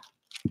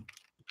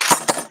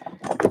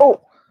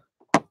 Oh,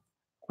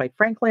 quite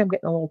frankly, I'm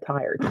getting a little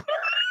tired.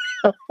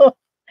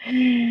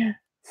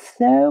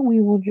 So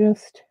we will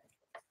just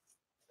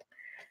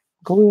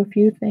glue a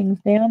few things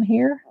down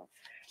here.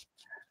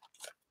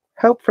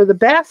 Hope for the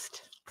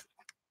best.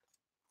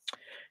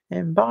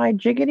 And bye,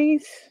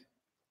 jiggities.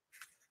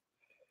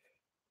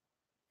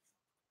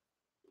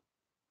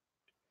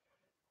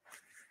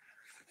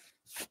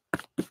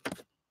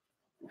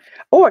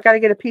 Oh, I got to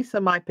get a piece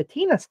of my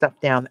patina stuff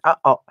down.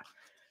 Uh-oh.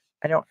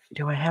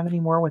 Do I have any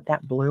more with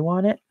that blue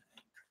on it?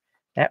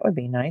 That would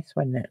be nice,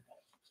 wouldn't it?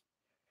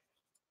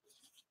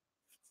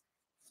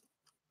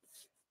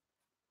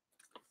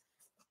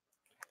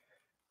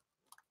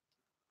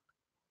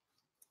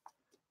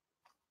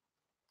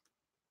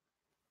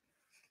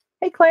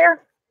 Hey,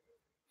 Claire.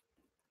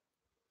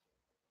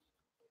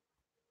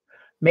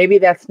 Maybe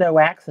that's no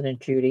accident,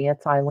 Judy.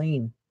 It's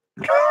Eileen.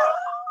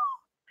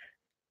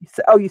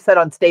 Oh, you said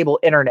unstable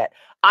internet.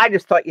 I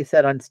just thought you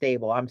said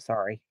unstable. I'm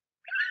sorry.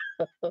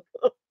 I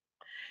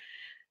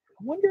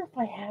wonder if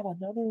I have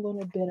another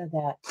little bit of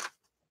that.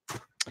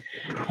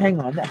 Hang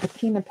on, that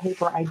patina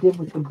paper I did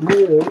with the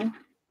blue.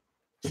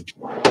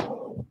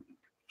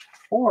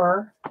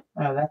 Or,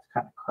 oh, that's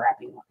kind of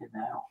crappy looking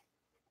now.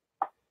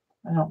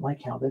 I don't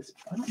like how this,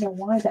 I don't know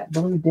why that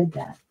blue did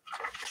that.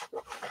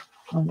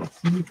 On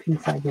this new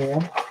piece I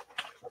did.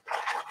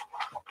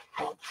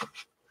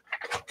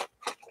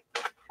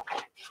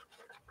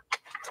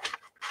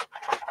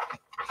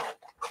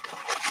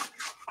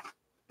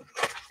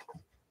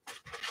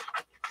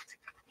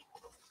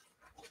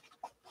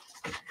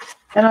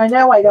 And I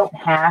know I don't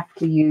have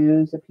to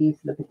use a piece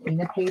of the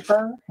patina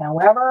paper.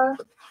 However,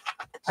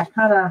 I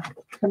kind of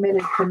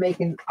committed to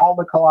making all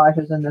the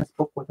collages in this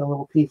book with a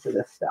little piece of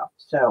this stuff.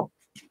 So,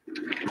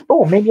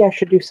 oh, maybe I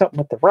should do something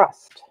with the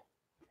rust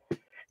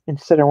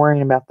instead of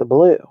worrying about the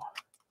blue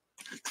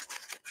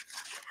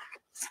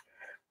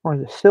or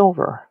the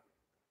silver.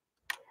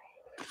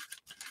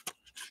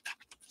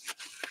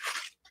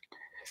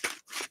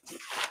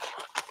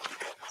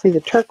 See,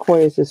 the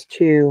turquoise is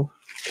too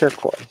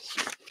turquoise.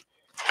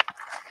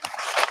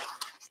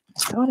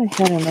 I thought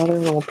I had another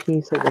little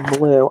piece of the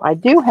blue. I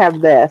do have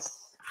this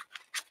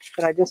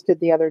that I just did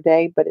the other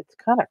day, but it's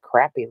kind of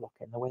crappy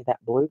looking the way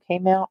that blue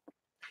came out.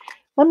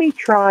 Let me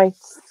try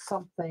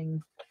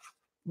something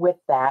with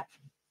that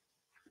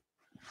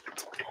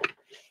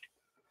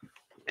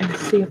and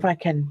see if I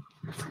can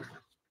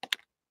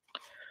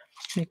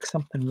make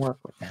something work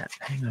with that.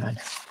 Hang on.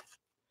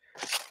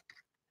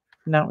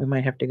 Now we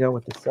might have to go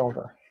with the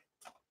silver.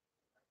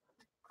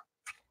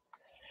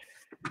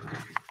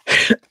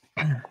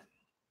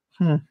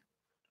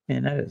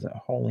 Man, that is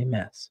a holy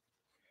mess.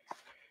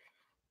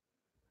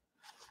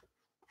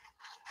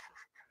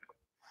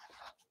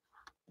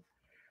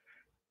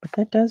 But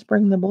that does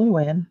bring the blue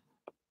in.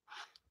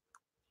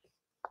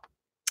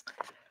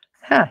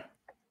 Huh.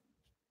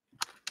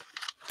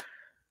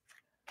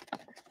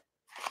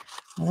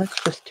 Well,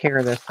 let's just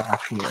tear this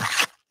off here.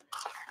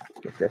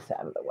 Get this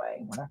out of the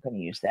way. We're not going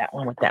to use that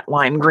one with that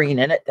lime green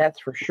in it, that's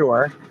for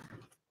sure.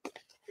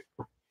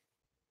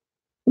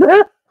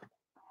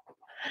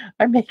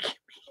 I'm making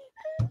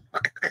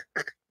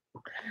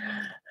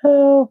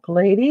oh,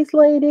 ladies.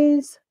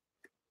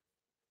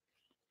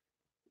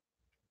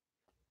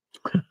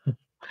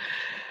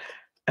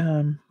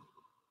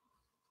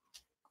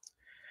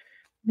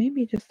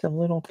 Maybe just a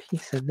little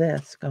piece of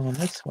this going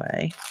this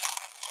way.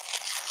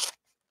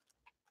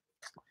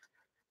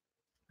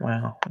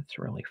 Wow, that's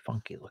really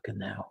funky looking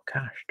now.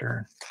 Gosh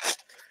darn.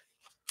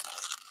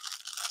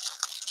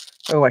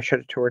 Oh, I should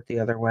have tore it the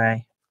other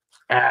way.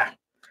 I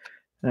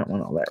don't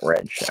want all that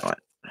red showing.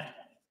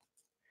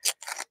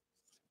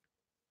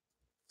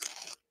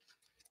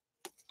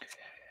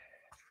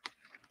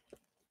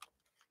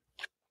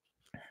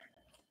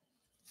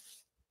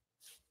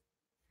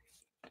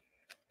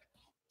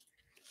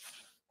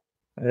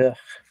 Ugh.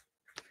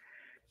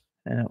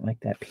 I don't like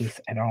that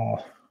piece at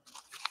all.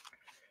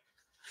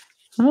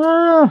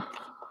 Oh.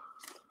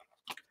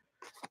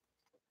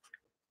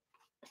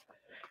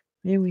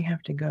 Maybe we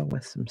have to go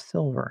with some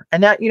silver.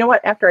 And now, you know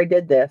what? After I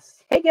did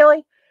this, hey,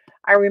 Gelli,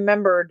 I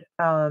remembered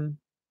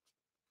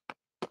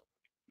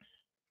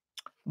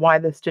why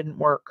this didn't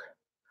work.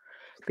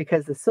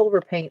 Because the silver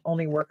paint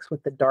only works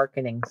with the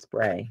darkening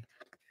spray,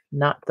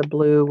 not the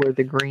blue or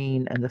the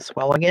green and the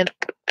swelligant.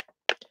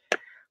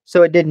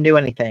 So it didn't do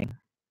anything.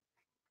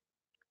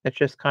 It's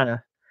just kind of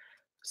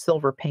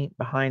silver paint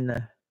behind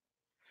the.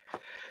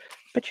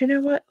 But you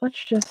know what?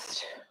 Let's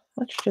just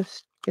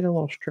get a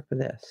little strip of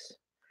this.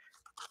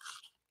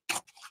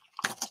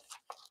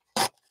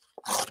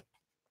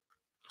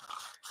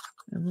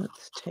 And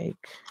let's take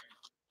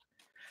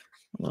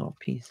a little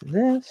piece of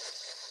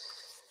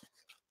this.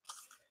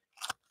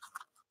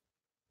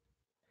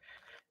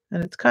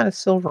 And it's kind of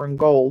silver and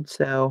gold,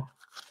 so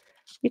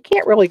you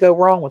can't really go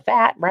wrong with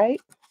that,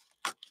 right?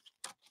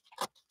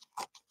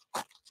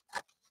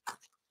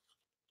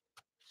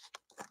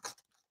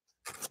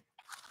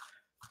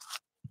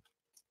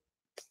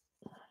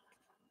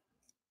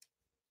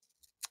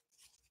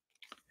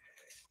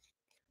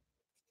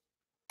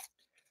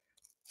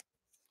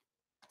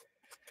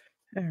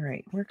 All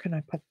right, where can I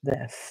put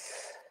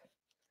this?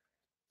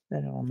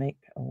 Then it'll make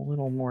a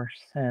little more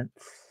sense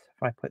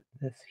if I put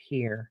this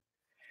here.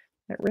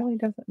 It really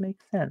doesn't make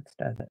sense,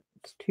 does it?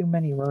 It's too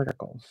many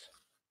verticals.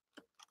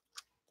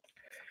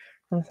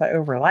 Unless I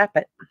overlap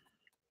it.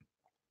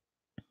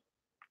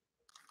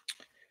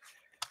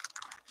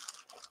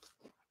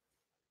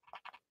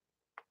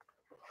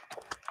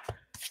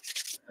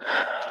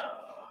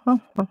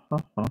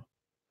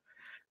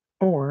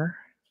 Or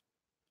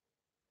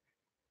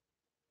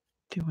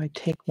do I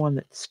take one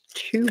that's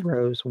 2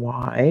 rows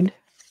wide?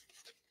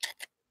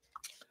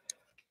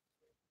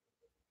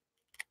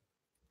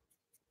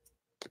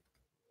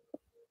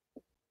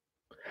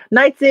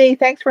 Nightsy,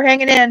 thanks for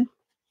hanging in.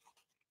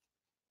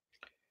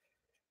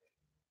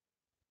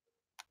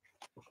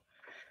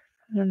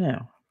 don't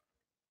know.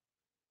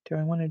 Do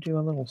I want to do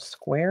a little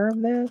square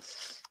of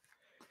this?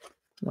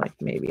 Like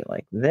maybe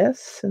like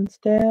this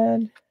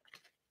instead?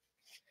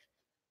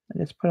 I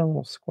just put a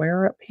little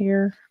square up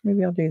here.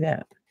 Maybe I'll do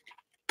that.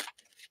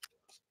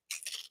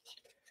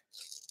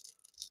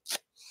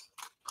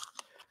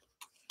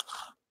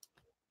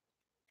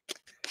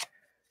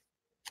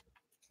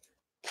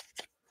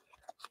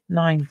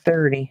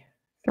 $9:30.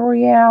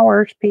 3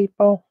 hours,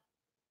 people.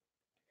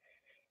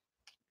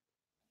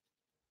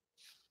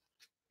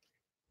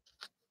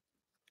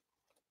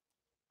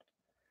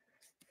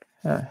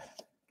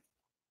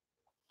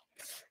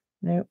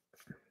 Nope.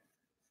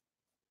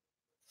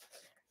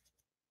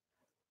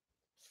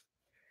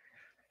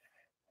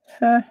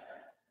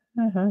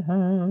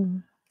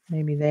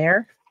 Maybe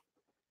there.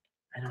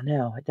 I don't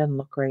know. It doesn't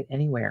look right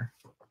anywhere.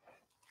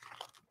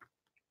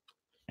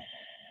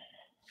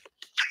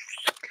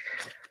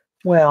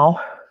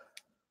 Well,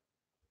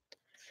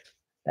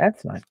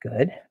 that's not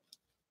good.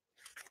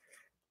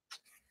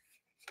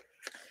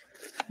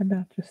 How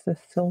about just a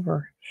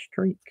silver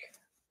streak?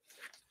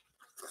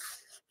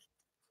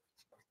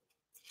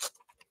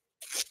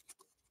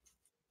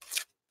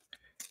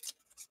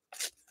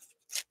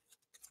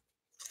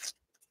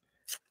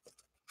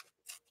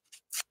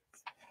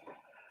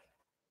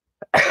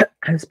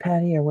 Is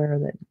Patti aware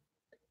of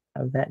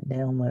that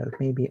download?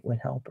 Maybe it would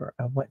help her.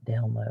 Of what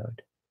download?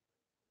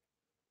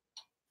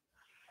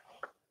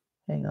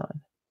 Hang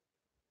on.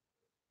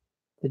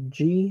 The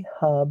G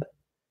Hub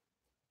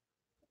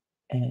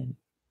and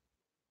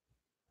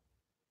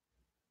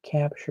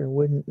Capture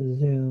wouldn't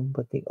zoom,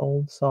 but the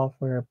old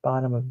software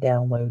bottom of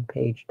download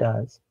page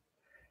does.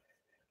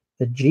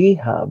 The G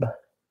Hub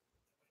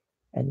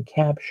and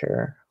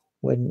Capture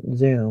wouldn't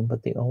zoom,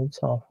 but the old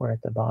software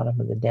at the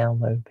bottom of the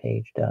download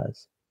page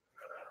does.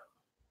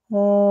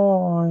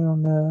 Oh, I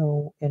don't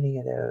know any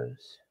of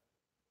those.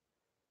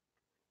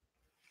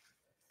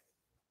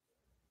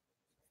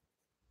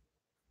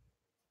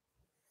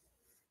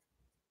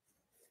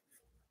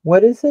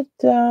 What is it,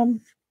 Deb?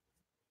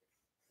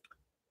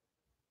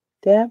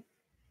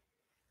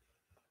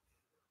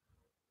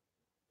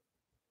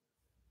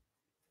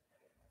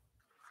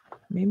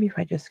 Maybe if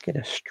I just get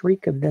a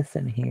streak of this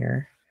in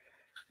here,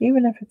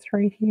 even if it's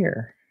right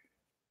here.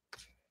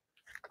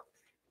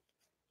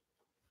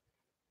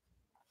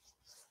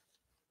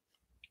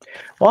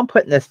 Well, I'm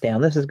putting this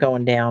down. This is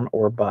going down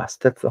or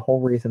bust. That's the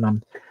whole reason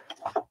I'm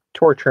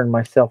torturing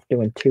myself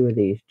doing 2 of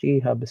these.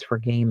 G-Hub is for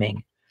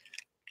gaming.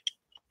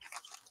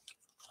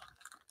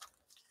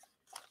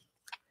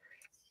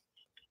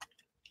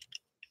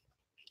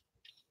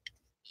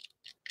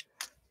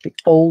 The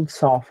old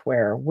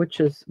software. What's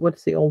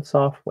the old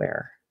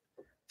software?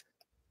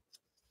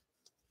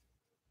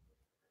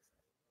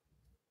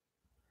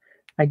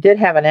 I did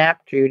have an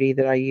app, Judy,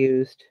 that I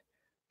used,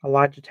 a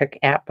Logitech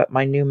app, but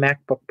my new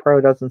MacBook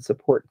Pro doesn't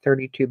support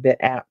 32-bit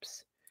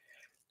apps.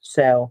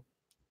 So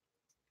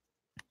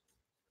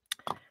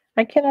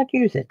I cannot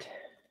use it.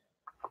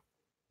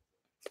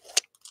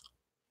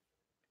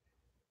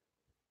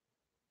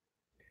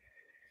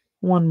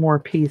 One more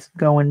piece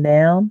going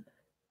down.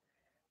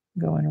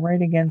 Going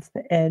right against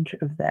the edge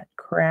of that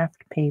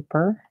craft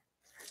paper.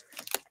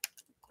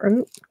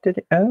 Oh,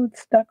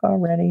 it's stuck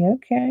already.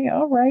 Okay,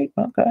 all right.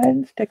 Well, go ahead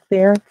and stick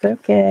there. It's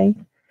okay.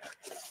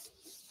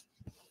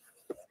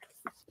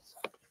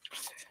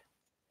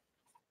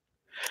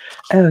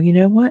 Oh, you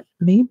know what?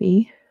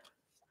 Maybe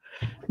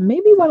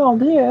what I'll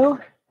do,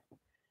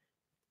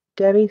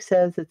 Debbie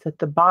says it's at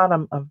the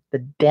bottom of the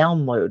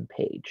download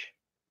page.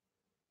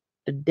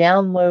 The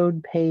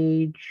download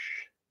page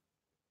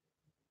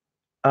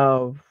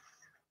of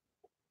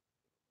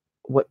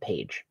what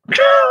page?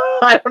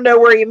 I don't know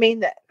where you mean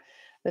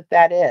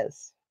that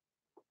is.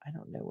 I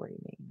don't know where you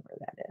mean where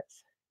that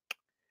is.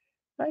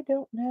 I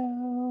don't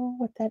know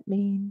what that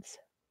means.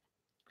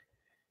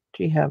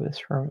 G-Hub is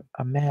for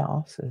a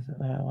mouse.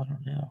 I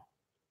don't know.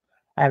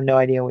 I have no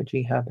idea what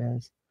G-Hub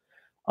is.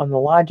 On the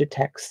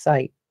Logitech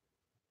site.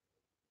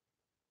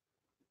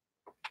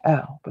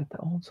 Oh, but the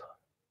old...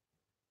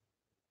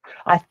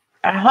 I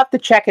have to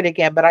check it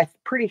again, but I'm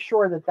pretty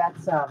sure that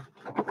that's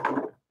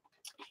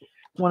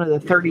one of the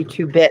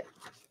 32-bit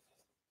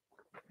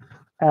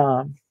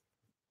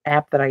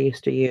app that I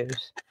used to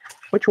use,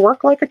 which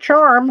worked like a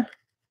charm.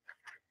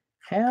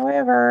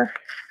 However,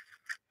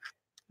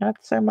 not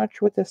so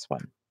much with this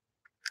one.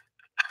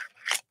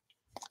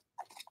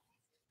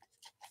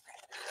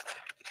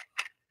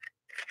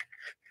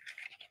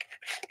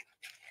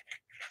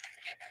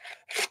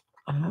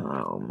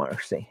 Oh,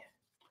 mercy.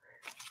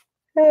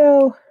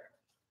 Oh,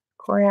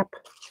 crap.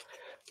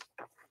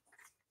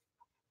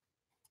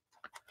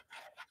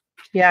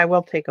 Yeah, I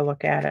will take a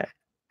look at it.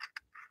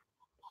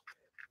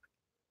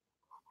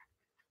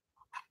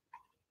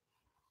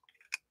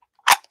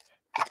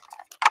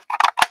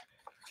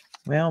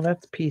 Well,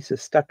 that piece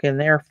is stuck in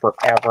there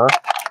forever.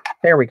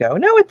 There we go.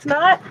 No, it's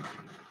not.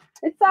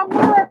 It's a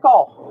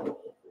miracle.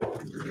 I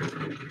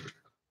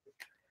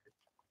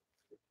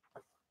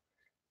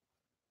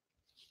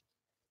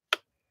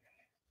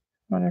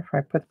wonder if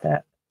I put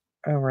that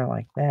over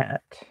like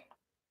that.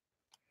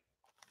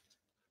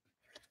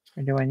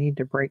 Or do I need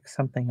to break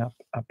something up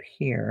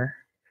here?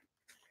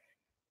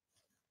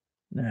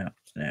 No,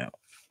 no,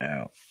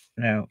 no,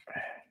 no.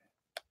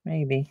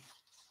 Maybe.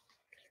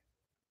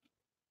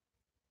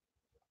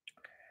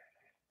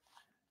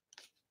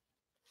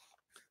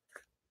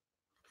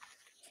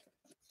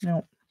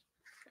 No.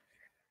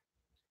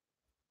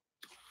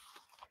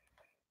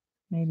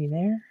 Maybe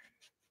there.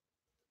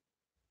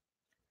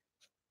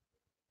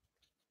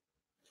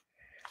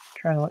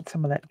 Try to let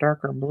some of that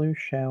darker blue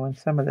show and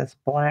some of this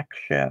black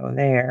show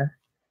there.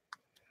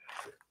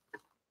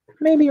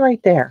 Maybe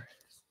right there.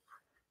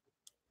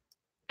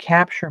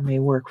 Capture may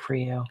work for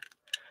you.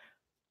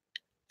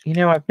 You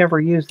know, I've never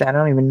used that. I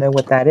don't even know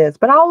what that is,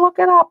 but I'll look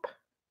it up.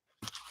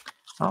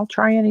 I'll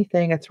try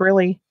anything. It's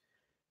really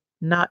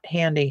not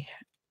handy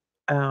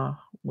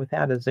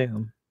without a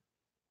zoom.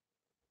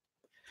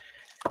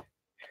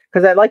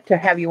 Because I'd like to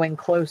have you in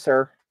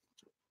closer.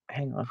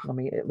 Hang on, let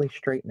me at least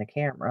straighten the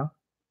camera.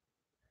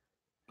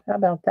 How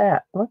about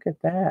that? Look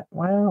at that.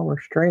 Wow, we're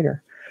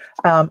straighter.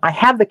 I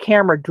have the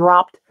camera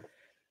dropped.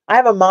 I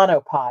have a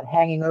monopod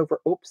hanging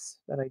over, oops,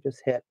 that I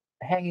just hit,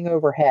 hanging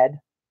overhead.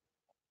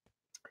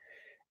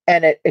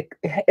 And it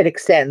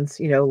extends,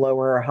 you know,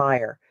 lower or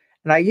higher.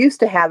 And I used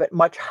to have it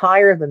much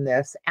higher than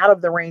this, out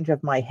of the range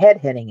of my head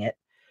hitting it,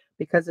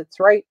 because it's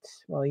right,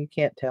 well, you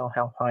can't tell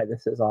how high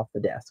this is off the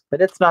desk,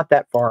 but it's not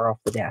that far off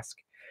the desk.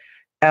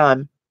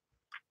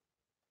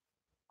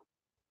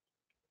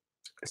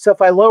 So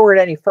if I lower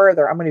it any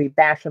further, I'm going to be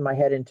bashing my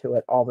head into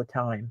it all the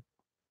time.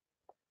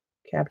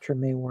 Capture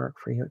may work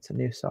for you. It's a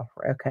new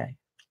software. Okay.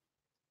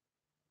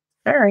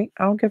 All right.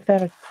 I'll give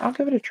it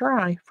a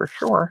try for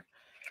sure.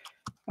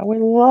 I would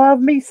love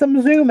me some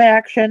zoom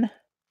action.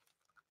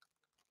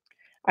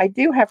 I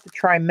do have to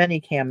try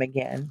Minicam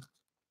again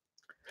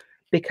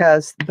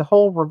because the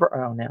whole reverse.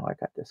 Oh, now I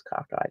got this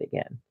cockeyed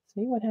again.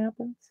 See what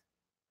happens?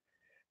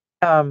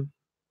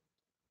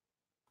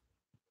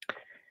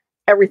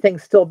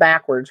 Everything's still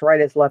backwards. Right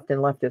is left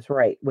and left is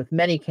right. With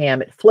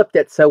Minicam, it flipped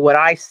it. So what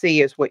I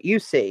see is what you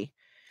see.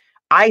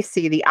 I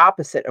see the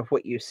opposite of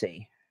what you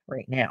see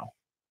right now.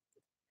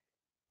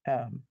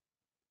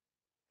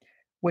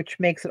 Which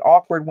makes it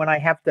awkward when I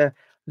have to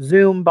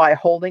zoom by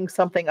holding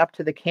something up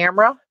to the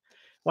camera.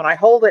 When I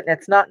hold it and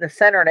it's not in the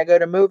center and I go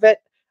to move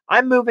it,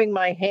 I'm moving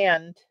my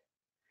hand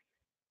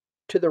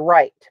to the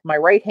right. My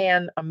right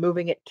hand, I'm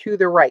moving it to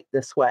the right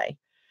this way.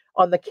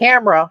 On the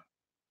camera,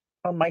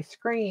 on my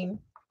screen,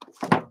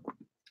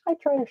 I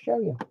try to show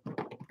you.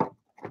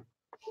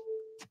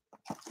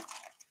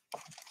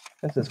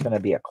 This is going to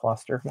be a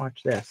cluster.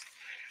 Watch this.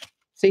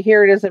 See,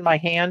 here it is in my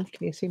hand.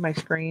 Can you see my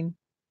screen?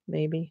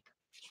 Maybe.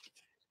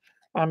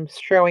 I'm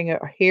showing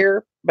it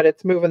here, but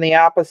it's moving the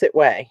opposite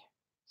way.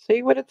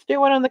 See what it's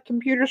doing on the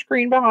computer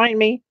screen behind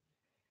me?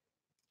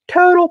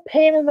 Total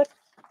pain in the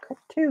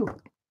too.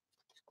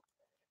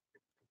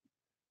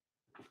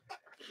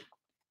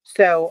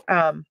 So,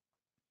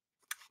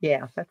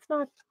 yeah, that's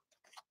not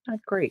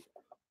great.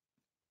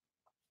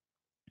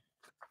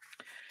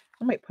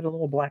 I might put a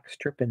little black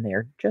strip in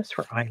there just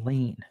for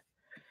Eileen.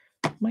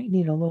 Might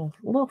need a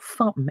little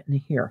something in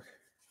here.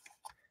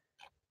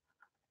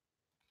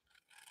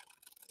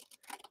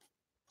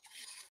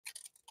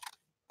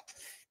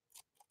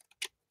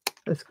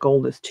 This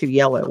gold is too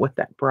yellow with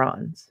that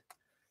bronze.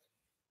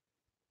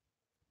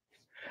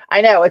 I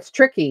know it's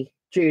tricky,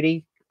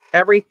 Judy.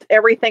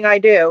 Everything I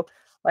do,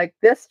 like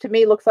this to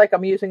me looks like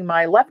I'm using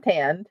my left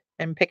hand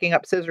and picking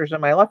up scissors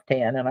in my left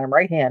hand, and I'm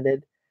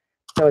right-handed.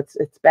 So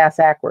it's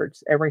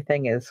bass-backwards.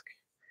 Everything is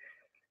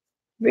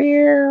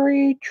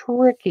very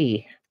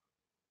tricky.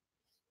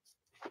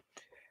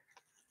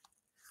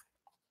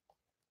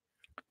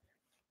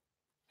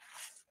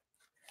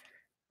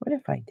 What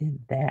if I did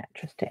that?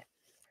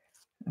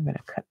 I'm going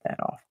to cut that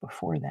off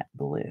before that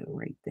blue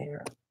right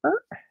there.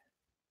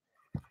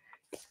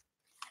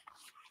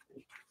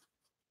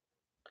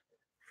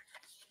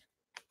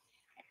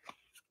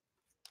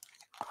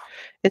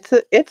 It's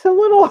a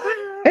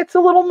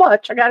little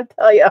much, I got to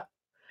tell you.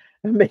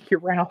 I'll make you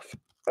Ralph.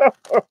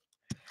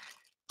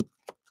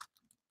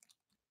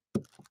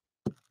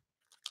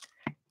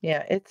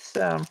 Yeah, it's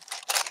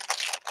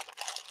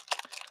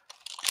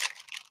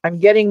I'm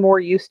getting more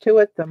used to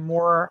it the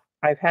more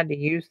I've had to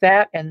use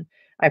that, and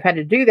I've had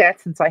to do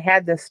that since I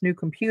had this new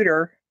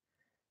computer.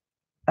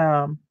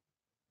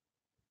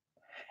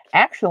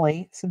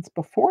 Actually, since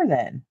before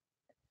then,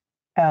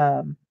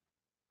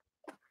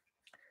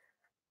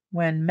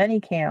 when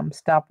Minicam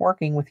stopped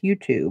working with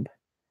YouTube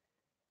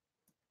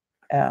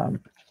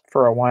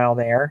for a while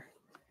there,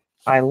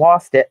 I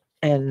lost it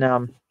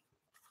and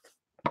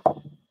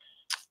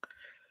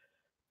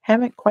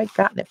haven't quite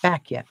gotten it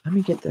back yet. Let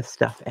me get this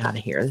stuff out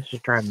of here. This is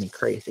driving me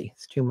crazy.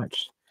 It's too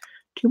much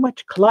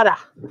clutter.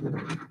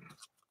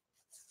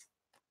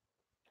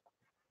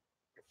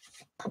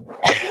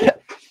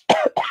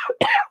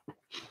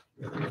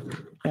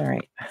 All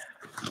right.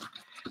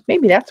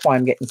 Maybe that's why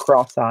I'm getting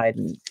cross-eyed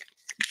and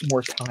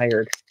more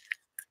tired.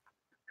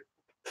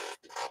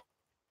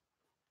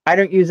 I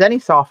don't use any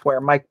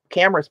software. My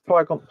camera's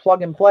plug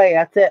and play.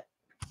 That's it.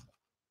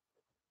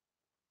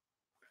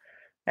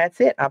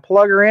 That's it. I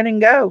plug her in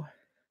and go.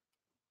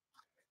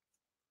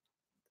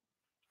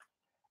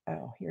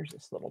 Oh, here's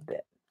this little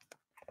bit.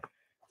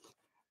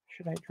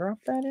 Should I drop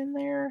that in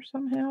there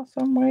somehow,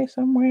 some way,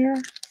 somewhere?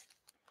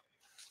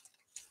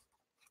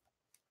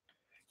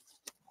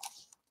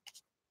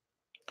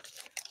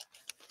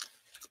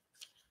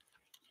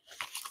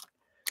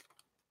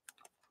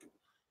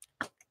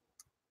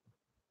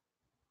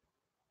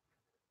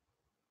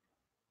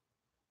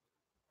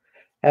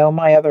 Oh,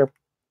 my other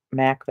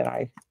Mac that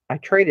I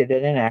traded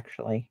it in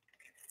actually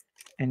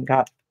and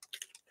got,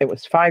 it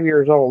was 5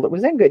 years old. It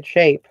was in good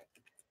shape.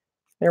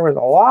 There was a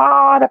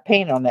lot of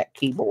paint on that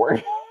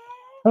keyboard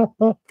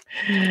that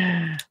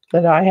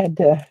I had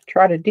to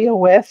try to deal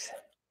with,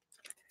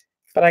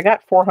 but I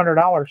got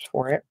 $400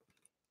 for it.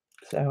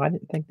 So I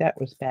didn't think that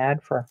was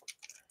bad for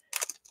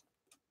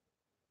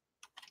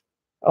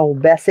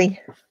old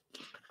Bessie.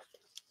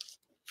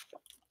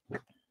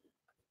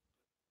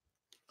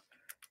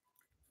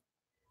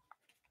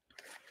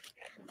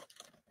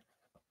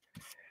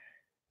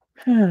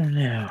 I don't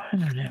know.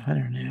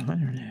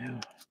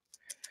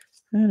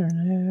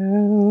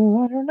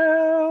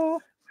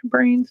 My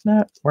brain's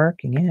not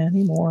working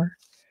anymore.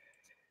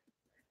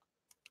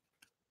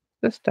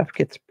 This stuff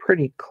gets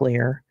pretty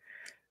clear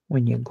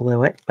when you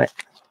glue it, but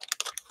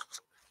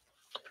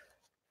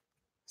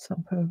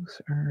some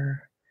folks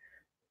are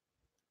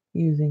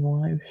using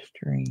live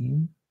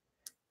stream.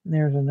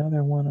 There's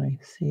another one I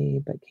see,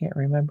 but can't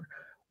remember.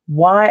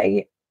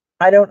 Why?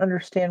 I don't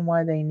understand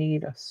why they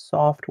need a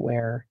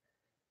software.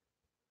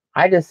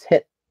 I just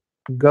hit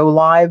go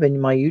live in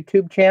my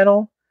YouTube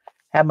channel,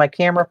 have my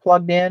camera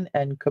plugged in,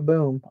 and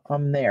kaboom,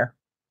 I'm there.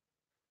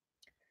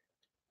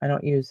 I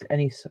don't use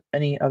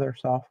any other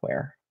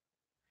software.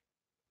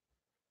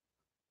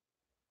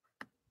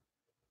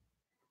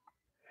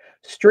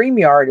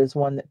 StreamYard is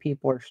one that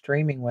people are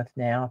streaming with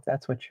now, if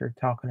that's what you're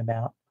talking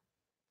about.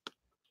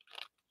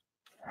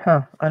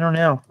 Huh, I don't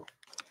know.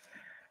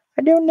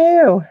 I don't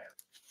know.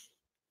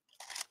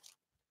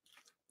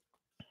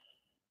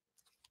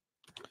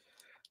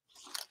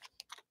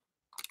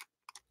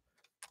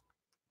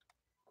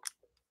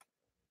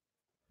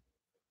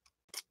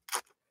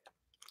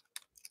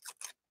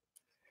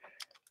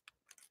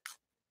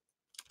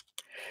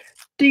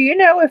 Do you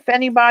know if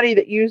anybody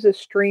that uses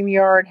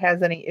StreamYard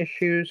has any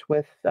issues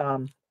with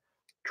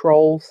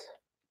trolls,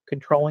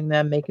 controlling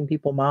them, making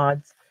people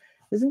mods?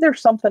 Isn't there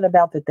something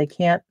about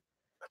that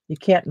you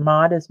can't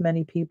mod as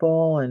many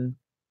people and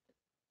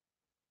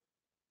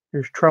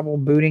there's trouble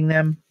booting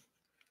them?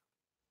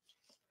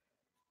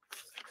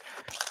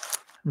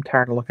 I'm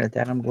tired of looking at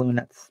that. I'm gluing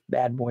that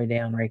bad boy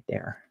down right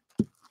there.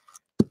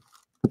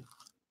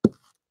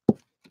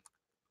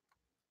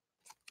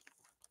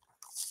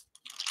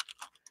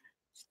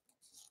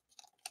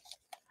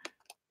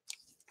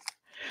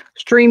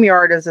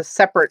 StreamYard is a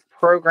separate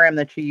program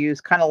that you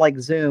use, kind of like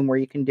Zoom, where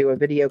you can do a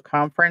video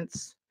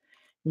conference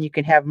and you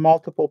can have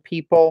multiple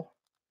people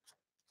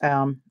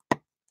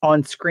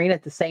on screen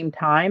at the same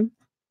time,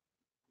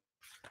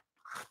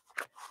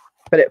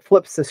 but it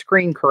flips the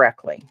screen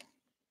correctly.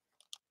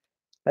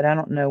 But I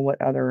don't know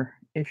what other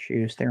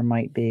issues there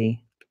might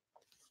be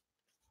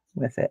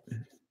with it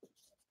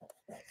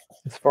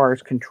as far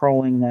as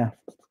controlling the,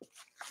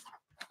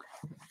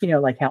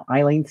 like how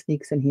Eileen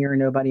sneaks in here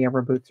and nobody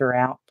ever boots her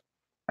out.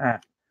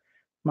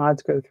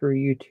 Mods go through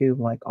YouTube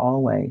like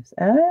always.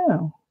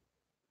 Oh.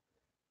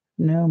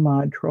 No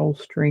mod, troll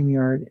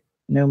StreamYard.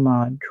 No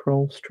mod,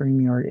 troll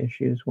StreamYard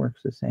issues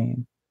works the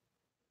same.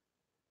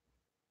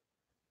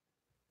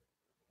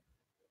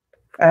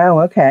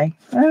 Oh, okay.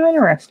 Oh,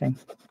 interesting.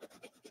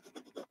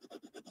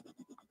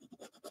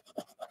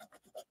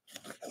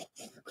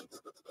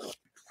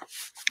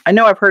 I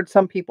know I've heard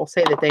some people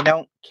say that they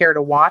don't care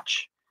to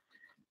watch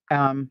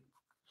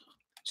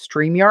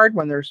StreamYard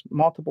when there's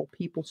multiple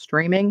people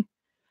streaming.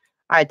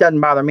 It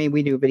doesn't bother me.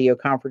 We do video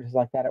conferences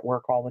like that at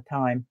work all the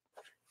time.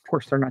 Of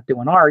course, they're not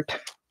doing art.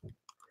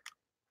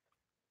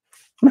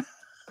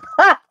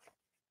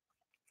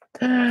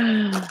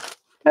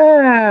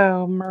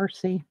 Oh,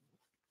 mercy.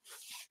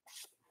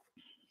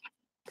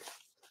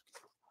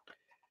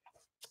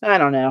 I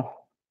don't know.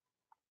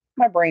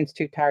 My brain's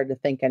too tired to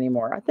think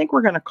anymore. I think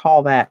we're going to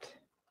call that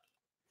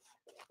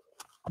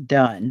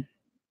done.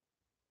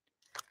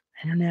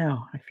 I don't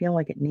know. I feel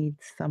like it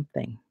needs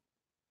something.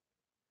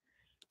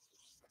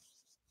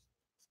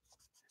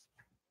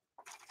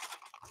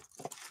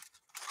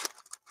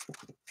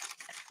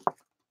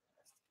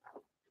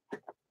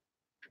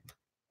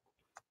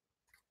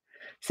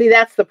 See,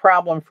 that's the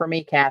problem for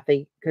me,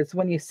 Kathy, because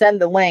when you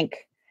send the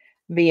link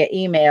via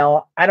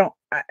email, I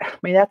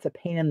mean, that's a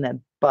pain in the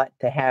butt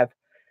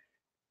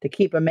to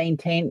keep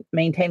maintain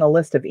a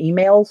list of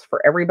emails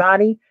for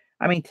everybody.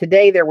 I mean,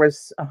 today there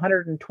was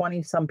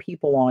 120 some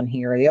people on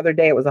here. The other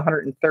day it was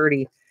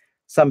 130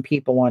 some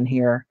people on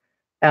here.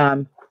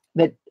 And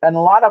a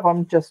lot of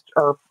them just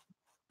are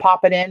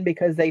popping in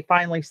because they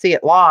finally see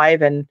it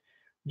live and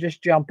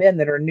just jump in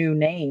that are new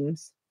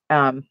names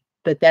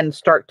that then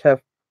start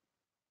to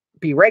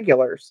be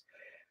regulars.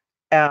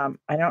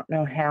 I don't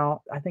know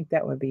how. I think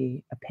that would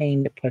be a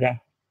pain to put a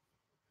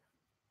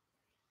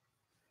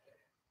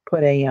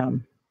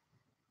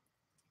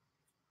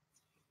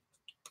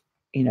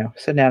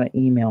send out an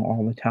email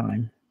all the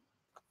time.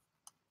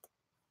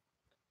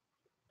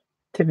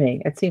 To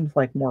me, it seems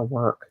like more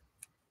work.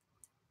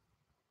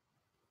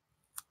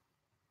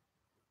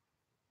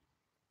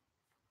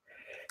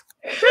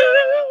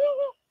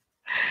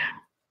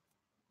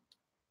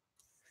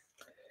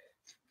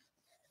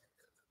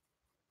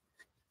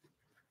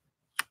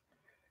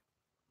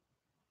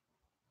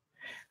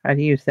 I'd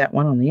use that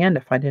one on the end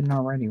if I didn't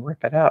already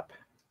rip it up.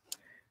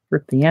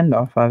 Rip the end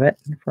off of it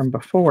from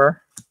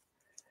before.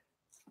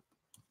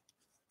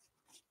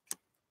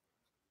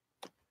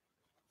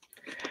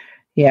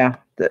 Yeah,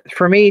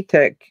 for me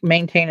to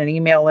maintain an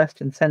email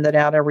list and send it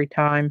out every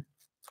time,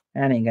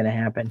 that ain't gonna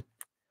happen.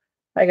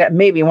 I got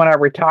maybe when I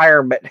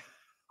retire, but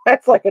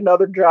that's like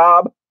another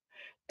job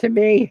to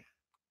me.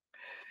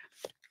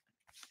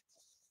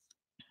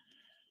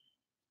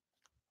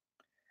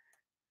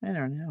 I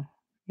don't know.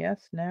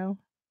 Yes, no.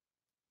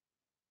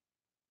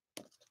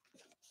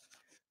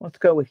 Let's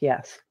go with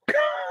yes.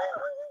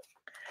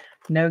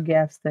 No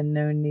guest, then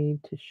no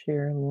need to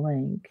share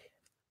link.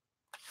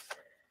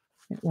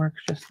 It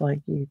works just like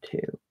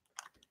YouTube.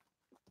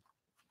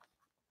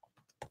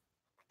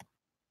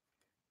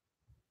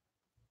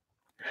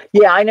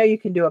 Yeah, I know you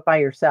can do it by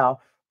yourself.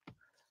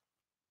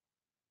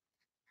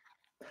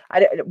 I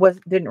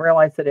didn't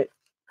realize that it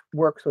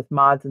works with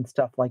mods and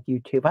stuff like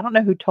YouTube. I don't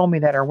know who told me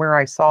that or where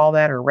I saw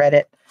that or read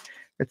it,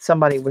 but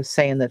somebody was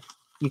saying that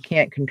you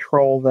can't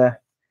control the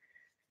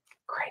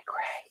gray.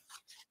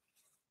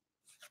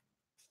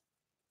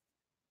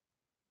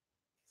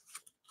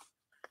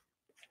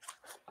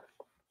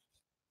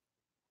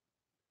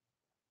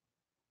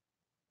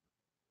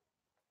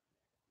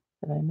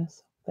 Did I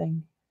miss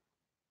something?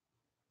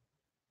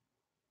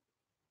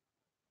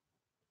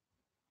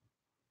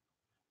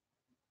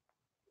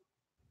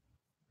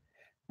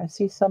 I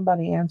see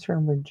somebody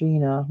answering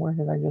Regina. Where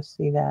did I just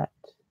see that?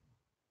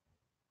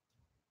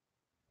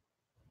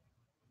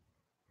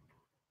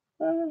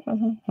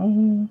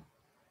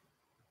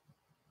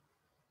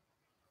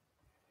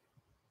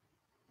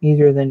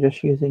 Easier than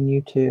just using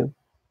YouTube.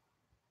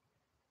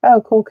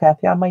 Oh, cool,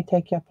 Kathy. I might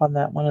take you up on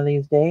that one of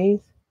these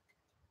days.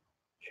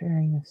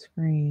 Sharing the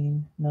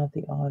screen, not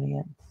the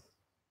audience.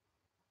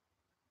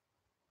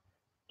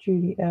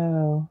 Judy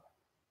O.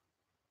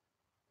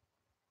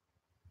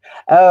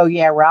 Oh,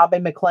 yeah,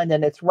 Robin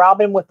McClendon. It's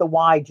Robin with the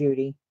Y,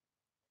 Judy.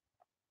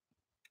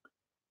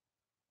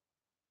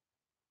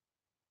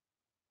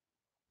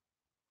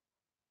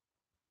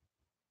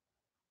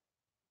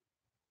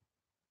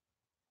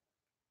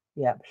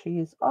 Yep,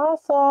 she's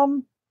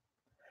awesome.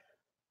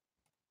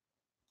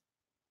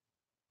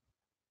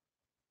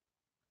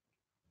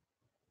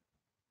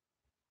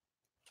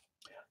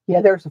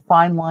 Yeah, there's a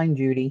fine line,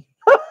 Judy.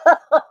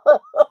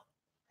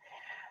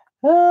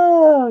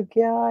 Oh,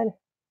 God.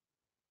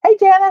 Hey,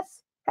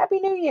 Janice. Happy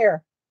New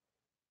Year.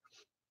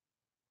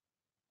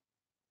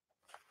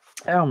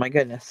 Oh, my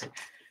goodness.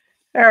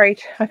 All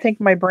right. I think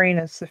my brain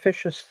is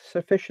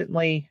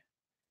sufficiently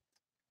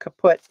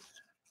kaput.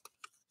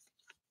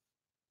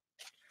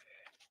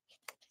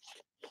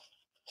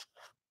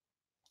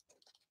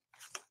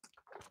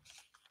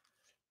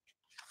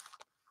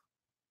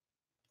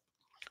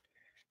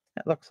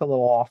 That looks a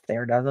little off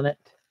there, doesn't it?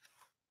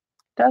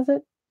 Does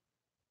it?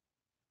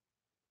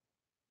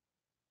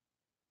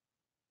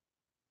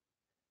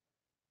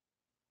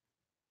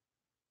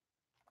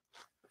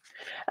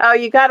 Oh,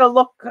 you got to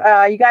look.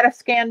 You got to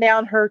scan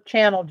down her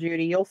channel,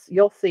 Judy.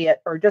 You'll see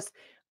it, or just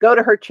go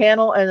to her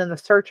channel and in the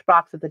search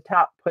box at the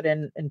top, put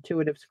in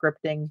intuitive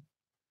scripting.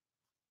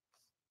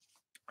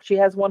 She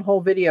has one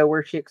whole video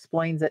where she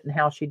explains it and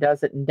how she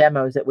does it and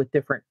demos it with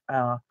different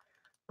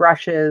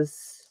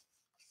brushes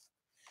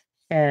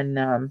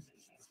and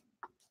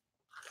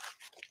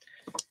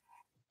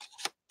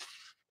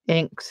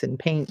inks and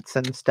paints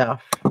and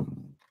stuff.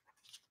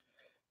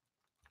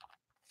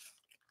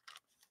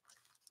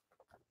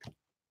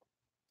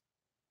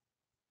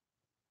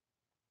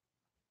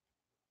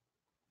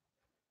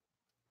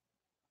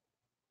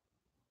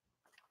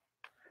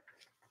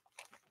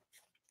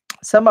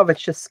 Some of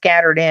it's just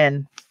scattered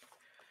in.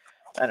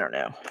 I don't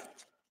know.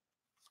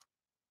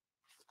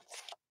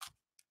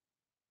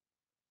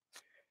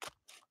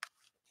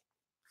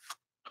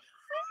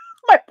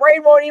 My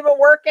brain won't even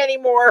work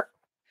anymore.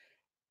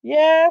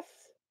 Yes.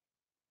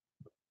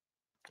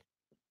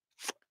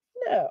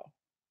 No.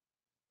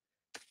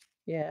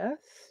 Yes.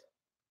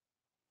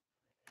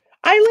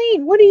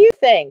 Eileen, what do you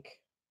think?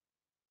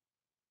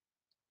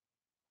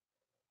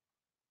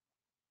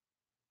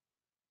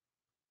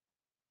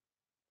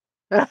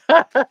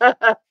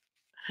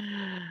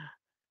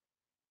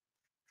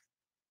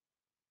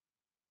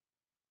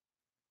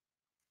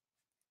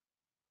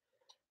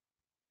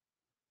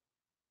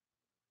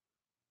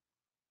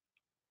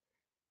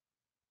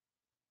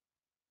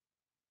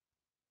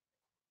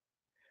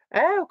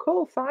 Oh,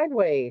 cool.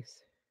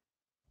 Sideways.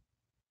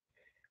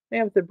 They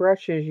have the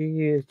brushes you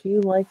use. Do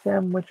you like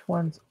them? Which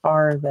ones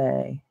are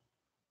they?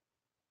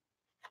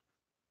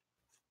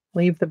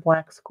 Leave the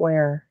black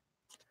square.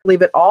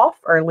 Leave it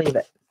off or leave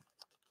it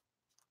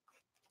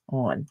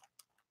on?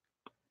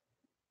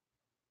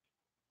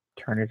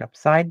 Turn it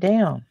upside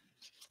down.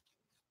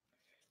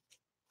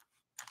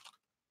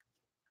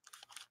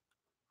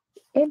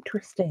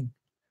 Interesting.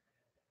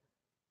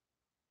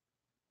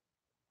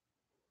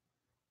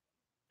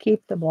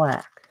 Keep the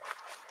black.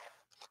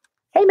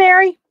 Hey,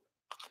 Mary.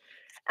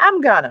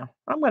 I'm gonna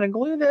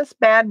glue this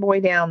bad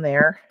boy down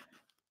there.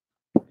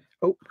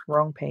 Oh,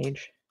 wrong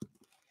page.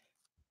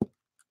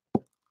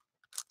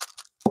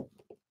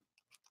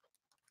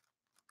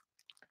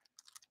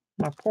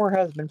 My poor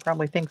husband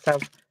probably thinks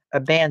I've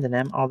abandoned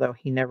him, although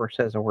he never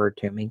says a word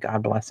to me.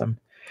 God bless him.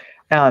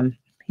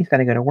 He's got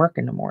to go to work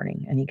in the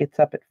morning, and he gets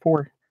up at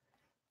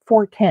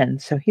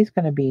 4:10, so he's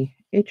going to be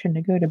itching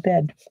to go to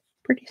bed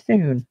pretty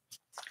soon.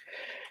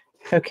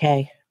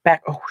 Okay,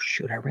 back. Oh,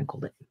 shoot, I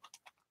wrinkled it.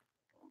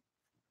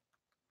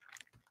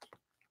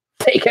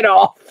 Take it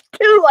off.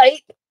 Too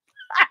late.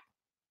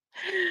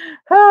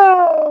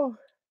 Oh.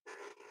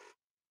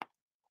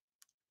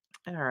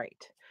 All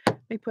right.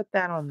 Let me put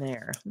that on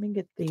there. Let me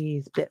get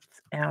these bits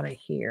out of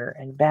here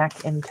and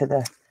back into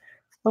the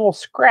little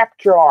scrap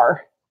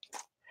jar.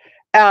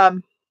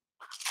 What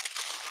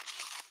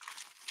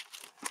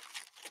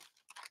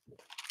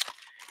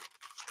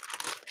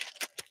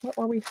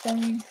were we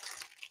saying?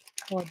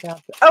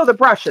 The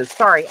brushes.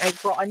 Sorry,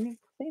 see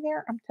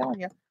there. I'm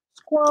telling you,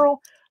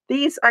 squirrel.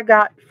 These I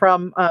got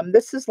from.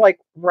 This is like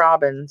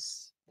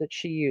Robin's that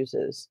she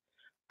uses.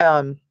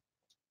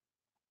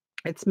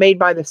 It's made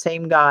by the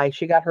same guy.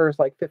 She got hers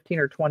like 15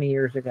 or 20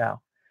 years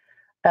ago.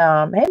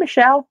 Hey,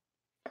 Michelle.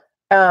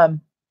 Trying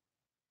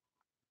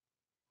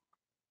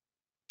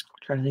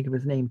to think of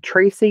his name.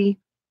 Tracy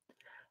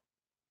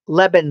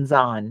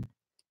Lebenzon.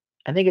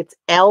 I think it's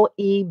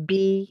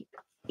Lebenzon.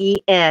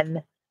 He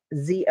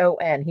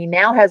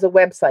now has a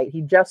website.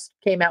 He just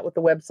came out with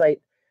the website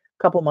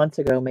a couple months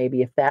ago,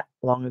 maybe, if that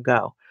long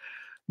ago.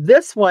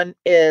 This one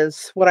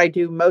is what I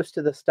do most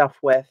of the stuff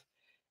with.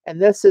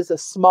 And this is a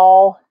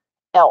small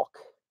elk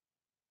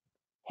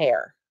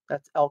hair.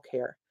 That's elk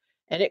hair.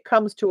 And it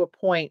comes to a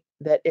point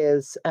that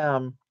is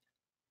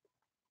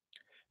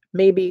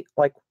maybe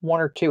like 1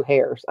 or 2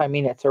 hairs. I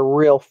mean, it's a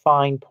real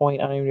fine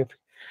point. I don't even know if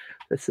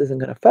this isn't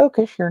going to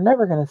focus. You're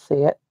never going to see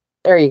it.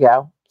 There you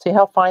go. See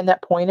how fine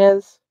that point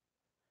is?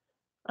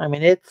 I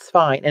mean, it's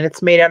fine. And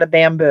it's made out of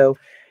bamboo.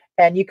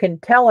 And you can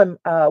tell him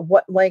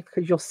what length,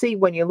 because you'll see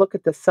when you look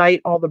at the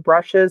site, all the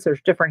brushes,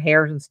 there's different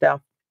hairs and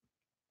stuff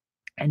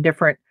and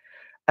different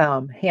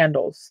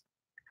handles.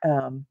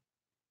 It'll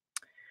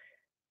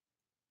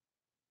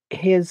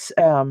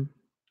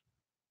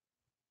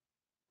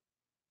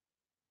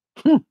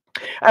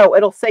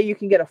say you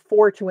can get a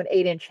 4 to an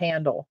 8-inch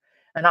handle.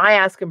 And I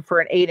ask him for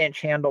an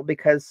 8-inch handle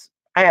because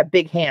I have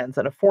big hands,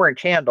 and a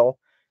 4-inch handle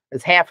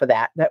is half of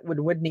that. That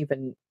wouldn't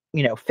even,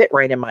 fit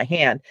right in my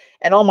hand.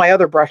 And all my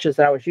other brushes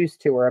that I was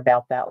used to are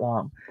about that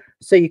long.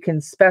 So you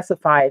can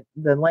specify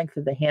the length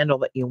of the handle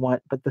that you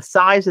want, but the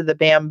size of the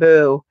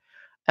bamboo,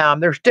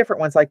 there's different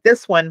ones. Like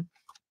this one.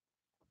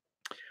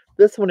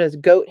 This one is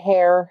goat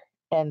hair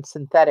and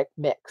synthetic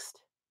mixed.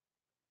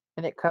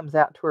 And it comes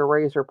out to a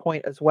razor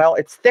point as well.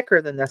 It's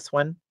thicker than this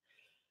one.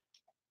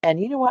 And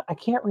you know what? I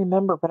can't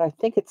remember, but I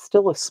think it's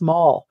still a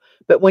small.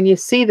 But when you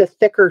see the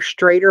thicker,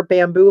 straighter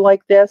bamboo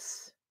like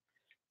this,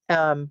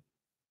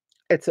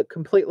 it's a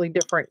completely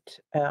different.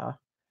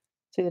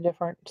 See the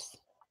difference?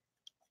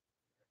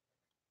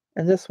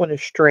 And this one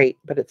is straight,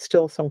 but it's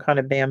still some kind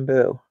of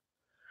bamboo.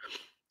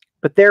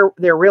 But they're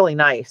really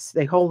nice.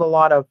 They hold a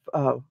lot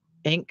of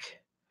ink,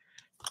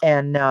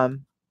 and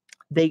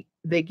they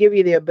give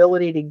you the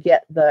ability to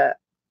get the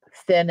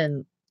thin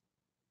and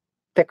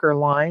thicker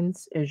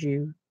lines as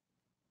you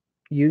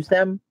use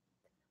them.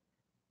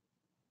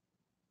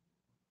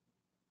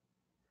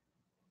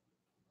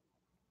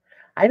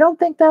 I don't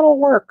think that'll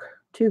work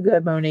too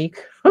good,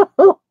 Monique.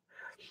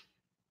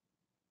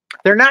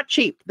 They're not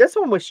cheap. This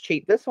one was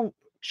cheap. This one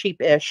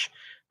cheap-ish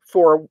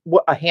for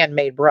a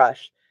handmade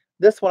brush.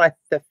 This one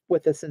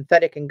with the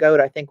synthetic and goat,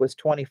 I think was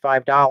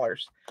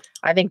 $25.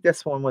 I think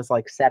this one was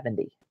like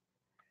 $70.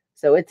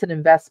 So it's an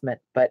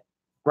investment, but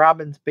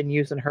Robin's been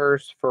using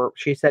hers for,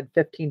 she said,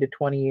 15 to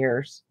 20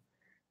 years.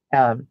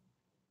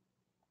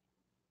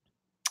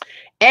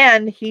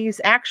 And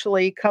he's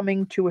actually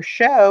coming to a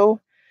show.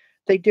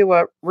 They do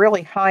a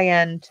really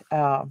high-end,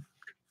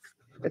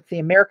 it's the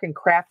American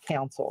Craft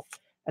Council,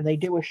 and they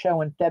do a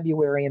show in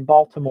February in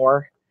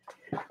Baltimore,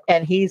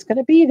 and he's going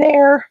to be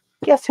there.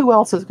 Guess who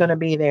else is going to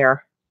be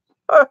there?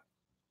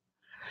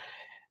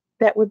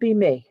 That would be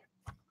me.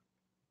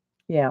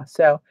 Yeah,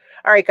 so,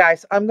 all right,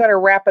 guys, I'm going to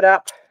wrap it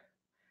up.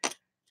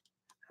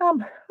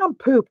 I'm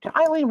pooped.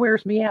 Eileen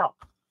wears me out.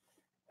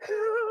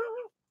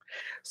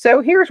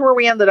 So here's where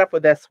we ended up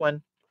with this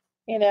one.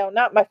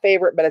 Not my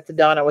favorite, but it's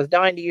done. I was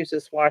dying to use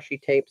this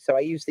washi tape, so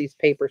I use these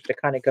papers to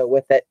kind of go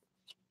with it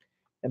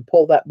and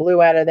pull that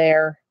blue out of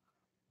there.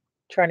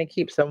 Trying to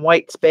keep some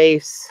white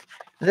space.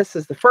 This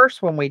is the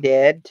first one we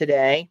did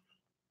today.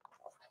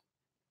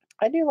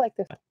 I do like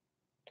this one.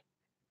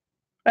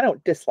 I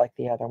don't dislike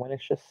the other one.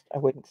 It's just, I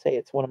wouldn't say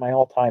it's one of my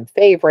all-time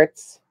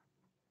favorites.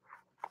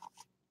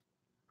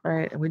 All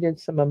right, and we did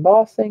some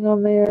embossing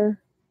on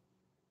there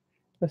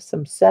with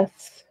some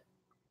Seth's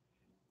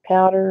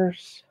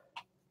powders.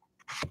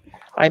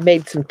 I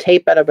made some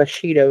tape out of a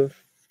sheet of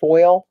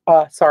foil,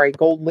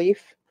 gold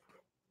leaf.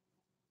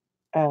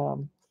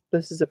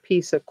 This is a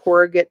piece of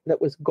corrugate that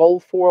was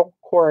gold foil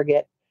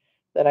corrugate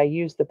that I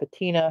used the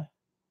patina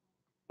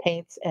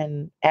paints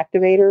and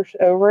activators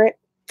over it,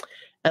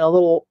 and a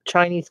little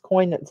Chinese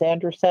coin that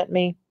Xander sent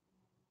me.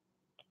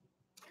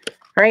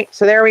 All right,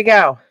 so there we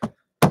go.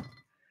 All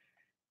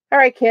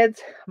right,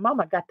 kids,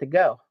 Mama got to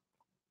go.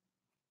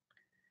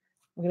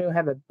 I'm going to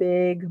have a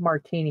big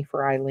martini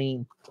for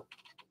Eileen.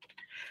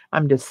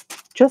 I'm just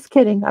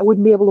kidding. I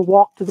wouldn't be able to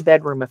walk to the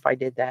bedroom if I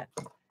did that.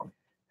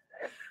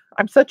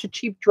 I'm such a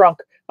cheap drunk.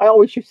 I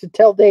always used to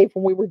tell Dave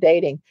when we were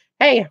dating,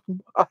 hey,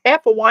 a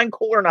half a wine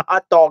cooler and a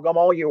hot dog, I'm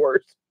all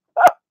yours.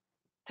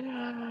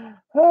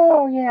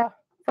 Oh, yeah.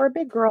 For a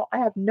big girl, I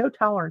have no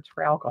tolerance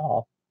for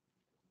alcohol.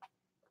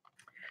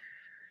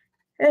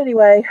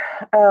 Anyway,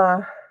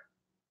 all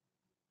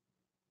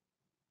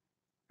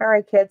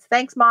right, kids.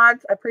 Thanks,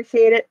 mods. I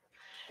appreciate it.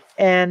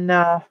 And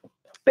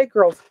big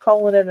girl's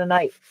calling it a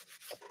night.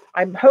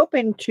 I'm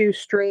hoping to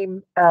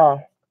stream,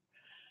 gosh,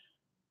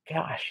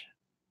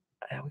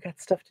 we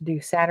got stuff to do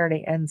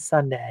Saturday and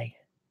Sunday.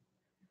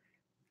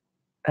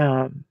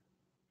 Owen,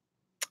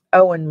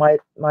 my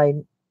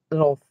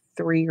little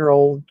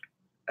 3-year-old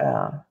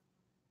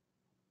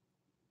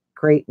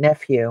great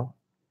nephew,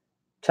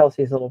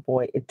 Chelsea's little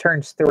boy, it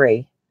turns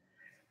 3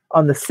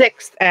 on the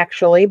 6th,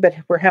 actually, but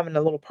we're having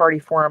a little party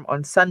for him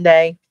on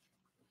Sunday.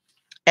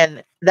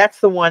 And that's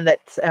the one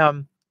that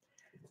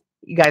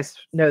you guys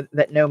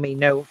know me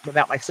know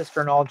about my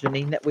sister-in-law,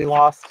 Janine, that we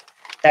lost.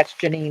 That's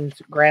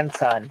Janine's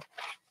grandson,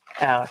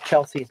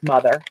 Chelsea's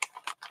mother,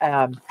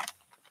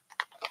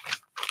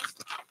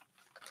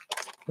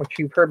 which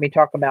you've heard me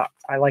talk about.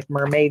 I like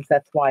mermaids.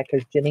 That's why,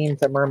 because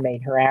Janine's a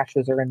mermaid. Her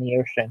ashes are in the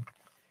ocean.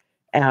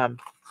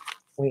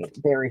 We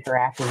bury her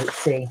ashes at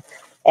sea.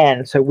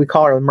 And so we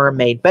call her a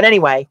mermaid. But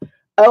anyway,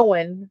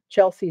 Owen,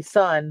 Chelsea's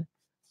son,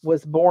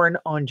 was born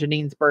on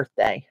Janine's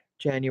birthday,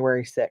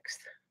 January 6th.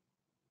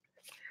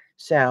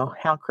 So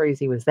how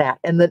crazy was that?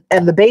 And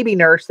the baby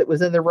nurse that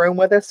was in the room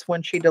with us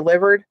when she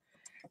delivered,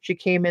 she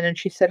came in and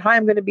she said, hi,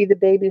 I'm going to be the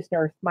baby's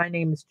nurse. My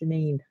name is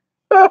Janine.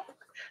 And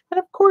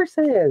of course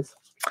it is.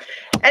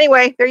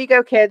 Anyway, there you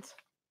go, kids.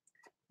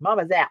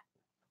 Mama's out.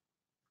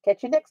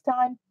 Catch you next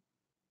time.